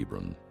valley of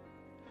Hebron.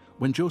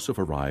 When Joseph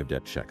arrived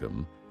at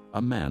Shechem,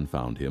 a man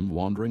found him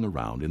wandering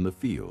around in the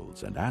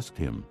fields and asked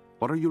him,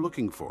 "What are you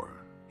looking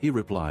for?" He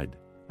replied,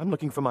 "I'm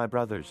looking for my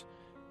brothers.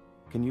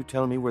 Can you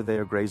tell me where they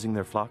are grazing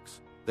their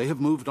flocks?" "They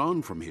have moved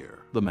on from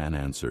here." The man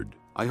answered,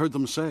 "I heard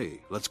them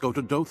say, 'Let's go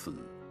to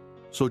Dothan.'"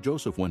 So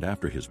Joseph went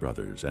after his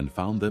brothers and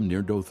found them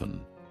near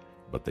Dothan.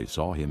 But they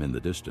saw him in the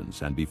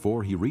distance, and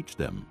before he reached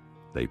them,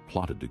 they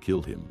plotted to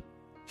kill him.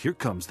 "Here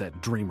comes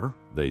that dreamer,"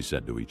 they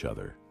said to each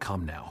other.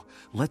 "Come now,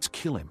 let's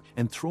kill him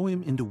and throw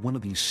him into one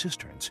of these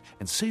cisterns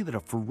and say that a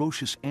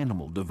ferocious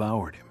animal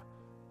devoured him.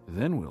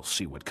 Then we'll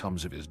see what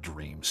comes of his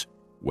dreams."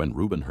 When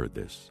Reuben heard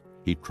this,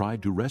 he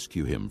tried to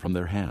rescue him from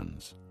their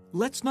hands.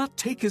 "Let's not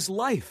take his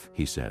life,"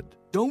 he said.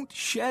 "Don't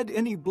shed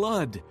any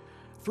blood.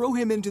 Throw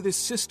him into this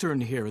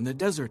cistern here in the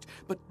desert,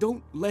 but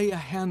don't lay a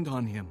hand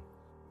on him."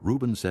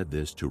 Reuben said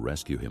this to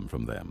rescue him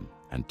from them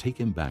and take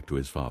him back to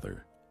his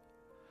father.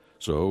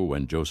 So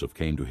when Joseph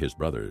came to his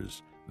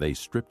brothers, they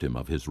stripped him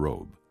of his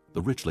robe,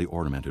 the richly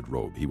ornamented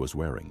robe he was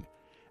wearing,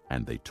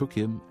 and they took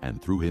him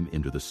and threw him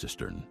into the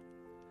cistern.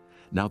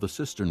 Now the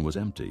cistern was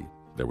empty,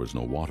 there was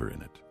no water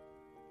in it.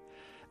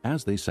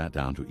 As they sat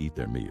down to eat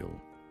their meal,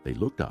 they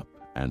looked up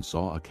and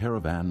saw a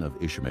caravan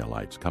of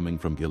Ishmaelites coming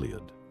from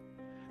Gilead.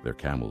 Their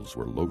camels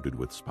were loaded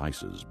with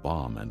spices,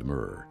 balm, and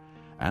myrrh,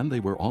 and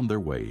they were on their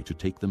way to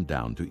take them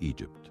down to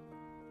Egypt.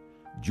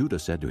 Judah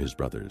said to his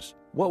brothers,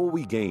 "What will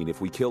we gain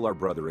if we kill our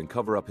brother and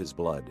cover up his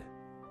blood?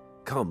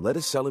 Come, let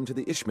us sell him to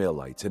the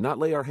Ishmaelites and not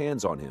lay our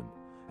hands on him.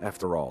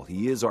 After all,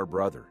 he is our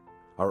brother,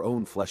 our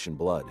own flesh and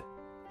blood."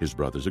 His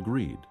brothers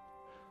agreed.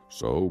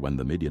 So when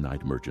the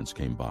Midianite merchants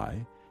came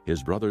by,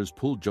 his brothers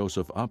pulled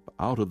Joseph up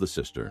out of the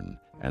cistern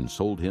and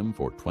sold him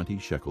for 20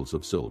 shekels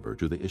of silver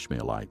to the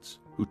Ishmaelites,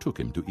 who took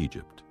him to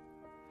Egypt.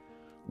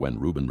 When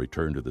Reuben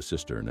returned to the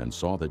cistern and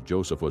saw that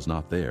Joseph was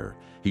not there,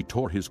 he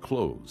tore his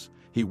clothes.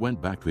 He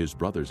went back to his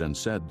brothers and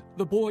said,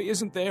 "The boy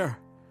isn't there.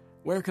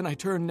 Where can I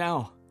turn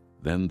now?"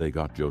 Then they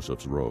got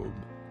Joseph's robe,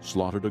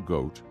 slaughtered a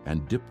goat,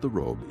 and dipped the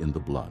robe in the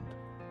blood.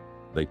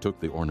 They took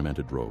the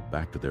ornamented robe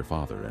back to their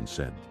father and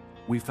said,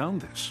 "We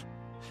found this.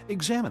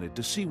 Examine it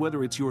to see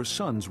whether it's your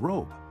son's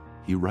robe."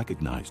 He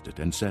recognized it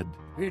and said,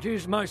 "It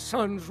is my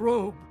son's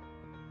robe.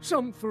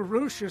 Some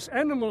ferocious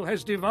animal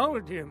has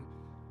devoured him.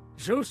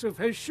 Joseph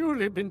has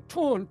surely been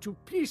torn to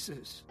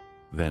pieces."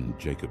 Then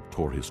Jacob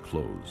tore his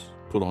clothes,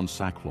 put on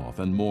sackcloth,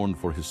 and mourned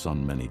for his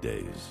son many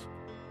days.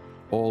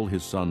 All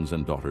his sons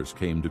and daughters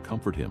came to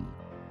comfort him,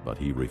 but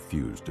he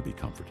refused to be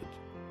comforted.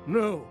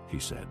 "No," he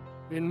said,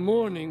 "in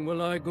mourning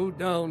will I go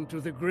down to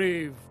the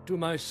grave to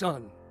my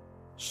son."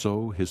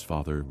 So his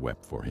father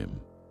wept for him.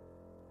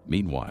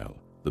 Meanwhile,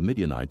 the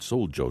Midianites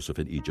sold Joseph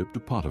in Egypt to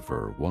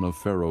Potiphar, one of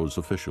Pharaoh's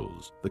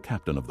officials, the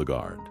captain of the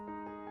guard.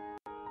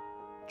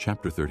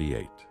 Chapter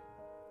 38.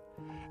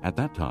 At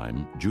that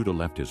time, Judah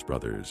left his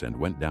brothers and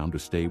went down to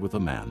stay with a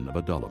man of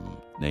Adullam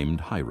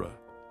named Hira.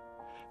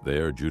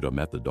 There Judah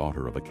met the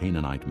daughter of a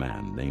Canaanite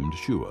man named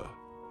Shua.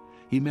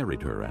 He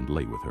married her and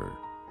lay with her.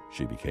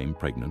 She became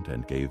pregnant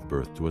and gave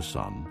birth to a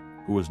son,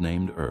 who was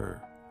named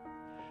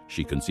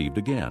She conceived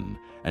again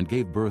and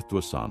gave birth to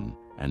a son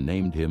and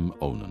named him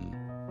Onan.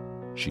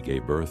 She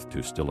gave birth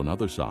to still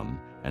another son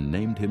and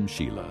named him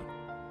Shelah.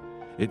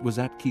 It was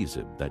at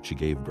Chezib that she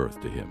gave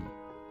birth to him.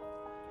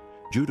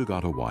 Judah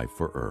got a wife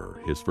for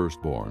his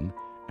firstborn,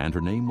 and her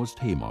name was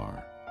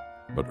Tamar.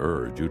 But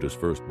Judah's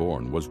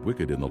firstborn, was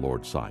wicked in the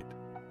Lord's sight,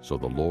 so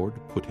the Lord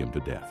put him to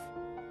death.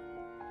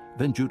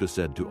 Then Judah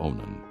said to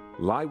Onan,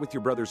 "Lie with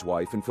your brother's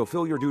wife and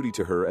fulfill your duty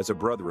to her as a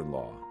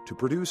brother-in-law, to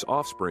produce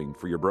offspring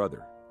for your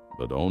brother."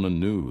 But Onan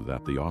knew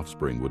that the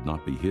offspring would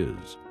not be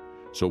his.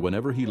 So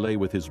whenever he lay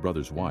with his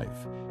brother's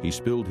wife, he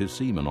spilled his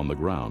semen on the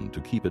ground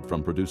to keep it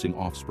from producing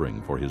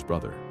offspring for his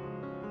brother.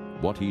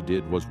 What he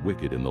did was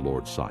wicked in the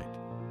Lord's sight,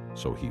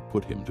 so he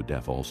put him to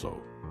death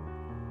also.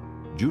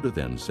 Judah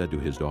then said to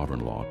his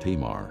daughter-in-law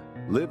Tamar,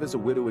 "Live as a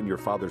widow in your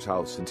father's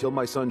house until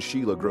my son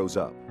Shelah grows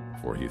up."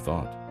 For he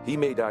thought, "He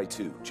may die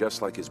too,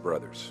 just like his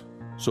brothers."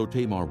 So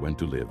Tamar went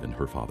to live in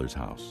her father's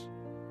house.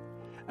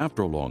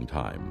 After a long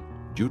time,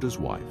 Judah's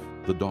wife,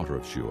 the daughter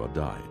of Shua,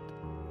 died.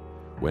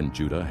 When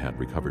Judah had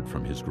recovered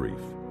from his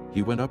grief,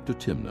 he went up to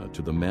Timnah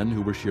to the men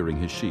who were shearing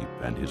his sheep,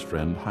 and his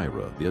friend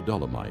Hira the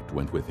Adullamite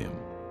went with him.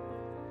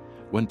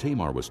 When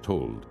Tamar was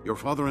told, "Your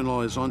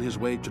father-in-law is on his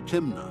way to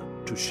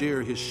Timnah to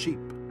shear his sheep,"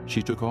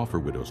 she took off her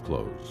widow's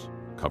clothes,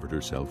 covered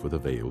herself with a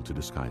veil to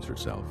disguise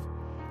herself,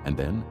 and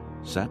then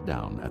sat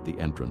down at the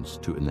entrance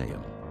to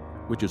Enaim,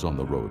 which is on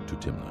the road to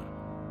Timnah.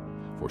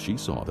 For she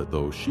saw that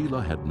though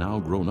Shelah had now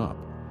grown up,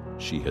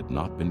 she had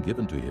not been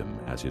given to him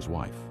as his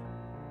wife.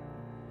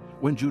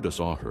 When Judah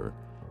saw her,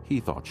 he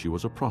thought she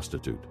was a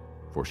prostitute,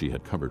 for she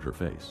had covered her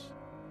face.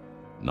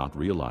 Not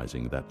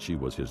realizing that she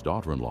was his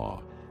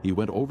daughter-in-law, he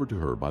went over to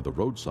her by the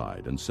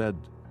roadside and said,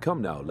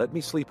 "Come now, let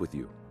me sleep with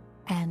you."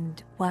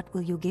 "And what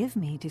will you give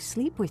me to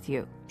sleep with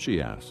you?"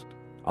 she asked.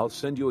 "I'll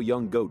send you a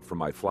young goat from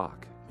my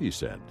flock," he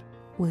said.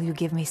 "Will you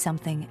give me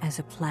something as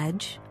a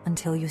pledge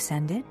until you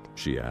send it?"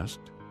 she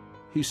asked.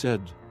 He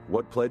said,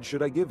 What pledge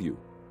should I give you?"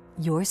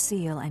 "Your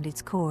seal and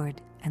its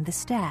cord, and the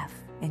staff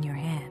in your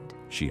hand,"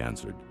 she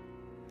answered.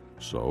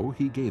 So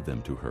he gave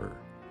them to her,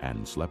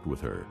 and slept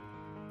with her,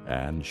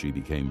 and she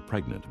became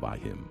pregnant by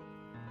him.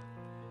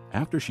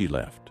 After she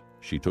left,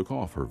 she took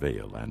off her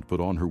veil and put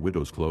on her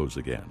widow's clothes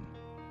again.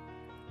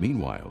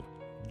 Meanwhile,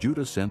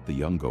 Judah sent the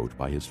young goat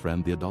by his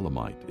friend the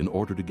Adullamite in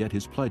order to get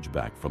his pledge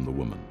back from the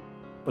woman,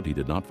 but he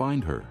did not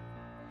find her.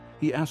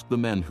 He asked the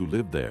men who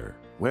lived there,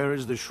 "Where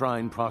is the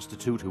shrine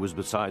prostitute who was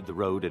beside the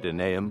road at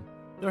Enaim?"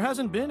 "There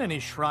hasn't been any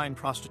shrine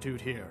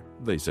prostitute here,"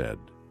 they said.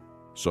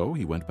 So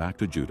he went back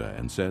to Judah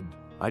and said,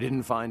 "I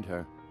didn't find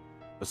her.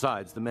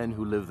 Besides, the men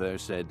who live there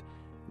said,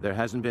 'There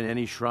hasn't been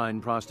any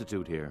shrine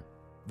prostitute here.'"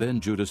 Then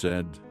Judah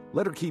said,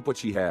 "Let her keep what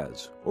she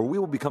has, or we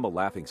will become a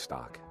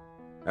laughingstock.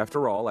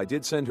 After all, I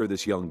did send her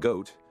this young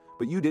goat,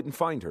 but you didn't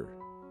find her."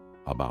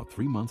 About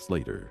 3 months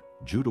later,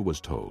 Judah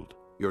was told,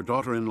 "Your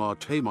daughter-in-law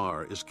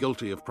Tamar is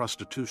guilty of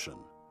prostitution,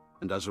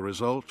 and as a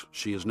result,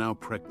 she is now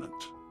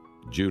pregnant."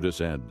 Judah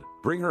said,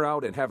 "Bring her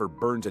out and have her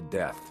burned to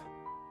death."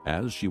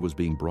 As she was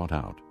being brought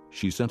out,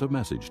 she sent a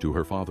message to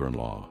her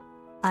father-in-law.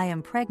 "I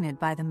am pregnant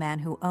by the man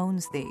who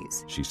owns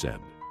these," she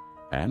said.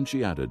 And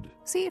she added,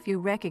 "See if you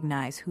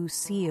recognize whose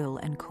seal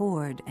and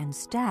cord and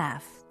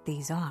staff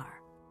these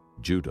are."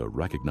 Judah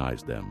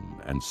recognized them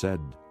and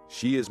said,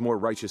 "She is more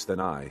righteous than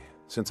I,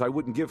 since I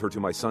wouldn't give her to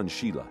my son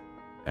Shelah."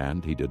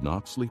 And he did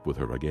not sleep with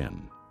her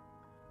again.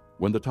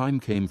 When the time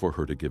came for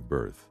her to give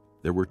birth,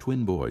 there were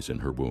twin boys in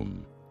her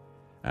womb.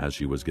 As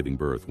she was giving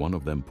birth, one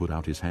of them put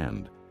out his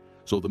hand.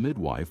 So the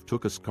midwife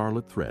took a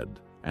scarlet thread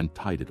and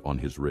tied it on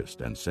his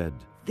wrist and said,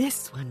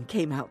 "This one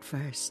came out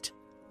first."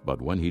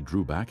 But when he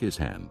drew back his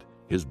hand,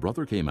 his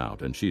brother came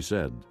out, and she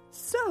said,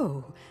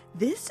 "So,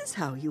 this is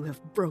how you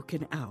have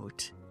broken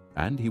out."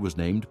 And he was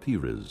named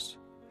Perez.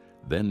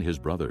 Then his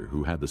brother,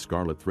 who had the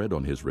scarlet thread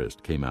on his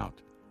wrist, came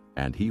out,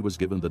 and he was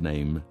given the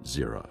name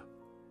Zerah.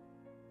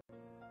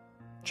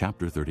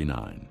 Chapter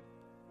 39.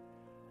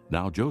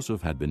 Now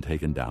Joseph had been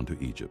taken down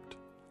to Egypt.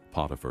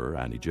 Potiphar,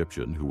 an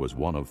Egyptian who was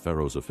one of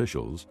Pharaoh's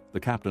officials, the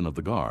captain of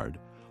the guard,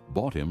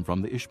 bought him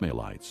from the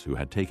Ishmaelites who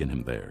had taken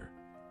him there.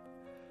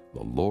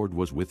 The Lord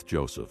was with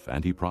Joseph,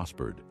 and he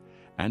prospered,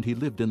 and he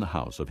lived in the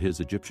house of his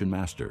Egyptian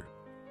master.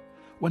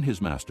 When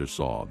his master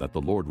saw that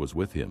the Lord was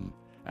with him,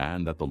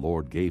 and that the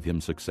Lord gave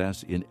him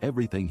success in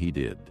everything he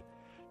did,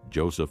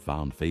 Joseph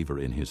found favor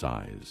in his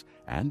eyes,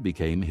 and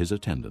became his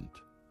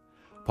attendant.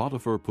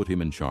 Potiphar put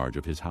him in charge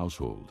of his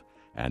household,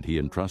 and he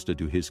entrusted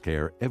to his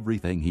care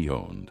everything he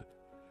owned.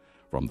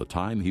 From the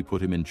time he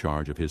put him in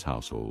charge of his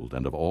household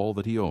and of all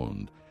that he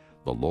owned,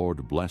 the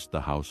Lord blessed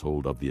the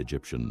household of the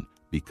Egyptian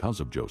because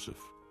of Joseph.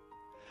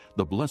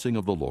 The blessing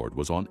of the Lord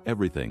was on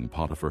everything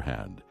Potiphar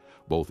had,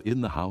 both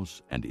in the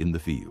house and in the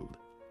field.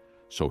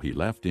 So he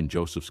left in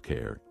Joseph's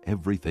care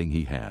everything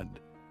he had.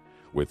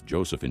 With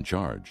Joseph in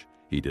charge,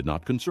 he did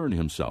not concern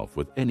himself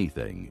with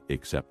anything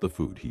except the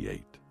food he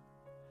ate.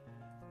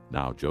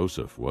 Now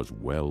Joseph was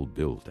well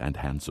built and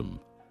handsome,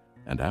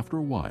 and after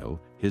a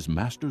while his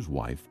master's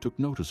wife took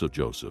notice of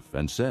Joseph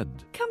and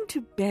said, "Come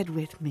to bed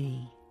with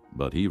me."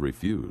 But he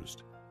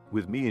refused.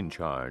 "With me in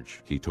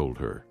charge," he told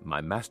her,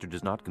 "my master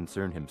does not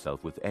concern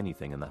himself with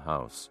anything in the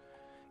house.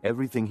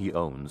 Everything he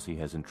owns he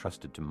has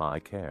entrusted to my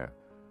care.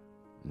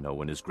 No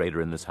one is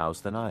greater in this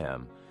house than I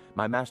am.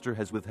 My master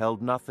has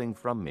withheld nothing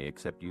from me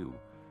except you,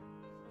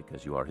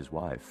 because you are his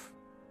wife.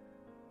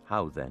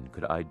 How then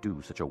could I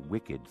do such a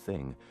wicked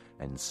thing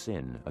and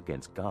sin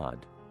against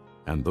God?"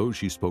 And though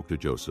she spoke to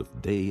Joseph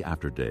day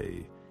after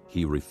day,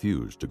 he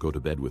refused to go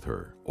to bed with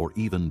her or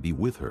even be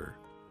with her.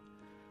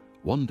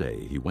 One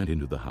day he went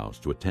into the house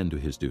to attend to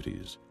his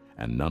duties,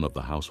 and none of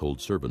the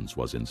household servants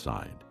was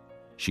inside.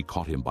 She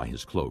caught him by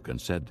his cloak and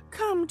said,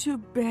 "Come to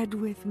bed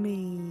with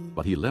me."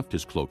 But he left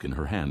his cloak in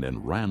her hand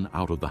and ran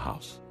out of the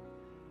house.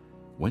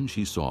 When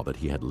she saw that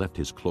he had left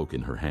his cloak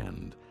in her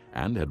hand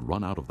and had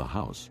run out of the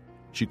house,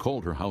 she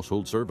called her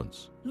household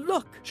servants.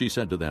 "Look," she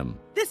said to them,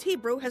 "this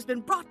Hebrew has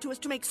been brought to us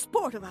to make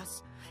sport of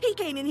us. He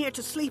came in here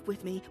to sleep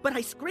with me, but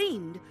I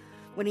screamed.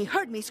 When he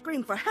heard me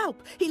scream for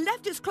help, he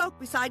left his cloak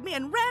beside me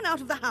and ran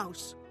out of the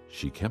house."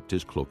 She kept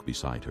his cloak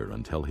beside her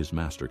until his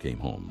master came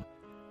home.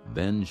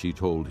 Then she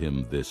told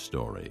him this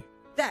story.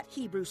 "That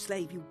Hebrew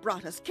slave you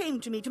brought us came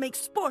to me to make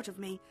sport of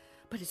me,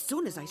 but as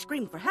soon as I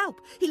screamed for help,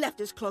 he left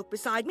his cloak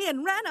beside me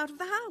and ran out of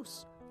the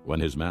house." When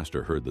his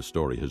master heard the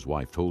story his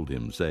wife told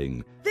him,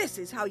 saying, "This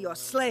is how your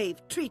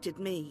slave treated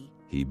me,"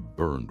 he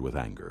burned with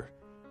anger.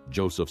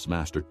 Joseph's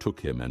master took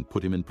him and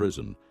put him in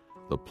prison,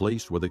 the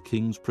place where the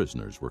king's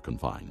prisoners were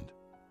confined.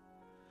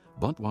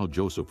 But while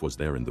Joseph was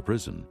there in the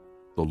prison,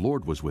 the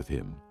Lord was with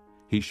him.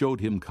 He showed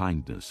him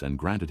kindness and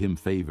granted him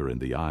favor in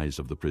the eyes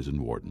of the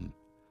prison warden.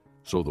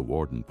 So the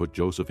warden put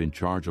Joseph in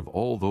charge of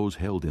all those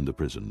held in the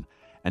prison,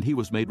 and he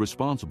was made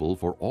responsible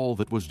for all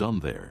that was done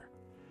there.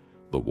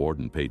 The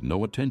warden paid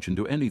no attention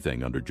to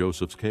anything under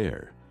Joseph's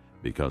care,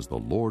 because the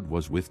Lord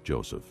was with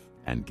Joseph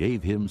and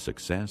gave him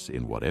success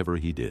in whatever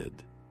he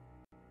did.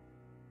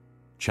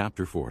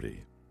 Chapter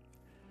 40.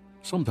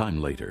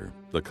 Sometime later,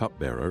 the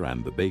cupbearer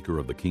and the baker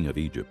of the king of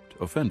Egypt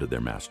offended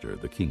their master,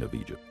 the king of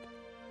Egypt.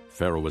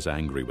 Pharaoh was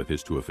angry with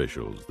his two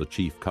officials, the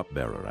chief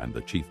cupbearer and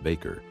the chief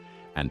baker,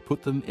 and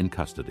put them in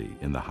custody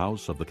in the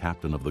house of the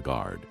captain of the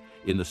guard,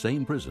 in the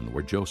same prison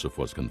where Joseph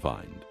was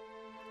confined.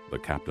 The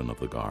captain of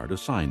the guard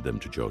assigned them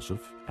to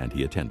Joseph, and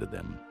he attended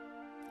them.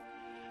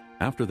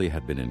 After they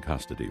had been in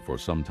custody for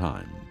some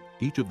time,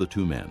 each of the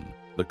two men,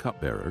 the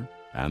cupbearer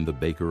and the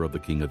baker of the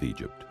king of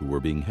Egypt, who were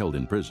being held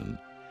in prison,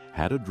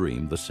 had a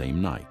dream the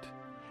same night,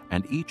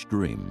 and each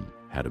dream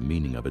had a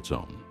meaning of its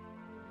own.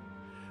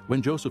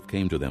 When Joseph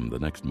came to them the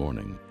next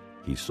morning,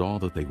 he saw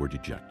that they were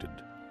dejected.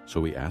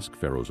 So he asked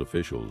Pharaoh's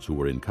officials who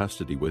were in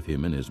custody with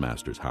him in his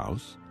master's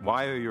house,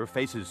 "Why are your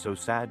faces so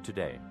sad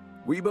today?"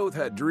 "We both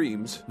had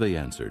dreams," they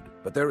answered,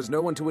 "but there is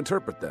no one to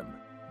interpret them."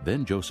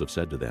 Then Joseph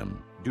said to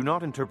them, "Do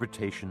not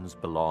interpretations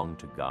belong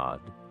to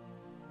God?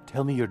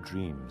 Tell me your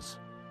dreams."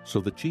 So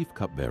the chief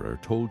cupbearer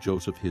told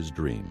Joseph his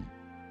dream.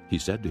 He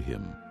said to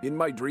him, "In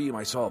my dream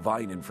I saw a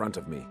vine in front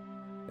of me,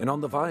 and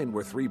on the vine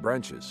were 3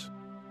 branches.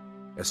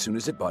 As soon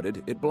as it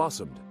budded, it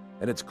blossomed,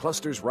 and its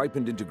clusters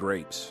ripened into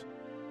grapes.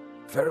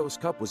 Pharaoh's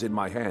cup was in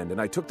my hand,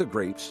 and I took the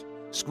grapes,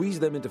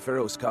 squeezed them into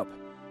Pharaoh's cup,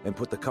 and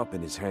put the cup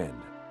in his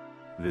hand."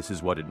 "This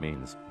is what it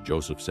means,"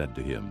 Joseph said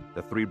to him.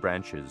 "The 3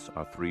 branches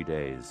are 3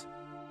 days.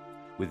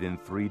 Within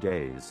 3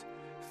 days,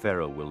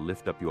 Pharaoh will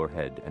lift up your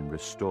head and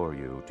restore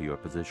you to your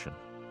position.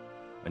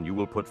 And you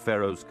will put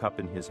Pharaoh's cup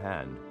in his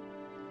hand,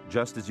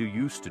 just as you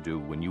used to do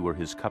when you were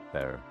his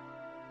cupbearer.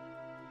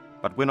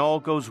 But when all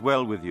goes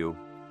well with you,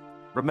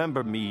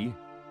 remember me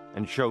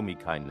and show me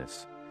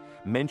kindness.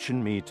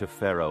 Mention me to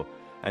Pharaoh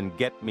and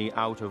get me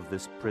out of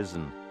this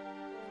prison.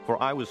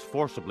 For I was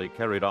forcibly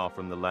carried off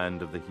from the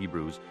land of the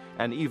Hebrews,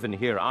 and even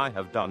here I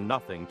have done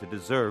nothing to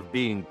deserve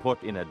being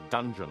put in a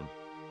dungeon."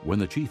 When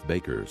the chief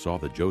baker saw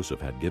that Joseph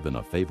had given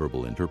a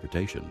favorable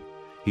interpretation,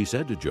 he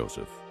said to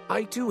Joseph,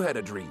 "I too had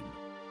a dream.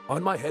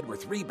 On my head were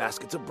 3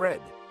 baskets of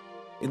bread.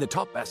 In the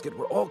top basket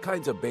were all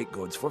kinds of baked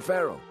goods for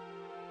Pharaoh,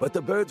 but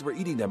the birds were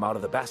eating them out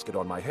of the basket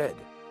on my head."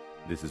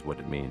 "This is what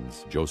it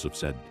means," Joseph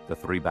said. "The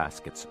 3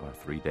 baskets are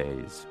 3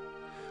 days.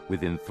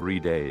 Within 3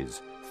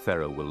 days,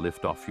 Pharaoh will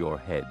lift off your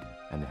head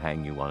and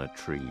hang you on a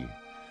tree,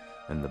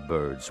 and the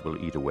birds will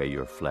eat away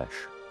your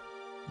flesh."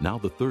 Now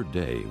the 3rd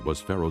day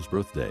was Pharaoh's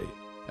birthday,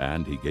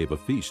 and he gave a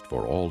feast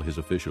for all his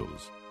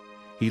officials.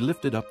 He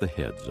lifted up the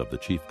heads of the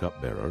chief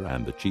cupbearer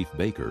and the chief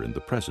baker in the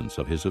presence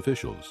of his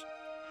officials.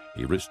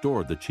 He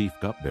restored the chief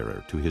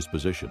cupbearer to his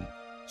position,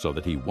 so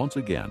that he once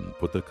again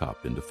put the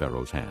cup into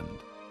Pharaoh's hand.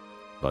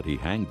 But he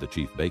hanged the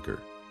chief baker,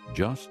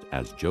 just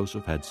as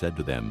Joseph had said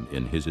to them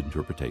in his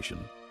interpretation.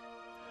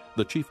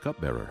 The chief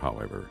cupbearer,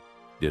 however,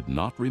 did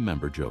not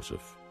remember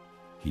Joseph.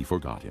 He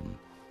forgot him.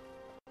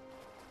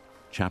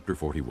 Chapter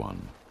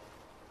 41.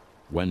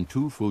 When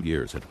 2 full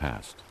years had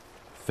passed,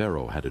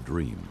 Pharaoh had a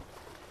dream.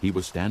 He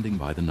was standing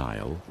by the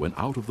Nile when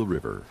out of the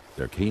river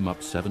there came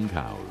up 7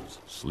 cows,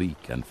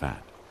 sleek and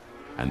fat,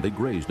 and they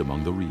grazed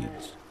among the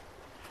reeds.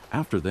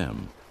 After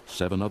them,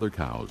 7 other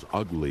cows,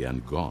 ugly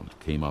and gaunt,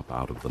 came up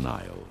out of the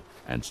Nile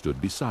and stood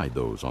beside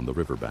those on the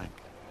river bank.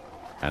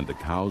 And the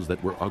cows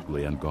that were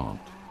ugly and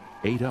gaunt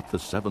ate up the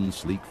 7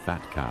 sleek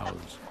fat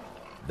cows.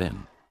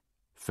 Then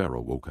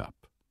Pharaoh woke up.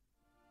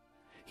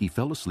 He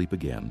fell asleep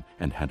again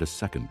and had a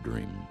second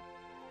dream.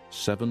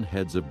 7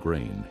 heads of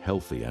grain,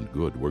 healthy and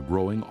good, were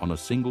growing on a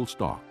single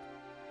stalk.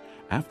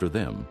 After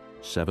them,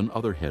 7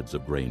 other heads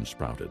of grain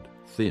sprouted,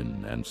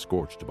 thin and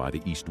scorched by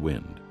the east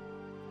wind.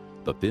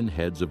 The thin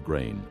heads of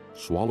grain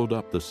swallowed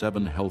up the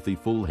 7 healthy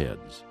full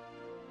heads.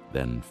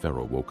 Then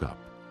Pharaoh woke up.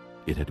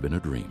 It had been a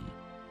dream.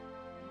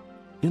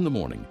 In the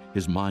morning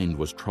his mind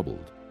was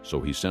troubled,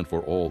 so he sent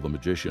for all the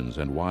magicians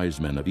and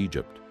wise men of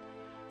Egypt.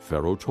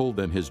 Pharaoh told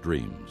them his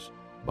dreams,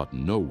 but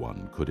no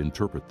one could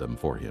interpret them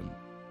for him.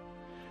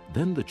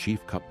 Then the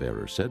chief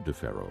cupbearer said to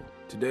Pharaoh,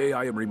 "Today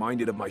I am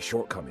reminded of my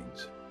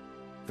shortcomings.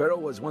 Pharaoh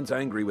was once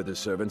angry with his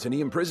servants, and he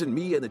imprisoned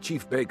me and the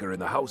chief baker in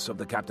the house of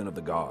the captain of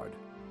the guard.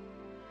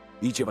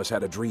 Each of us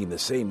had a dream the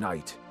same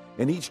night,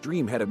 and each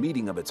dream had a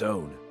meaning of its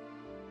own.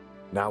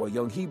 Now a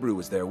young Hebrew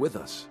was there with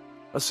us,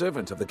 a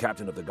servant of the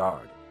captain of the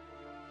guard.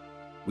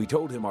 We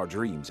told him our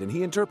dreams, and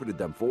he interpreted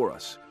them for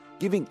us,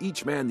 giving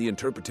each man the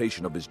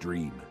interpretation of his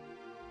dream.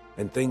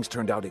 And things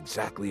turned out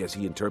exactly as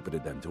he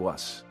interpreted them to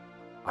us.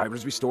 I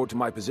was restored to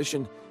my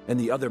position, and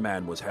the other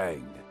man was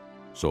hanged."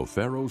 So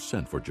Pharaoh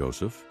sent for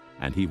Joseph,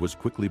 and he was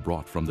quickly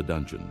brought from the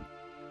dungeon.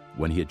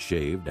 When he had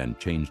shaved and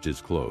changed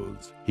his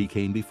clothes, he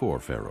came before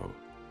Pharaoh.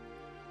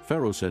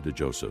 Pharaoh said to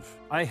Joseph,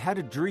 "I had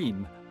a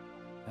dream,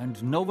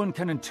 and no one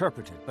can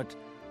interpret it, but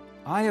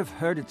I have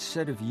heard it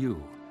said of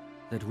you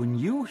that when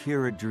you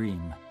hear a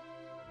dream,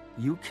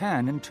 you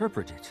can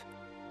interpret it."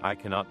 "I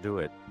cannot do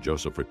it,"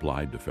 Joseph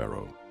replied to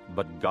Pharaoh.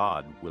 "But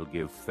God will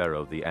give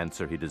Pharaoh the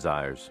answer he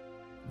desires."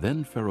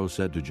 Then Pharaoh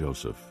said to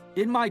Joseph,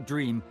 "In my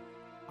dream,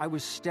 I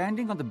was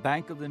standing on the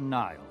bank of the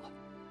Nile,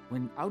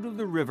 when out of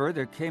the river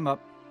there came up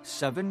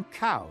 7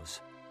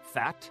 cows,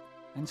 fat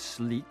and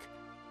sleek,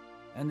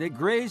 and they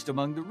grazed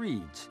among the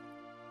reeds.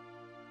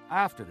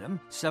 After them,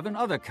 7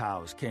 other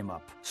cows came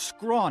up,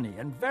 scrawny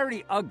and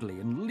very ugly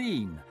and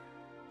lean.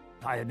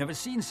 I had never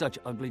seen such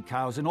ugly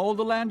cows in all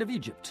the land of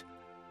Egypt.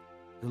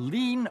 The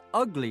lean,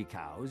 ugly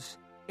cows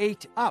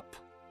ate up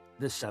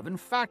the 7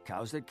 fat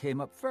cows that came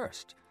up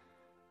first.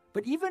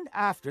 But even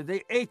after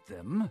they ate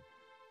them,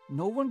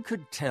 no one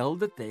could tell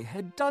that they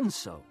had done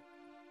so.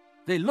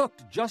 They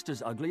looked just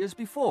as ugly as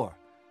before.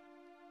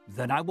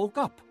 Then I woke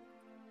up.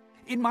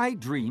 In my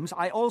dreams,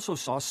 I also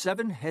saw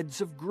 7 heads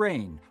of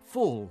grain,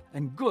 full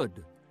and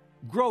good,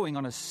 growing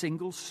on a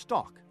single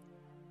stalk.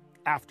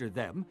 After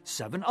them,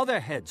 7 other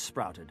heads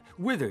sprouted,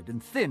 withered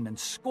and thin and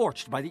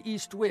scorched by the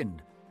east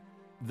wind.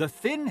 The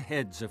thin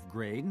heads of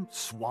grain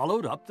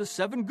swallowed up the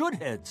 7 good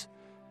heads.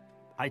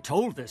 I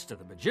told this to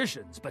the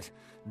magicians, but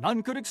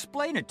none could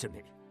explain it to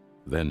me.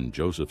 Then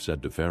Joseph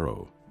said to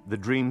Pharaoh, "The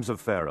dreams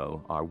of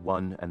Pharaoh are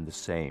one and the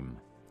same.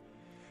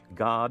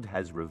 God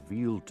has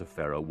revealed to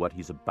Pharaoh what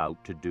he's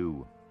about to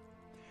do.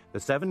 The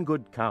 7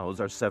 good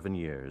cows are 7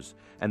 years,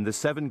 and the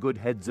 7 good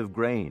heads of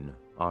grain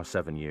are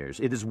 7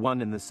 years. It is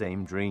one and the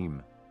same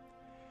dream.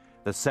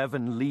 The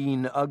 7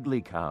 lean,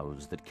 ugly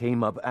cows that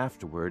came up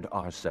afterward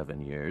are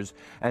 7 years,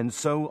 and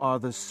so are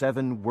the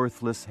 7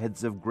 worthless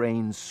heads of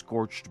grain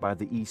scorched by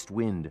the east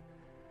wind.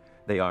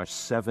 They are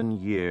 7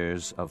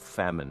 years of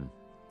famine.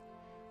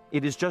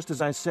 It is just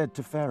as I said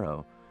to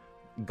Pharaoh.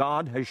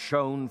 God has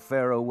shown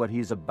Pharaoh what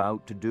he's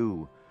about to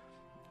do.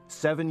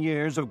 7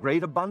 years of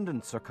great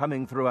abundance are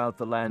coming throughout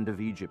the land of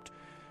Egypt,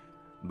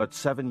 but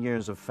 7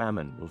 years of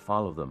famine will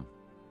follow them.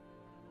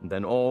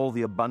 Then all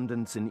the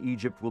abundance in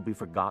Egypt will be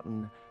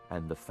forgotten,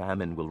 and the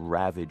famine will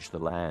ravage the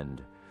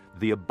land.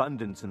 The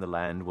abundance in the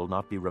land will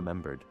not be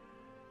remembered,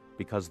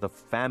 because the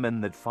famine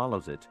that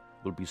follows it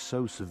will be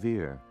so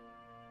severe.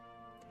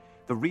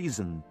 The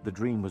reason the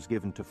dream was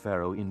given to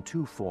Pharaoh in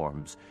 2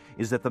 forms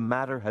is that the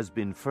matter has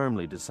been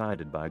firmly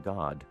decided by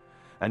God,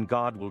 and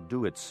God will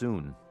do it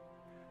soon.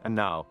 And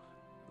now,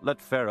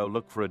 let Pharaoh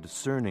look for a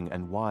discerning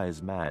and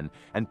wise man,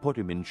 and put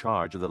him in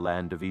charge of the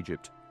land of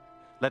Egypt.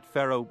 Let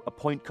Pharaoh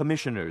appoint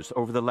commissioners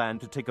over the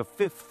land to take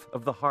 1/5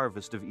 of the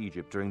harvest of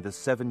Egypt during the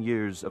 7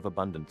 years of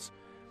abundance.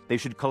 They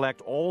should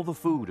collect all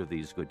the food of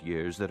these good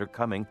years that are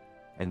coming,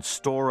 and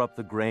store up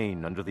the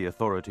grain under the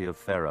authority of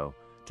Pharaoh,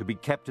 to be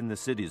kept in the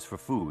cities for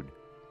food.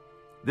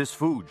 This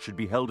food should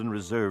be held in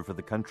reserve for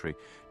the country,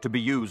 to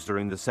be used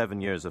during the 7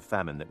 years of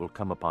famine that will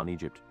come upon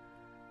Egypt,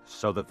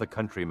 so that the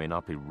country may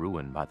not be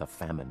ruined by the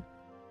famine."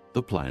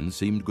 The plan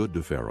seemed good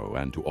to Pharaoh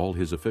and to all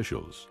his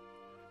officials.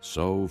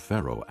 So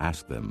Pharaoh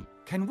asked them,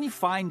 "Can we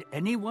find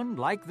anyone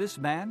like this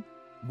man,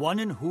 one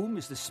in whom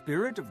is the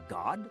Spirit of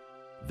God?"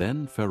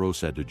 Then Pharaoh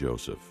said to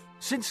Joseph,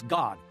 "Since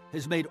God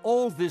has made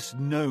all this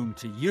known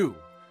to you,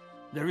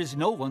 there is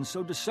no one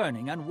so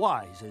discerning and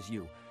wise as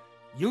you.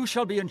 You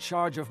shall be in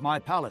charge of my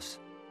palace,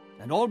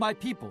 and all my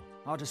people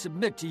are to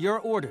submit to your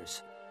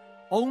orders.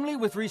 Only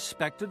with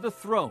respect to the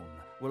throne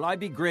will I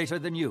be greater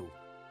than you."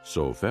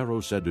 So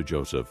Pharaoh said to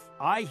Joseph,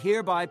 "I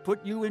hereby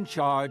put you in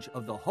charge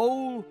of the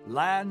whole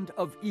land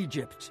of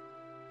Egypt."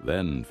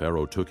 Then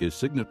Pharaoh took his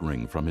signet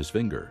ring from his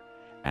finger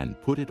and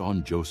put it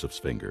on Joseph's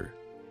finger.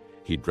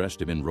 He dressed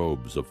him in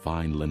robes of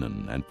fine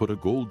linen and put a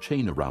gold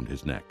chain around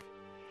his neck.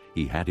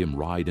 He had him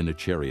ride in a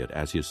chariot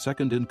as his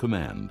second in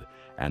command,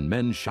 and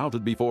men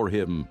shouted before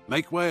him,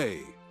 "Make way!"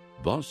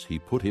 Thus he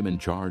put him in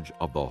charge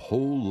of the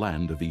whole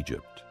land of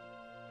Egypt.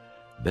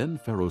 Then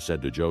Pharaoh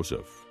said to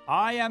Joseph,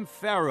 "I am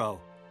Pharaoh,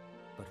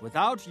 but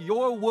without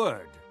your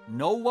word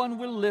no one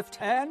will lift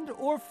hand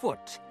or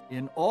foot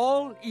in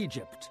all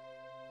Egypt."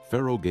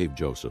 Pharaoh gave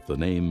Joseph the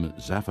name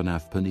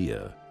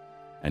Zaphanath-Paneah,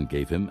 and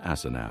gave him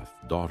Asenath,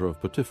 daughter of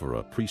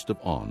Potipherah, priest of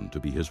On, to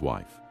be his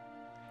wife.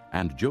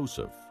 And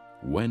Joseph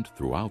went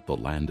throughout the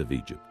land of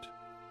Egypt.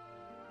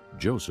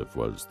 Joseph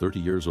was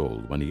 30 years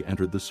old when he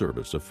entered the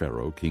service of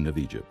Pharaoh, king of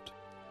Egypt.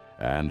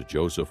 And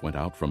Joseph went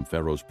out from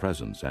Pharaoh's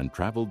presence and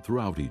traveled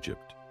throughout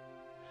Egypt.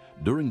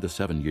 During the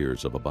 7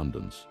 years of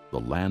abundance, the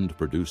land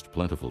produced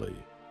plentifully.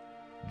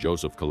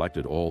 Joseph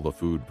collected all the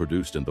food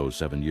produced in those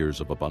 7 years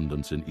of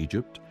abundance in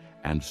Egypt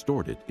and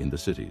stored it in the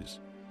cities.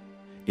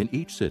 In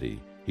each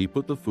city he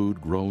put the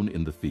food grown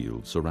in the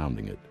fields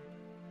surrounding it.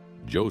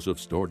 Joseph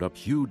stored up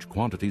huge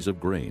quantities of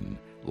grain,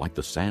 like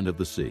the sand of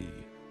the sea.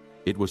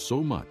 It was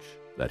so much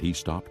that he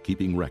stopped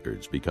keeping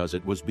records because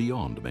it was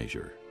beyond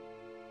measure.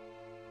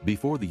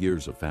 Before the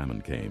years of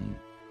famine came,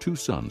 2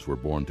 sons were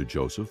born to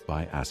Joseph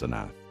by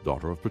Asenath,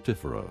 daughter of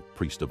Potipherah,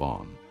 priest of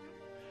On.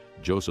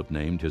 Joseph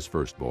named his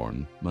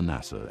firstborn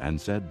Manasseh and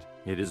said,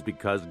 "It is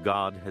because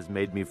God has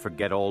made me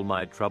forget all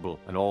my trouble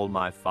and all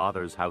my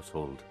father's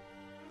household."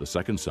 The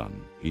second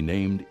son he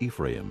named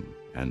Ephraim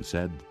and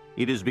said,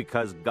 "It is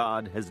because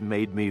God has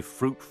made me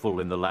fruitful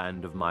in the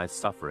land of my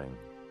suffering."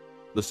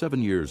 The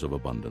 7 years of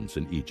abundance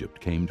in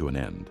Egypt came to an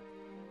end,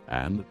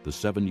 and the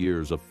 7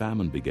 years of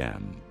famine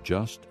began,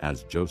 just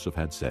as Joseph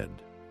had said.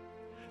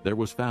 There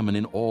was famine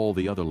in all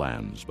the other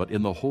lands, but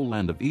in the whole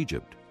land of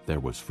Egypt there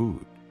was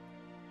food.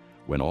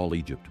 When all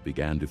Egypt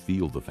began to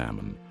feel the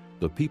famine,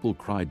 the people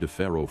cried to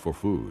Pharaoh for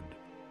food.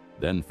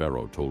 Then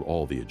Pharaoh told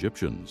all the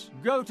Egyptians,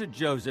 "Go to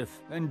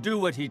Joseph and do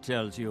what he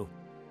tells you."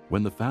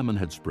 When the famine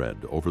had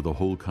spread over the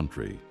whole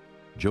country,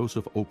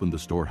 Joseph opened the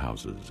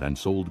storehouses and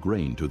sold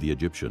grain to the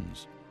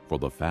Egyptians, for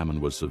the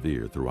famine was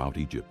severe throughout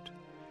Egypt.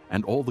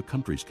 And all the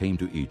countries came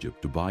to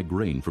Egypt to buy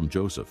grain from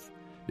Joseph,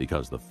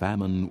 because the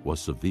famine was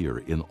severe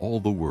in all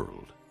the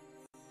world.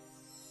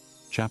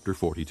 Chapter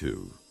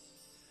 42.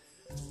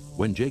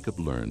 When Jacob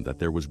learned that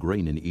there was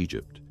grain in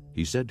Egypt,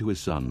 he said to his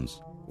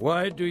sons,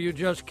 "Why do you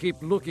just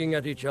keep looking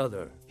at each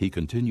other?" He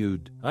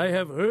continued, "I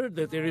have heard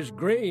that there is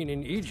grain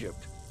in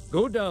Egypt.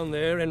 Go down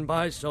there and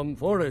buy some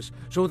for us,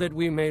 so that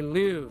we may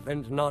live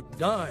and not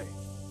die."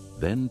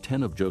 Then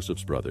 10 of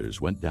Joseph's brothers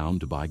went down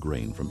to buy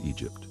grain from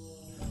Egypt.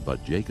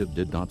 But Jacob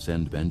did not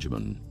send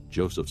Benjamin,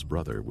 Joseph's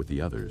brother, with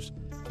the others,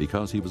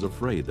 because he was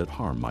afraid that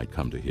harm might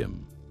come to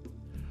him.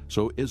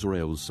 So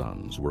Israel's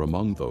sons were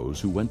among those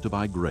who went to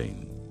buy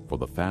grain, for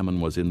the famine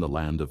was in the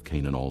land of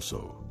Canaan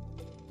also.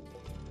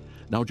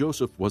 Now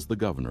Joseph was the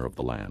governor of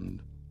the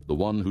land, the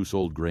one who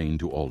sold grain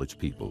to all its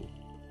people.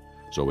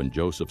 So when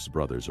Joseph's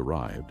brothers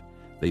arrived,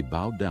 they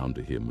bowed down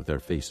to him with their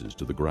faces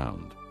to the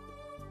ground.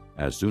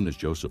 As soon as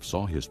Joseph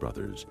saw his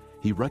brothers,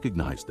 he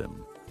recognized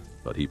them,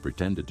 but he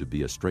pretended to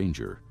be a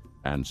stranger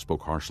and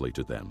spoke harshly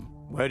to them.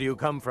 "Where do you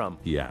come from?"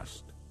 he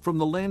asked. "From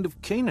the land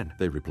of Canaan,"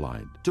 they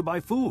replied, "to buy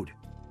food."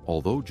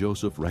 Although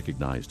Joseph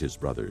recognized his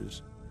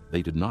brothers,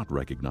 they did not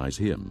recognize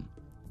him.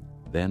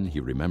 Then he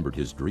remembered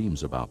his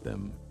dreams about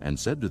them and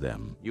said to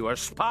them, "You are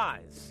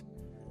spies.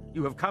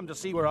 You have come to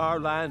see where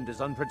our land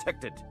is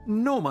unprotected."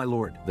 "No, my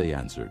lord," they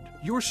answered.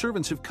 "Your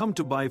servants have come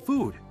to buy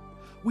food.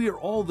 We are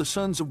all the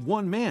sons of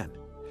one man.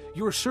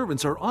 Your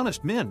servants are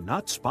honest men,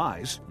 not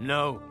spies."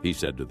 "No," he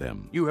said to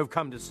them. "You have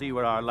come to see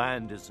where our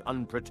land is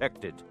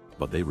unprotected."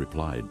 But they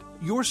replied,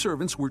 "Your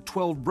servants were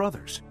 12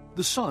 brothers,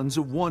 the sons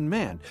of one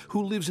man,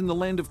 who lives in the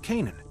land of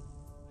Canaan.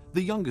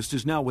 The youngest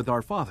is now with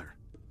our father,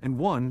 and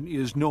one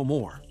is no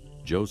more."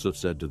 Joseph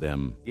said to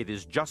them, "It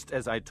is just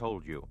as I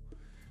told you.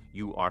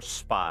 You are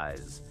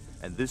spies,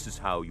 and this is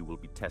how you will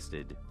be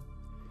tested.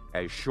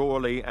 As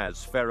surely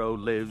as Pharaoh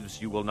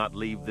lives, you will not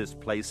leave this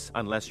place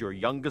unless your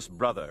youngest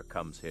brother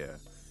comes here.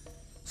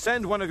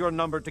 Send one of your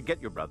number to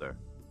get your brother.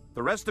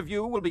 The rest of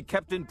you will be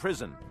kept in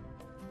prison,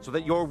 so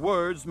that your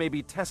words may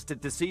be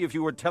tested to see if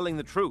you are telling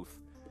the truth.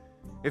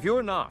 If you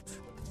are not,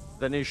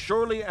 then as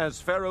surely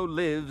as Pharaoh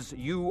lives,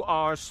 you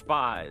are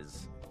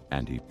spies."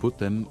 And he put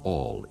them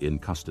all in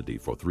custody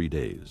for 3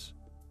 days.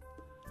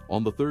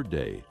 On the 3rd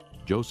day,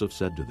 Joseph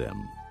said to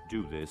them,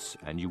 "Do this,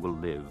 and you will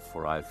live,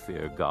 for I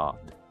fear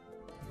God.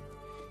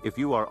 If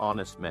you are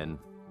honest men,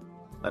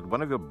 let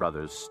one of your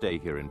brothers stay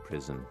here in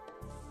prison,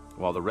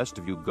 while the rest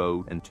of you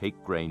go and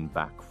take grain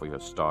back for your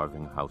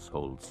starving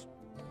households.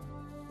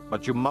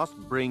 But you must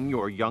bring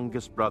your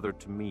youngest brother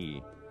to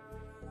me,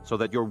 so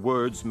that your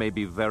words may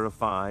be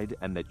verified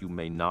and that you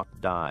may not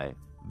die."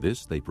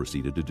 This they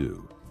proceeded to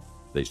do.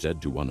 They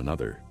said to one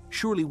another,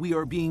 "Surely we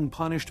are being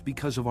punished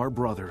because of our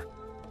brother.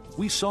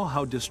 We saw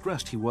how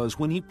distressed he was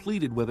when he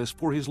pleaded with us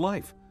for his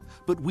life,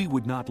 but we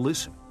would not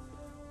listen.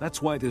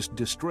 That's why this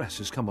distress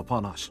has come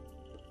upon us."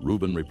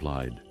 Reuben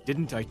replied,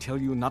 "Didn't I tell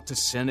you not to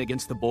sin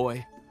against the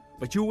boy?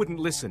 But you wouldn't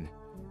listen.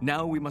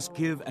 Now we must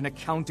give an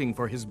accounting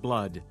for his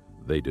blood."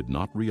 They did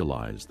not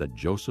realize that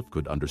Joseph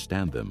could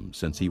understand them,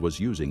 since he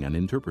was using an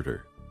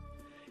interpreter.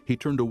 He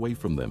turned away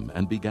from them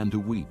and began to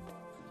weep,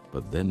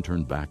 but then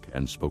turned back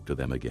and spoke to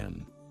them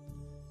again.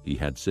 He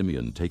had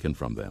Simeon taken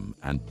from them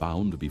and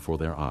bound before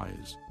their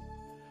eyes.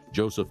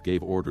 Joseph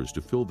gave orders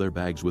to fill their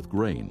bags with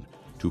grain,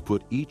 to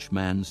put each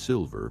man's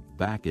silver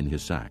back in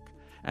his sack,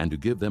 and to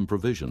give them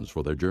provisions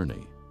for their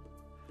journey.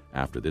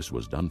 After this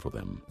was done for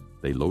them,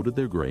 they loaded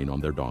their grain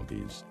on their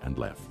donkeys and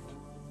left.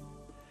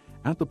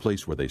 At the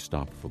place where they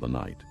stopped for the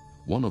night,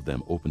 one of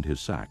them opened his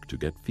sack to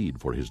get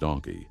feed for his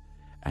donkey,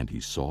 and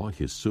he saw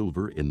his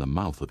silver in the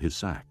mouth of his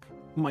sack.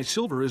 "My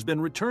silver has been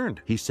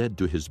returned," he said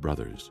to his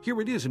brothers. "Here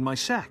it is in my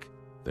sack."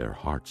 Their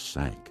hearts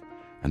sank,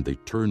 and they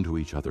turned to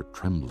each other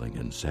trembling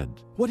and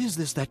said, "What is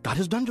this that God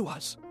has done to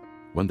us?"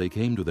 When they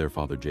came to their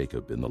father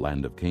Jacob in the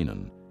land of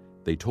Canaan,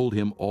 they told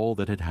him all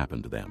that had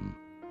happened to them.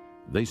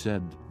 They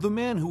said, "The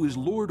man who is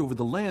lord over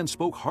the land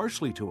spoke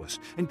harshly to us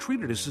and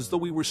treated us as though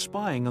we were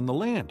spying on the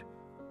land.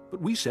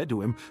 But we said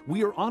to him,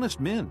 'We are honest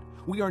men.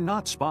 We are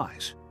not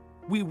spies.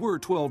 We were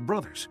 12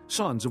 brothers,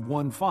 sons of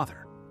one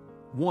father.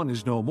 One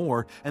is no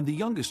more, and the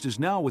youngest is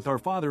now with our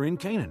father in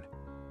Canaan.'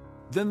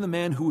 Then the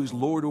man who is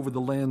lord over the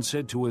land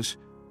said to us,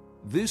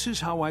 'This is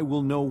how I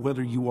will know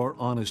whether you are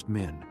honest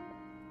men.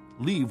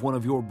 Leave one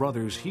of your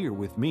brothers here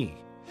with me,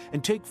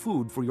 and take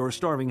food for your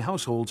starving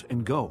households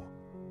and go.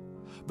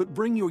 But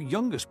bring your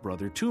youngest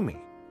brother to me,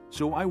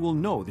 so I will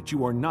know that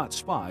you are not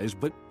spies,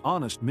 but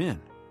honest men.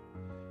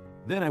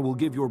 Then I will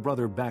give your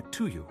brother back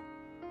to you,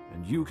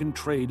 and you can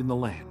trade in the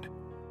land.'"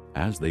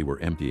 As they were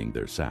emptying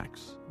their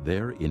sacks,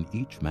 there in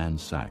each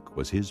man's sack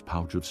was his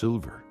pouch of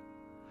silver.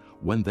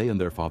 When they and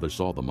their father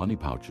saw the money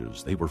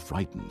pouches, they were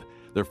frightened.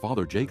 Their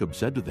father Jacob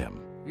said to them,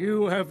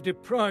 "You have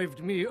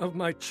deprived me of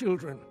my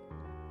children.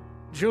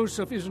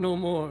 Joseph is no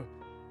more,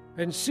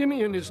 and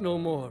Simeon is no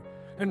more,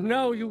 and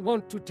now you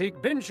want to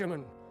take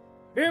Benjamin.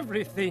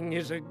 Everything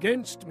is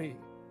against me.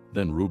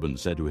 Then Reuben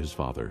said to his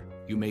father,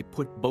 You may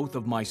put both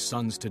of my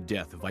sons to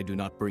death if I do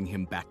not bring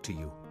him back to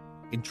you.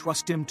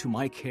 Entrust him to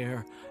my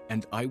care,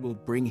 and I will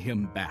bring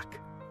him back.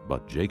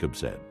 But Jacob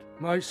said,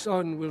 My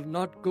son will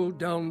not go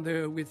down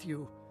there with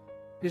you.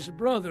 His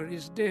brother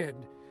is dead,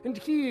 and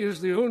he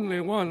is the only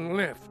one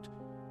left.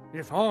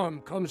 If harm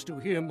comes to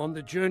him on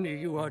the journey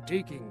you are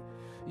taking,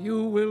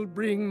 you will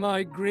bring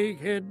my gray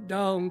head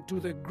down to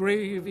the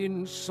grave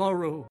in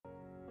sorrow.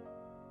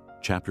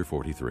 Chapter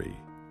 43.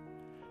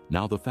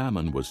 Now the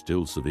famine was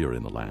still severe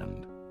in the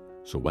land.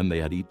 So when they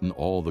had eaten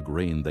all the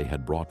grain they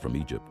had brought from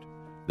Egypt,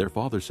 their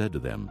father said to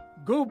them,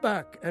 Go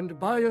back and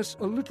buy us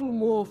a little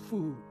more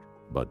food.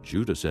 But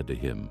Judah said to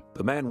him,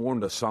 The man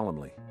warned us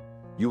solemnly,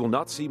 You will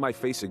not see my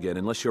face again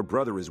unless your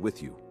brother is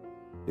with you.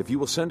 If you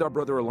will send our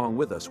brother along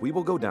with us, we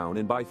will go down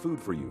and buy food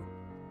for you.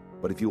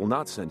 But if you will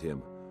not send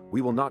him,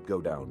 we will not go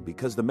down,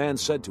 because the man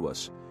said to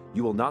us,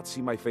 You will not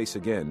see my face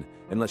again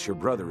unless your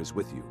brother is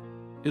with you.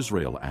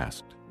 Israel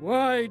asked,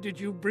 Why did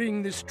you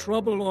bring this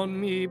trouble on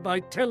me by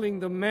telling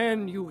the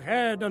man you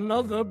had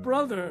another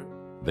brother?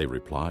 They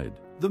replied,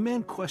 The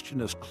man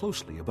questioned us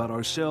closely about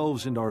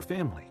ourselves and our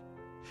family.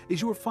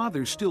 Is your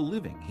father still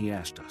living? He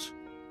asked us.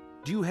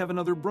 Do you have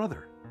another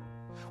brother?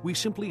 We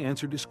simply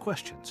answered his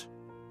questions.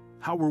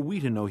 How were we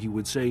to know he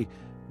would say,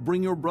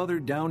 Bring your brother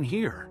down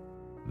here?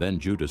 Then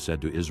Judah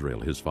said to Israel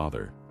his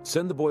father,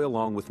 Send the boy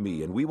along with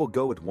me, and we will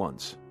go at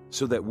once,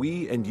 so that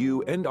we and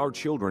you and our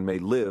children may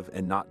live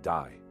and not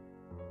die.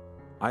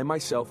 I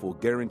myself will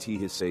guarantee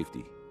his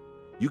safety.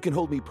 You can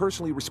hold me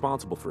personally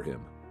responsible for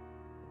him.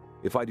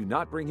 If I do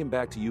not bring him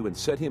back to you and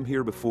set him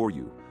here before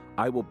you,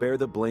 I will bear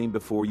the blame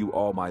before you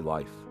all my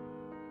life.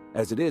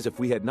 As it is, if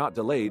we had not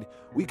delayed,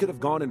 we could have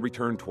gone and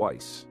returned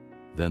twice.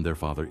 Then their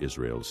father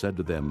Israel said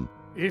to them,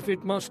 If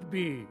it must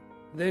be,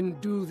 then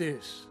do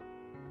this.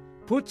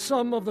 Put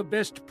some of the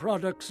best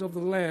products of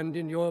the land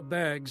in your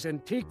bags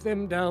and take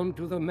them down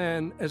to the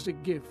man as a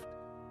gift.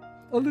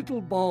 A little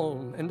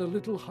balm and a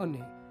little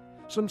honey,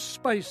 some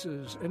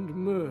spices and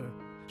myrrh,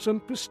 some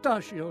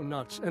pistachio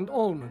nuts and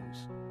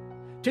almonds.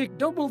 Take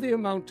double the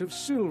amount of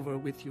silver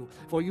with you,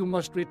 for you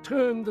must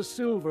return the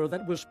silver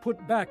that was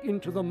put back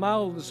into the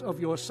mouths of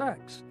your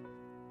sacks.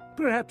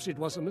 Perhaps it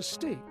was a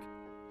mistake.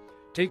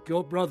 Take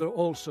your brother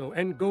also,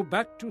 and go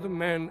back to the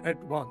man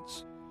at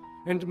once.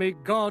 And may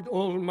God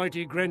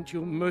Almighty grant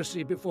you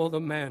mercy before the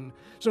man,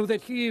 so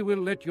that he will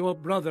let your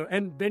brother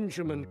and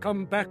Benjamin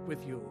come back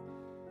with you.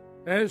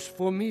 As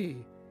for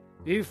me,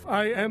 if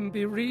I am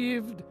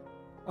bereaved,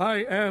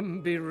 I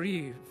am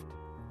bereaved.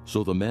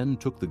 So the men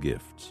took the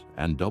gifts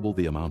and doubled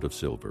the amount of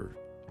silver,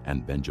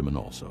 and Benjamin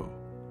also.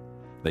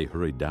 They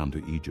hurried down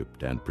to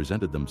Egypt and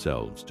presented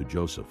themselves to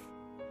Joseph.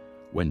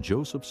 When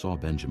Joseph saw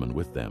Benjamin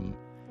with them,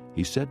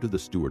 he said to the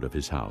steward of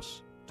his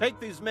house, Take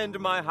these men to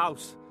my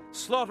house,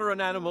 slaughter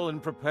an animal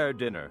and prepare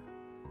dinner.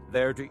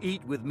 They're to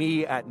eat with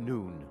me at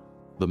noon.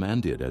 The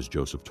man did as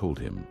Joseph told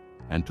him,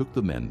 and took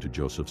the men to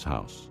Joseph's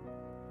house.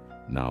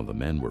 Now the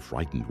men were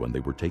frightened when they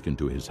were taken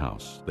to his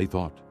house. They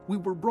thought, We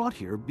were brought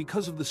here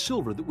because of the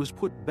silver that was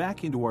put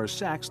back into our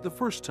sacks the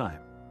first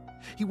time.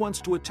 He wants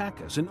to attack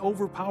us and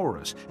overpower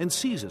us and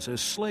seize us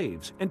as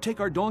slaves and take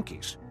our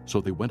donkeys. So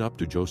they went up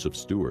to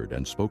Joseph's steward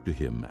and spoke to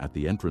him at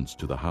the entrance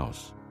to the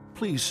house.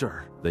 Please,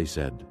 sir, they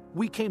said,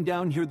 we came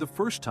down here the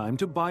first time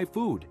to buy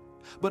food.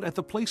 But at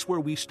the place where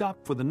we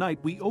stopped for the night,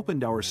 we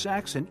opened our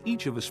sacks, and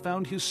each of us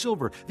found his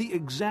silver, the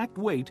exact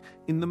weight,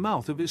 in the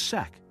mouth of his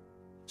sack.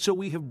 So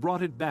we have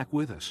brought it back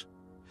with us.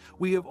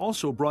 We have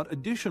also brought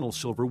additional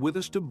silver with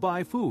us to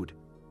buy food.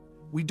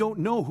 We don't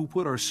know who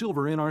put our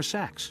silver in our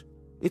sacks.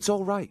 It's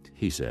all right,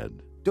 he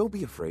said. Don't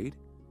be afraid.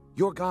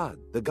 Your God,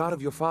 the God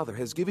of your father,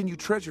 has given you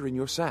treasure in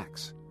your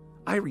sacks.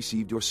 I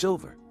received your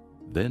silver.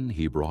 Then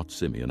he brought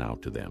Simeon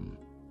out to them.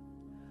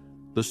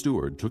 The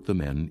steward took the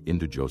men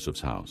into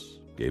Joseph's house,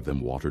 gave them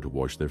water to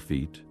wash their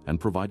feet, and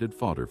provided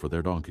fodder for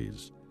their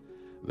donkeys.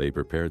 They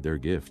prepared their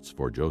gifts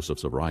for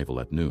Joseph's arrival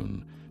at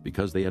noon,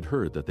 because they had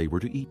heard that they were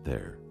to eat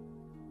there.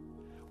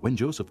 When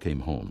Joseph came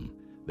home,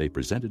 they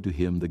presented to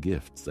him the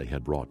gifts they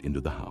had brought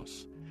into the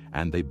house,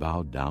 and they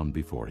bowed down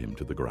before him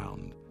to the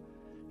ground.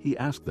 He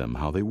asked them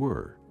how they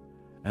were,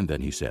 and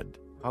then he said,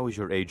 How is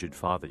your aged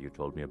father you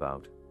told me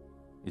about?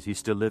 Is he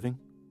still living?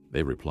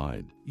 They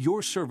replied,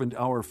 Your servant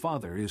our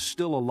father is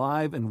still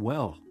alive and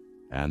well.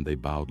 And they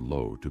bowed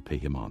low to pay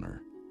him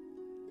honor.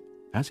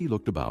 As he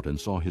looked about and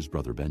saw his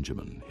brother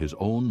Benjamin, his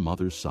own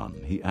mother's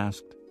son, he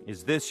asked,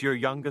 Is this your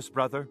youngest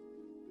brother,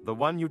 the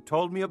one you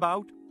told me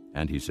about?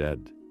 And he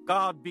said,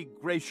 God be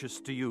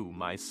gracious to you,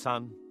 my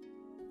son.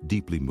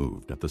 Deeply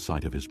moved at the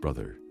sight of his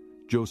brother,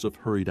 Joseph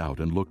hurried out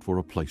and looked for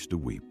a place to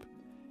weep.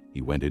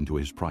 He went into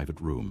his private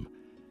room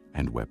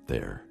and wept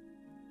there.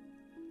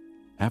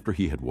 After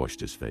he had washed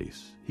his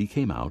face, he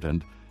came out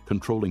and,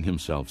 controlling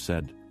himself,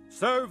 said,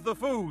 Serve the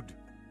food.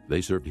 They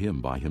served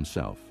him by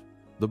himself,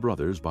 the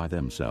brothers by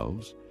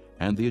themselves,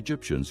 and the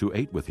Egyptians who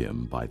ate with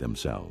him by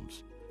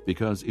themselves,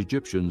 because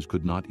Egyptians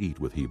could not eat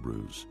with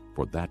Hebrews,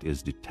 for that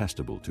is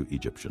detestable to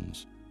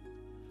Egyptians.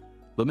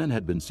 The men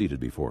had been seated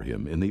before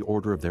him in the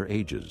order of their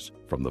ages,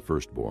 from the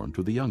firstborn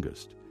to the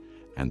youngest,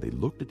 and they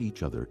looked at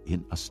each other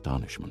in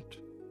astonishment.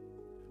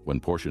 When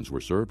portions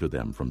were served to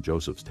them from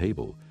Joseph's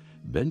table,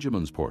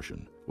 Benjamin's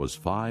portion was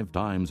 5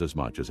 times as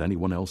much as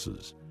anyone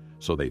else's,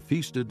 so they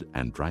feasted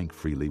and drank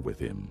freely with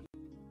him.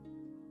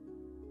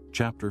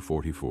 Chapter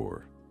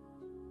 44.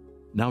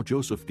 Now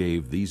Joseph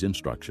gave these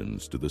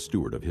instructions to the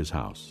steward of his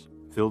house.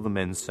 Fill the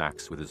men's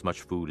sacks with as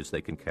much food as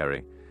they can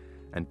carry,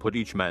 and put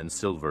each man's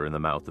silver in the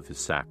mouth of his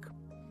sack.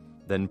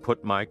 Then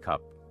put my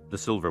cup, the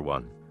silver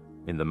one,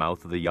 in the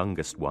mouth of the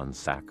youngest one's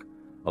sack,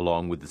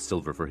 along with the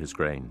silver for his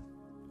grain.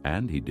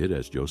 And he did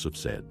as Joseph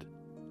said.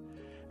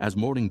 As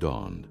morning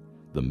dawned,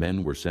 the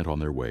men were sent on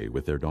their way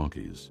with their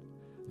donkeys.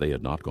 They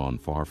had not gone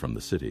far from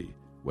the city,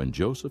 when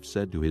Joseph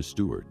said to his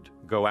steward,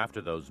 Go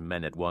after those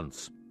men at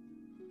once,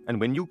 and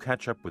when you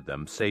catch up with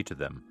them, say to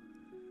them,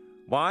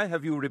 Why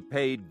have you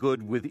repaid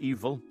good with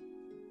evil?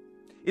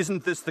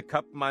 Isn't this the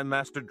cup my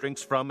master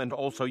drinks from and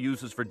also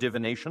uses for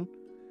divination?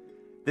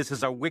 This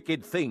is a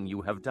wicked thing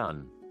you have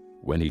done.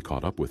 When he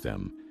caught up with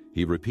them,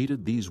 he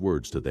repeated these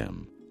words to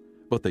them.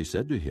 But they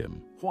said to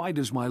him, Why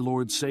does my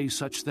lord say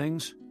such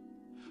things?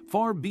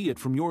 Far be it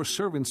from your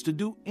servants to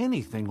do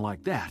anything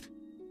like that.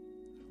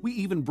 We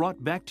even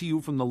brought back to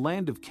you from the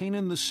land of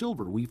Canaan the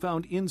silver we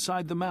found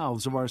inside the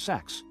mouths of our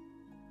sacks.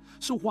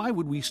 So why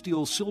would we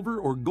steal silver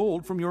or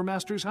gold from your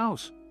master's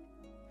house?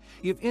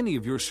 If any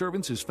of your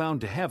servants is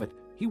found to have it,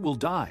 he will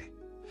die,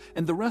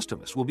 and the rest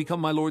of us will become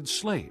my lord's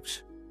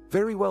slaves.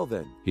 Very well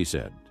then, he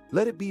said.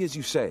 Let it be as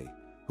you say.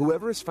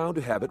 Whoever is found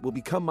to have it will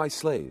become my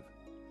slave.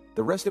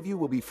 The rest of you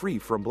will be free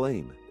from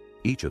blame.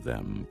 Each of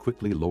them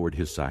quickly lowered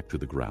his sack to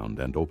the ground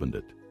and opened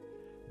it.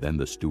 Then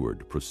the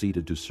steward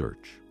proceeded to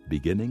search,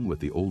 beginning with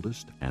the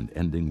oldest and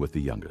ending with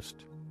the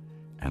youngest.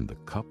 And the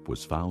cup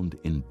was found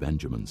in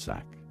Benjamin's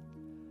sack.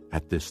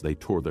 At this they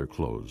tore their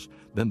clothes.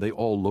 Then they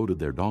all loaded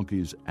their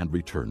donkeys and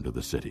returned to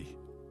the city.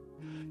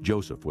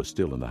 Joseph was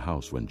still in the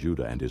house when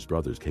Judah and his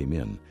brothers came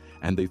in,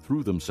 and they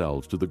threw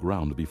themselves to the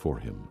ground before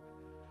him.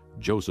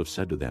 Joseph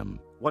said to them,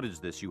 What is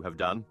this you have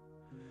done?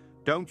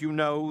 Don't you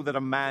know that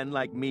a man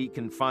like me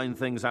can find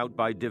things out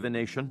by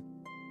divination?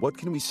 What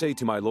can we say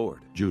to my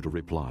lord? Judah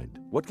replied,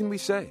 What can we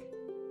say?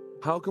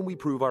 How can we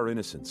prove our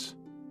innocence?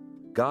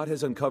 God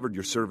has uncovered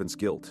your servant's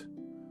guilt.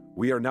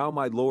 We are now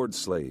my lord's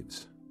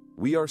slaves,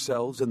 we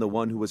ourselves and the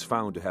one who was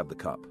found to have the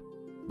cup.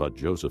 But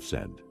Joseph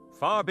said,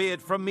 Far be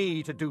it from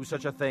me to do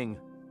such a thing.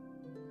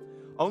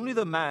 Only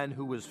the man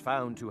who was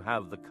found to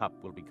have the cup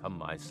will become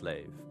my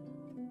slave.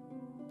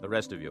 The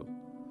rest of you,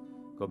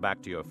 go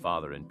back to your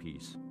father in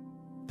peace.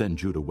 Then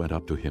Judah went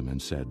up to him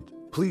and said,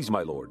 Please,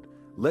 my lord,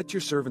 let your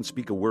servant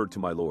speak a word to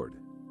my lord.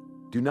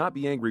 Do not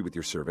be angry with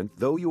your servant,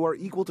 though you are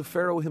equal to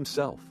Pharaoh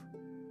himself.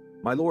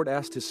 My lord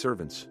asked his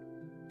servants,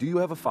 Do you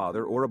have a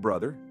father or a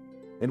brother?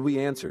 And we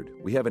answered,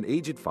 We have an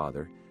aged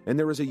father, and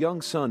there is a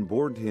young son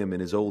born to him in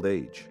his old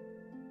age.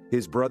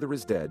 His brother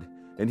is dead,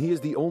 and he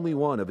is the only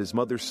one of his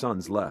mother's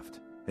sons left,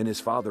 and his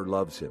father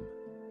loves him.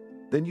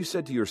 Then you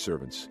said to your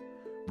servants,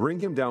 Bring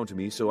him down to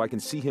me so I can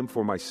see him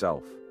for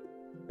myself.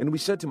 And we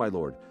said to my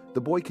lord,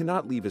 The boy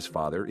cannot leave his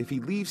father. If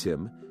he leaves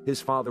him,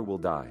 his father will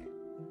die.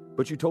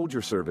 But you told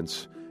your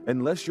servants,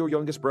 Unless your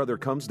youngest brother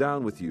comes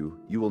down with you,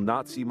 you will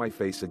not see my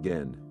face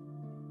again.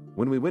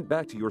 When we went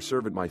back to your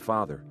servant my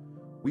father,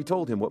 we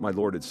told him what my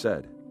lord had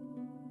said.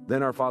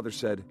 Then our father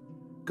said,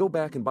 Go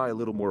back and buy a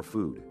little more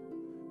food.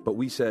 But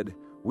we said,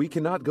 We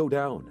cannot go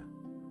down.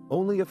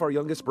 Only if our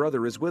youngest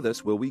brother is with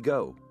us will we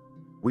go.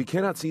 We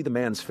cannot see the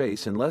man's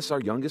face unless our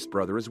youngest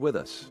brother is with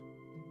us.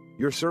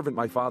 Your servant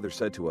my father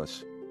said to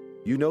us,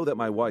 You know that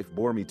my wife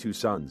bore me 2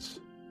 sons.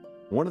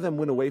 One of them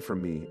went away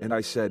from me, and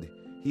I said,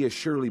 He has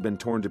surely been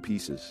torn to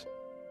pieces,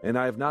 and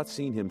I have not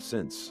seen him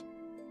since.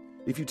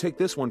 If you take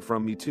this one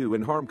from me too,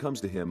 and harm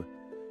comes to him,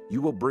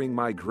 you will bring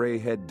my gray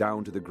head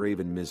down to the grave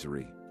in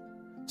misery.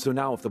 So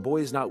now if the boy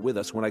is not with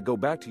us when I go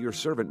back to your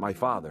servant my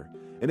father,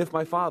 and if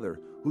my father,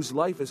 whose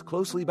life is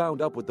closely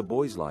bound up with the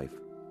boy's life,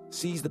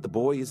 sees that the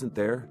boy isn't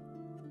there,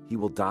 he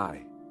will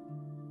die.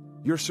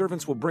 Your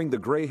servants will bring the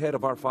gray head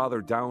of our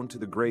father down to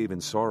the grave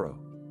in sorrow.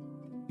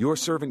 Your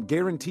servant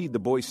guaranteed the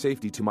boy's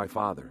safety to my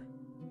father.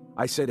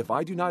 I said, If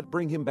I do not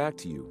bring him back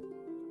to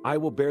you, I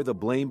will bear the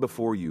blame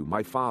before you,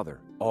 my father,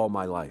 all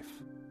my life.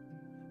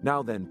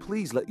 Now then,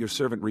 please let your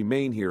servant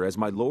remain here as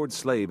my lord's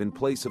slave in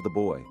place of the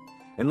boy,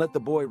 and let the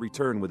boy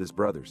return with his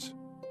brothers.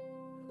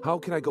 How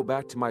can I go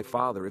back to my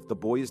father if the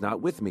boy is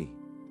not with me?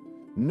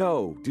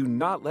 No, do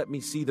not let me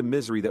see the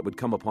misery that would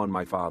come upon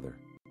my father.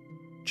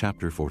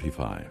 Chapter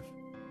 45.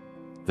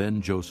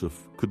 Then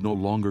Joseph could no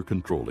longer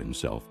control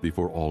himself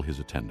before all his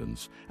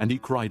attendants, and he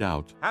cried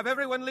out, Have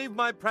everyone leave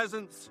my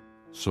presence!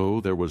 So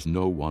there was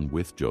no one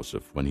with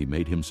Joseph when he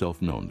made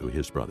himself known to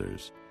his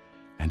brothers.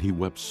 And he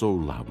wept so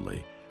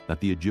loudly that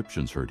the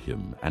Egyptians heard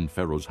him, and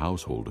Pharaoh's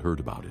household heard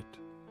about it.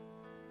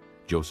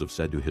 Joseph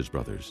said to his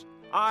brothers,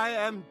 I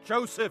am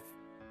Joseph.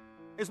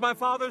 Is my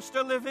father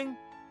still living?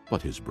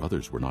 But his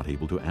brothers were not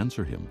able to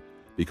answer him,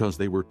 because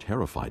they were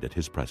terrified at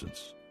his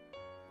presence.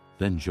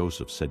 Then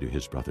Joseph said to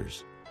his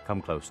brothers,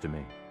 Come close to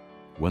me.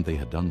 When they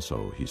had done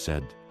so, he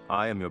said,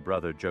 I am your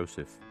brother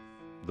Joseph,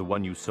 the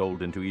one you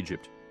sold into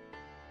Egypt.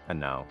 And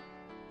now,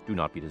 do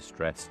not be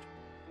distressed,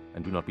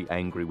 and do not be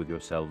angry with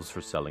yourselves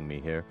for selling me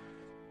here,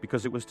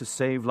 because it was to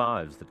save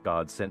lives that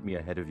God sent me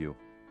ahead of you.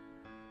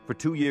 For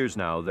 2 years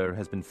now there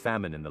has been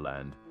famine in the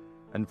land,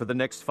 and for the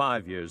next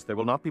 5 years there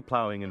will not be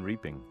plowing and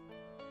reaping.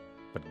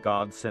 But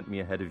God sent me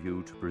ahead of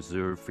you to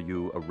preserve for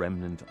you a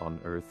remnant on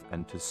earth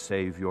and to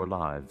save your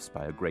lives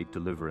by a great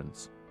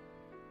deliverance.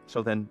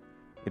 So then,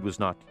 it was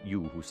not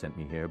you who sent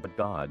me here, but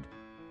God.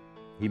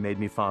 He made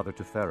me father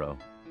to Pharaoh,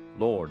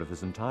 lord of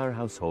his entire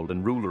household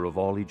and ruler of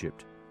all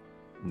Egypt.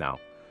 Now,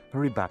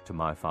 hurry back to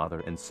my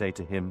father and say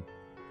to him,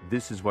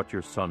 this is what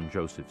your son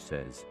Joseph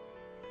says.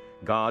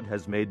 God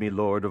has made me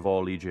lord of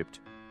all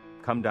Egypt.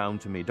 Come down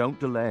to me, don't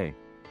delay.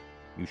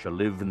 You shall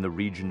live in the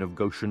region of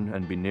Goshen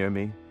and be near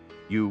me,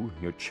 you,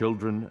 your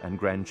children and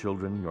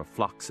grandchildren, your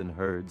flocks and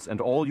herds, and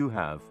all you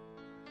have.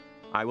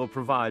 I will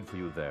provide for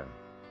you there,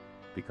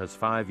 because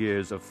 5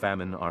 years of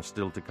famine are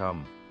still to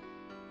come.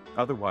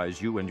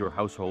 Otherwise you and your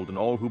household and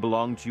all who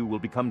belong to you will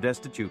become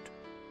destitute.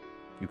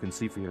 You can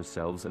see for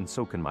yourselves, and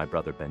so can my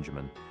brother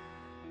Benjamin,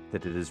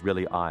 that it is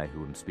really I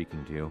who am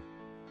speaking to you.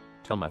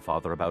 Tell my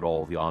father about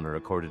all the honor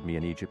accorded me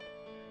in Egypt,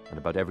 and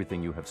about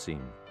everything you have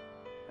seen,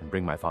 and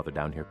bring my father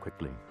down here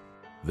quickly.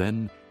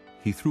 Then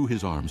he threw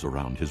his arms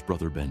around his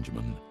brother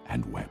Benjamin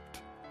and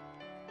wept.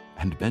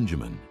 And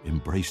Benjamin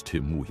embraced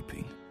him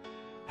weeping,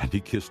 and he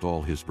kissed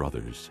all his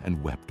brothers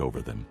and wept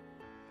over them.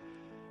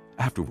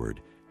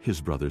 Afterward,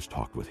 his brothers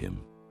talked with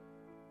him.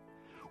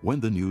 When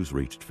the news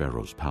reached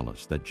Pharaoh's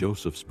palace that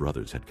Joseph's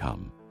brothers had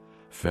come,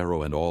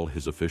 Pharaoh and all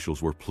his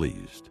officials were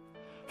pleased.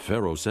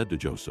 Pharaoh said to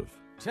Joseph,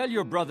 Tell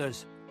your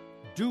brothers,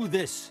 do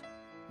this.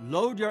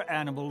 Load your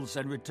animals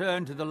and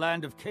return to the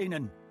land of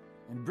Canaan,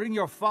 and bring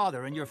your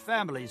father and your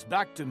families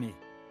back to me.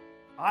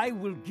 I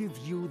will give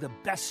you the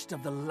best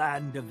of the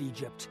land of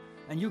Egypt,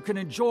 and you can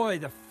enjoy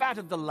the fat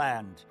of the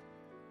land.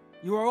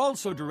 You are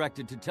also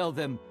directed to tell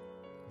them,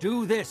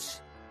 do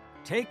this.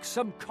 Take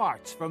some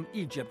carts from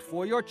Egypt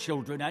for your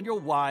children and your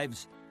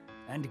wives,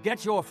 and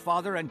get your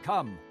father and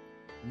come.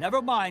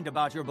 Never mind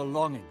about your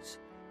belongings,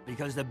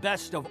 because the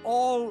best of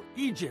all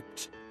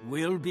Egypt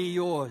will be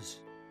yours.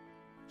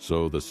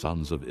 So the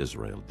sons of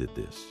Israel did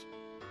this.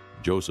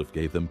 Joseph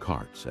gave them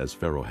carts, as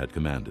Pharaoh had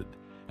commanded,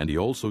 and he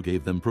also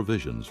gave them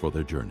provisions for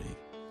their journey.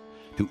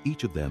 To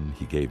each of them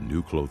he gave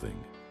new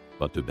clothing,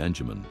 but to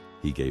Benjamin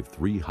he gave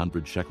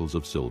 300 shekels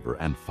of silver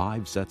and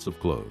 5 sets of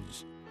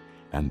clothes.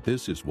 And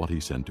this is what he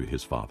sent to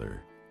his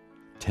father: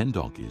 10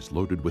 donkeys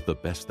loaded with the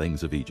best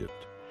things of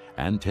Egypt,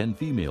 and 10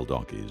 female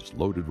donkeys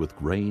loaded with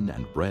grain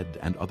and bread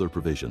and other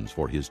provisions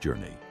for his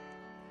journey.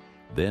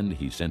 Then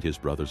he sent his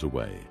brothers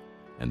away,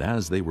 and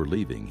as they were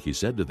leaving, he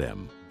said to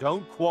them,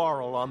 Don't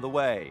quarrel on the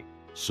way.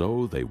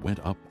 So they went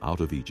up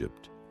out of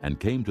Egypt and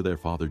came to their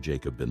father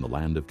Jacob in the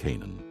land of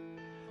Canaan.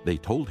 They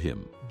told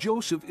him,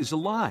 Joseph is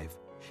alive.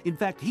 In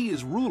fact, he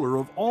is ruler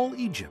of all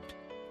Egypt.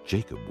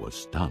 Jacob was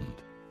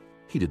stunned.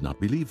 He did not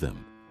believe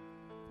them.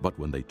 But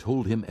when they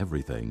told him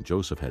everything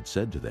Joseph had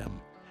said to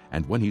them,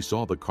 and when he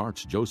saw the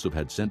carts Joseph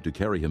had sent to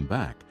carry him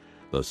back,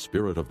 the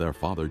spirit of their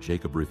father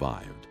Jacob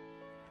revived.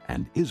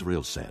 And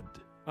Israel said,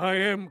 I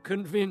am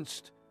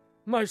convinced.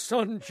 My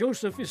son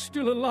Joseph is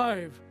still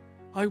alive.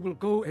 I will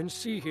go and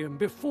see him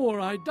before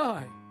I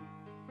die.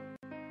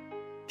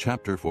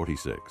 Chapter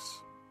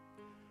 46.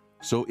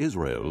 So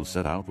Israel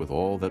set out with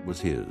all that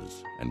was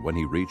his, and when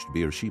he reached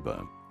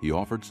Beersheba, he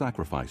offered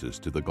sacrifices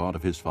to the God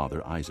of his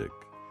father Isaac.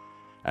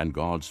 And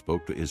God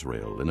spoke to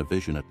Israel in a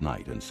vision at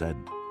night and said,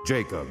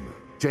 Jacob,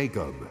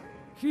 Jacob.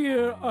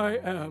 Here I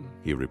am.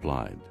 He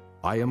replied,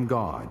 I am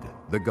God,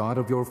 the God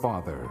of your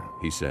father.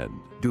 He said,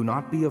 Do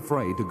not be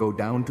afraid to go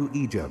down to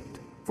Egypt,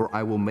 for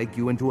I will make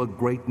you into a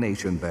great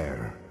nation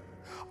there.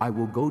 I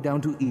will go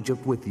down to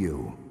Egypt with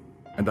you,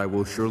 and I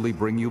will surely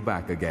bring you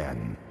back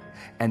again,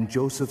 and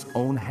Joseph's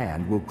own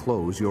hand will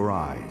close your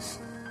eyes.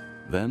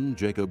 Then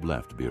Jacob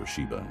left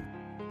Beersheba,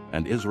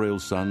 and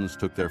Israel's sons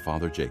took their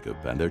father Jacob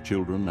and their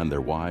children and their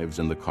wives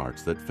in the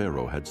carts that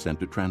Pharaoh had sent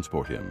to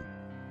transport him.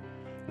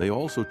 They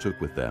also took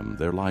with them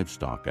their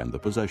livestock and the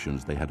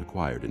possessions they had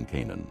acquired in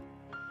Canaan.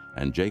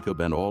 And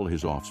Jacob and all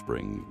his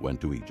offspring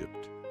went to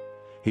Egypt.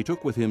 He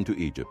took with him to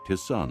Egypt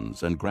his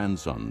sons and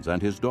grandsons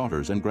and his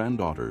daughters and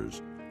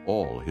granddaughters,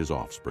 all his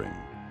offspring.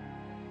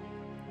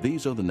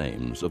 These are the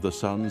names of the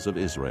sons of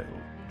Israel,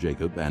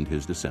 Jacob and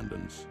his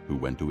descendants, who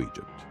went to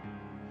Egypt.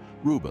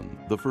 Reuben,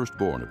 the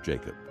firstborn of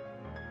Jacob.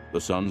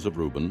 The sons of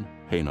Reuben,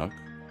 Hanok,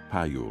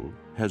 Pallu,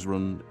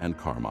 Hezron, and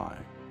Carmi.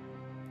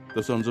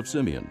 The sons of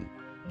Simeon,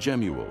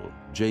 Jemuel,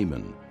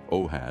 Jamin,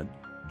 Ohad,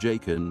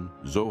 Jachin,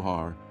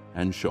 Zohar,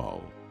 and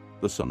Shaul,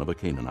 the son of a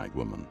Canaanite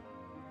woman.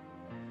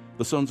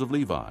 The sons of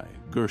Levi,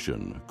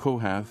 Gershon,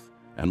 Kohath,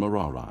 and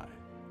Merari.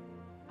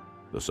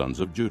 The sons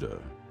of Judah,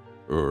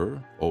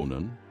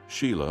 Onan,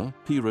 Shelah,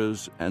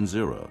 Perez, and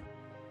Zerah.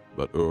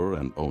 But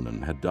and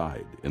Onan had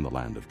died in the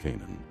land of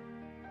Canaan.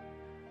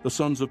 The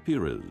sons of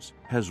Perez,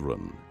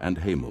 Hezron, and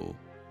Hamul.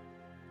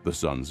 The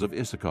sons of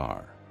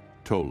Issachar,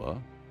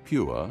 Tola,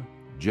 Pua,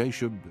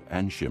 Jashub,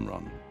 and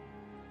Shimron.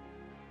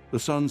 The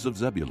sons of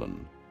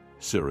Zebulun,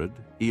 Sirid,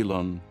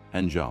 Elon,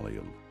 and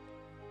Jaleel.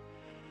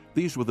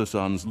 These were the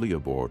sons Leah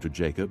bore to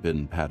Jacob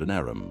in Paddan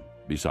Aram,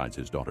 besides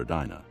his daughter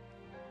Dinah.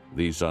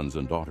 These sons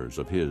and daughters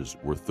of his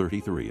were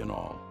 33 in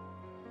all.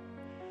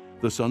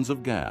 The sons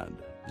of Gad,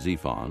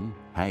 Zephon,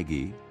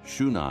 Haggi,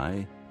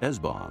 Shunai,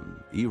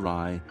 Esbon,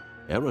 Eri,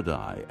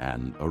 Eridai,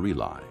 and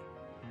Areli.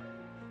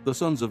 The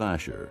sons of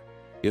Asher,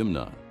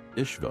 Imnah,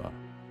 Ishva,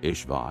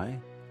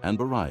 Ishvi, and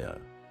Beriah.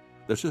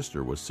 Their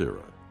sister was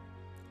Sirah.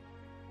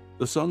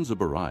 The sons of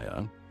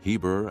Beriah,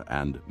 Heber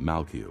and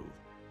Malchiel.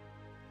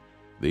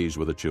 These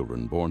were the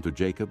children born to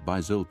Jacob by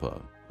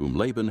Zilpah, whom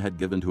Laban had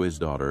given to his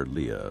daughter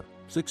Leah,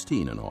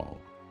 16 in all.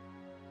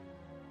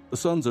 The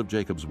sons of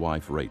Jacob's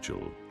wife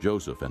Rachel,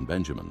 Joseph and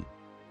Benjamin.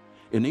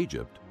 In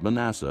Egypt,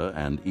 Manasseh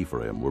and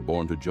Ephraim were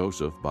born to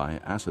Joseph by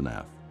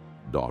Asenath,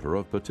 daughter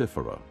of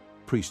Potipherah,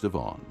 priest of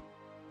On.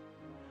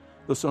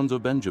 The sons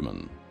of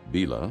Benjamin,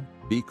 Bela,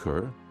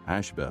 Becher,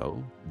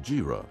 Ashbel,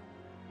 Jerah,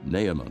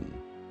 Naaman,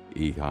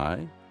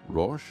 Ehi,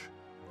 Rosh,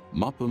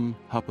 Muppim,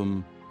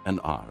 Huppim,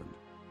 and Ard.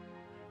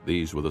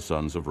 These were the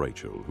sons of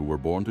Rachel, who were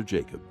born to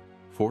Jacob,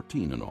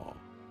 14 in all.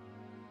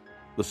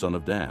 The son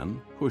of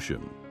Dan,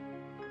 Hushim.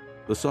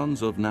 The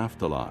sons of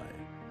Naphtali,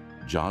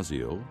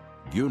 Jaziel,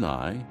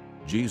 Guni,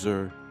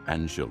 Jezer,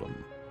 and Shillem.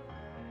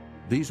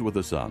 These were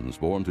the sons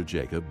born to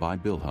Jacob by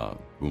Bilhah,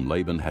 whom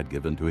Laban had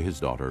given to his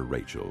daughter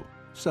Rachel,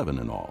 7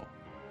 in all.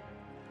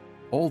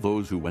 All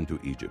those who went to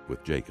Egypt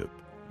with Jacob,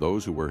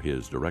 those who were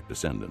his direct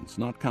descendants,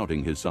 not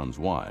counting his sons'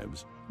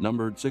 wives,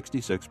 numbered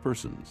 66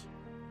 persons.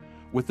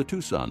 With the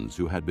 2 sons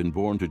who had been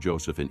born to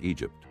Joseph in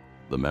Egypt,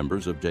 the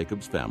members of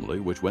Jacob's family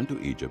which went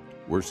to Egypt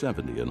were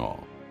 70 in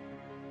all.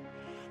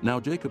 Now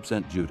Jacob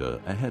sent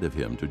Judah ahead of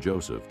him to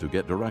Joseph to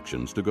get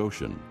directions to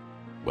Goshen.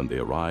 When they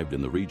arrived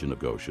in the region of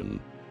Goshen,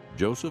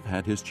 Joseph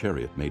had his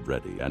chariot made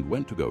ready and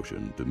went to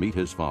Goshen to meet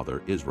his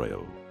father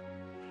Israel.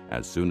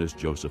 As soon as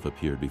Joseph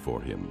appeared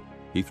before him,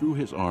 he threw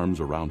his arms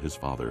around his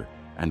father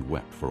and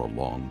wept for a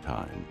long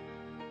time.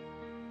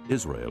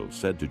 Israel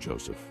said to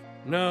Joseph,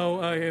 "Now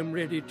I am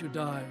ready to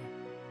die,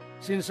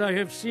 since I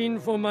have seen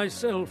for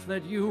myself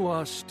that you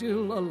are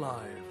still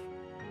alive."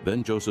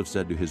 Then Joseph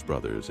said to his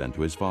brothers and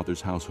to his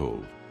father's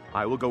household,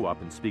 I will go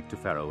up and speak to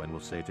Pharaoh and will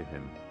say to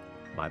him,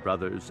 My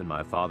brothers and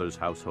my father's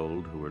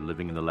household who are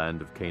living in the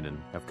land of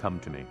Canaan have come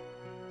to me.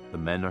 The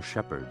men are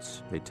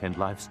shepherds, they tend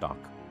livestock,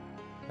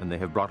 and they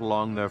have brought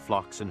along their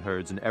flocks and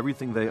herds and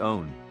everything they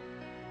own.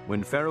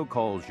 When Pharaoh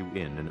calls you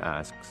in and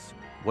asks,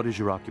 What is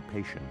your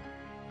occupation?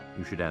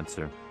 You should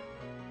answer,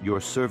 Your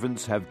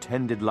servants have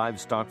tended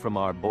livestock from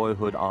our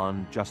boyhood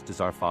on, just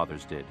as our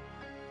fathers did.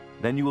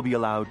 Then you will be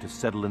allowed to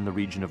settle in the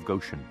region of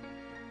Goshen,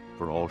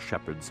 for all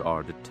shepherds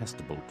are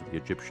detestable to the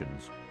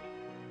Egyptians.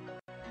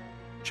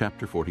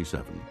 Chapter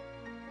 47.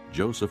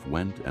 Joseph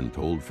went and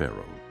told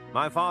Pharaoh,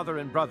 My father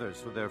and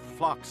brothers, with their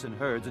flocks and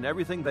herds and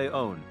everything they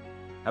own,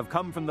 have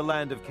come from the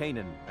land of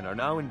Canaan and are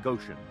now in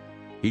Goshen.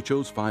 He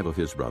chose 5 of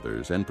his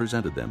brothers and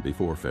presented them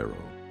before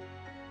Pharaoh.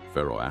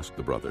 Pharaoh asked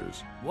the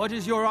brothers, What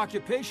is your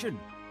occupation?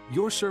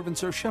 Your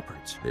servants are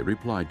shepherds. They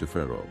replied to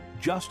Pharaoh,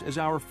 Just as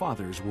our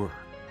fathers were.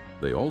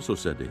 They also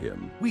said to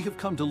him, We have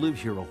come to live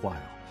here a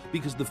while,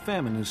 because the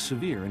famine is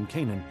severe in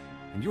Canaan,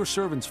 and your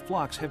servants'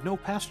 flocks have no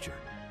pasture.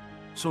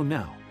 So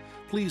now,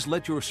 please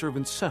let your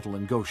servants settle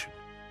in Goshen.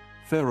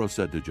 Pharaoh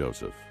said to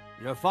Joseph,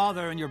 Your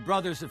father and your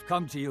brothers have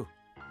come to you,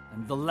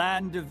 and the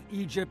land of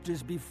Egypt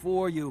is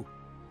before you.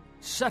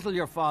 Settle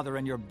your father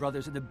and your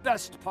brothers in the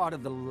best part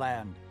of the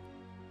land.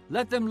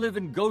 Let them live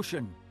in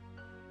Goshen,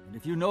 and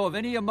if you know of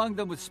any among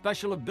them with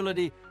special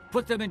ability,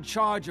 put them in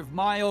charge of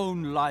my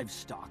own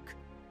livestock.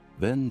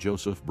 Then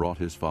Joseph brought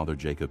his father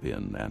Jacob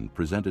in and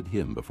presented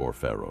him before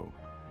Pharaoh.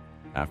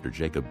 After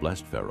Jacob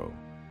blessed Pharaoh,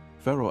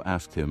 Pharaoh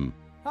asked him,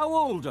 How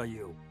old are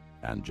you?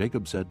 And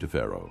Jacob said to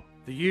Pharaoh,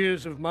 The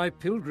years of my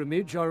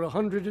pilgrimage are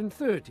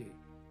 130.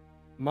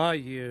 My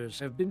years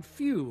have been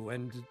few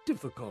and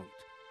difficult,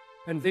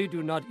 and they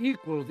do not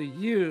equal the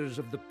years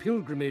of the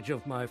pilgrimage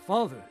of my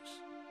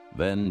fathers.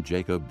 Then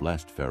Jacob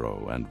blessed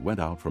Pharaoh and went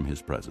out from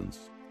his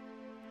presence.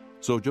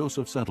 So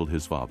Joseph settled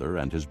his father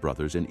and his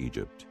brothers in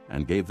Egypt,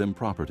 and gave them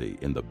property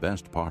in the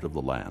best part of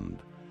the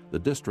land, the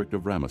district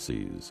of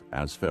Ramesses,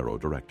 as Pharaoh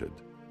directed.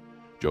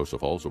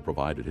 Joseph also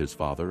provided his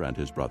father and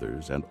his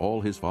brothers and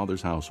all his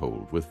father's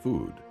household with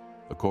food,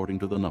 according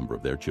to the number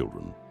of their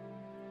children.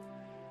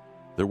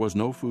 There was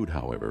no food,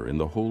 however, in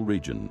the whole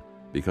region,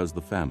 because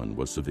the famine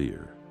was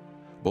severe.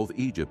 Both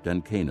Egypt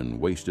and Canaan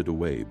wasted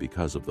away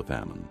because of the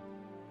famine.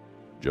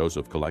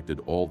 Joseph collected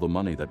all the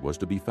money that was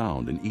to be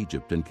found in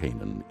Egypt and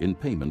Canaan in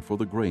payment for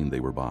the grain they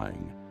were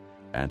buying,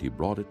 and he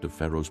brought it to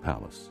Pharaoh's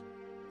palace.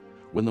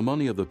 When the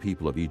money of the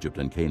people of Egypt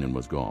and Canaan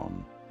was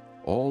gone,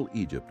 all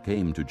Egypt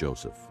came to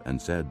Joseph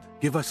and said,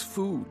 Give us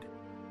food.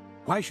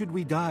 Why should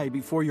we die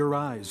before your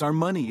eyes? Our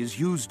money is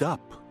used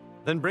up.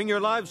 Then bring your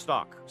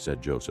livestock,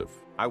 said Joseph.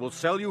 I will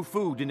sell you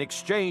food in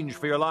exchange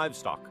for your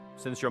livestock,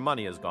 since your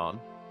money is gone.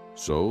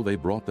 So they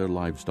brought their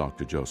livestock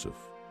to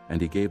Joseph, And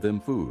he gave them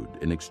food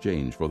in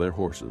exchange for their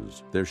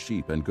horses, their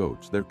sheep and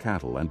goats, their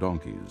cattle and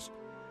donkeys.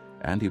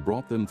 And he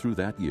brought them through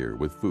that year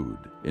with food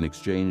in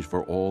exchange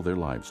for all their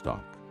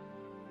livestock.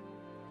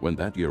 When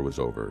that year was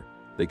over,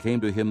 they came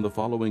to him the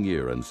following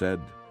year and said,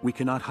 "We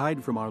cannot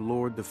hide from our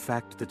Lord the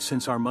fact that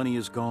since our money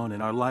is gone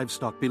and our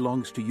livestock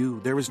belongs to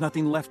you, there is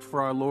nothing left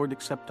for our Lord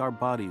except our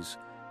bodies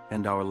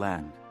and our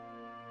land.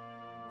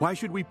 Why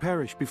should we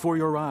perish before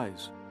your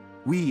eyes,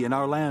 we and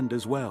our land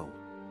as well?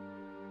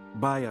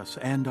 Buy us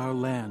and our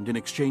land in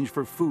exchange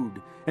for food,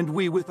 and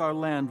we with our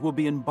land will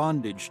be in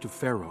bondage to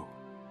Pharaoh.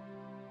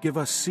 Give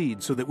us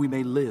seed so that we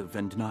may live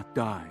and not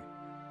die,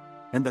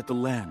 and that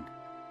the land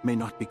may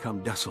not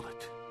become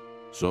desolate."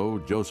 So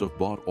Joseph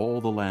bought all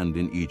the land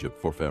in Egypt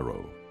for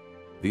Pharaoh.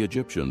 The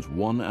Egyptians,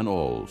 one and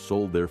all,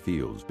 sold their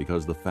fields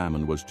because the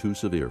famine was too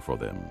severe for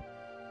them.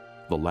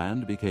 The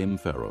land became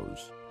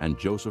Pharaoh's, and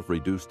Joseph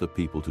reduced the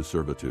people to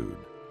servitude,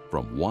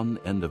 from one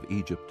end of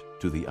Egypt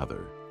to the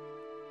other.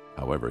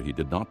 However, he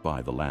did not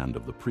buy the land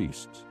of the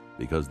priests,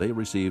 because they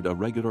received a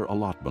regular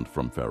allotment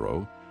from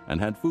Pharaoh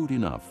and had food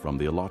enough from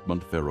the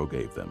allotment Pharaoh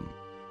gave them.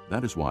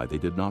 That is why they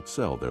did not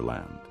sell their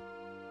land.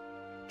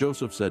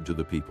 Joseph said to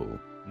the people,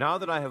 "Now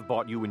that I have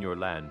bought you and your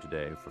land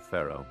today for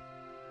Pharaoh,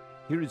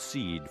 here is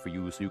seed for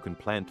you so you can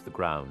plant the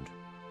ground.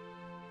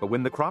 But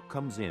when the crop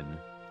comes in,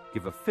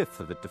 give a fifth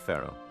of it to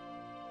Pharaoh.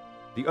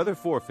 The other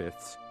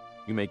 4/5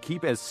 you may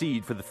keep as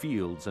seed for the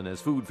fields and as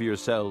food for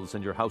yourselves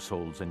and your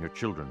households and your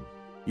children."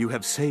 "You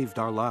have saved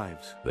our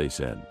lives," they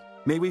said.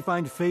 "May we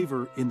find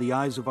favor in the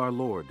eyes of our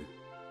Lord.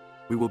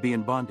 We will be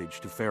in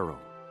bondage to Pharaoh."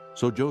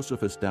 So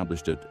Joseph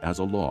established it as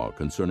a law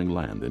concerning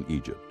land in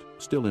Egypt,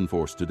 still in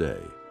force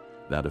today,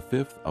 that a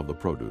fifth of the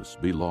produce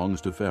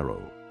belongs to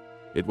Pharaoh.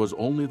 It was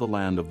only the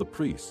land of the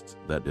priests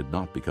that did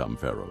not become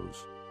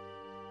Pharaoh's.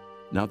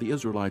 Now the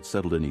Israelites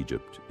settled in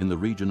Egypt, in the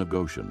region of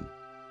Goshen.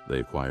 They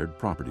acquired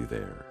property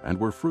there, and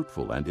were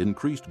fruitful and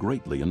increased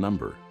greatly in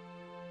number.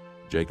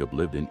 Jacob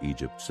lived in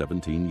Egypt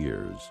 17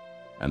 years,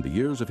 and the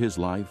years of his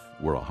life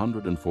were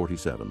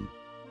 147.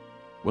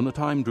 When the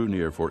time drew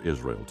near for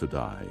Israel to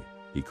die,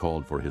 he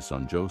called for his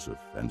son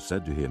Joseph and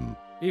said to him,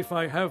 "If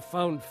I have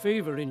found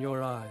favor in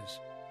your eyes,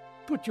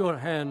 put your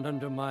hand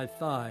under my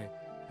thigh,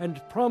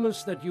 and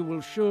promise that you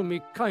will show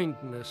me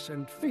kindness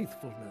and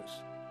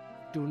faithfulness.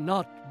 Do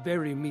not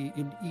bury me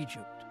in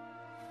Egypt.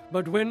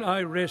 But when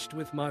I rest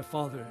with my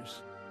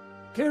fathers,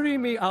 carry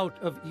me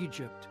out of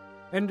Egypt,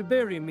 and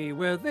bury me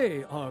where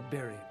they are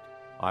buried."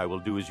 "I will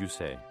do as you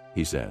say,"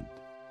 he said.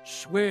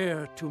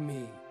 "Swear to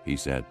me," he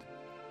said.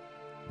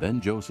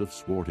 Then Joseph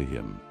swore to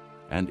him,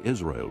 and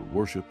Israel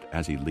worshipped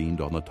as he leaned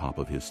on the top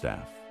of his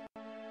staff.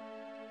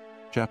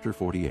 Chapter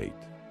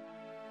 48.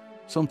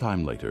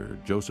 Sometime later,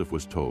 Joseph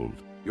was told,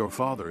 "Your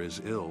father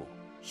is ill."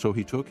 So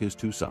he took his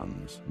 2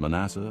 sons,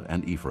 Manasseh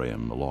and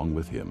Ephraim, along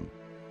with him.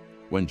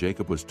 When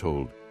Jacob was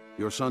told,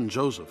 "Your son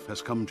Joseph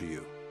has come to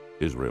you,"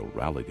 Israel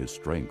rallied his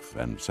strength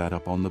and sat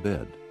up on the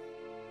bed.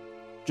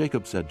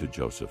 Jacob said to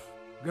Joseph,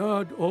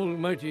 "God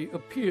Almighty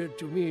appeared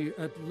to me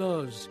at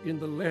Luz in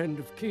the land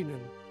of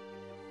Canaan.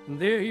 And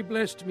there he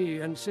blessed me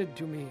and said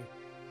to me,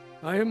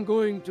 'I am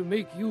going to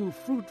make you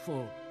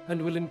fruitful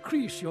and will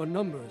increase your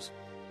numbers.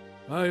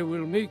 I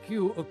will make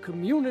you a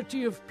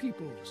community of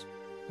peoples,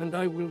 and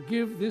I will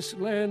give this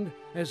land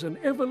as an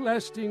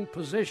everlasting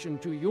possession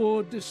to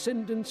your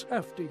descendants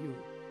after you.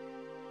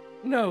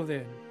 Now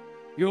then,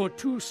 your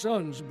 2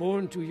 sons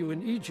born to you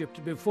in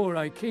Egypt before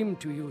I came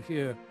to you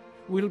here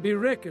will be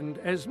reckoned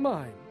as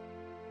mine.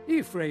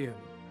 Ephraim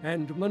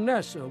and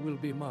Manasseh will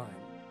be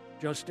mine,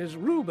 just as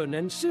Reuben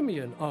and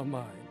Simeon are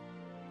mine.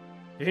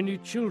 Any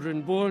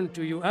children born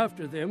to you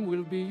after them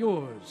will be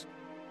yours.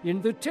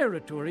 In the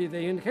territory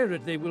they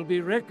inherit they will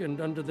be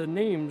reckoned under the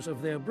names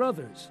of their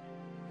brothers.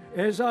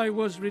 As I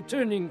was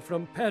returning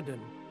from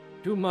Paddan,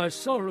 to my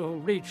sorrow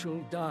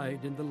Rachel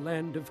died in the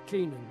land of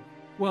Canaan,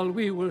 while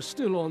we were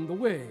still on the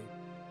way,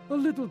 a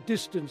little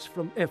distance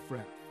from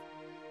Ephrath.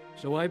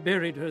 So I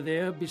buried her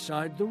there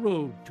beside the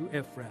road to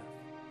Ephrath."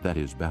 That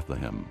is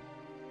Bethlehem.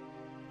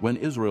 When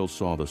Israel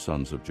saw the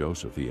sons of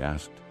Joseph, he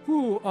asked,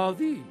 "Who are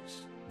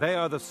these?" "They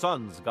are the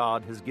sons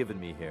God has given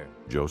me here,"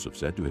 Joseph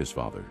said to his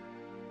father.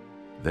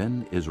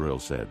 Then Israel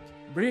said,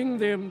 "Bring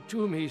them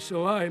to me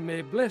so I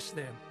may bless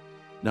them."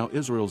 Now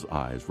Israel's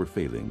eyes were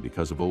failing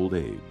because of old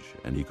age,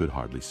 and he could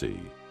hardly see.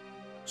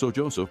 So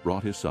Joseph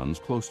brought his sons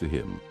close to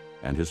him,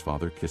 and his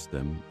father kissed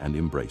them and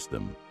embraced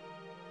them.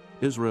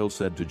 Israel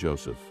said to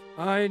Joseph,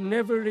 "I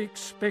never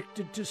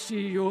expected to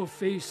see your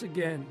face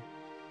again,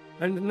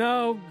 and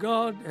now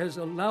God has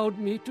allowed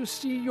me to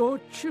see your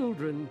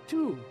children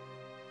too."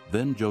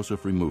 Then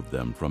Joseph removed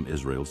them from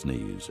Israel's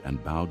knees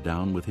and bowed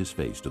down with his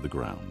face to the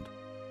ground.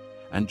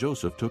 And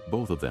Joseph took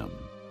both of them,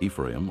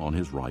 Ephraim on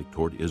his right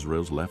toward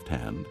Israel's left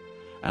hand,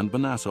 and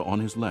Manasseh on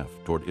his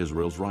left toward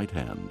Israel's right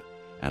hand,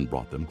 and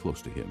brought them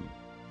close to him.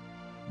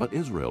 But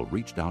Israel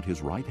reached out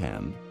his right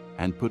hand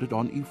and put it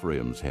on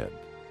Ephraim's head,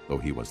 though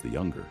he was the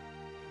younger.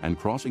 And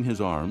crossing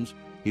his arms,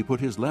 he put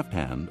his left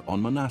hand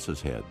on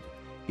Manasseh's head,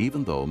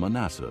 even though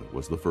Manasseh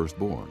was the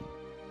firstborn.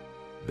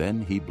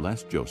 Then he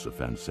blessed Joseph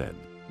and said,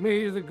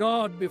 May the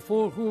God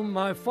before whom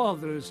my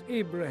fathers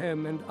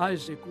Abraham and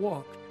Isaac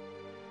walked,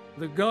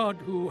 the God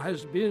who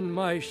has been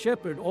my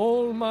shepherd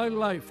all my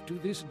life to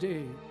this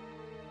day,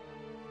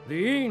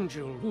 the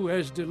angel who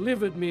has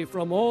delivered me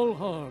from all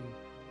harm,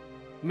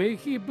 may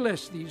he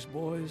bless these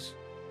boys.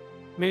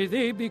 May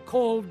they be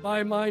called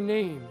by my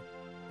name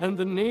and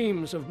the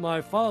names of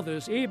my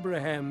fathers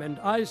Abraham and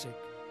Isaac,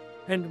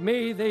 and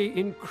may they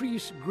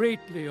increase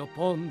greatly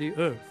upon the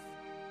earth.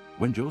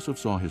 When Joseph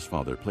saw his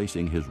father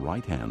placing his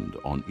right hand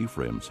on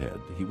Ephraim's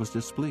head, he was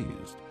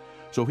displeased.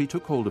 So he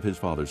took hold of his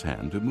father's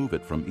hand to move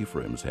it from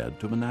Ephraim's head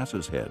to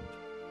Manasseh's head.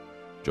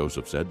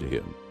 Joseph said to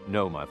him,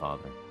 No, my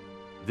father,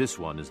 this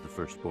one is the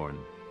firstborn.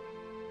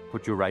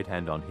 Put your right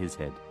hand on his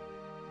head.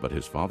 But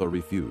his father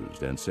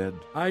refused and said,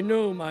 I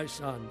know, my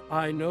son,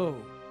 I know.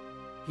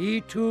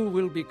 He too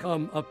will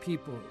become a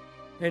people,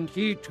 and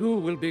he too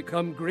will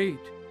become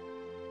great.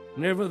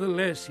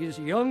 Nevertheless, his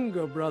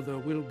younger brother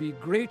will be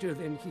greater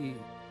than he,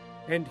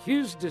 and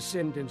his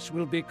descendants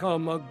will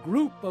become a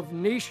group of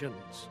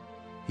nations.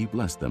 He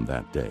blessed them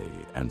that day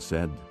and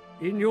said,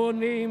 In your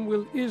name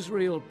will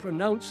Israel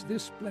pronounce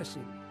this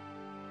blessing.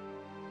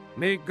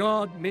 May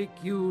God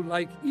make you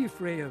like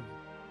Ephraim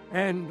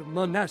and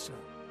Manasseh.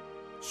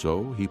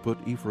 So he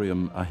put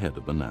Ephraim ahead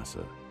of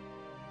Manasseh.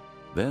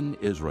 Then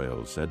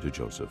Israel said to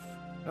Joseph,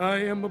 I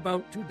am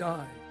about to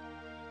die,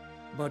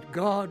 but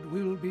God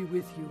will be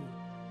with you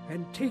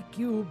and take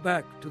you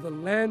back to the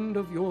land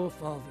of your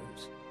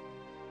fathers.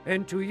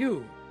 And to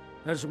you,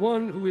 as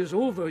one who is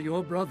over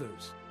your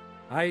brothers,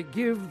 I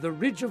give the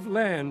ridge of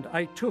land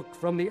I took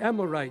from the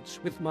Amorites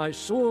with my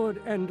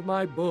sword and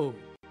my bow.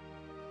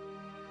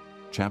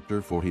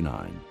 Chapter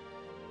 49.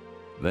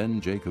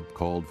 Then Jacob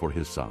called for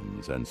his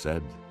sons and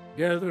said,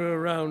 Gather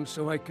around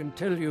so I can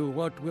tell you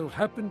what will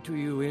happen to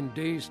you in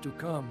days to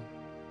come.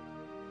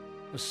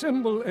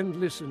 Assemble and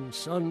listen,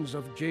 sons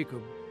of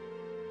Jacob.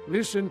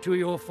 Listen to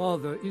your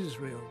father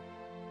Israel.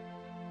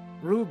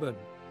 Reuben,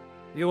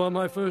 you are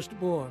my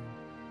firstborn,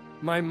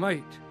 my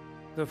might,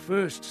 the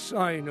first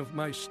sign of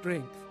my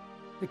strength,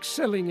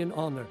 excelling in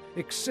honor,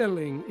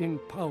 excelling in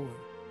power.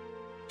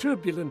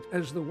 Turbulent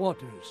as the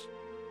waters,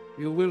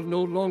 you will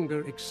no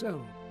longer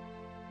excel,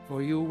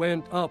 for you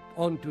went up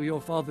onto your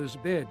father's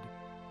bed,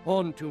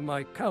 onto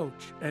my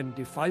couch, and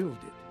defiled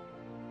it.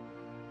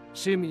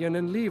 Simeon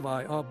and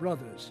Levi are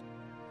brothers.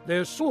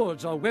 Their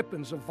swords are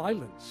weapons of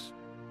violence.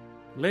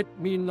 Let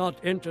me not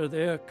enter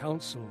their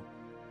council.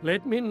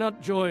 Let me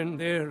not join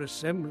their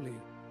assembly,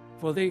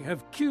 for they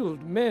have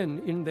killed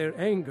men in their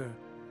anger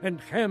and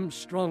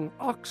hamstrung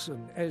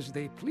oxen as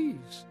they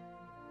please.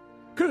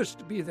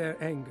 Cursed be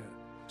their anger,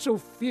 so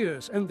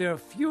fierce, and their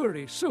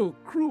fury so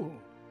cruel.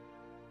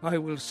 I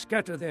will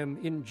scatter them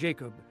in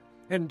Jacob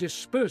and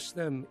disperse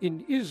them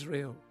in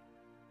Israel.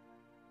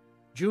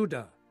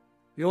 Judah,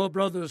 your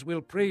brothers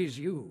will praise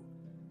you.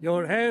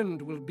 Your hand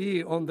will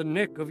be on the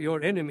neck of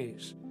your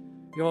enemies.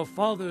 Your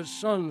father's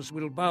sons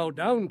will bow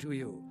down to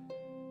you.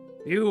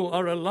 You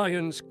are a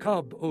lion's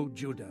cub, O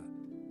Judah.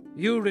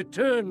 You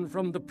return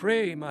from the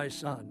prey, my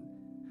son.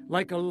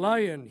 Like a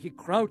lion he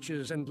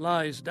crouches and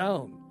lies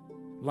down.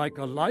 Like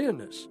a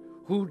lioness,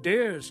 who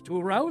dares to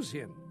arouse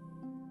him?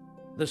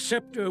 The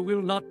scepter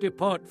will not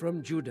depart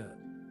from Judah,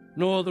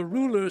 nor the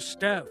ruler's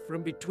staff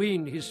from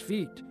between his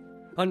feet,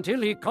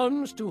 until he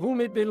comes to whom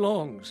it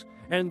belongs,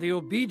 and the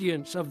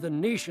obedience of the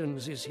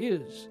nations is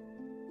his.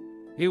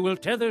 He will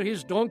tether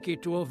his donkey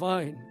to a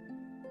vine,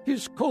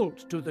 his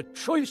colt to the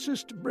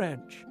choicest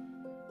branch.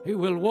 He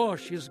will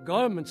wash his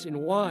garments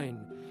in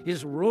wine,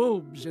 his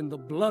robes in the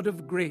blood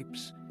of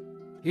grapes.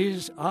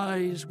 His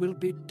eyes will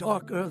be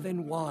darker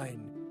than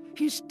wine,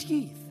 his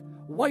teeth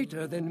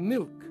whiter than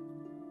milk.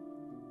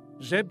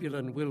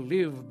 Zebulun will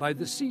live by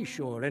the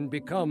seashore and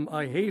become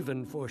a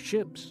haven for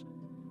ships.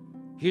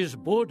 His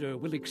border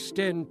will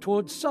extend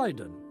toward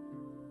Sidon.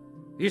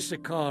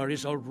 Issachar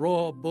is a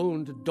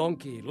raw-boned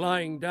donkey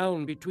lying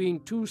down between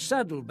two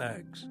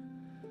saddlebags.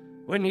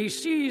 When he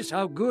sees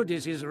how good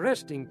is his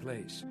resting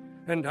place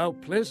and how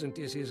pleasant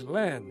is his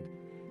land,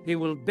 he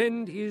will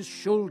bend his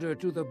shoulder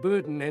to the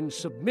burden and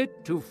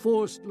submit to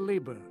forced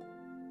labor.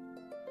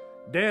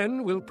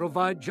 Dan will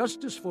provide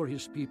justice for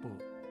his people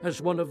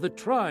as one of the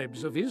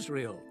tribes of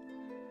Israel.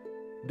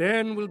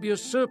 Dan will be a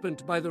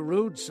serpent by the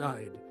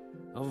roadside,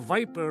 a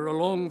viper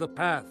along the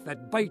path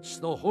that bites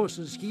the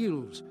horse's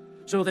heels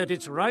so that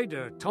its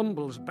rider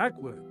tumbles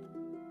backward.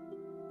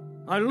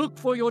 I look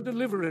for your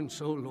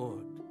deliverance, O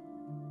Lord.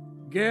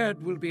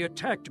 Gad will be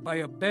attacked by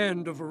a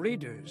band of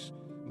raiders,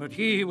 but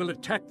he will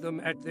attack them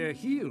at their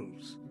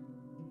heels.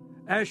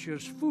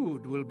 Asher's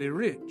food will be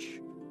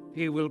rich.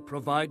 He will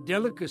provide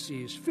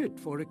delicacies fit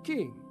for a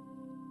king.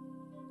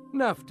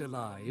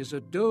 Naphtali is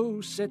a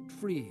doe set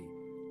free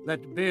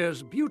that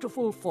bears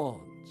beautiful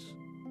fawns.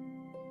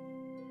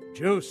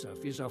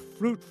 Joseph is a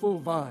fruitful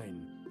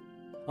vine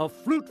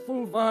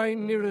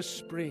near a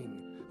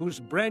spring, whose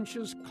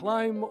branches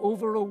climb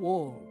over a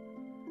wall.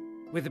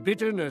 With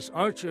bitterness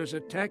archers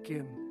attack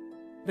him.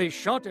 They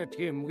shot at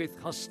him with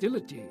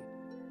hostility,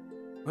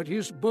 but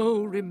his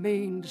bow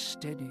remained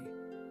steady.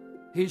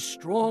 His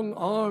strong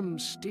arm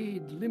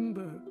stayed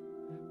limber,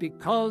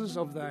 because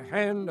of the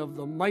hand of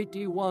the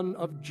mighty one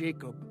of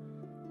Jacob,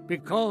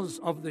 because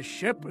of the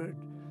shepherd,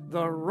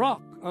 the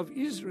rock of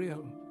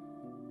Israel,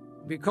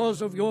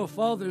 because of your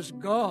father's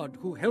God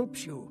who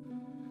helps you,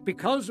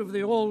 because of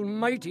the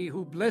Almighty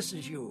who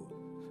blesses you,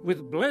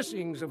 with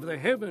blessings of the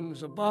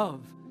heavens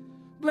above,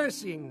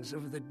 blessings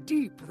of the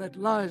deep that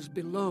lies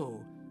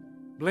below,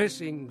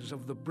 blessings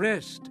of the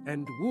breast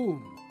and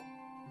womb.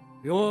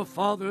 Your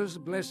father's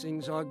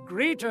blessings are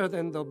greater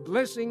than the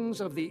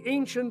blessings of the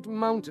ancient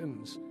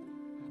mountains,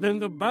 than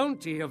the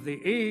bounty of the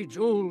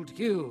age-old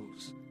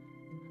hills.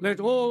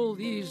 Let all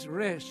these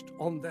rest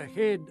on the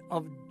head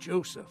of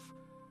Joseph,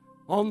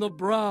 on the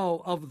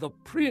brow of the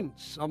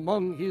prince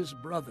among his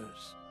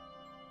brothers.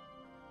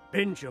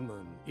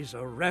 Benjamin is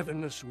a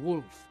ravenous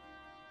wolf.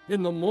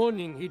 In the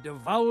morning he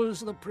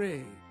devours the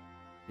prey.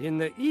 In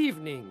the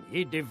evening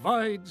he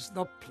divides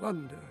the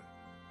plunder.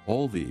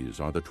 All these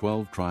are the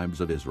 12 tribes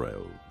of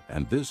Israel,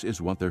 and this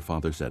is what their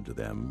father said to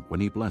them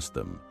when he blessed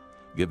them,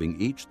 giving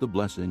each the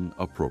blessing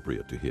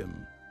appropriate to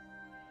him.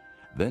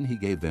 Then he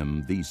gave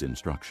them these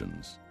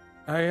instructions.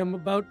 I am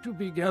about to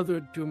be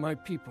gathered to my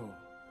people.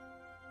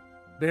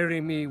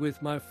 Bury me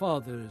with my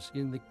fathers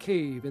in the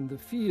cave in the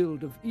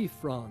field of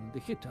Ephron the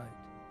Hittite,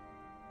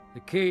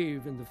 the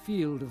cave in the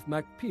field of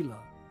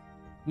Machpelah,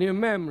 near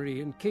Mamre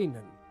in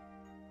Canaan,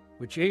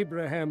 which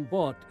Abraham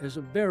bought as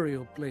a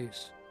burial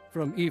place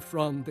from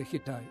Ephron the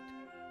Hittite,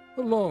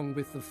 along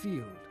with the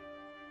field.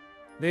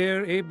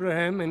 There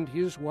Abraham and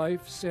his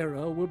wife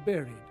Sarah were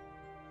buried.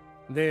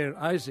 There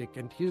Isaac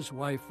and his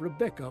wife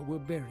Rebekah were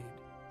buried.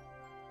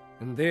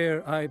 And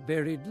there I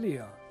buried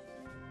Leah.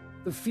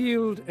 The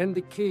field and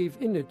the cave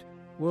in it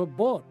were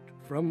bought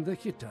from the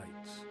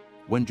Hittites.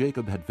 When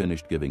Jacob had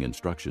finished giving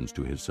instructions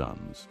to his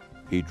sons,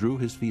 he drew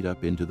his feet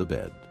up into the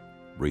bed,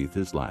 breathed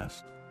his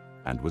last,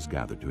 and was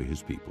gathered to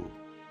his people.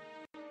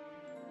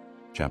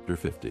 Chapter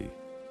 50.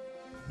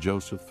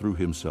 Joseph threw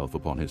himself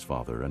upon his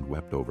father and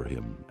wept over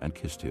him and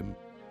kissed him.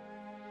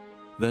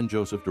 Then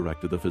Joseph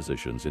directed the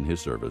physicians in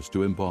his service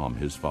to embalm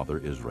his father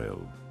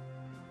Israel.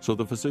 So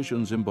the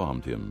physicians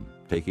embalmed him,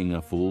 taking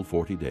a full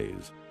 40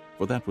 days,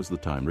 for that was the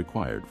time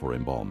required for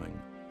embalming.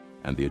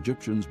 And the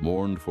Egyptians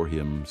mourned for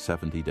him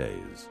 70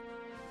 days.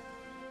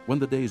 When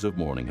the days of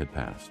mourning had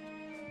passed,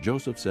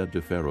 Joseph said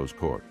to Pharaoh's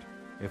court,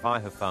 If I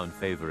have found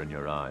favor in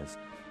your eyes,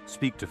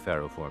 speak to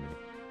Pharaoh for me.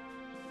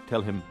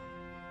 Tell him,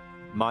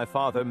 My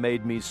father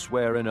made me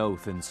swear an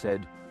oath and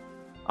said,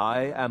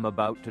 I am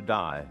about to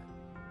die.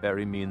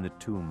 Bury me in the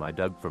tomb I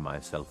dug for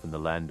myself in the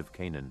land of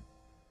Canaan.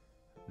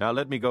 Now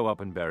let me go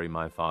up and bury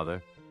my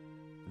father,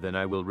 then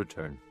I will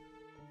return.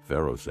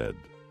 Pharaoh said,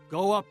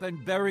 Go up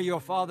and bury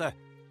your father,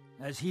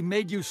 as he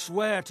made you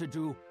swear to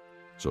do.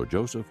 So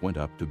Joseph went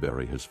up to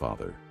bury his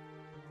father.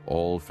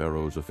 All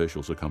Pharaoh's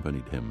officials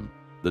accompanied him,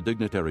 the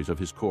dignitaries of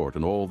his court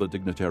and all the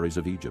dignitaries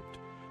of Egypt,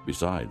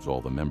 besides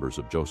all the members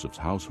of Joseph's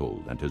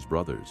household and his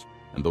brothers,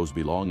 and those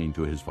belonging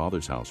to his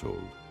father's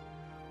household.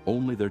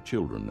 Only their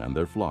children and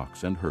their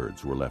flocks and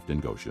herds were left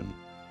in Goshen.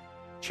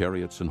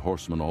 Chariots and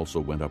horsemen also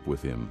went up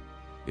with him.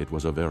 It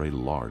was a very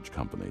large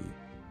company.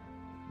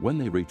 When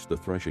they reached the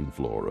threshing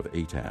floor of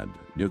Atad,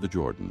 near the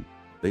Jordan,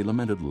 they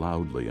lamented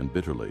loudly and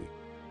bitterly,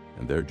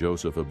 and there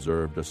Joseph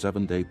observed a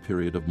 7-day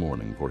period of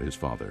mourning for his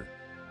father.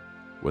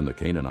 When the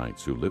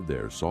Canaanites who lived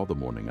there saw the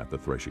mourning at the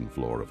threshing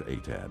floor of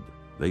Atad,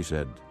 they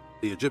said,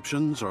 The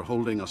Egyptians are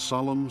holding a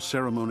solemn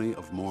ceremony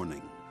of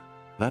mourning.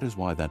 That is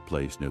why that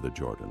place near the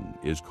Jordan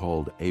is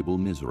called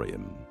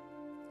Abel-Mizraim.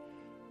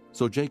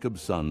 So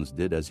Jacob's sons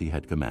did as he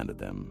had commanded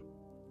them.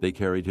 They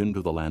carried him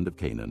to the land of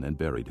Canaan and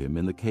buried him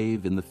in the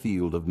cave in the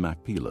field of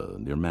Machpelah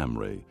near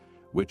Mamre,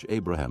 which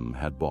Abraham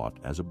had bought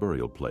as a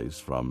burial place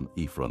from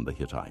Ephron the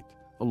Hittite,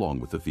 along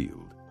with the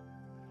field.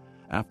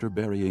 After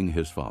burying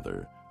his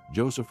father,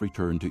 Joseph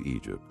returned to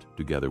Egypt,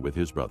 together with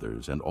his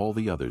brothers and all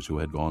the others who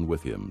had gone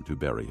with him to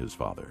bury his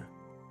father.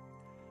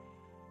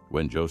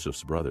 When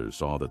Joseph's brothers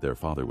saw that their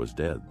father was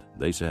dead,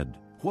 they said,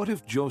 What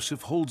if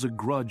Joseph holds a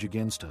grudge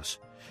against us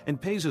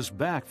and pays us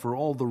back for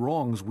all the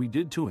wrongs we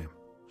did to him?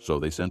 So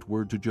they sent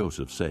word to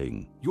Joseph,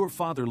 saying, Your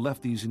father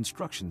left these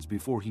instructions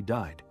before he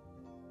died.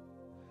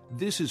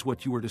 This is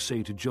what you are to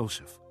say to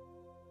Joseph.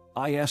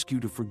 I ask you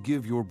to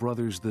forgive your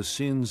brothers the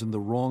sins and the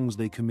wrongs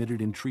they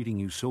committed in treating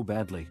you so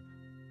badly.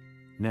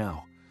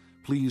 Now,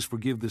 please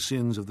forgive the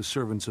sins of the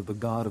servants of the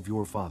God of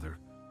your father.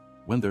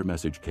 When their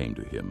message came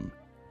to him,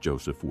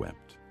 Joseph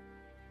wept.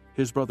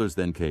 His brothers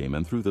then came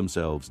and threw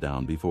themselves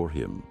down before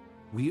him.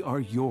 We are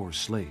your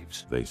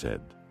slaves, they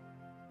said.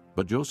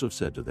 But Joseph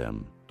said to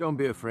them, Don't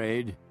be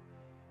afraid.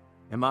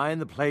 Am I in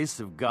the place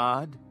of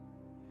God?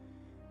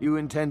 You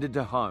intended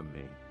to harm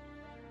me,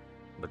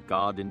 but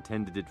God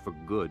intended it for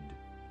good,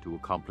 to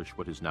accomplish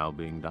what is now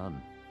being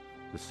done,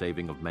 the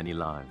saving of many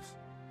lives.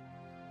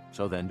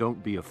 So then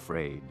don't be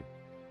afraid.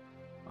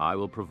 I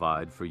will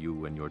provide for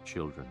you and your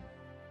children.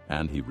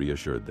 And he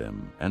reassured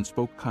them and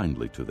spoke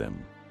kindly to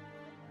them.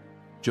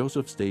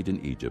 Joseph stayed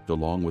in Egypt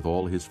along with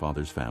all his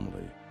father's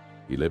family.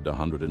 He lived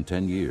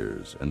 110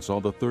 years and saw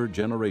the third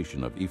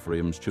generation of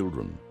Ephraim's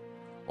children.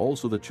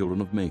 Also the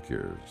children of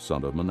Machir,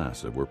 son of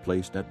Manasseh, were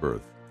placed at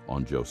birth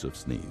on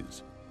Joseph's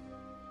knees.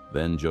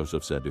 Then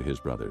Joseph said to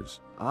his brothers,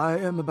 I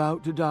am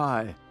about to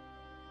die,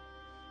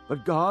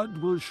 but God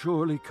will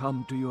surely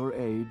come to your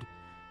aid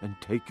and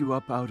take you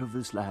up out of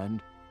this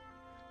land,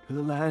 to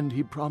the land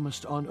he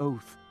promised on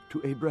oath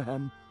to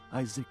Abraham,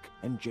 Isaac,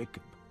 and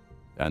Jacob.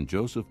 And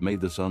Joseph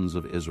made the sons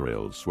of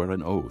Israel swear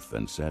an oath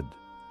and said,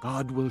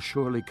 God will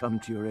surely come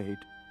to your aid,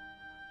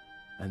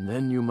 and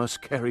then you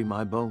must carry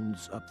my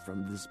bones up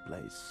from this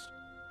place.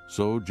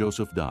 So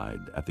Joseph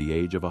died at the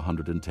age of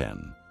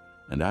 110,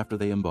 and after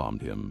they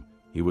embalmed him,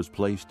 he was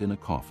placed in a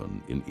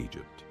coffin in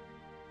Egypt.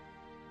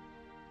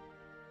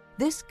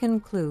 This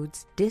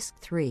concludes Disc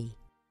 3